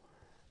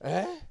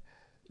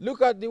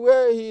 Look at the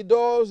way he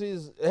does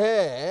his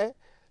hair,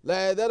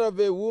 like that of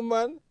a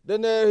woman.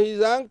 Then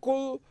his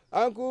ankle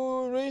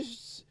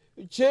wrist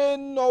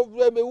chain of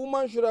a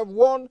woman should have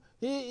worn.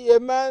 A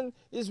man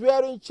is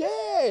wearing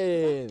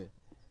chain.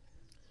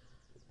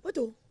 What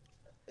do?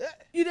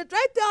 You dey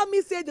try tell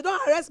me say they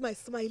don't arrest my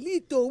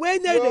smiley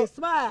when they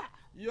smile.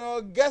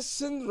 You're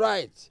guessing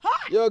right.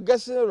 You're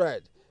guessing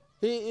right.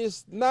 He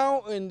is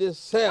now in the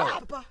cell.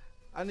 Papa.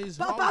 And he's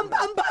Bam, hungry.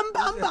 bam, bam,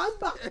 bam, bam,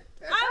 bam.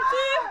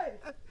 Auntie,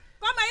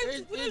 come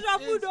and finish your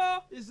food,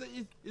 though.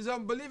 It's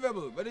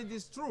unbelievable, but it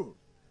is true.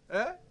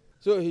 Eh?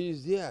 So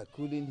he's there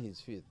cooling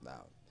his feet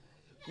now.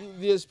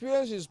 The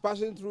experience he's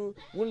passing through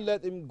won't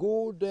let him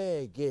go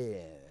there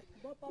again.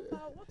 But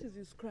Papa, what is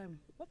his crime?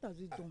 What has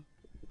he done?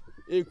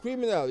 A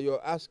criminal,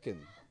 you're asking.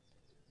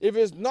 If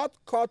he's not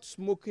caught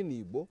smoking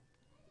Igbo,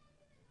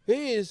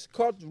 he is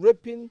caught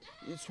raping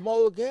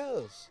small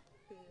girls.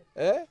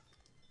 Eh?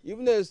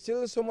 Even though he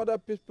steals some other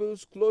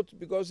people's clothes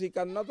because he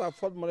cannot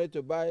afford money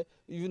to buy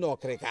even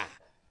okreka.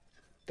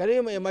 Can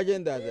you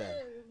imagine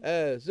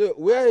that? So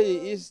where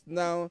he is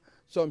now,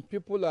 some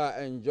people are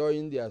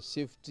enjoying their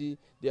safety,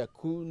 their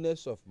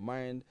coolness of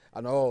mind,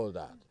 and all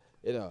that.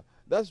 You know,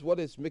 that's what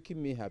is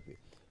making me happy.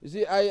 You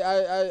see,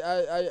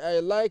 I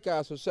like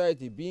our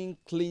society being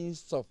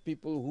cleansed of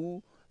people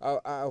who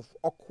are of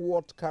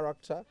awkward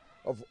character,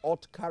 of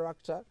odd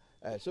character.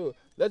 So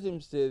let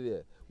him stay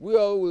there. We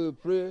all will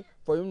pray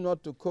for him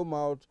not to come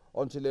out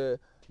until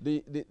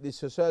the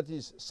society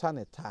is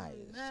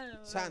sanitized.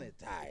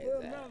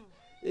 Sanitized.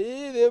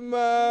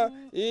 Idima,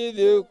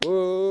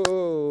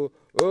 idiko,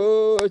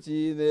 o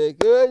Chineke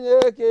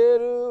onye kere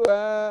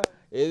ụwa,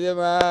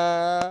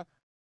 idima.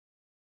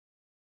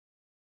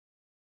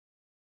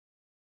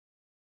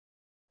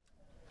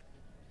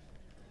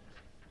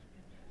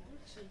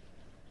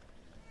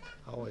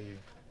 How are you?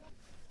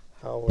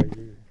 How are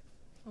you?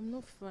 I'm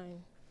not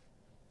fine.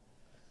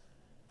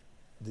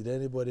 Did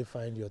anybody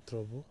find your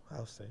trouble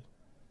outside?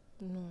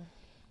 No.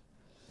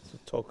 So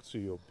talk to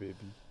your baby.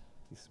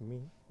 It's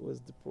me. What's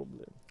the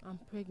problem? I'm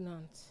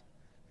pregnant.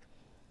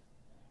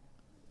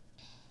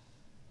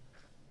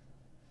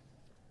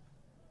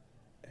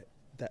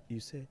 That you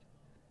said?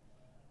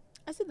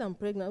 I said I'm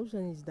pregnant. Which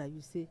one is that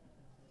you say?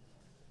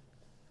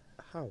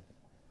 How?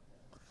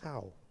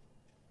 How?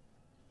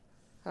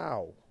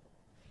 How?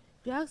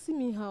 You're asking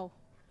me how?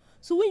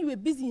 So when you were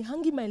busy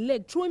hanging my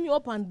leg, throwing me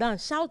up and down,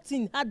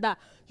 shouting harder,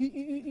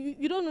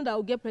 you don't know that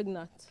I'll get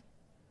pregnant?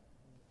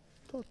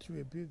 Thought you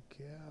were a big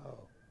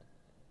girl.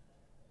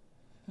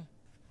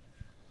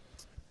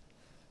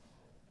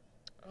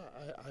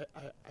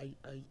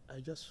 I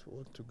just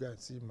want to go and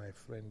see my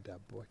friend,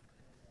 that boy.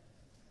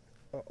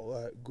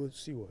 Go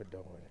see what,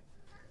 don't worry.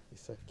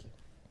 It's okay.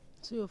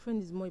 So your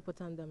friend is more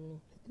important than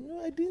me?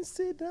 No, I didn't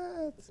say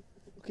that.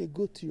 Okay,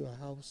 go to your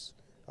house.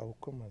 I will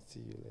come and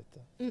see you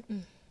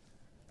later.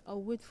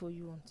 I'll wait for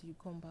you until you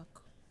come back.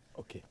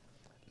 Okay,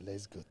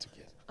 let's go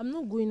together. I'm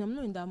not going. I'm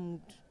not in that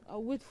mood.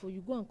 I'll wait for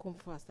you. Go and come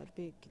fast, I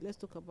beg. Let's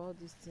talk about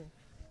this thing.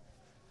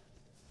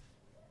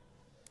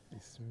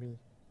 It's me.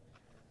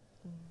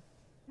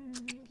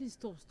 Please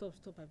stop,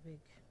 I beg.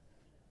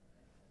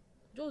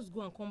 Just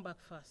go and come back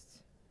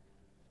fast.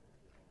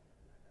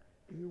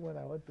 Even when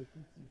I want to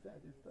kiss you, I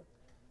just stop.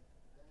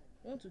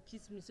 You want to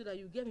kiss me so that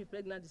you get me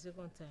pregnant the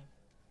second time?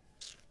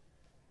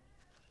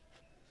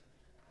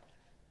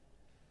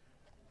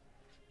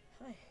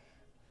 Hi.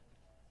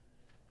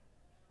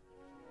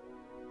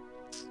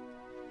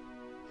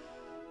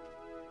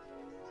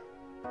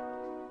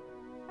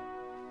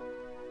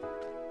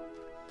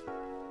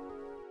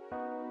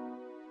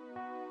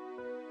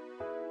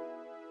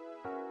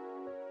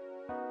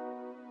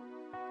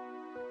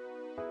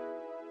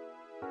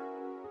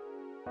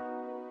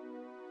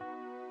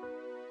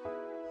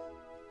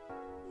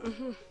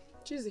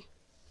 Chizzy,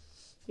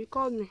 you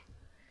called me.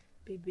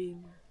 Baby,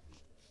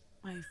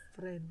 my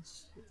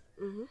friendship.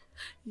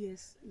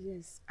 Yes,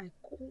 I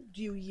called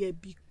you here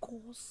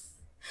because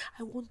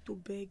I want to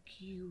beg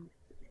you.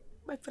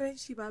 My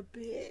friendship, I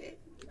beg.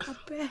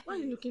 Why are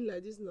you looking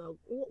like this now?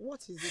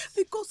 What is it?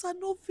 Because I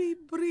no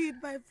fit breathe,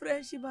 my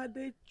friendship, and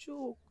they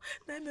choke.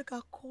 Now I make I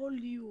call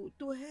you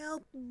to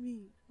help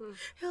me.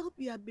 Help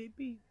your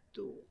baby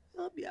too.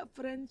 Help your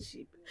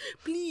friendship.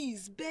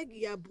 Please beg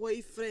your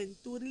boyfriend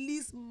to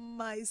release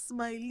my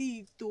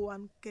smiley too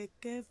and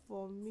keke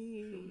for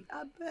me.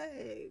 I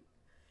beg.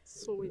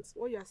 So wait,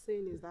 what you are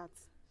saying is that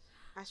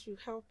I should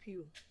help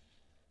you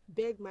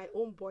beg my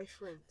own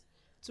boyfriend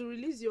to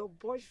release your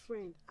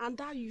boyfriend and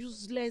that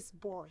useless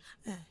boy.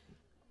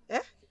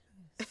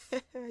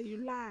 You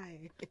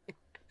lie.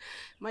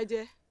 My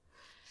dear,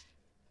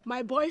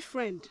 my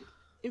boyfriend,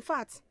 in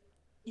fact,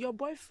 your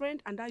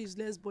boyfriend and that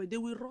useless boy, they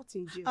will rot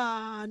in jail.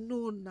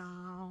 No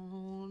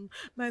now.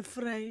 My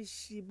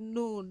friendship,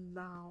 no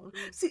now.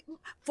 See,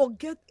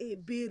 forget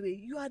Ebere.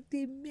 You are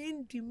the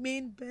main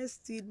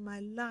bestie in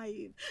my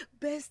life.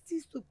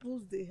 Besties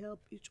supposed to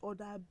help each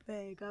other. I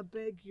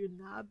beg you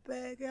now. I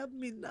beg, help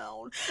me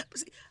now. But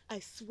see, I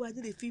swear I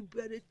didn't feel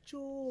better.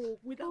 Choke.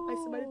 Without my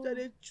somebody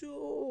to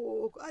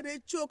choke. I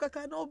choke. I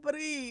cannot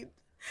breathe.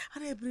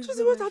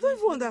 Chizzy, wait, I don't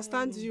even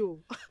understand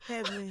you.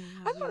 Help me.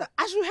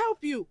 I should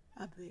help you.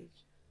 I beg.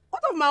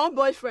 What of my own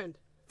boyfriend?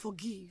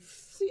 Forgive.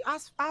 See,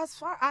 as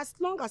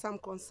long as I'm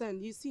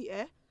concerned, you see,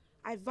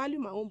 I value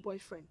my own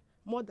boyfriend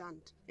more than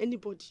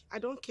anybody. I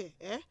don't care,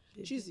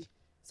 Chizzy,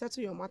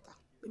 settle your matter.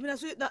 Baby,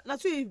 that's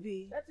what it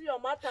be. Settle your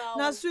matter.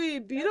 That's what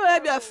it be. You don't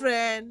have your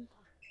friend.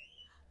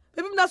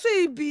 Baby, that's what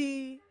it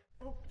be.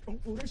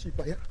 Uncle Rishi,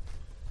 Paya.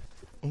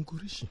 Uncle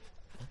Rishi.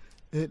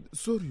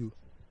 Sorry,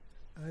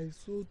 I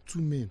saw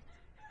 2 men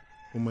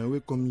on my way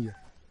coming here.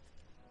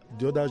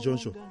 The other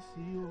junction.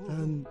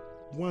 And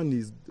one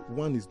is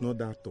not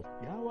that tall.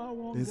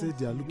 They said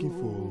they are looking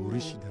for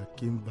Rishi that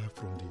came back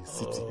from the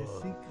city.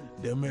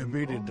 They may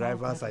be the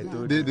drivers I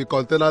told you. The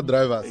container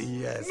drivers.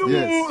 Yes. No.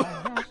 Yes.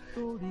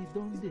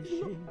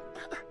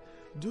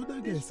 The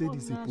other guy said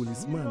he's a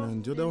policeman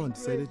and the other one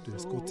decided to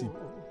escort him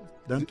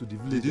down to the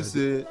village. Did you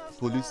say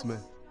policeman?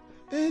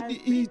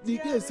 The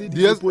guy said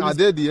are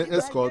they the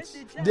escorts?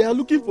 They are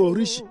looking for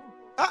Rishi.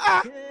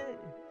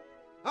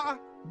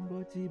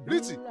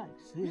 Richie,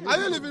 are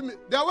you leaving me?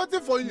 They are waiting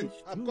for you.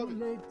 I'm coming.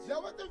 They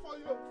are waiting for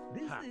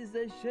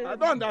you. I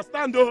don't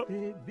understand though.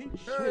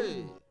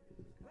 Hey,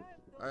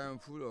 I am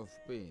full of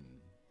pain.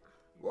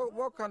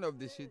 What kind of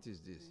deceit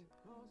is this?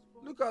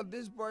 Look at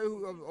this boy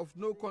who of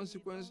no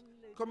consequence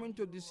coming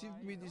to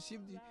deceive me,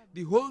 deceive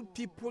the whole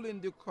people in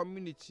the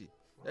community.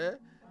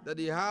 That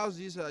he has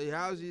this, he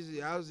has this, he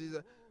has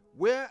this.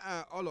 Where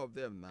are all of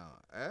them now?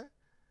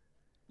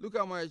 Look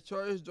at my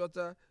choice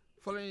daughter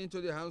falling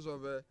into the hands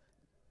of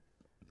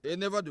they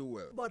never do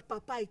well. But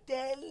Papa, I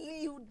tell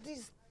you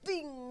this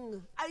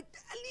thing. I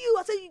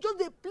say you just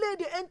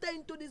they enter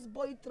into this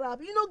boy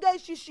trap. You know,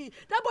 guys, shishi.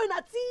 That boy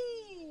na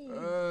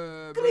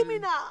thief.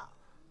 Criminal.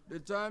 The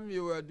time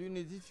you were doing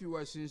it, if you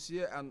were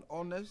sincere and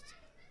honest,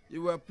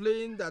 you were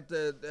playing that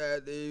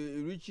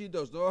Richie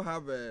does not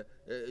have a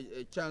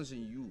chance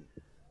in you,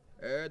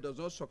 does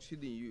not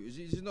succeed in you.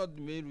 It's not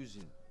the main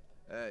reason.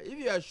 If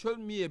you had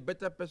shown me a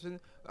better person,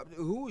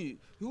 who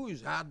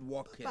is hard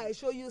working. I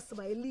show you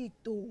Smiley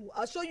too.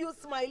 I'll show you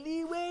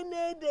Smiley when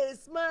they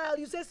smile.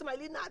 You say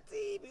Smiley not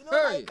thief. You know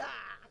like that.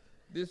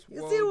 This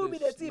you world see who be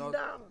the thief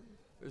now.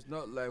 It's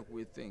not like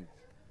we think.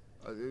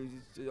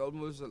 It's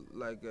almost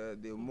like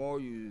the more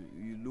you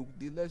look,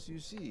 the less you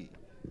see.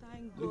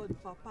 Thank God,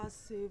 Papa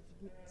saved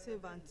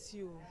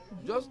you.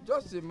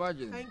 Just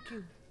imagine. Thank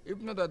you. If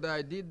not that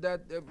I did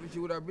that, she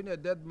would have been a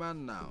dead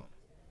man now.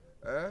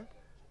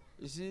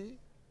 You see,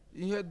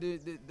 you heard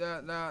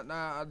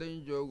I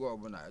didn't joke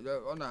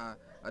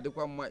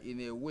in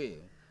a way.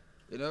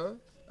 You know,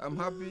 I'm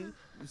happy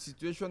the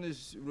situation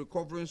is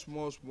recovering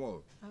small.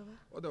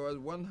 Otherwise,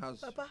 one has.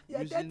 Papa, your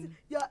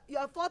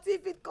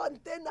 40-feet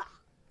container.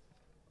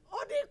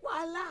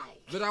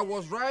 But I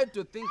was right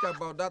to think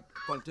about that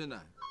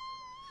container.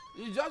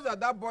 It's just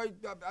that boy,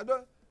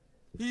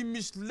 he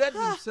misled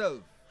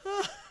himself.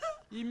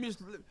 The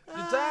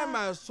time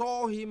I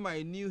saw him,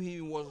 I knew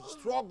he was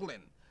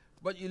struggling.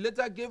 But he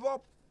later gave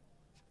up.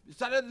 He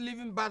started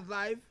living bad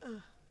life.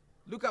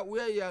 Look at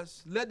where he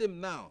has led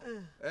him now.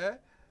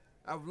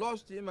 I've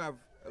lost him. I've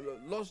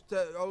lost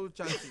all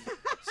chances.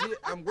 See,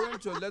 I'm going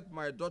to let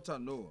my daughter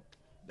know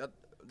that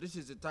this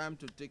is the time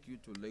to take you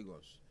to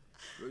Lagos.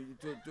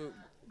 To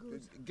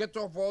get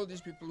off all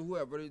these people who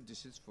are very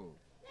deceitful.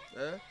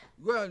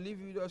 Go and live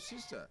with your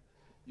sister.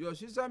 Your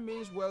sister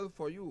means well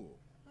for you.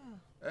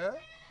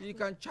 He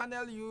can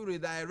channel you,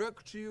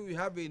 redirect you. You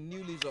have a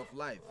new lease of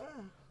life.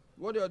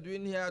 What you're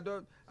doing here,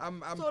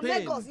 I'm so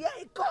paying. Lagos, yeah,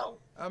 it come.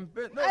 I'm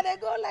paying. No. And they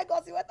go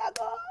Lagos, you want to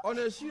go? On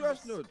a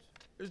serious note,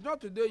 it's not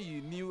today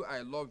you knew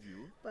I love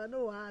you. But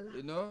no wahala.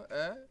 You know,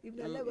 If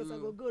the Lagos I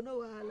go, no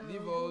wahala.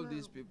 Leave all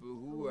these people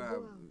who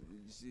have,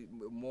 you see,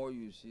 more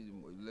you see,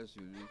 the less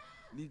you leave.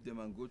 Leave them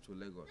and go to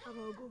Lagos. I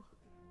will go.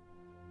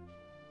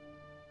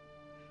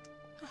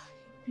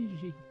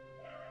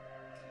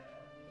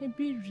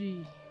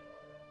 Ebiri.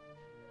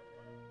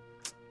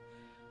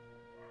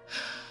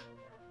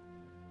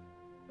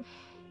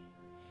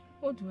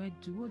 What do I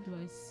do? What do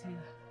I say?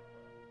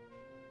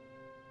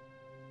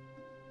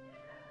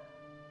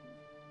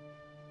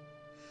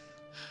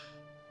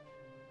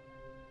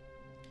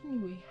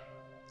 Anyway,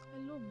 I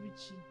love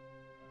Richie.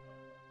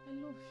 I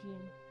love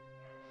him.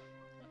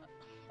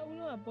 I will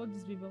not abort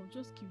this baby. I will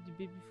just keep the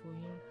baby for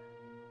him.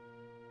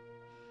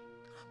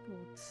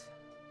 But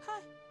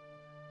hi.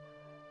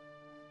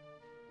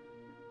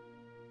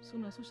 So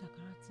na so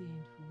Shakarati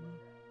end for me.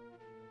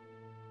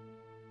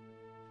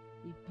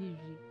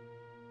 Ebiri.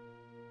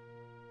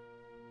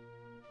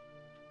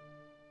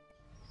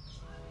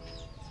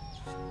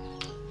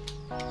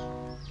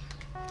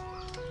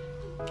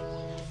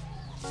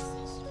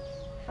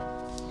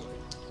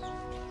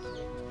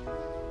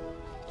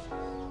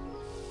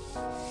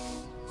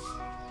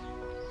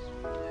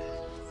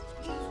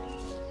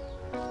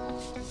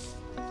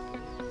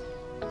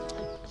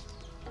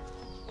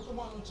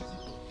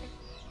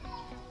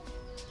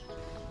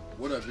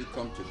 What have you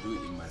come to do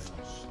in my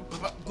house?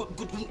 Papa,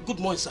 good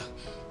morning, sir.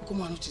 Good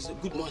morning,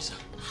 sir.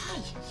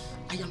 Hi.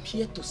 I am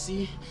here to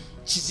see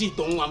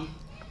Chizito. I am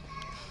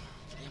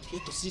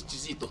here to see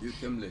Chizito. You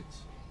came late.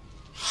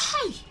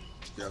 Hi.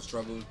 You have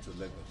traveled to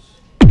Lagos.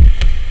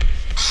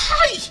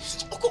 Hi.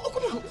 Oh,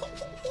 come on.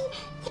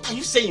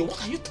 saying?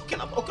 What are you talking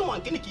about? Oh, come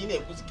on, She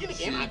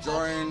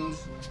joined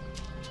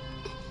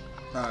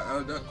her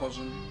elder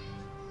cousin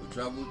to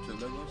travel to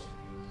Lagos.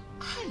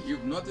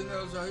 You've nothing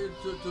else to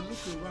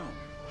look around.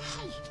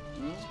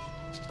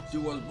 She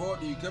was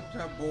bored. You kept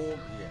her bored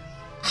here.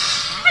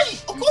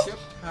 You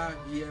kept her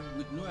here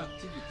with no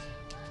activity.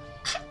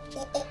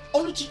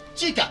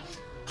 Chika,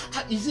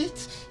 is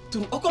it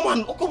true? Oh come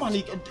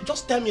on,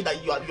 just tell me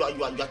that you are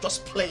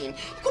just playing.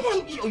 Come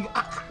on,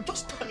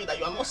 just tell me that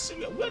you are not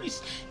serious. Where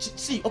is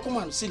see? Oh come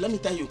on, see. Let me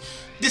tell you,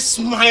 the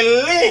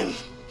smiling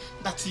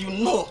that you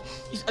know,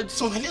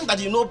 smiling that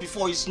you know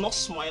before is not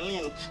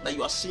smiling that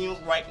you are seeing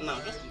right now.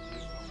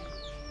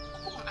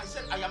 Come on, I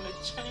said I am a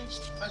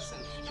changed person.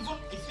 Even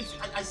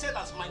if I said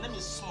that my name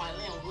is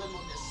Smiling, well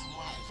not the smile.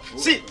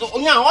 See,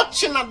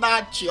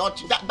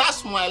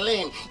 that's my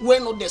lane.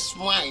 When no the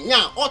smile.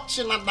 Yeah,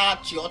 okay, what has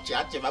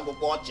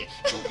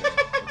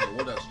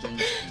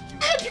changed in you?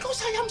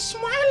 Because I am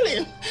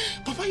smiling.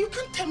 Papa, you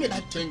can't tell me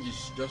that change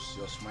is just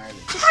your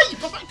smiling. Hi,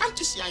 Papa, can't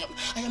you see I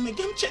am a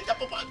game changer,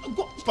 Papa.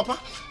 Go, Papa.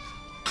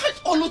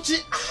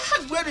 Oluchi,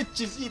 where is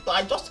Chizito?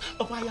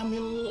 Papa, I am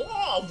in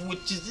love with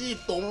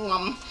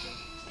Chizito.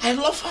 I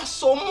love her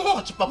so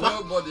much, Papa.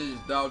 Nobody is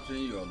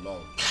doubting your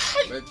love.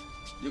 But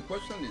the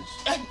question is,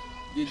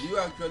 did you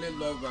actually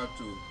love her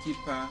to keep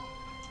her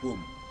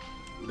home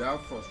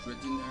without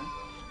frustrating her?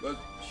 Because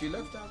she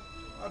left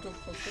out of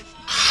frustration.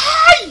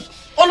 Hi!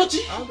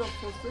 Oluchi! Out of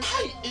frustration.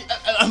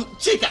 Hi!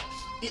 Chika!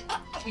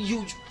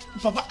 You,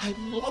 Papa, I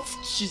love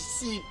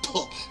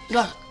Chizito.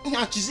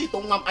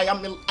 Chizito,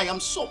 I am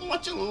so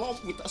much in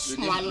love with her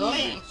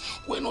smiling.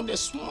 When on the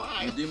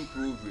smile. You didn't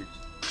prove it.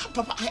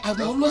 Papa, That's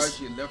why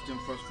she left in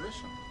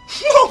frustration.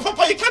 No,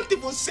 Papa, you can't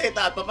even say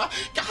that, Papa.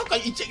 How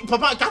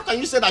can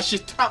you say that she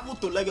traveled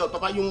to Lagos,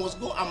 Papa? You must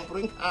go and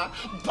bring her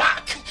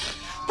back.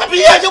 Papa,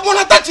 yeah, you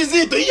wanna touch it?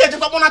 Yeah, you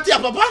wanna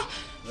touch Papa?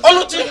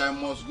 Oluchi, I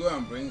must go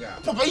and bring her.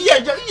 Papa, yeah,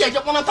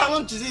 you wanna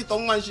touch Chizito,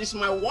 man? She's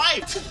my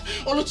wife.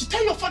 Oluchi,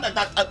 tell your father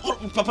that,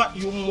 Papa,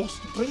 you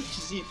must bring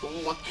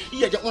Chizito.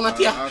 Yeah, you wanna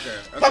touch.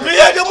 Okay. Papa,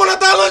 yeah, you wanna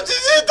touch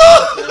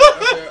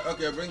Chizito.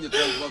 Okay, bring the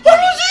transport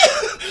money.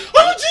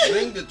 Oluchi,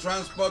 bring the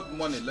transport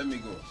money. Let me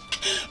go.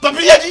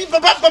 Papa, yeah,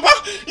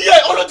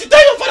 Oluchi,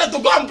 tell your father to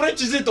go and bring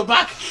Chizito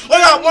back. Oh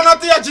yeah,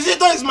 Monatia,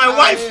 Chizito is my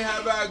wife. I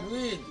have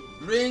agreed.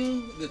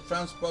 Bring the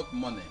transport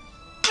money.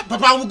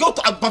 Papa, I will go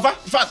to Papa.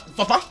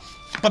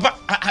 Papa,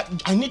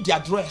 I need the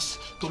address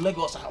to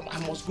Lagos. I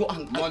must go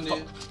and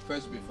money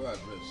first before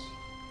address.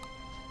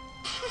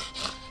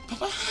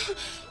 Papa,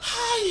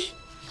 hi.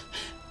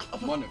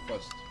 Money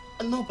first.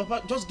 No,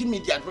 Papa, just give me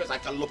the address. I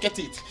can locate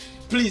it,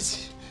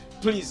 please.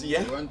 Please,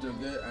 yeah. You want to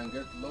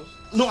get lost?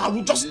 No, I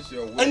will just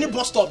any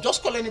bus stop.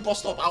 Just call any bus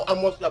stop. I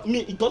must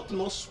me. It got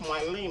no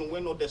smiling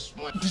when no the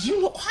smile. Did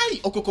you know? Hi,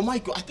 Okoko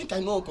Michael. I think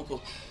I know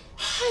Okoko.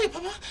 Hi,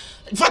 Papa.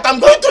 In fact, I'm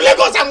going to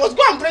Lagos. I must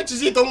go and break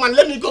Chizito, man.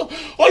 Let me go.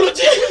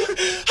 Oluchi.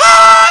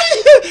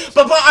 Hi,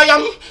 Papa. I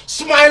am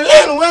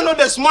smiling when no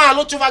the smile.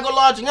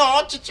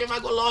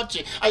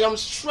 I am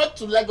straight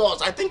to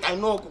Lagos. I think I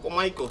know Okoko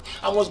Michael.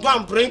 I must go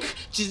and bring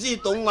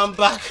Chizito, man,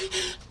 back.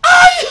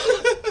 Hi.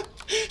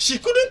 She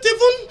couldn't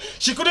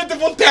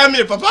even tell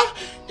me, Papa.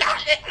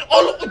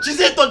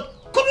 Chizito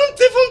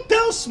couldn't even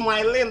tell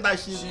Smiling that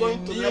she's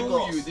going to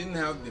Lagos. You didn't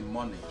have the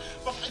money.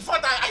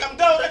 Father, I am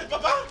there already,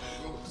 Papa.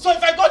 So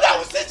if I go there, I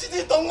will say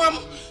Chizito,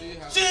 Mom.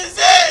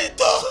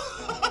 Chizito!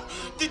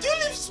 Did you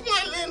leave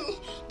Smiling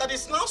that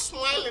is now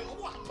smiling?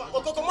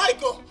 Okoko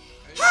Michael.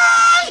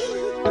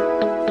 Hi!